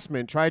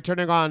harassment, try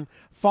turning on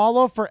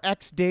follow for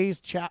X days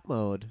chat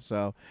mode.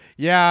 So,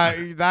 yeah,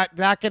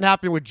 that can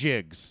happen with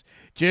Jigs.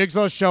 Jigs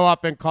will show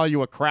up and call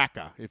you a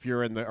cracker if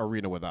you're in the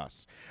arena with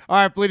us. All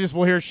right, Bleedies,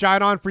 we'll hear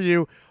Shine On for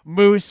you.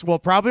 Moose, we'll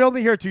probably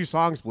only hear 2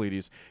 songs,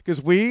 Bleedies,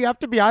 because we have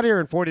to be out of here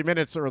in 40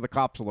 minutes or the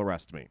cops will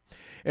arrest me.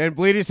 And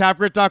Bleedies,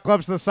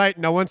 HapGrit.club's the site.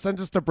 No one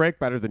sends us to break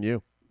better than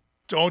you.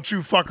 Don't you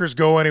fuckers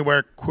go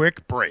anywhere.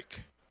 Quick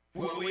break.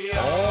 All right.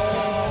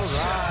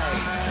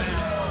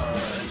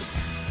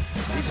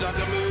 He's not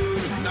the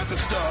moon, not the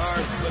star,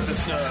 but the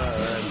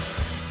sun.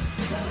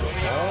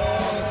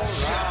 All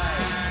right.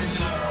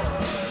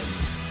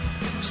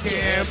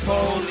 Scamp,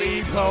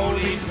 holy.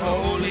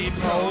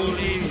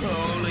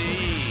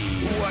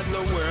 What in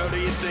the world are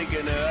you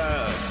thinking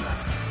of?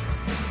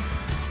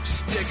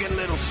 Sticking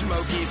little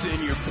smokies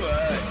in your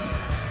butt.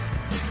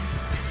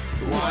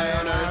 Why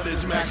on earth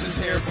is Max's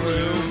hair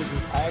blue?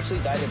 I actually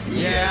dyed it blue.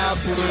 Yeah,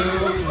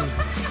 blue.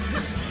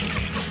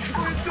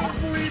 It's a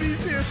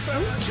Bleedies here,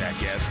 folks.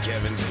 Jackass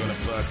Kevin's gonna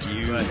fuck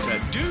you. But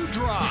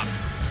dewdrop.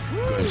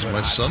 Is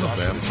my son a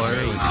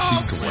vampire? Like, is he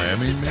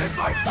glamming me?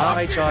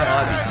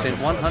 RHIRB sent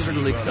 100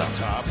 elixir.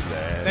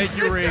 Thank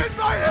you, Reed.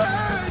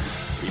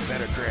 You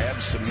better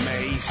grab some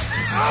mace.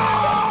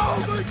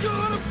 Oh my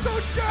God, I'm so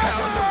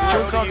jacked.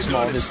 Joe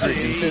Coxmall has grit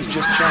and says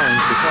just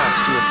challenge the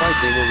Cox to a fight,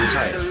 they will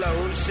retire.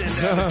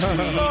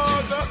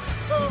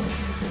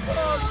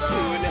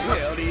 Who in the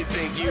hell do you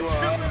think you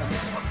are?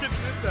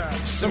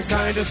 Some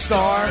kind of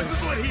star. This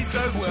is what he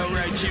does. Well,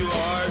 right you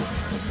are.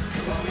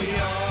 We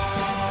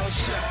all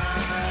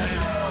shine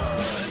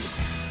on.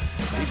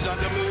 He's not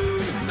the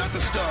moon, not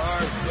the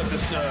star, but the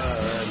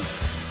sun.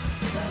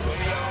 We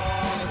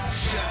all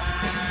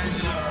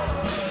shine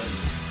on.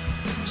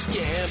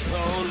 Scamp,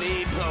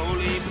 holy.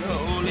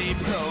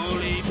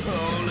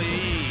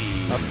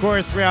 Of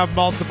course, we have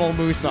multiple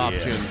Moose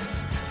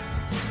options.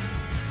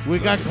 We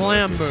got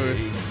Glam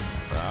Moose.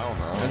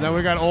 And then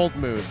we got Old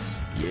Moose.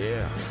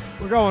 Yeah.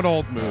 We're going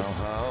Old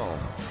Moose.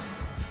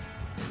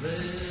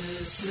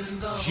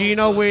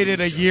 Gino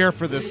waited a year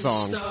for this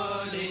song.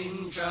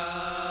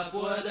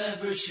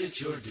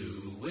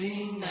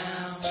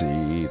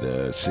 See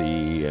the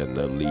sea and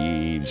the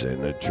leaves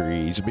and the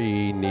trees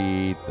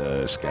beneath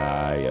the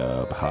sky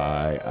up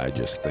high. I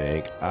just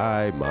think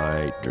I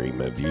might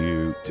dream of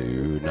you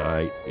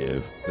tonight,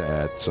 if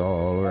that's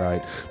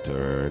alright.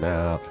 Turn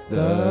out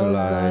the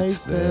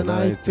lights, then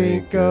I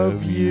think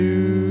of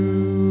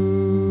you.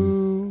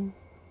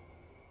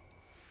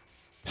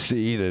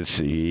 See the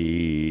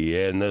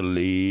sea and the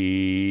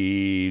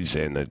leaves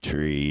and the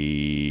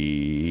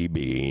tree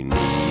beneath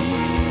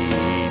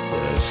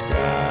the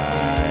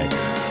sky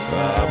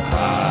up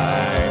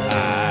high.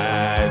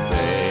 I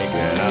think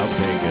that I'll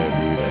think of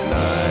you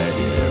tonight,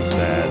 if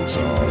that's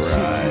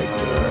alright.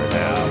 Turn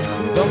out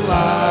the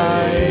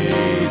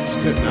lights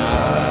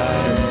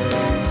tonight.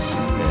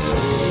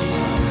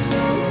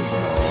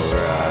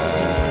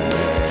 Alright,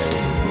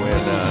 when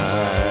I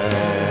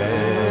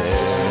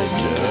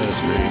just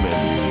dream of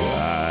you.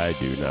 I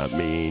do not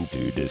mean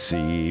to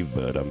deceive,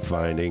 but I'm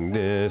finding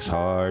this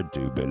hard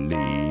to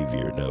believe.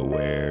 You're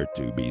nowhere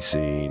to be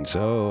seen,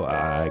 so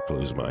I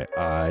close my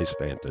eyes,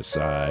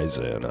 fantasize,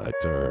 and I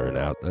turn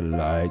out the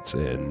lights,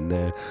 and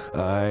then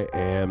I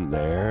am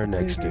there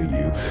next to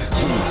you.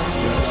 See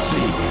the sea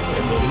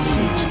and the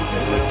leaves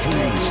and the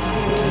trees,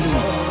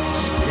 the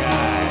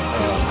sky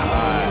up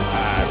high.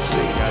 I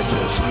think I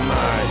just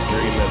might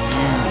dream of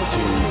you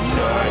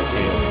tonight,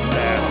 if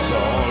that's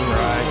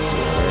alright.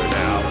 Turn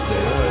out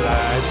the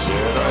lights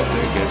and I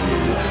think of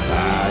you.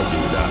 I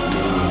do not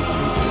mean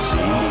to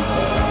deceive,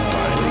 but I'm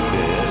finding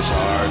this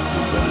hard to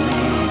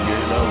believe.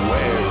 You're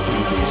nowhere to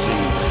be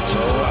seen,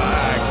 so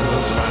I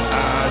close my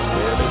eyes,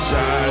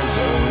 fantasize,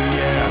 oh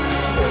yeah,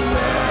 and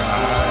there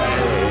I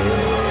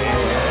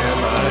am,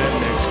 I'm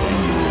next to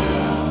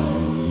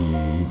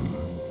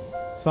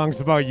you. Song's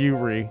about you,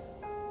 Ree.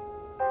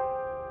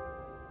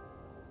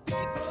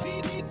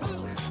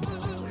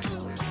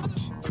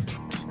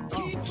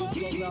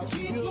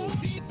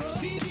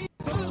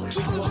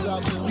 This goes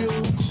out to you,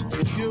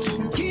 and you,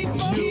 and you,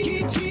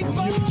 and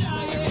you.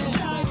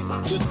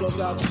 This goes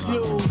out to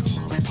you.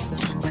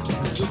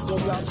 This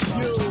goes out to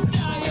you.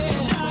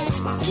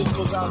 This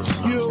goes out to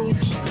you,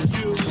 and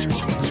you,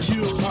 and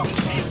you.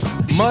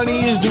 Money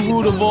is the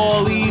root of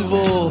all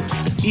evil.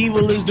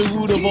 Evil is the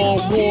root of all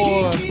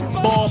war.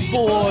 Ball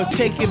 4,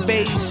 take your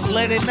base.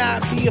 Let it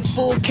not be a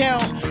full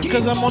count,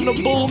 cause I'm on the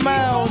bull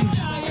mound.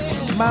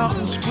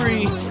 Mountain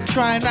spree.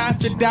 Try not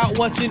to doubt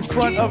what's in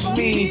front of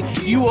me.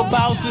 You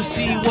about to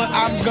see what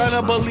I'm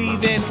gonna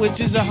believe in, which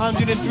is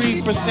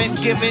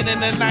 103% given in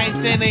the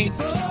 9th inning.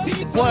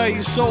 What, are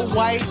you so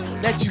white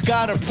that you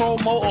gotta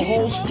promote a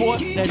whole sport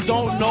that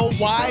don't know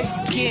why?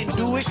 You can't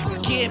do it,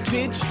 you can't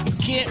pitch, you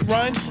can't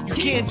run, you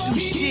can't do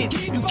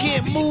shit, you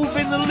can't move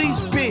in the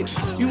least bit.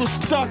 You were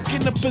stuck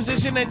in the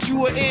position that you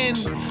were in,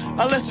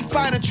 unless you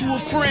find a true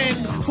friend.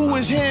 Who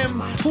is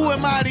him? Who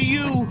am I to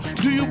you?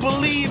 Do you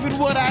believe in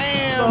what I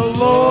am? The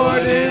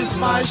Lord is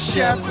my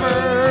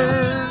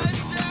shepherd,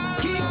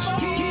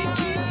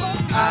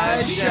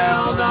 I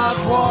shall not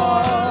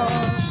walk.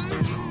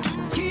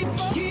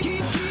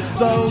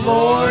 The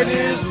Lord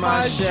is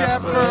my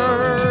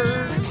shepherd,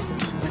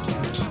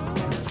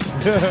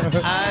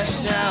 I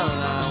shall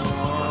not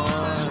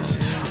want,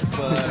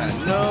 but I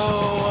know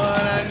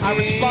what I need. I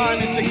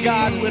responded to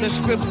God with a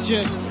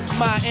scripture.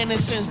 My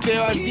innocence,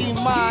 there are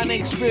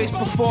demonic spirits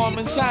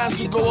performing signs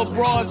to go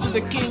abroad to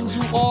the kings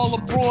who all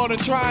abroad are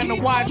trying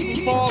to watch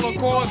me fall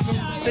across them.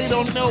 They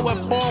don't know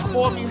what ball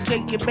 4 means,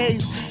 take your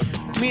base,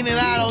 meaning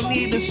I don't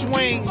need to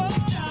swing.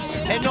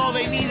 And all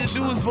they need to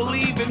do is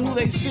believe in who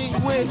they sing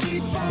with.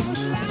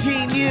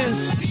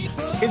 Genius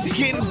is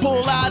getting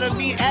pulled out of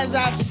me as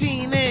I've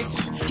seen it.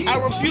 I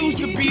refuse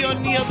to be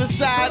on the other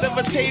side of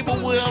a table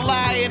with a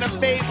lie and a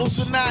fable,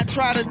 so not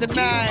try to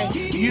deny.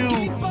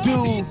 You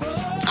do.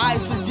 I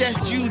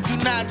suggest you do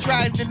not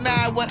try to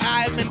deny what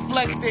I'm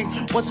inflecting.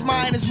 What's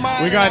mine is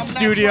mine. We got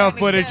studio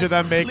footage of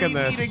them making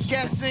this. Leave me to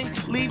guessing,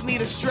 leave me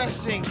to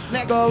stressing.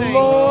 Next the thing.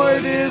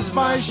 Lord is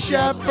my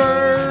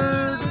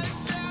shepherd,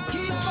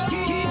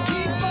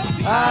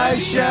 I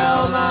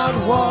shall not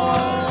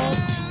want.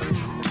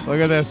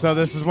 Look at this. So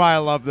this is why I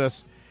love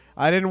this.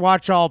 I didn't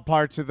watch all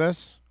parts of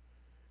this,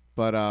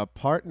 but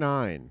part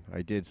 9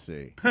 I did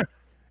see.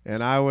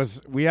 And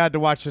we had to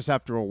watch this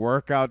after a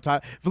workout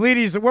time.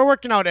 Ladies, we're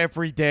working out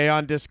every day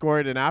on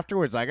Discord, and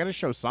afterwards I got to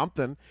show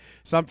something.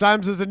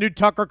 Sometimes there's a new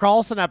Tucker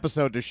Carlson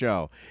episode to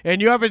show, and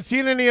you haven't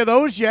seen any of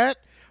those yet.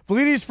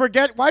 Ladies,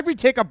 forget. Why'd we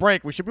take a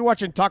break? We should be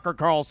watching Tucker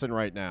Carlson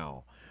right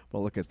now.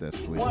 Well, look at this,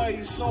 please. Why are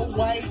you so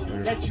white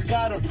that you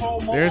got a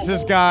promo? There's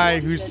this guy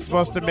who's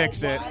supposed to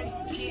mix it.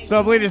 So,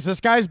 ladies, this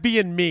guy's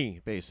being me,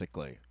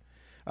 basically.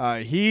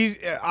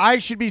 I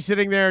should be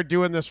sitting there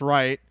doing this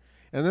right,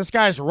 and this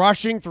guy's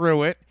rushing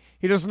through it.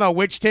 He doesn't know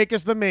which take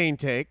is the main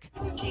take.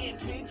 You can't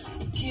pitch,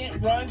 you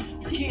can't run,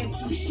 you can't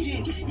do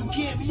shit, you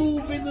can't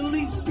move in the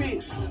least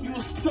bit. You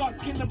are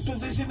stuck in the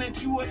position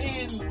that you are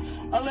in,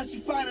 unless you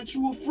find a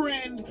true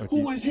friend. Okay.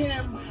 Who is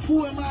him?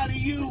 Who am I to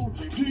you?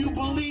 Do you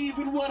believe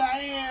in what I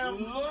am?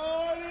 The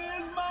Lord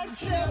is my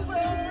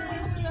shepherd,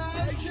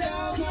 I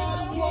shall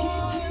not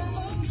want,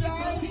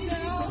 I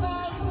shall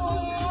not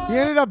want. He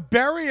ended up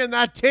burying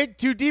that take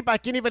too deep. I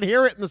can't even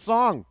hear it in the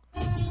song.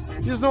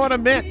 He doesn't know how to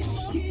mix.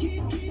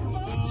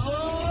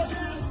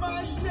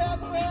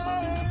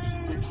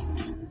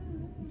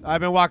 I've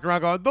been walking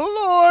around going, the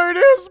Lord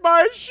is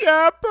my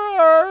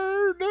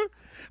shepherd.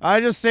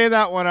 I just say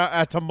that when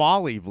to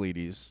Molly,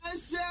 Vleeties.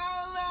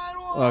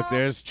 Look,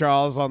 there's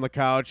Charles on the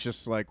couch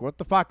just like, what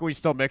the fuck are we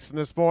still mixing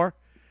this for?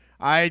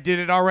 I did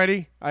it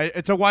already.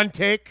 It's a one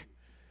take.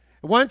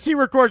 Once he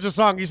records a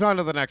song, he's on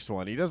to the next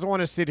one. He doesn't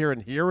want to sit here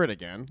and hear it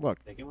again. Look.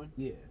 Second one?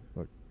 Yeah.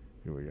 Look,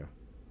 here we go.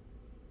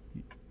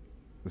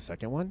 The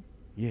second one?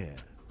 Yeah.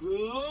 The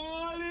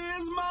Lord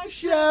is my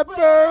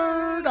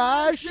Shepherd,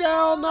 I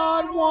shall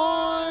not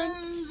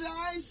want.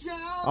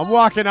 I'm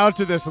walking out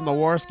to this in the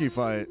Warski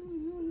fight.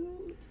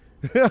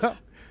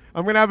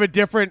 I'm going to have a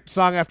different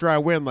song after I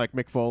win, like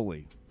Mick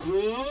Foley.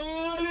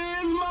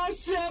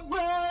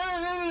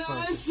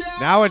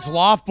 Now it's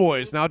Loft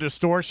Boys. Now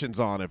Distortion's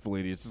on it,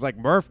 Vleeties. It's like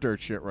Murph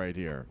Dirt shit right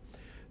here.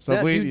 So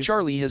that Vleeties, dude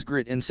Charlie has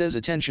grit and says,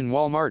 attention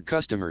Walmart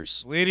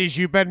customers. Vleeties,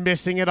 you've been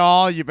missing it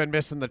all. You've been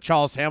missing the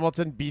Charles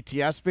Hamilton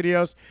BTS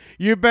videos.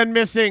 You've been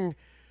missing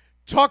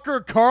Tucker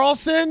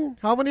Carlson.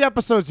 How many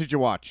episodes did you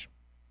watch?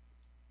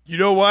 You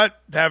know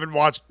what? I haven't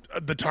watched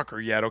the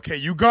Tucker yet, okay?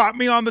 You got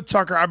me on the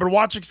Tucker. I've been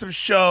watching some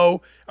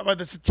show about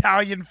this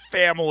Italian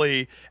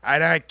family,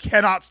 and I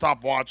cannot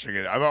stop watching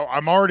it.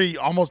 I'm already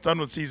almost done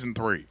with season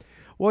 3.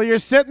 Well, you're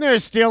sitting there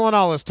stealing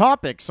all his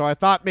topics, so I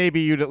thought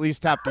maybe you'd at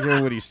least have to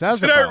hear what he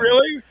says Did about I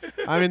really? it.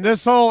 I mean,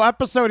 this whole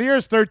episode here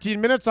is 13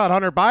 minutes on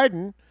Hunter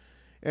Biden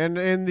and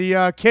in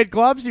the kid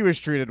gloves he was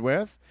treated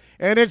with.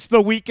 And it's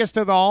the weakest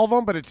of all of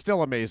them, but it's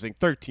still amazing.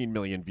 13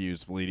 million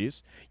views,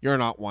 Vleeties. You're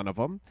not one of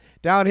them.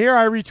 Down here,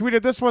 I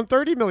retweeted this one,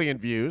 30 million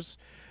views.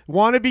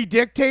 Wannabe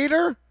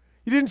Dictator?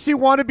 You didn't see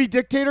Wannabe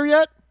Dictator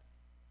yet?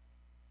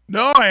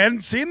 No, I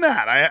hadn't seen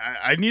that.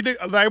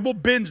 I will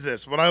binge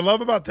this. What I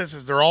love about this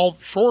is they're all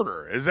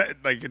shorter. Is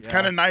that like it's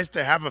kind of nice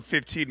to have a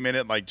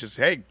 15-minute like just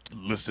hey,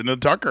 listen to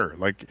Tucker.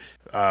 Like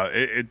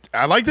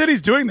I like that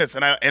he's doing this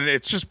and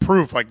it's just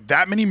proof like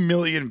that many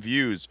million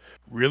views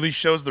really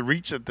shows the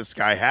reach that this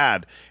guy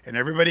had. And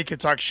everybody can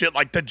talk shit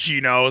like the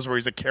Genos where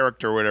he's a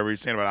character or whatever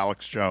he's saying about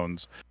Alex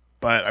Jones.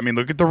 But I mean,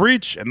 look at the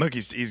reach and look,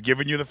 he's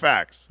giving you the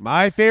facts.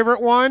 My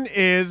favorite one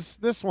is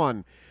this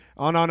one.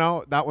 Oh,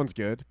 no, that one's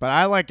good. But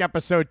I like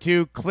episode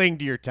 2, Cling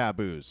to Your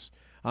Taboos.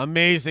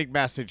 Amazing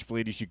message,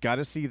 Vleeties. You got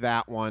to see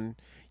that one.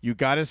 You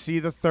got to see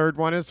the third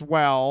one as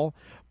well.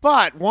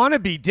 But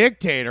Wannabe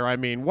Dictator, I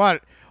mean,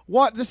 what?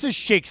 This is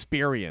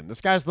Shakespearean.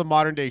 This guy's the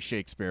modern-day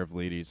Shakespeare,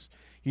 Vleeties.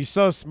 He's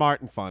so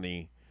smart and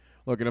funny.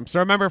 Look at him. So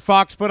remember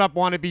Fox put up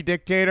Wannabe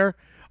Dictator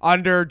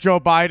under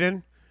Joe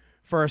Biden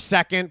for a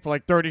second, for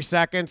like 30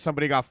 seconds.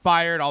 Somebody got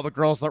fired. All the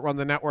girls that run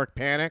the network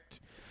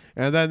panicked.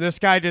 And then this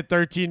guy did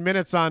 13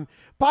 minutes on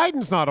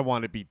Biden's not a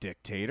wannabe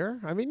dictator.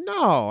 I mean,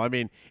 no. I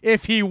mean,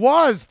 if he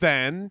was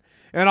then,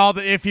 and all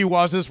the if he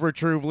was's were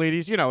true,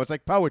 Vleeties, you know, it's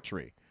like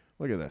poetry.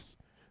 Look at this.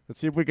 Let's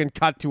see if we can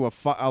cut to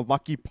a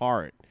lucky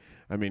part.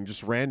 I mean,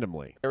 just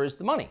randomly. There is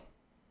the money.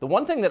 The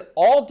one thing that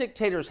all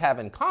dictators have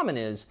in common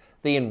is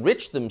they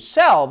enrich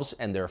themselves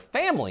and their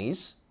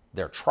families,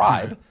 their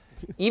tribe,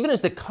 even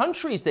as the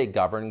countries they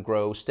govern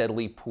grow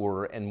steadily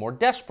poorer and more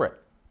desperate.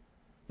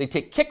 They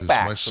take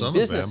kickbacks from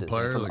businesses and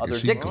from other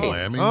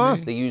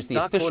dictators. They use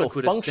the official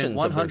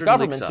functions of their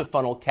government to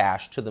funnel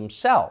cash to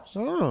themselves.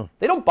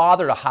 They don't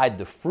bother to hide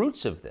the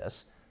fruits of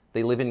this.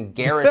 They live in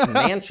garish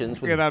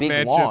mansions with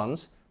big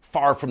lawns,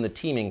 far from the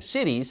teeming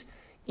cities,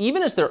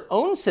 even as their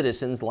own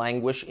citizens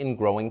languish in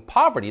growing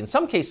poverty. In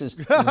some cases,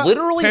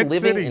 literally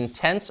living in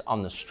tents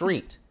on the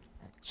street.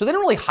 So they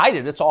don't really hide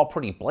it. It's all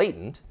pretty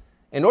blatant.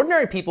 And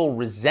ordinary people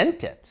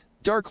resent it.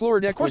 Dark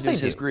Lord equities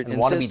his grit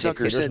and says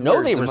Tucker said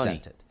know they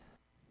resent it.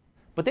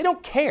 But they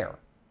don't care.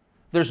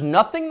 There's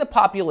nothing the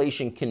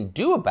population can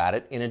do about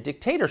it in a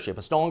dictatorship.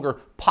 It's no longer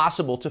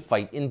possible to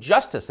fight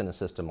injustice in a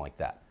system like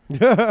that.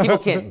 People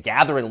can't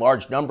gather in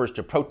large numbers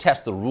to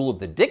protest the rule of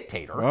the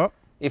dictator.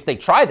 If they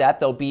try that,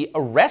 they'll be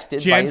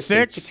arrested by his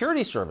state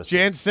security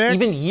services.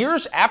 Even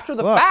years after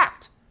the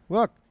fact.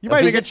 Look, you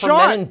might even get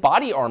shot. Men in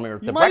body armor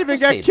at you the might even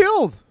get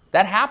killed.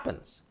 That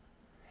happens.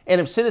 And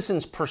if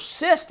citizens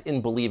persist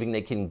in believing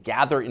they can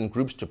gather in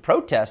groups to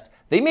protest,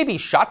 they may be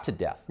shot to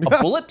death,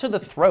 a bullet to the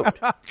throat.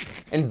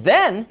 And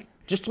then,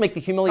 just to make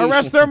the humiliation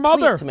arrest their complete,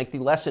 mother. To make the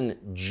lesson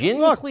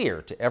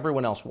clear to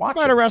everyone else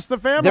watching, might arrest the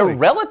family. Their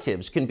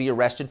relatives can be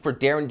arrested for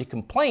daring to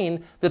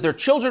complain that their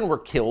children were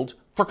killed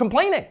for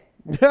complaining.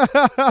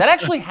 That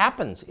actually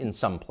happens in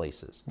some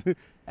places.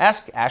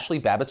 Ask Ashley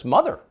Babbitt's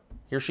mother.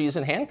 Here she is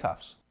in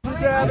handcuffs. Oh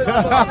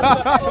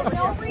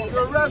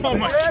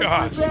my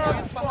God.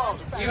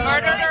 You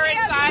murdered her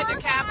inside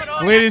the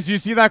Capitol? Ladies, you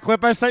see that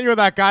clip I sent you of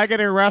that guy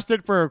getting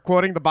arrested for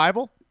quoting the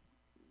Bible?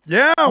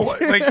 Yeah,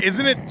 like,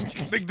 isn't it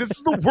like this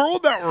is the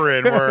world that we're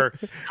in? Where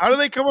how do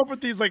they come up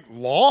with these like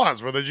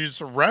laws where they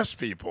just arrest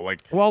people?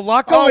 Like, well,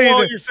 luckily,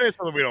 you're saying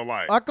something we don't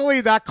like. Luckily,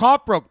 that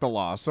cop broke the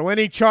law, so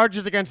any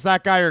charges against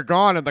that guy are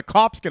gone, and the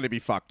cop's going to be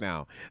fucked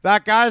now.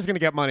 That guy's going to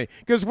get money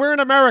because we're in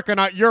America,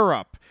 not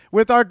Europe.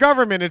 With our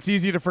government, it's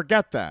easy to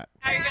forget that.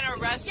 Are you going to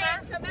arrest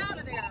her? Come out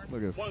of there.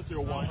 Look at this.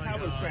 101.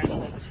 Have a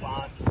transport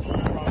response.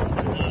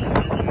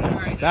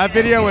 That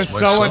video is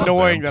so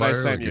annoying that I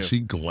sent you. Is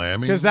he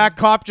glamming? Because that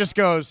cop just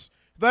goes,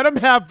 let them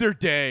have their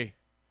day.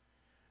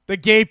 The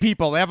gay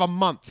people, they have a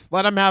month.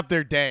 Let them have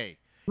their day.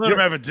 Let them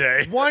have a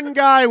day. One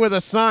guy with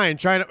a sign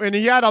trying to, and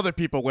he had other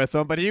people with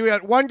him, but he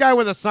had one guy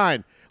with a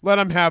sign. Let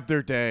them have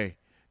their day.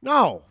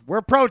 No,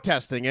 we're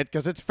protesting it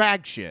because it's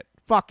fag shit.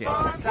 Fuck it.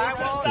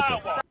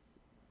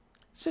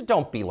 So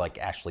don't be like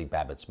Ashley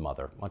Babbitt's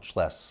mother, much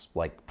less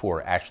like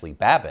poor Ashley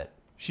Babbitt.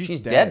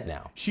 She's dead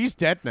now. She's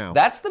dead now.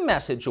 That's the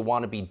message a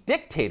wannabe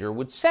dictator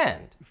would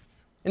send.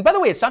 And by the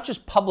way, it's not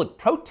just public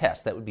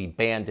protest that would be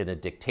banned in a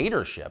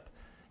dictatorship.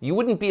 You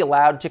wouldn't be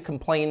allowed to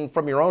complain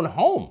from your own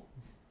home.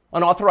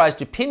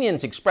 Unauthorized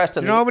opinions expressed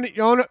on do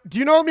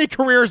you know how many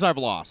careers I've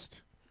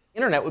lost?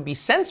 Internet would be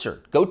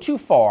censored. Go too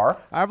far.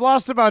 I've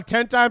lost about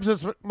 10 times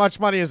as much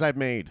money as I've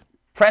made.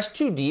 Press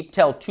too deep,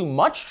 tell too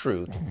much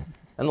truth,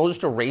 and they'll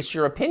just erase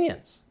your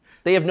opinions.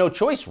 They have no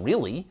choice,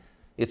 really.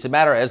 It's a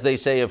matter, as they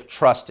say, of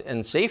trust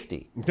and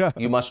safety.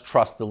 You must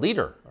trust the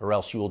leader, or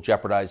else you will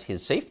jeopardize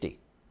his safety.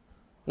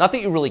 Not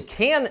that you really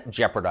can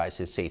jeopardize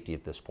his safety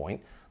at this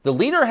point. The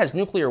leader has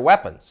nuclear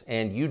weapons,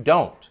 and you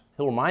don't.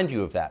 He'll remind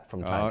you of that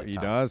from time to time. He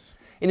does.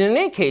 And in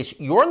any case,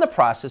 you're in the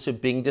process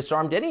of being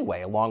disarmed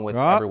anyway, along with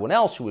everyone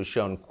else who has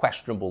shown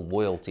questionable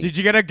loyalty. Did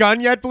you get a gun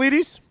yet,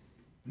 Bleedies?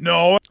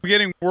 No, I'm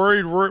getting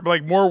worried,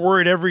 like more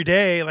worried every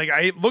day. Like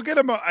I look at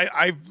them,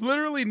 I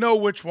literally know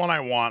which one I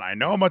want. I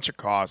know how much it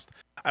costs.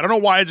 I don't know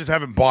why I just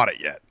haven't bought it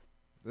yet.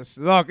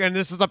 Look, and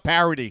this is a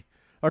parody,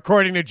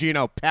 according to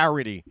Gino.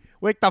 Parody.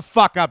 Wake the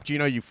fuck up,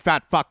 Gino, you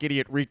fat fuck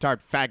idiot retard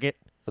faggot.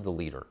 For the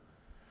leader.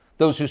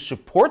 Those who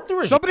support the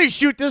regime. Somebody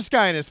shoot this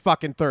guy in his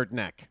fucking third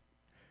neck.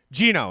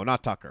 Gino,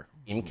 not Tucker.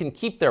 Can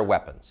keep their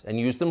weapons and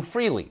use them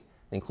freely,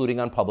 including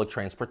on public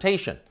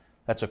transportation.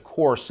 That's a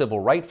core civil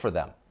right for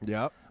them.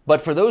 Yep. But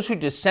for those who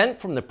dissent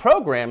from the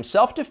program,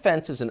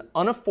 self-defense is an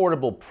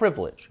unaffordable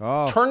privilege.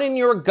 Turn in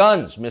your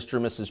guns, Mr.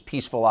 and Mrs.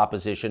 Peaceful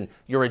Opposition.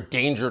 You're a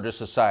danger to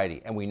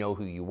society, and we know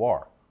who you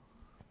are.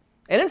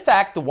 And in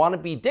fact, the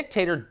wannabe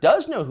dictator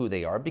does know who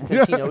they are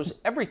because he knows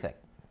everything.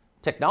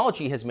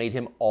 Technology has made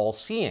him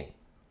all-seeing.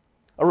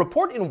 A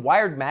report in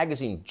Wired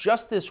magazine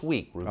just this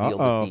week revealed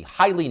that the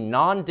highly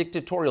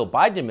non-dictatorial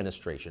Biden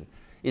administration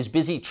is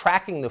busy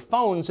tracking the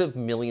phones of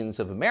millions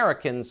of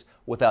Americans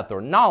without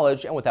their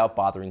knowledge and without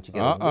bothering to get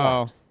a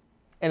warrant.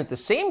 And at the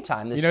same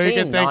time, the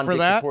same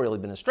non-dictatorial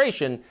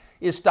administration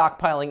is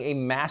stockpiling a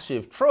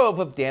massive trove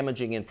of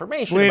damaging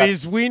information.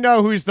 Ladies, we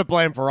know who's to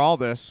blame for all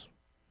this.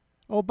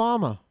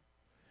 Obama.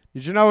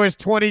 Did you know his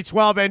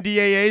 2012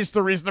 NDAA is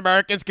the reason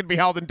Americans can be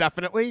held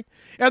indefinitely?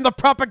 And the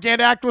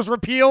Propaganda Act was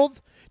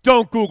repealed?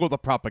 Don't Google the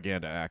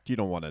Propaganda Act. You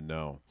don't want to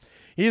know.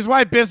 He's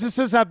why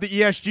businesses have the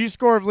ESG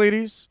score of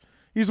ladies.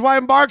 He's why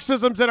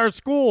Marxism's in our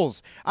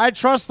schools. I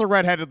trust the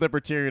redheaded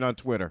libertarian on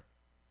Twitter.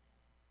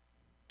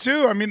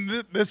 Too, I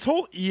mean, this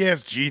whole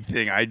ESG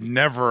thing, I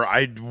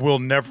will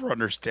never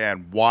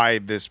understand why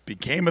this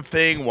became a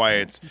thing, why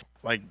it's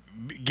like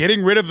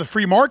getting rid of the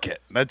free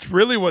market. That's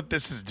really what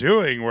this is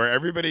doing, where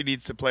everybody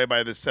needs to play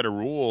by this set of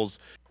rules.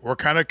 We're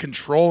kind of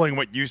controlling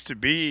what used to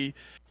be,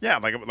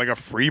 like a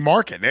free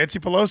market. Nancy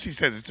Pelosi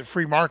says it's a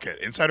free market.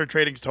 Insider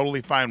trading's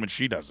totally fine when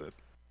she does it.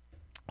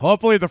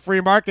 Hopefully the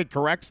free market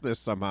corrects this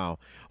somehow.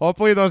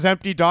 Hopefully those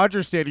empty Dodger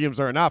stadiums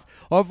are enough.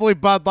 Hopefully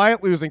Bud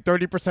Light losing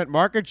 30%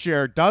 market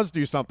share does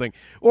do something.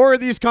 Or are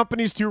these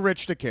companies too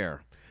rich to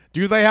care?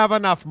 Do they have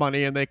enough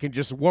money and they can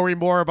just worry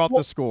more about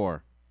the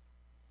score?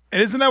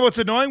 And isn't that what's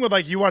annoying with,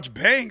 like, you watch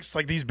banks,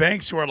 like these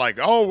banks who are like,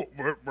 oh,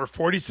 we're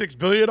 $46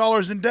 billion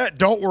in debt.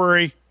 Don't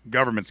worry.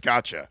 Government's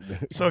got you.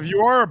 So if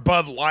you are a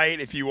Bud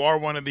Light, if you are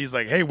one of these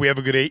like, hey, we have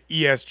a good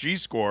ESG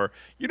score,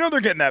 you know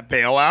they're getting that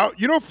bailout.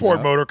 You know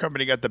Ford Motor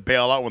Company got the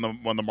bailout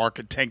when the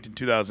market tanked in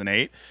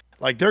 2008.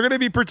 Like, they're going to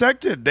be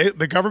protected.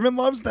 The government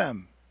loves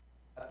them.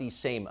 These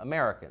same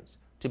Americans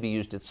to be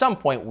used at some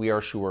point, we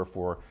are sure,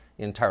 for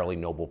entirely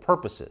noble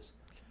purposes.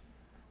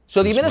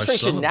 So the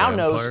administration now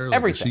knows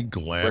everything.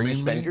 Where you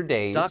spend your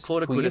days,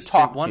 who you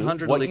talk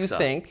to, what you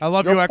think, I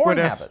love your you, porn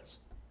Equitas. habits.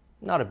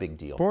 Not a big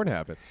deal. Porn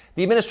habits.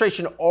 The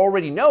administration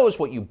already knows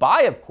what you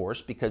buy, of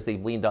course, because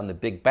they've leaned on the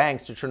big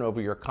banks to turn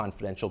over your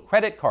confidential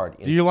credit card.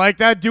 Do you like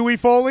that, Dewey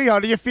Foley? How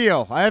do you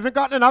feel? I haven't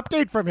gotten an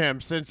update from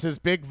him since his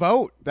big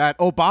vote that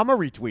Obama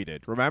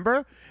retweeted,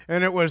 remember?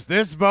 And it was,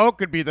 this vote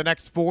could be the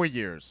next 4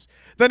 years,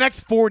 the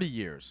next 40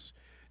 years.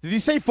 Did he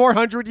say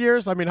 400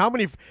 years? I mean, how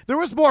many? There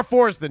was more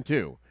fours than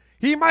two.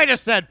 He might have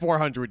said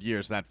 400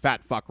 years, that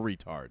fat fuck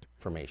retard.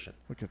 Information.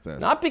 Look at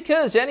this. Not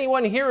because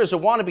anyone here is a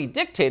wannabe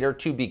dictator,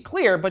 to be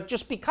clear, but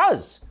just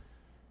because.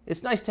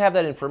 It's nice to have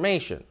that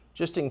information,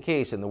 just in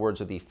case, in the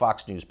words of the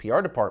Fox News PR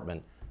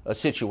department, a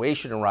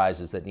situation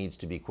arises that needs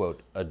to be,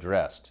 quote,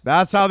 addressed.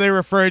 That's how they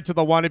referred to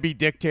the wannabe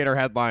dictator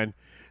headline.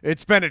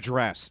 It's been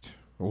addressed.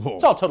 Whoa.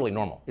 It's all totally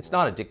normal. It's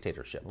not a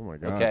dictatorship. Oh, my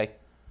God. Okay?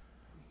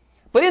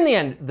 But in the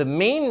end, the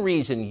main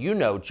reason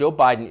Joe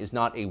Biden is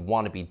not a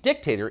wannabe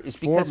dictator is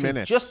because he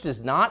just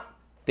does not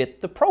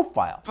fit the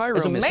profile. Pyro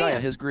as a Messiah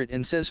man. has grit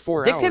and says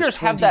 4 Dictators hours,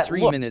 have that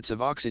 23 look. minutes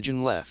of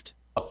oxygen left.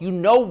 Look,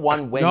 when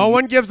no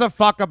one gives a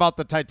fuck about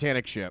the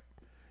Titanic ship.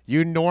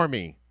 You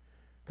normie.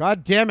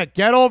 God damn it.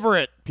 Get over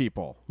it,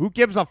 people. Who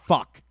gives a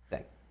fuck?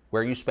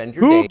 Where you spend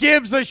your Who day.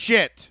 gives a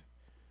shit?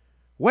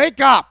 Wake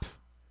up.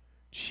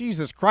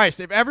 Jesus Christ.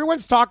 If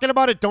everyone's talking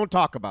about it, don't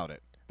talk about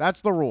it.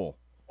 That's the rule.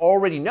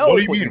 Already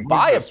knows what you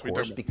buy, of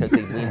course, because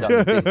they leaned on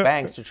the big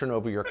banks to turn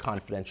over your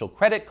confidential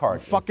credit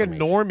card. Fucking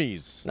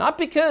normies. Not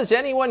because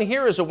anyone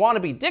here is a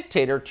wannabe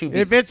dictator, to be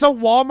If it's a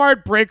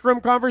Walmart break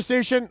room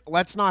conversation,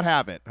 let's not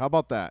have it. How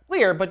about that?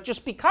 clear, but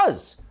just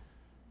because.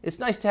 It's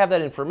nice to have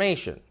that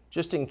information,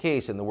 just in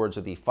case, in the words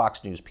of the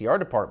Fox News PR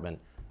department,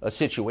 a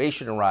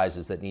situation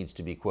arises that needs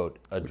to be, quote,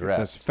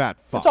 addressed. This fat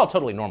fuck. It's all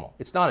totally normal.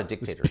 It's not a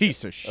dictatorship.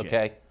 Piece of shit.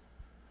 Okay?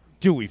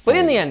 Dewey. But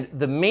in the end,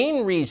 the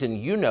main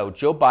reason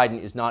Joe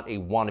Biden is not a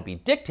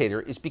wannabe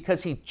dictator is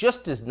because he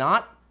just does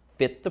not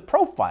fit the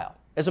profile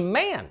as a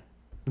man.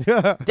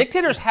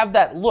 Dictators have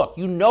that look.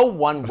 You know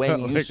one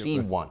when you see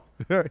one.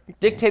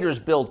 Dictators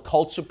build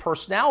cults of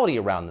personality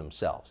around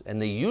themselves,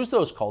 and they use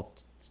those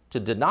cults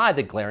to deny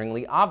the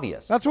glaringly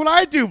obvious. That's what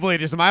I do,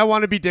 Bleeders. Am I a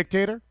wannabe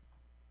dictator?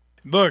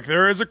 Look,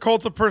 there is a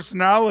cult of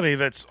personality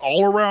that's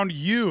all around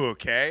you,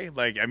 okay?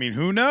 Like, I mean,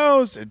 who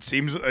knows? It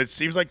seems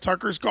like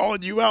Tucker's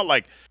calling you out.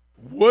 Like,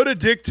 would a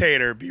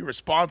dictator be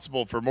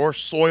responsible for more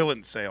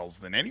Soylent sales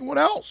than anyone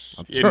else?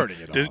 I'm turning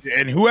it off.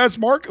 And who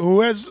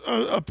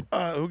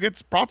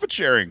gets profit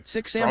sharing?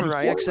 Six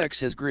Samurai XX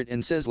has grit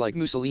and says like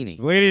Mussolini.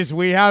 Ladies,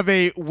 we have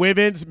a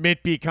women's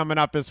Mitby coming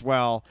up as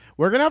well.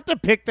 We're going to have to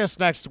pick this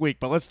next week,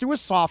 but let's do a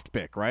soft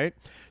pick, right?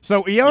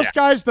 So Io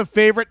Sky's the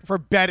favorite for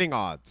betting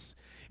odds.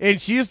 And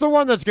she's the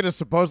one that's going to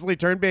supposedly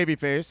turn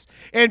babyface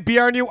and be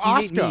our new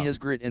Asuka. He has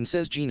grit and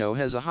says Gino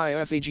has a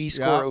high FAG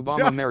score.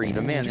 Obama married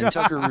a man and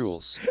Tucker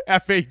rules.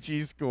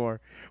 FAG score.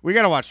 We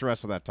got to watch the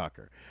rest of that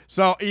Tucker.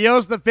 So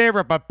Io's the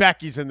favorite, but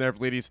Becky's in there,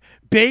 ladies.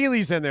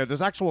 Bailey's in there.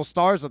 There's actual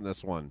stars in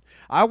this one.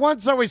 I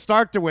want Zoe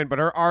Stark to win, but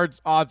her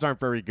odds aren't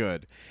very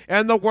good.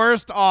 And the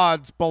worst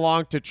odds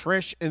belong to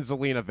Trish and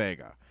Zelina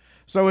Vega.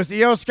 So is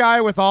Io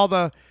Sky with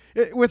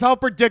how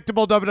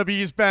predictable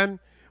WWE's been?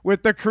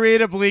 With the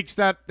creative leaks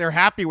that they're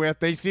happy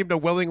with, they seem to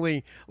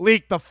willingly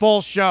leak the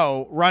full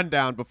show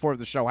rundown before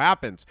the show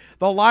happens.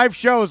 The live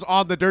show's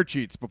on the dirt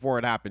sheets before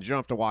it happens. You don't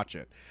have to watch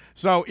it.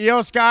 So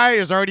Io Sky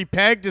is already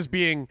pegged as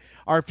being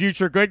our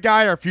future good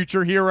guy, our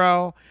future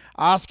hero.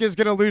 Asuka's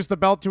going to lose the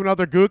belt to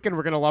another gook, and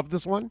we're going to love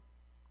this one.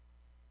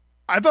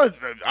 I'm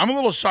a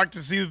little shocked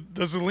to see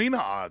the Zelina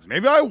odds.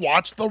 Maybe I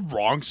watched the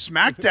wrong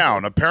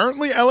SmackDown.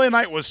 Apparently, LA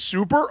Knight was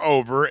super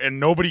over, and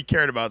nobody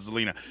cared about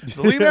Zelina.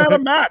 Zelina had a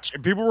match,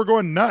 and people were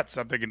going nuts.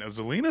 I'm thinking,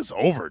 Zelina's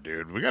over,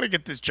 dude. We got to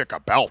get this chick a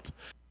belt.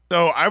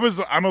 So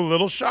I'm a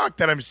little shocked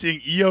that I'm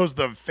seeing Io's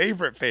the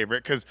favorite,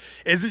 because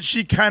isn't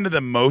she kind of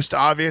the most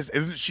obvious?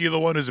 Isn't she the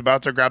one who's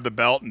about to grab the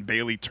belt, and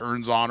Bayley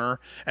turns on her,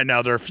 and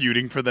now they're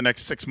feuding for the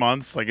next 6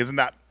 months? Like,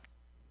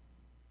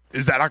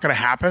 is that not going to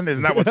happen?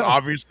 Isn't that what's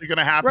obviously going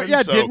to happen? Right,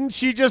 yeah, didn't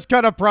she just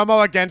cut a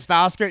promo against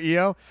Asuka,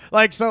 Io?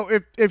 Like,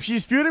 so if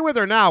she's feuding with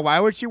her now, why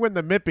would she win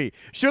the Mippy?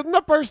 Shouldn't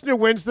the person who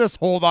wins this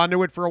hold on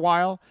to it for a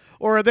while?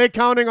 Or are they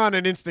counting on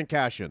an instant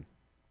cash-in?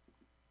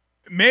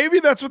 Maybe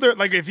that's what they're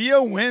like. If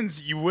Io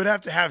wins, you would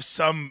have to have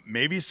some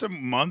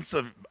months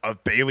of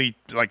Bayley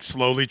like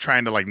slowly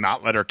trying to like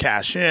not let her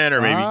cash in,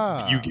 or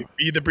maybe you give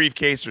me the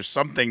briefcase or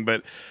something.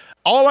 But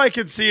all I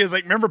could see is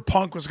like, remember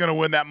Punk was going to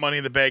win that Money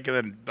in the Bank, and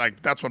then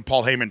like that's when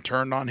Paul Heyman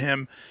turned on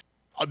him.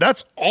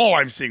 That's all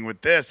I'm seeing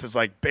with this is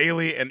like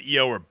Bayley and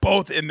Io are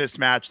both in this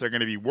match. They're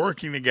going to be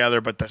working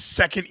together, but the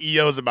second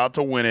Io is about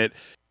to win it,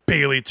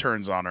 Bayley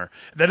turns on her.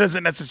 That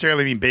doesn't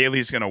necessarily mean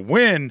Bayley's going to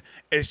win.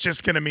 It's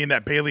just going to mean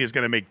that Bayley is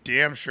going to make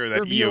damn sure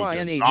that Io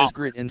does not. Has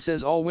grit and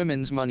says all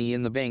women's Money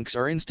in the Banks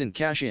are instant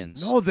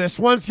cash-ins. No, this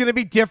one's going to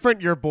be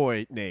different, your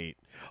boy, Nate.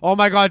 Oh,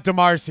 my God,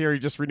 Damar's here. He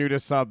just renewed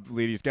his sub,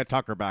 ladies. Get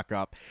Tucker back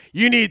up.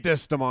 You need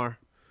this, Damar.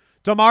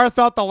 Damar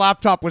thought the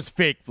laptop was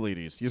fake,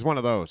 ladies. He's one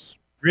of those.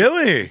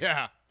 Really?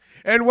 Yeah.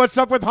 And what's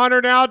up with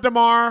Hunter now,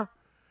 Damar?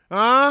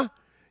 Huh?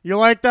 You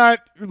like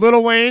that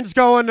Lil Wayne's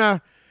going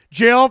to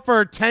jail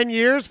for 10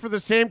 years for the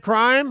same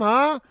crime,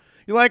 huh?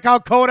 You like how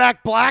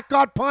Kodak Black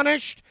got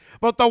punished,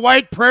 but the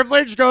white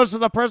privilege goes to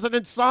the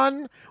president's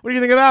son? What do you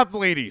think of that,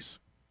 ladies?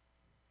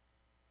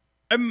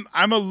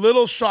 I'm a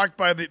little shocked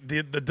by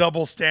the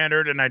double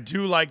standard, and I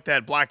do like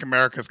that Black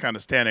America's kind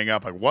of standing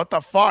up. Like, what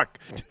the fuck?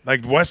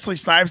 Like, Wesley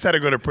Snipes had to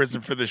go to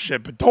prison for this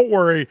shit, but don't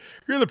worry,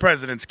 you're the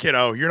president's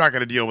kiddo. You're not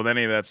going to deal with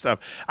any of that stuff.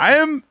 I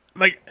am,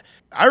 like,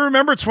 I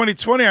remember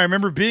 2020. I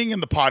remember being in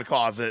the pod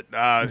closet,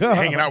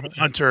 hanging out with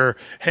Hunter,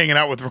 hanging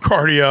out with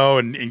Ricardio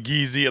and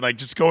Geezy, and like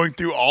just going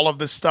through all of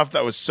this stuff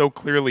that was so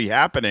clearly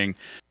happening.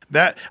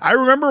 That I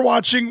remember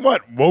watching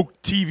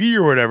woke TV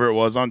or whatever it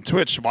was on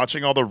Twitch,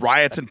 watching all the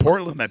riots in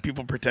Portland that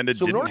people pretended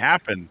didn't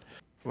happen.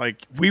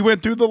 Like we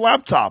went through the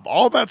laptop,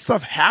 all that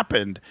stuff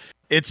happened.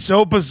 It's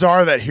so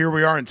bizarre that here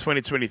we are in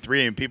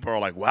 2023 and people are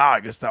like, wow, I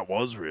guess that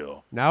was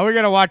real. Now we're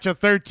going to watch a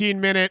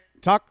 13-minute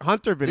Tuck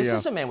Hunter video. This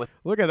is a man with...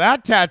 Look at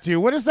that tattoo.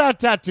 What does that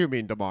tattoo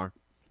mean, DeMar?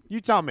 You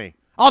tell me.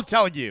 I'll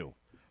tell you.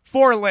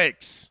 4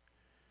 lakes.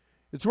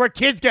 It's where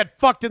kids get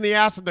fucked in the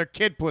ass and their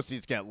kid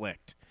pussies get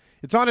licked.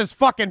 It's on his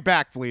fucking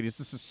back, Fleeties.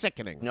 This is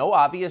sickening. No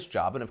obvious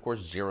job and, of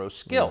course, 0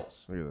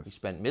 skills. Yeah, he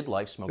spent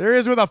midlife smoking... There he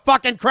is with a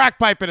fucking crack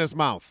pipe in his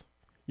mouth.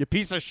 You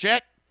piece of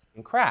shit.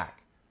 And crack.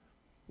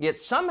 Yet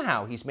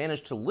somehow he's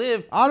managed to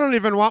live... I don't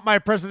even want my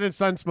president's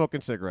son smoking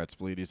cigarettes,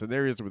 Fleeties, and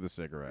there he is with a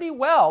cigarette. ...pretty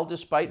well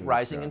despite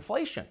rising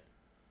inflation.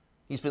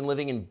 He's been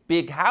living in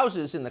big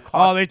houses in the...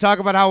 Oh, they talk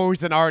about how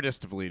he's an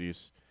artist,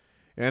 Fleeties,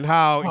 and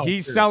how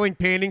he's selling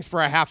paintings for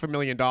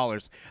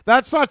 $500,000.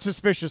 That's not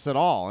suspicious at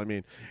all. I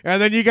mean, and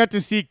then you get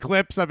to see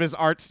clips of his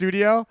art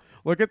studio.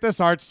 Look at this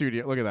art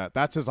studio. Look at that.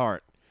 That's his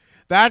art.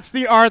 That's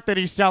the art that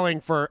he's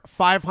selling for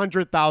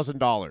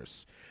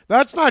 $500,000.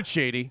 That's not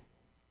shady.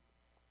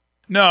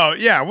 No,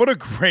 yeah,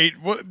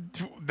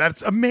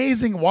 that's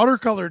amazing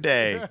watercolor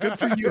day. Good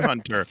for you,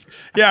 Hunter.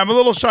 Yeah, I'm a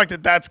little shocked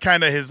that that's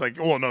kind of his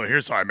well, no,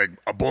 here's how I make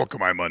a bulk of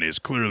my money is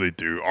clearly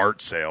through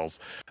art sales.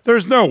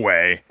 There's no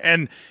way.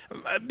 And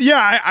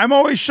I'm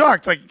always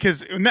shocked,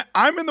 because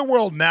I'm in the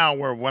world now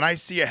where when I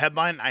see a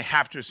headline, I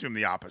have to assume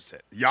the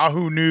opposite.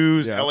 Yahoo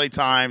News, LA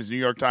Times, New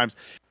York Times,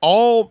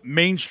 all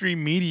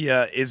mainstream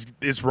media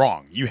is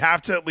wrong. You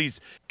have to at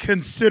least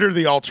consider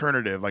the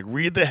alternative,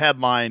 read the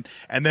headline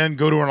and then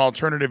go to an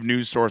alternative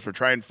news source or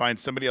try and find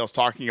somebody else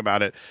talking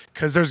about it.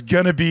 Because there's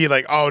going to be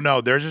oh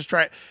no, they're just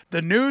trying.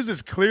 The news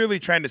is clearly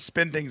trying to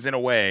spin things in a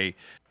way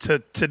to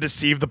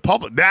deceive the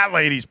public. That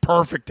lady's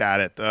perfect at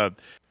it.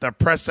 The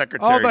press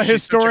secretary. Oh, the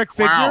historic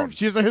figure.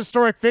 She's a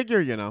historic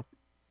figure, you know.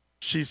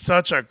 She's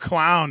such a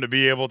clown to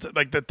be able to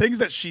the things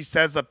that she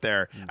says up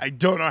there. I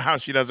don't know how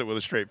she does it with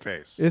a straight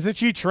face. Isn't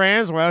she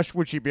trans? Why else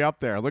would she be up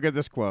there? Look at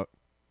this quote.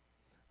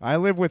 I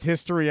live with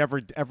history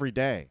every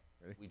day.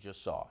 We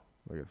just saw.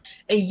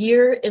 A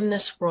year in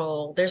this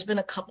role, there's been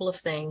a couple of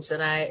things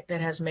that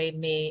has made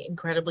me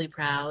incredibly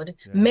proud.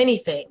 Yeah. Many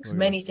things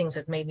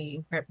that made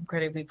me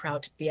incredibly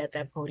proud to be at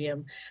that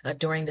podium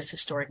during this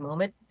historic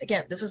moment.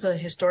 Again, this is a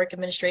historic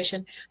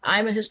administration.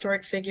 I'm a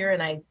historic figure,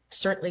 and I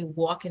certainly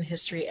walk in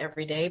history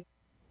every day.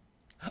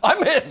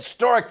 I'm a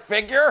historic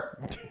figure?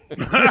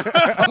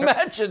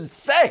 Imagine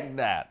saying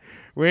that.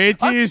 Wait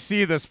till you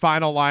see this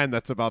final line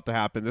that's about to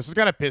happen. This is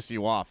going to piss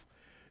you off.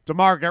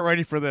 DeMar, get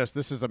ready for this.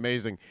 This is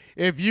amazing.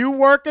 If you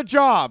work a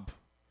job,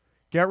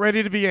 get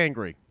ready to be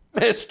angry.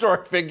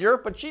 Historic figure,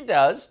 but she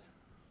does.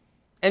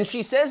 And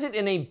she says it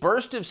in a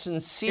burst of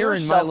sincere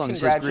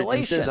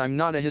self-congratulation. Says, I'm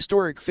not a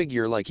historic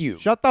figure like you.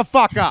 Shut the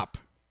fuck up.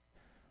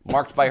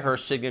 Marked by her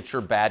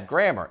signature bad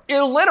grammar.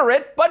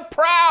 Illiterate, but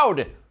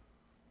proud.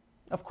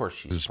 Of course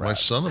she's Is proud. my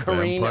son a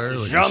Corinne vampire?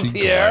 Is he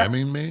Jean-Pierre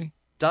glamming me?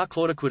 Dark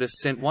Lord Aquitus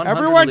sent 100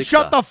 Everyone elixir.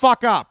 shut the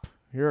fuck up.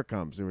 Here it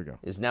comes. Here we go.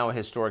 Is now a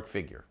historic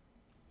figure.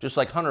 Just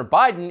like Hunter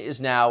Biden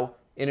is now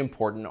an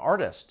important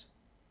artist.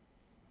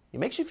 It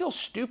makes you feel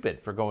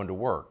stupid for going to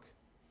work.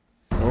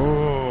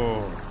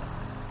 Oh,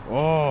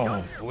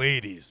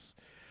 ladies.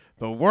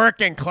 The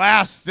working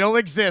class still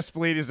exists,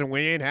 ladies, and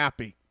we ain't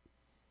happy.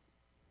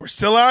 We're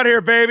still out here,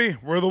 baby.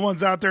 We're the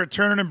ones out there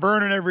turning and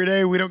burning every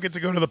day. We don't get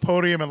to go to the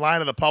podium and lie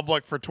to the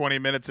public for 20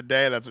 minutes a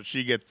day. That's what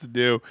she gets to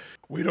do.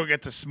 We don't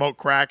get to smoke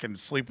crack and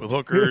sleep with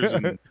hookers,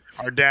 and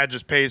our dad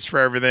just pays for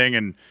everything,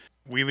 and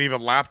we leave a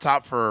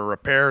laptop for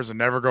repairs and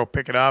never go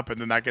pick it up, and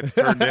then that gets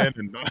turned in.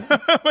 And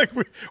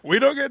we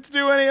don't get to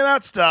do any of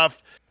that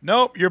stuff.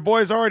 Nope, your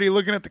boy's already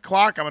looking at the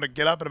clock. I'm going to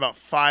get up in about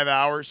 5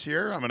 hours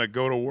here. I'm going to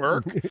go to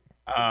work.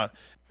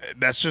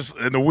 That's just,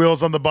 and the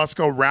wheels on the bus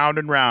go round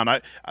and round.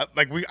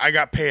 I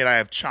got paid. I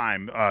have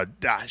Chime.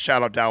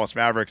 Shout out Dallas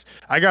Mavericks.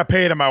 I got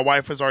paid, and my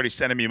wife was already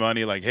sending me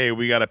money. Hey,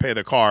 we got to pay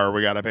the car.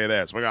 We got to pay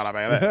this. We got to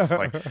pay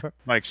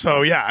this.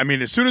 So yeah. I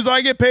mean, as soon as I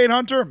get paid,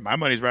 Hunter, my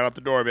money's right out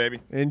the door, baby.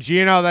 And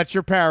Gino, that's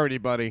your parody,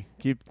 buddy.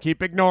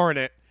 Keep ignoring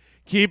it.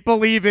 Keep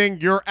believing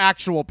your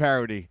actual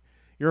parody.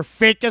 Your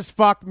fake as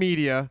fuck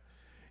media,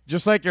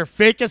 just like your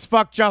fake as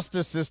fuck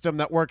justice system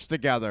that works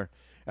together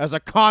as a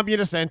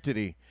communist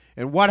entity.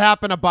 And what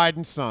happened to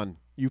Biden's son?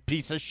 You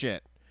piece of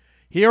shit.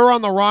 Here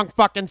on the wrong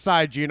fucking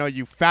side, Gino,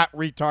 you fat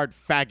retard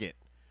faggot.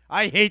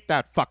 I hate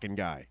that fucking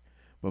guy.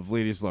 But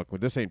ladies, look,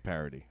 this ain't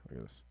parody. Look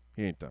at this.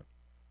 He ain't done.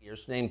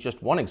 Here's name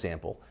just one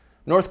example.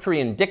 North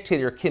Korean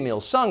dictator Kim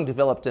Il-sung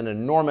developed an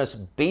enormous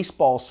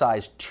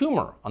baseball-sized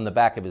tumor on the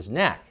back of his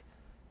neck.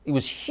 It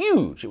was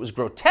huge. It was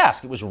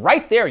grotesque. It was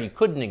right there. You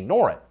couldn't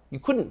ignore it. You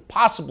couldn't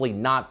possibly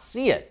not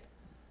see it.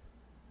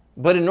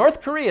 But in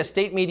North Korea,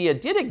 state media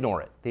did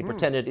ignore it. They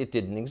pretended it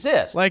didn't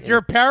exist. Like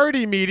your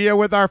parody media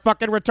with our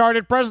fucking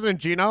retarded president,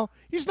 Gino.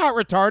 He's not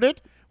retarded.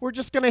 We're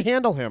just going to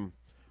handle him.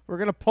 We're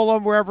going to pull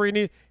him wherever he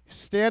needs.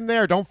 Stand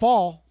there. Don't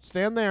fall.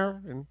 Stand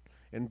there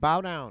and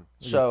bow down.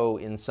 So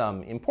in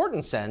some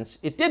important sense,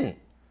 it didn't.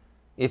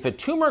 If a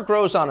tumor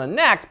grows on a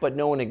neck but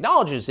no one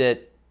acknowledges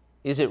it,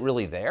 is it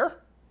really there?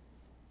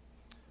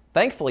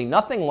 Thankfully,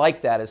 nothing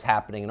like that is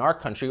happening in our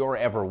country or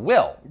ever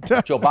will.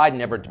 If Joe Biden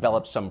never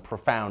developed some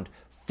profound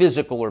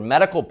physical or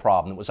medical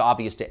problem that was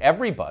obvious to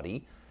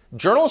everybody,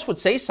 journalists would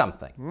say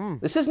something.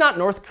 This is not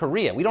North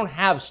Korea. We don't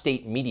have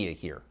state media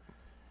here.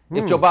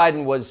 If Joe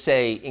Biden was,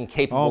 say,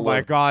 incapable Oh, my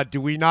God. Do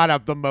we not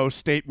have the most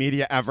state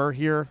media ever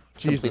here?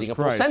 completing a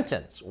full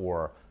sentence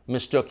or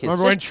mistook his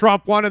Remember when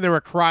Trump won and they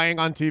were crying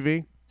on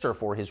TV?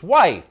 For his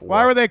wife.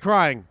 Why were they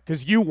crying?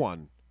 Because you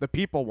won. The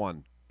people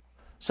won.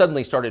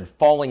 Suddenly started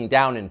falling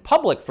down in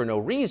public for no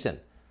reason.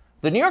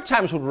 The New York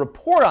Times would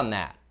report on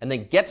that and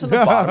then get to the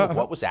bottom of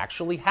what was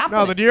actually happening.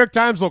 No, the New York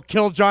Times will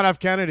kill John F.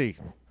 Kennedy.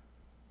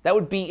 That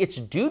would be its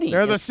duty.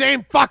 They're the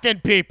same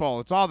fucking people.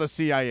 It's all the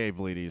CIA,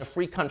 bleedies. A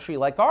free country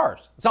like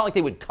ours. It's not like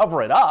they would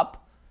cover it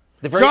up.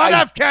 John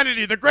F.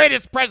 Kennedy, the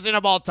greatest president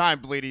of all time,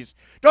 bleedies.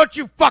 Don't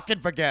you fucking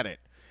forget it.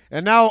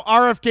 And now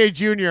RFK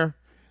Jr.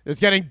 is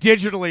getting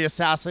digitally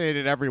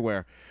assassinated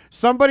everywhere.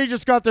 Somebody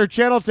just got their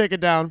channel taken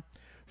down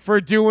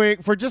for just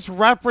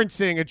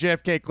referencing a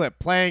JFK clip,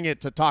 playing it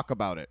to talk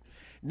about it.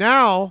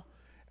 Now,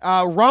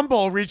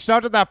 Rumble reached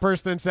out to that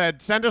person and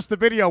said, send us the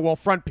video, we'll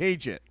front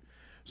page it.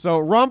 So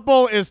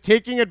Rumble is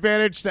taking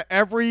advantage to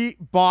every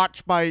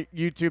botch by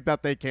YouTube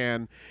that they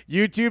can.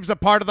 YouTube's a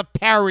part of the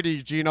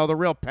parody, Gino, the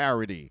real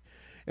parody.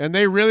 And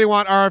they really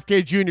want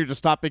RFK Jr. to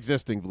stop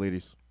existing,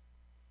 bleedies.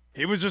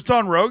 He was just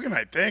on Rogan,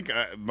 I think.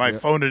 My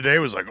phone today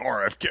was like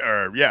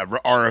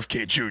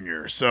RFK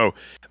Jr. So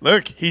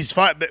look, he's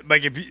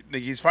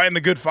he's fighting the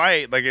good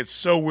fight. Like, it's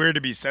so weird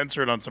to be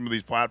censored on some of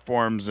these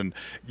platforms, and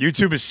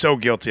YouTube is so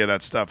guilty of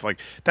that stuff. Like,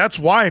 that's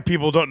why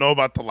people don't know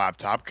about the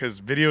laptop, because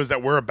videos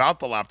that were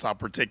about the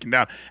laptop were taken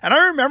down. And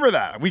I remember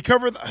that we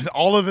covered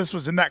all of this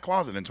was in that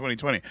closet in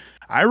 2020.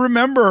 I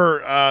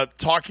remember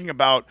talking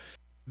about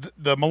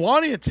the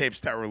Melania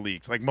tapes that were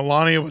leaked. Like,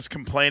 Melania was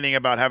complaining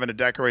about having to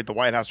decorate the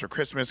White House for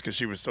Christmas because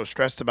she was so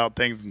stressed about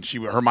things and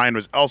her mind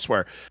was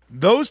elsewhere.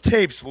 Those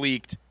tapes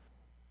leaked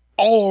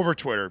all over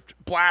Twitter.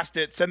 Blast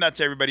it, send that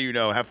to everybody you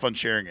know, have fun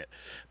sharing it.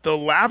 The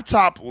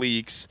laptop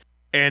leaks,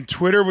 and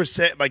Twitter was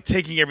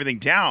taking everything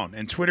down,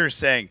 and Twitter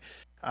saying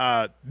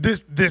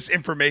this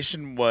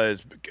information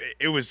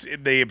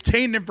they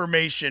obtained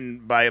information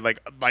by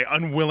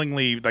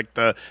unwillingly, like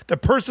the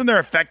person they're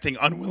affecting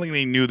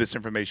unwillingly knew this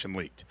information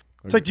leaked.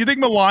 It's like, do you think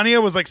Melania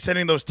was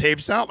sending those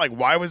tapes out? Like,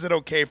 why was it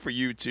okay for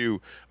you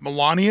to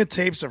Melania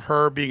tapes of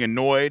her being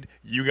annoyed?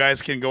 You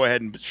guys can go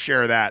ahead and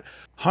share that.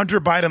 Hunter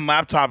Biden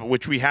laptop,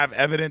 which we have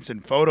evidence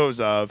and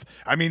photos of.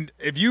 I mean,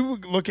 if you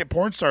look at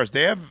porn stars,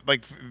 they have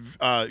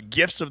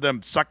gifs of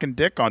them sucking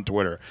dick on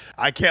Twitter.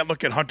 I can't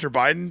look at Hunter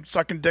Biden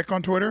sucking dick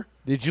on Twitter.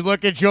 Did you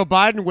look at Joe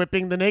Biden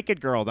whipping the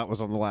naked girl that was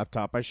on the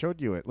laptop? I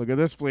showed you it. Look at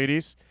this,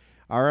 bleedies.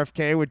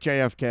 RFK with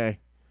JFK.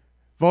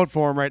 Vote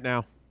for him right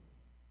now.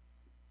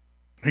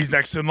 He's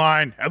next in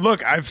line. And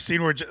look, I've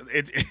seen where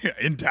it's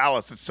in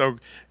Dallas.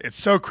 It's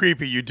so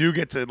creepy. You do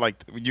get to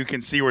you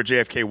can see where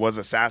JFK was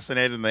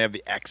assassinated, and they have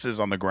the X's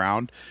on the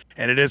ground,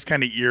 and it is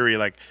kind of eerie.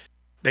 Like,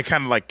 they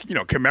kind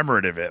of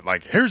commemorative it.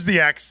 Like, here's the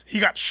X.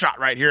 He got shot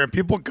right here, and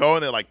people go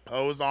and they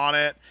pose on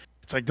it.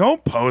 It's like,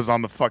 don't pose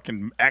on the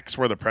fucking X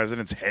where the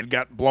president's head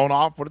got blown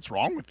off. What's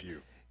wrong with you?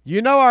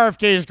 You know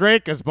RFK is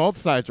great because both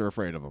sides are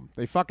afraid of him.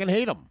 They fucking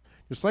hate him,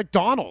 just like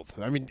Donald.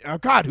 I mean, oh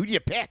God, who do you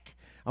pick?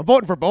 I'm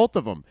voting for both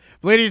of them.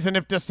 Ladies, and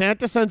if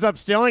DeSantis ends up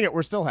stealing it,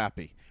 we're still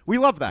happy. We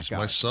love that guy. Is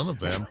my son a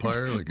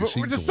vampire?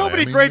 There's so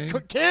many great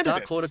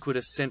candidates.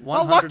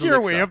 How lucky are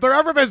we? Have there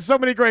ever been so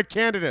many great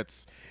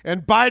candidates?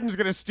 And Biden's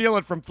going to steal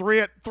it from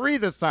three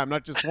this time,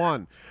 not just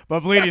one.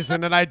 But ladies,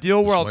 in an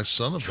ideal world,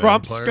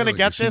 Trump's going to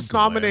get this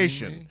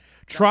nomination.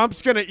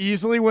 Trump's going to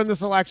easily win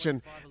this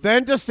election.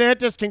 Then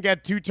DeSantis can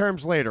get 2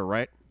 terms later,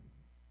 right?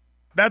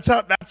 That's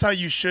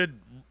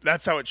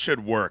how it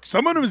should work.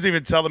 Someone was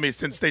even telling me,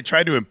 since they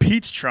tried to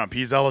impeach Trump,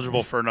 he's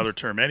eligible for another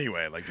term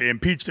anyway. Like, they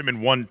impeached him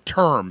in 1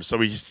 term, so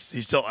he's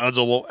still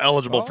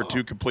eligible for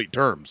 2 complete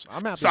terms.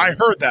 So I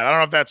heard that. I don't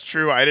know if that's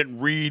true. I didn't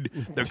read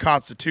the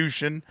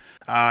Constitution,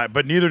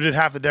 but neither did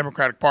half the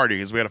Democratic Party,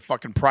 because we had a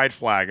fucking pride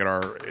flag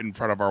in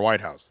front of our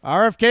White House.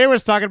 RFK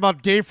was talking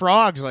about gay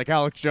frogs like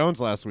Alex Jones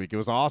last week. It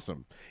was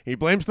awesome. He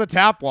blames the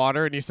tap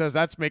water, and he says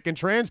that's making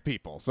trans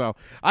people. So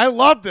I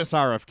love this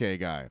RFK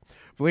guy.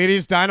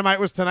 Ladies, Dynamite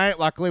was tonight.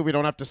 Luckily, we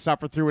don't have to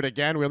suffer through it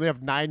again. We only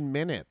have 9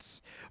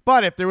 minutes.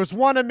 But if there was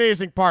one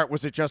amazing part,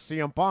 was it just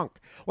CM Punk?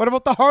 What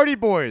about the Hardy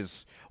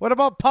Boys? What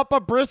about Papa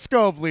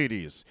Briscoe,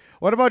 ladies?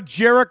 What about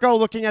Jericho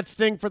looking at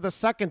Sting for the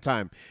 2nd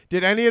time?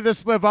 Did any of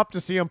this live up to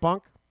CM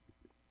Punk?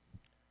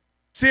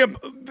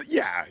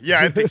 Yeah,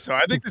 I think so.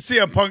 I think the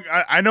CM Punk.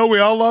 I know we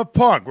all love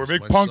Punk. We're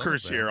big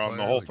punkers here on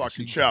the whole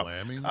fucking show.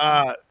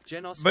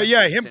 But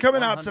yeah, him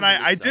coming out tonight,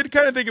 I did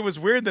kind of think it was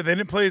weird that they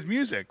didn't play his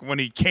music when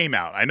he came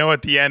out. I know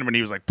at the end when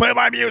he was like, "Play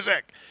my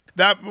music,"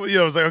 that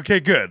I was like, okay,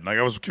 good. Like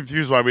I was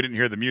confused why we didn't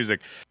hear the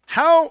music.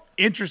 How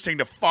interesting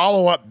to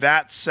follow up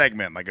that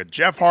segment, like a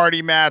Jeff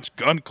Hardy match,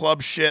 Gun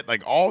Club shit,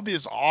 like all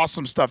this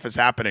awesome stuff is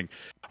happening.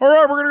 All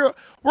right,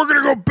 we're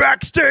gonna go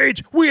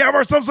backstage. We have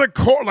ourselves a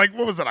what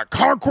was that? A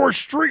Concourse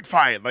street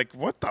fight. Like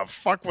what the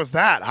fuck was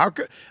that? How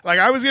could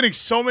I was getting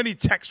so many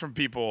texts from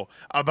people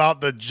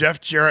about the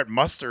Jeff Jarrett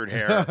mustard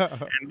hair.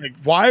 And like,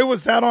 why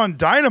was that on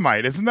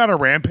Dynamite? Isn't that a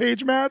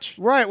Rampage match?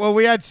 Right. Well,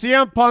 we had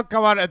CM Punk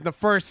come out in the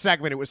first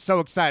segment. It was so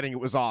exciting. It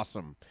was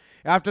awesome.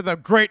 After the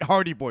great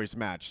Hardy Boys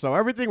match. So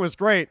everything was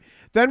great.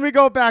 Then we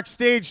go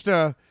backstage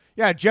to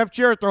Jeff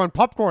Jarrett throwing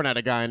popcorn at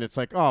a guy, and it's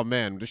like, oh,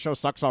 man, the show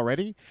sucks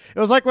already? It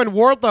was like when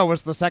Wardlow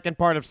was the second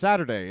part of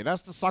Saturday. It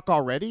has to suck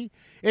already?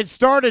 It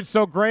started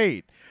so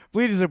great.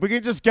 Please, if we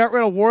can just get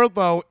rid of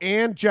Wardlow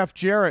and Jeff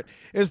Jarrett,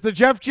 is the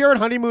Jeff Jarrett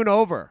honeymoon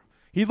over?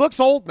 He looks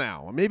old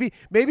now. Maybe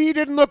he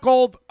didn't look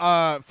old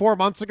 4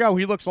 months ago.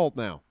 He looks old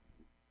now.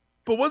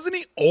 But wasn't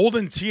he old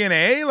in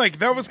TNA? Like,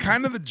 that was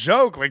kind of the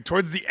joke. Like,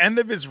 towards the end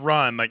of his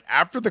run, like,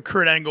 after the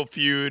Kurt Angle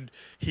feud,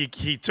 he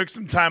took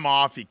some time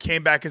off. He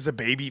came back as a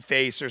baby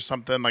face or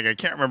something. Like, I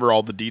can't remember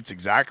all the deets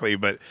exactly,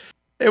 but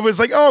it was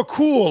like, oh,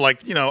 cool.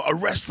 Like, a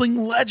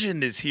wrestling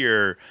legend is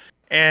here.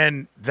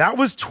 And that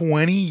was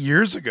 20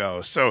 years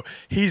ago. So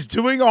he's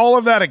doing all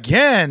of that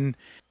again.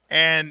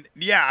 And,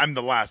 yeah, I'm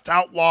the last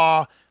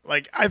outlaw.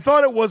 Like, I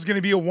thought it was going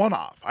to be a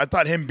one-off. I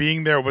thought him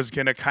being there was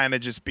going to kind of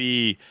just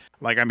be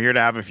like, I'm here to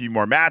have a few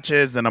more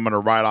matches, then I'm going to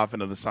ride off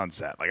into the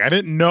sunset. Like, I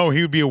didn't know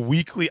he would be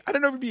I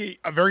didn't know he would be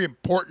a very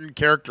important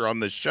character on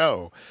this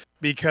show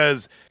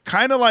because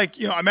kind of like,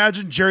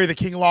 imagine Jerry the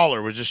King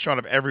Lawler was just showing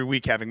up every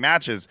week having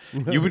matches.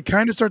 You would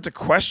kind of start to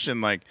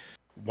question, like,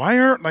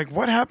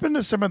 what happened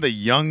to some of the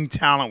young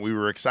talent we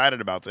were excited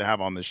about to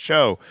have on this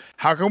show?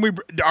 How can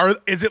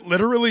is it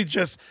literally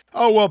just,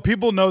 oh, well,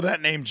 people know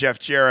that name Jeff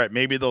Jarrett.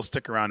 Maybe they'll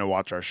stick around and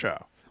watch our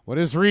show. What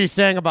is Ree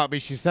saying about me?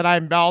 She said I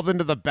melded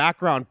into the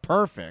background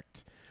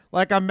perfect.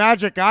 Like a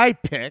magic eye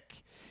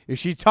pick. Is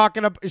she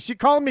calling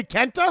me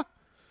Kenta?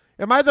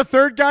 Am I the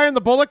third guy in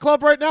the Bullet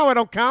Club right now? I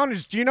don't count.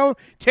 Is Gino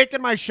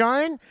taking my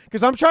shine?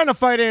 Because I'm trying to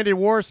fight Andy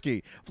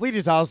Warski.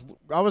 Please, I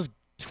was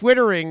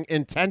Twittering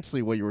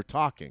intensely while you were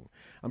talking.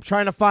 I'm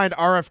trying to find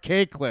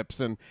RFK clips,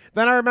 and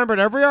then I remembered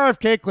every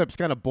RFK clip's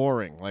kind of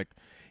boring. Like,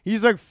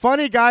 he's a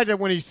funny guy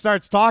when he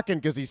starts talking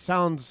because he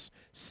sounds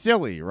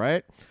silly,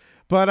 right?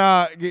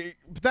 But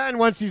then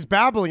once he's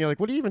babbling, you're like,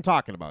 what are you even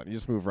talking about? And you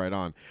just move right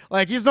on.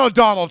 Like, he's no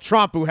Donald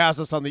Trump who has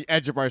us on the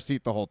edge of our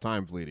seat the whole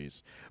time,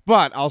 Fleeties.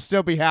 But I'll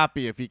still be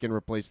happy if he can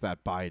replace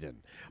that Biden.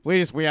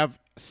 Fleeties, we have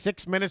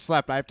 6 minutes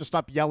left. I have to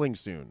stop yelling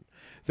soon.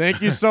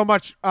 Thank you so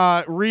much,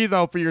 Ree,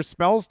 though, for your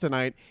spells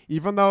tonight,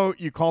 even though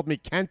you called me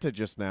Kenta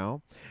just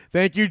now.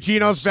 Thank you,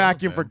 Geno's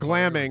Vacuum, for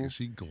glamming. Is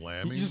he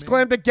glamming? He just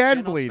glammed again,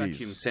 Geno's Bleedies.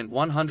 Vacuum sent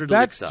 100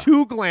 That's elixir.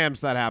 2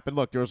 glams that happened.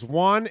 Look, there was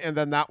one, and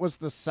then that was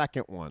the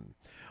second one.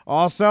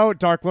 Also,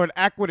 Dark Lord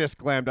Equitus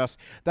glammed us.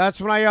 That's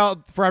when I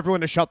yelled for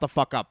everyone to shut the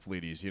fuck up,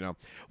 Fleeties,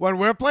 When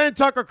we're playing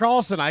Tucker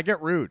Carlson, I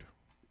get rude.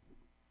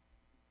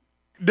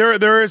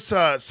 There is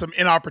some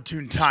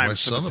inopportune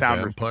times for the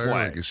sounders to play.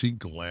 Like, is he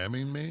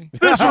glamming me?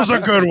 This was a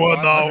good one,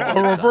 though.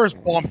 A reverse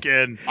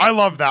pumpkin. I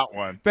love that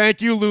one.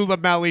 Thank you, Lula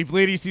Melly.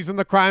 Fleeties, he's in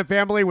the crime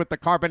family with the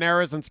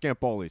Carboneras and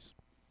Scampolis.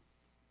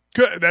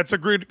 Good. That's a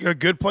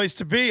good place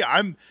to be.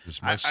 I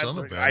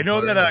know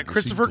that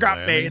Christopher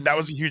got made. That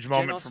was a huge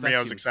moment for me. I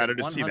was excited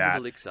to see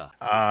that.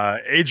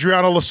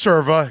 Adriana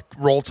Lacerva,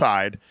 Roll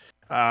Tide.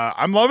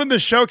 I'm loving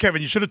this show,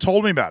 Kevin. You should have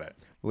told me about it.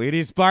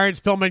 Ladies, Byron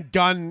Spillman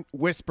Gunn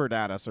whispered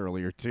at us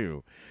earlier,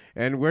 too.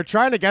 And we're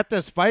trying to get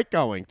this fight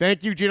going.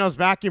 Thank you, Geno's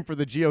Vacuum, for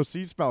the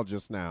GOC spell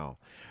just now.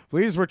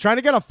 Please, we're trying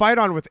to get a fight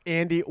on with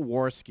Andy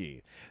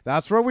Warski.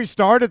 That's where we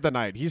started the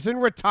night. He's in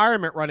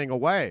retirement running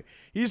away.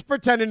 He's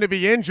pretending to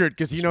be injured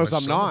because he knows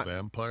I'm not.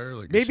 Vampire?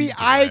 Like, maybe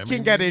I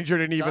can get injured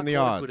and even the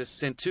odds. Would have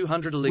sent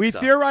 200 elixir. We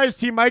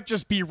theorized he might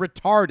just be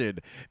retarded.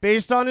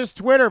 Based on his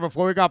Twitter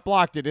before we got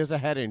blocked, it is a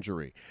head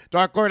injury.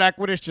 Dark Lord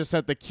Equitus just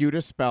said the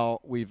cutest spell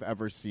we've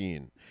ever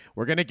seen.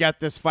 We're going to get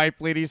this fight,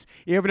 ladies,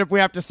 even if we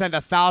have to send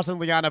 1,000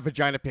 Liana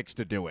vagina pics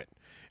to do it.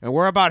 And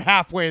we're about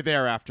halfway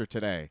there after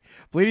today.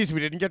 Ladies,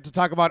 we didn't get to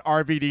talk about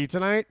RVD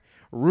tonight.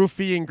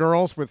 Roofing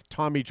girls with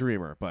Tommy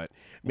Dreamer, but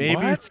maybe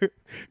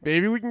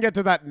we can get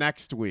to that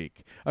next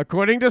week.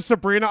 According to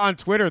Sabrina on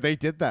Twitter, they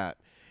did that.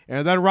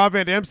 And then Rob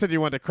Van Dam said he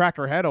wanted to crack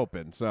her head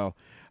open. So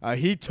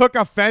he took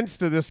offense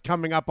to this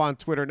coming up on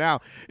Twitter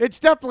now. It's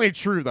definitely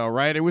true, though,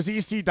 right? It was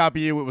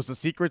ECW. It was a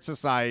secret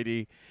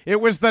society.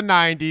 It was the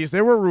 90s.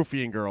 There were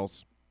roofing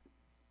girls.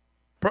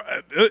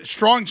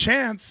 Strong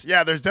chance.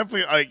 Yeah, there's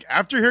definitely, like,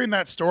 after hearing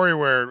that story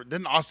where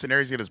didn't Austin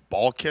Aries get his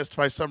ball kissed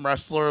by some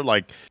wrestler?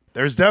 Like,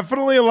 there's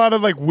definitely a lot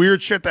of, like,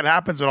 weird shit that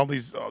happens when all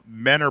these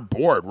men are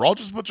bored. We're all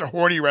just a bunch of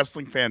horny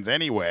wrestling fans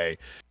anyway.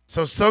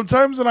 So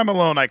sometimes when I'm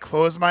alone, I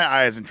close my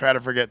eyes and try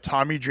to forget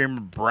Tommy Dreamer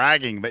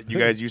bragging that you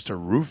guys used to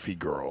roofie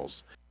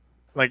girls.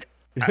 Like,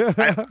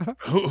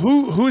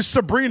 Who's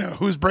Sabrina?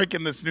 Who's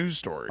breaking this news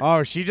story?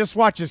 Oh, she just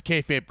watches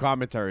kayfabe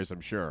commentaries,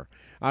 I'm sure.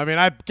 I mean,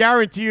 I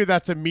guarantee you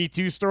that's a Me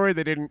Too story.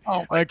 They didn't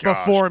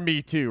before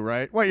Me Too,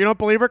 right? What, you don't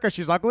believe her because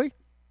she's ugly?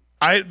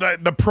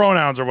 The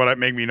pronouns are what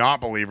make me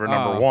not believe her.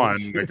 Number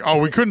one,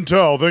 we couldn't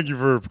tell. Thank you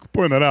for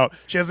pointing that out.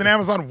 She has an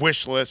Amazon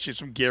wish list. She's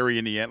from Gary,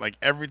 Indiana. Like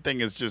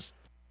everything is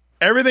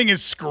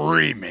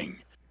screaming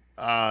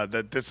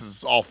that this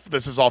is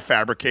all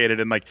fabricated,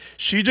 and like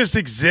she just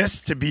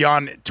exists to be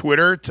on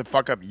Twitter to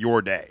fuck up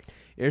your day.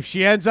 If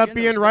she ends up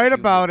being right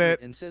about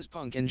it, and says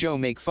Punk and Joe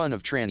make fun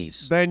of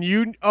trannies, then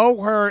you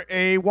owe her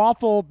a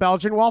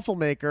Belgian waffle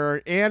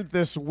maker and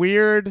this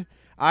weird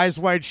Eyes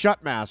Wide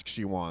Shut mask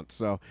she wants.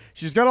 So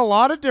she's got a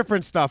lot of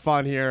different stuff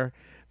on here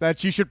that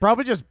she should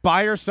probably just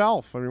buy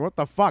herself. I mean, what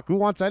the fuck? Who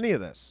wants any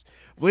of this?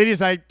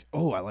 Ladies, I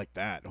like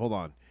that. Hold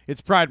on.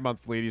 It's Pride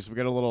Month, ladies. We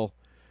got a little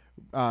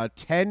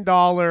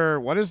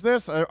 $10, what is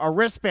this? A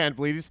wristband,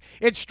 ladies.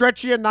 It's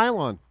stretchy and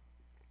nylon.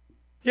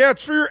 Yeah,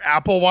 it's for your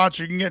Apple Watch.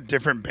 You can get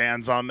different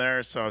bands on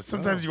there. So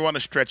sometimes you want a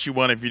stretchy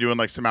one if you're doing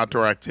like some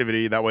outdoor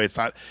activity. That way it's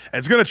going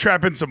to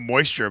trap in some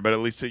moisture, but at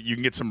least you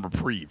can get some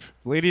reprieve.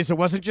 Ladies, it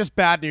wasn't just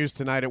bad news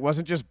tonight. It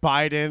wasn't just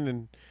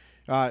Biden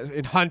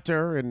and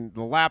Hunter and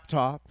the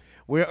laptop.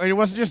 It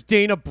wasn't just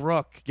Dana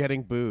Brooke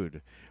getting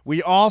booed.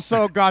 We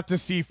also got to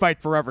see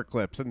Fight Forever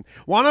clips, and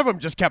one of them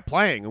just kept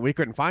playing, and we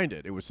couldn't find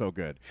it. It was so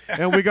good.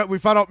 And we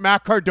found out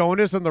Matt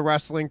Cardona's in the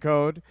wrestling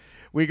code.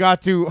 We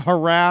got to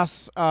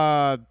harass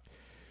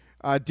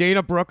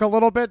Dana Brooke a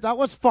little bit. That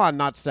was fun,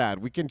 not sad.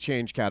 We can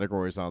change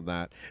categories on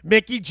that.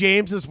 Mickey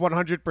James is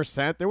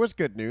 100%. There was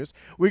good news.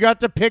 We got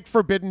to pick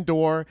Forbidden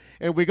Door,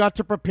 and we got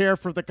to prepare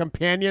for the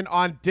companion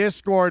on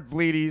Discord,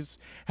 Bleedies.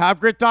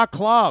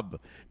 HaveGrit.club.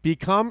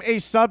 Become a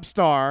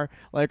substar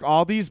like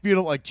all these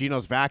beautiful, like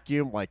Gino's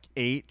Vacuum, like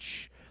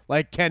H,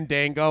 like Ken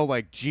Dango,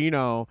 like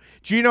Gino.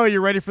 Gino, are you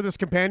ready for this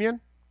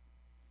companion?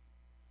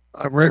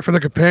 I'm ready for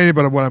the companion,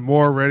 but what I'm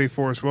more ready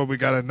for is what we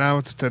got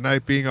announced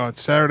tonight being on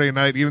Saturday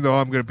night, even though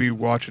I'm going to be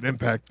watching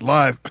Impact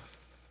live.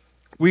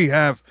 We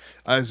have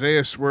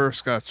Isaiah Swerve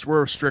Scott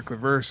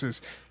Strickland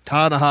versus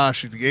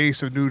Tanahashi, the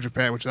ace of New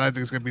Japan, which I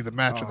think is going to be the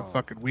match of the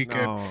fucking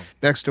weekend. No.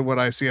 Next to what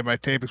I see on my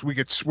tape is we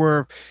get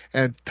Swerve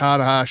and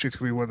Tanahashi. It's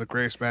going to be one of the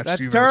greatest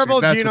matches you've ever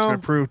seen. That's Gino. What's going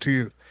to prove to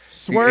you.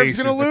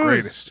 Swerve's going to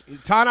lose.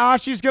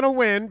 Tanahashi's going to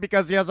win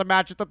because he has a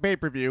match at the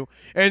pay-per-view,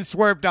 and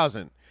Swerve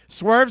doesn't.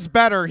 Swerve's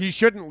better. He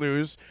shouldn't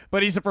lose,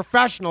 but he's a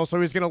professional, so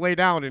he's going to lay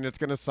down, and it's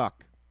going to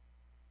suck.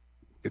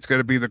 It's going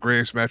to be the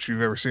greatest match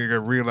you've ever seen. You're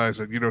going to realize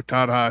that,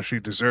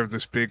 Tanahashi deserved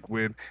this big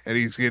win, and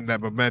he's getting that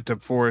momentum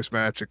for his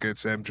match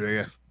against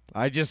MJF.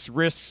 I just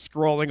risked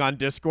scrolling on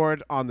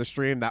Discord on the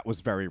stream. That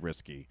was very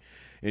risky.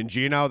 And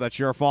Gino, that's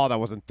your fault. I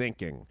wasn't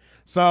thinking.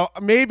 So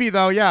maybe,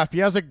 though, yeah, if he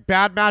has a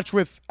bad match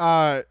with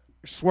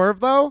Swerve,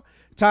 though,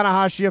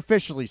 Tanahashi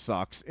officially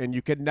sucks, and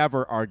you can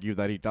never argue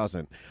that he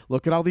doesn't.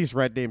 Look at all these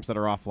red names that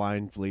are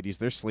offline, ladies.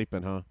 They're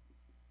sleeping, huh?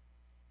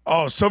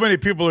 Oh, so many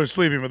people are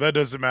sleeping, but that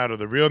doesn't matter.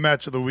 The real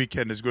match of the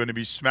weekend is going to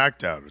be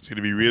SmackDown. It's going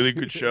to be a really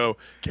good show.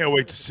 Can't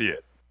wait to see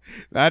it.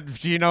 That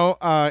Gino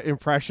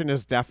impression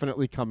is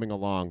definitely coming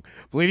along.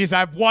 Ladies, I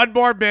have one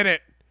more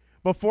minute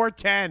before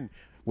 10.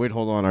 Wait,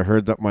 hold on. I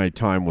heard that my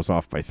time was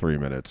off by 3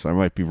 minutes. I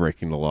might be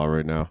breaking the law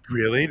right now.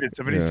 Really? Did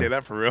somebody say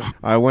that for real?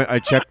 I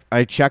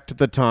checked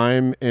the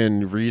time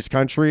in Ree's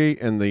country,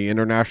 and the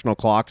international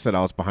clock said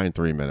I was behind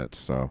 3 minutes.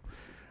 So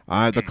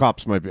the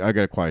cops might be. I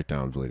got to quiet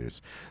down,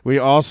 ladies. We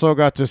also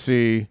got to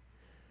see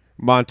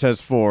Montez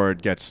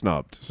Ford get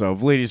snubbed. So,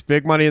 ladies,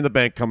 big money in the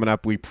bank coming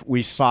up.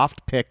 We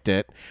soft picked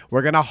it.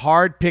 We're going to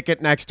hard pick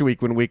it next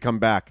week when we come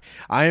back.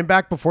 I am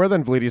back before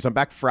then, ladies. I'm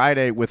back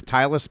Friday with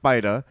Tyler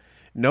Spida.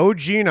 No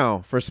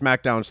Gino for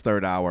SmackDown's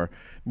third hour.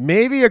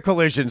 Maybe a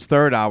Collision's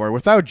third hour.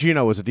 Without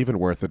Gino, is it even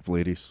worth it,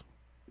 ladies?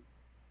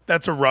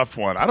 That's a rough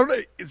one. I don't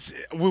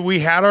know. We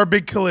had our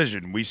big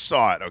Collision. We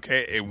saw it,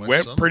 okay? It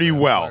went pretty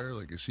well.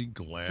 Like, is he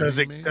glad? Does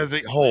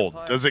it hold?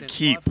 Does it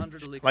keep?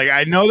 Like,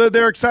 I know that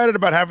they're excited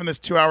about having this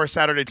 2-hour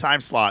Saturday time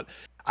slot.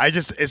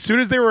 As soon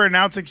as they were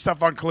announcing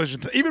stuff on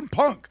Collision, even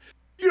Punk,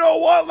 you know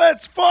what?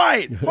 Let's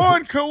fight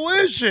on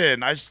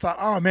Collision. I just thought,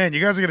 oh, man, you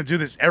guys are going to do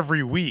this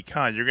every week,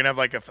 huh? You're going to have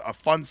like a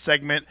fun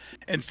segment.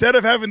 Instead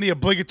of having the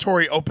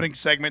obligatory opening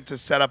segment to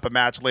set up a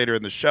match later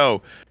in the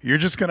show, you're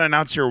just going to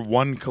announce your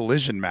one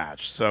Collision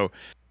match. So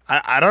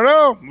I don't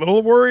know. I'm a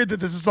little worried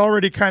that this is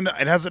already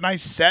it has a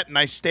nice set,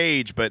 nice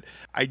stage, but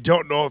I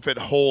don't know if it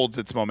holds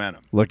its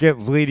momentum. Look at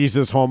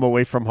Vleeties' home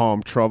away from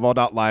home,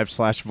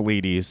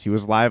 trovo.live/Vleeties. He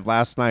was live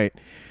last night.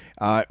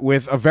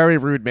 With a very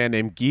rude man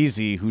named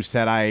Geezy, who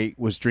said I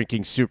was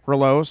drinking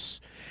sucralose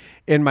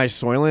in my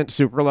Soylent.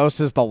 Sucralose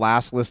is the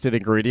last listed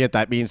ingredient.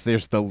 That means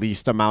there's the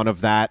least amount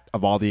of that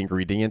of all the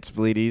ingredients,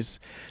 Vleeties.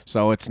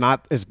 So it's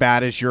not as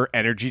bad as your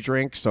energy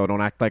drink, so don't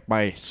act like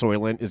my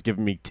Soylent is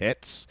giving me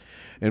tits.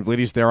 And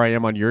Vleeties, there I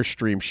am on your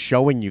stream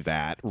showing you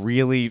that,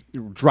 really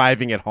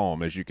driving it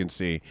home, as you can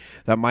see,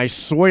 that my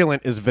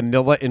Soylent is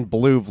vanilla and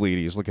blue,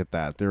 Vleeties. Look at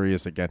that. There he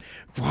is again.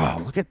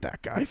 Wow, look at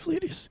that guy,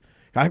 Vleeties.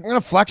 I'm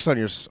gonna flex on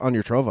your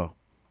Trovo.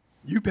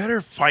 You better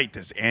fight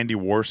this Andy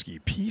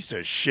Warski piece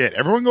of shit.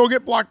 Everyone go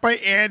get blocked by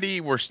Andy.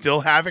 We're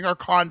still having our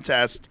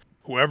contest.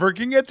 Whoever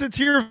can get to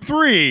tier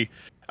 3,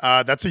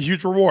 that's a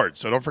huge reward.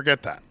 So don't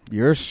forget that.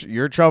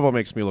 Your trouble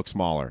makes me look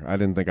smaller. I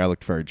didn't think I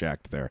looked very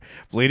jacked there.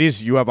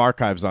 Ladies, you have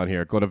archives on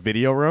here. Go to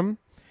video room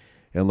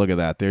and look at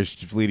that.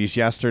 There's ladies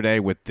yesterday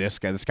with this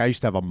guy. This guy used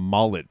to have a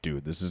mullet,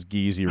 dude. This is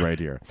Geezy right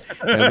here.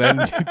 And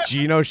then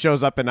Gino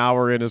shows up an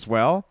hour in as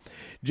well.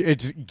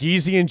 It's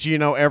Geezy and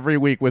Gino every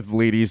week with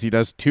Bleedies. He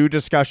does 2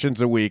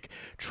 discussions a week.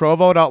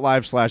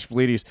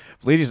 Trovo.live/Bleedies.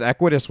 Bleedies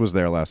Equitas was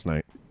there last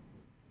night.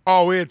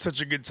 Oh, we had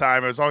such a good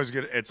time. It was always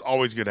good. It's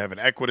always good to have an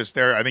Equitas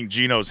there. I think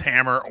Gino's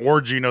Hammer or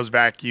Gino's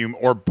Vacuum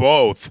or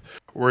both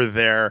were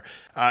there.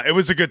 It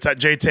was a good time.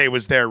 JT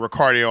was there.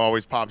 Ricardio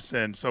always pops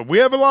in. So we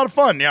have a lot of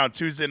fun. Yeah, on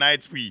Tuesday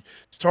nights, we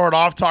start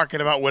off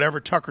talking about whatever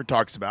Tucker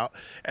talks about.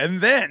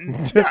 And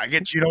then I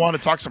get Gino on to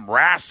talk some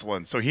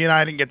wrestling. So he and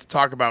I didn't get to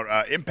talk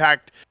about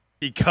Impact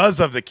because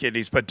of the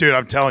kidneys. But, dude,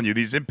 I'm telling you,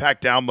 these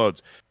Impact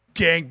downloads,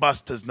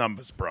 gangbusters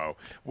numbers, bro.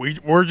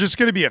 We're just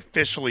going to be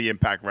officially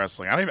Impact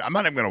Wrestling. I'm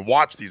not even going to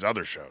watch these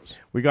other shows.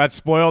 We got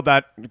spoiled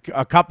that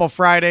a couple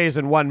Fridays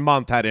in 1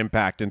 month had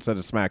Impact instead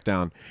of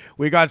SmackDown.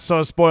 We got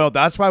so spoiled.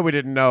 That's why we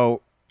didn't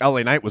know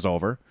LA Knight was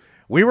over.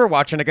 We were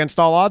watching Against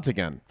All Odds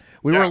again.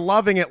 We were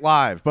loving it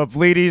live. But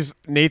Bleedies,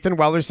 Nathan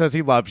Weller says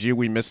he loves you.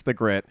 We missed the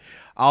grit.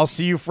 I'll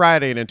see you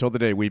Friday, and until the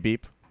day we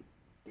beep.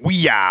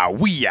 We are.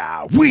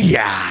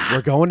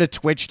 We're going to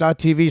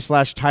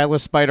twitch.tv/Tyler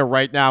Spider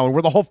right now, and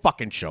we're the whole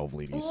fucking show,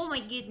 Bleedies. Oh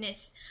my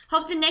goodness.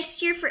 Hope the next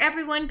year for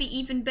everyone be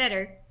even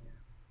better.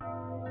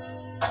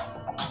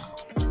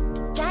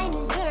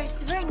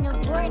 Dinosaurs were no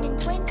born in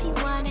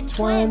 21 and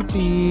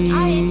 20.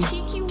 I had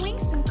cheeky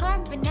wings and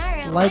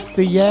carbonara Like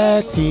the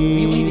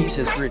Yeti. Bleedies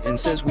has grit and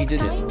says we did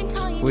it.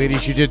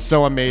 Bleedies, you did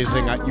so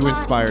amazing. You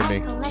inspired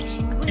me.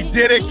 You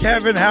did it,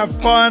 Kevin. Have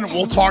fun.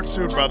 We'll talk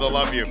soon, brother.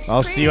 Love you.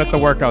 I'll see you at the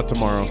workout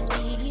tomorrow.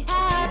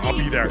 I'll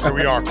be there. Here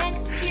we are.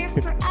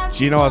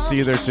 Gino, I'll see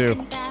you there too.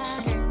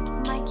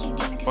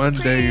 One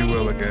day you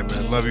will again,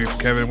 man. Love you,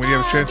 Kevin. When you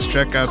have a chance,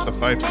 check out the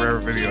Fight Forever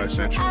video I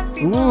sent you.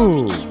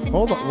 Ooh.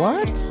 Hold on.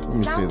 What? Let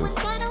me see this.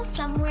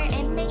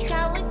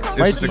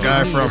 This is the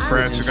guy from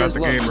France who got the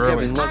game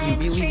early. I'm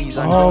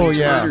to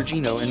murder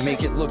Gino and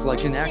make it look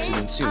like an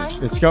accident soon.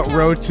 It's got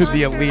Road to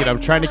the Elite. I'm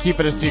trying to keep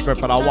it a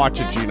secret, but I'll watch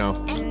it, Gino.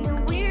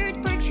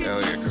 Hell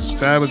yeah, because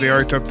sadly they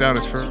already took down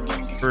his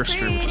first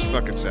stream, which is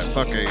fucking sad.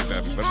 Fuck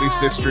AEW, but at least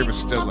this stream is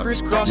still up.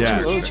 Chris Cross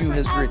 202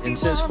 has grit and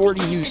says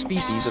 40 new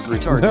species of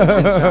retard have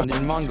been found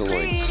in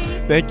Mongoloids.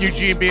 Thank you,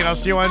 GB, and I'll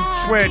see you on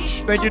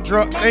Twitch. Thank you,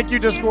 Thank you,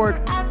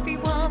 Discord.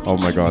 Oh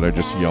my god, I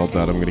just yelled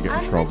that. I'm gonna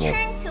get in trouble.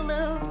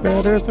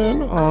 Better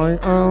than I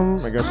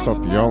am. I gotta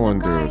stop yelling,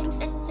 dude.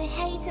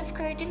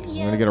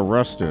 I'm gonna get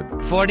arrested.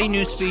 40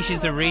 new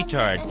species of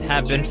retards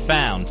have been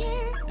found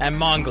at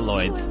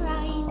Mongoloids.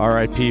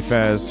 R.I.P.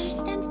 Fez.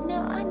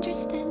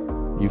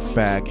 You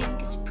fag.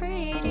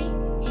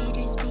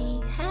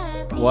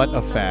 What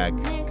a fag.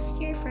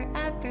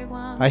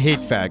 I hate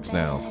fags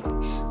now.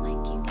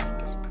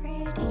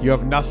 You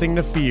have nothing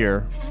to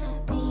fear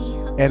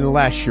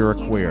unless you're a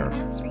queer.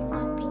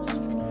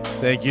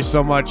 Thank you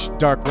so much,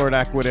 Dark Lord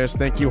Equitas.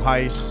 Thank you,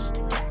 Heis.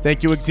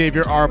 Thank you,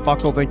 Xavier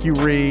Arbuckle. Thank you,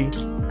 Ree.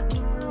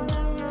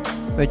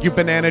 Thank you,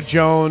 Banana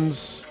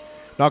Jones.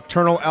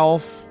 Nocturnal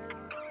Elf.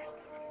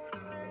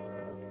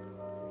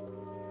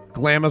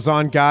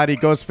 Glamazon Gotti,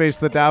 Ghostface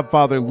the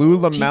Dabfather, Lou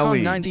Lamelli.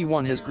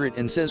 T-Con91 has grit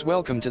and says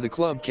welcome to the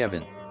club,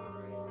 Kevin.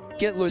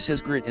 Get Loose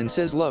has grit and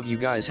says love you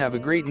guys, have a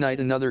great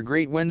night, another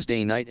great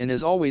Wednesday night, and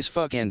as always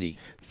fuck Andy.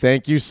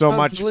 Thank you so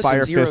much,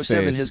 Fire Fist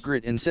 07 has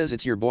grit and says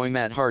it's your boy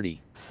Matt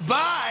Hardy.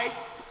 Bye.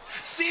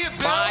 See you,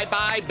 Bill.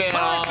 Bye, Bill.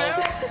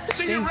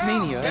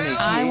 Stankmania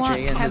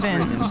NATHAN has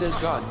grit and says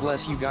God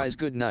bless you guys,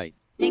 good night.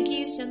 Thank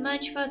you so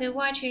much for the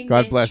watching.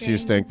 God bless you,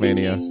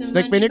 Stankmania.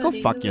 Stankmania, go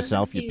fuck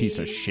yourself, you piece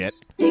of shit.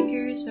 Thank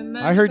you so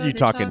much. I heard you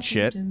talking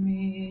shit.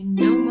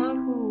 No more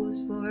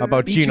fools for How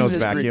about Gino's B2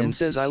 has grit vacuum? and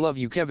says I love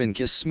you, Kevin,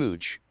 kiss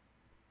smooch.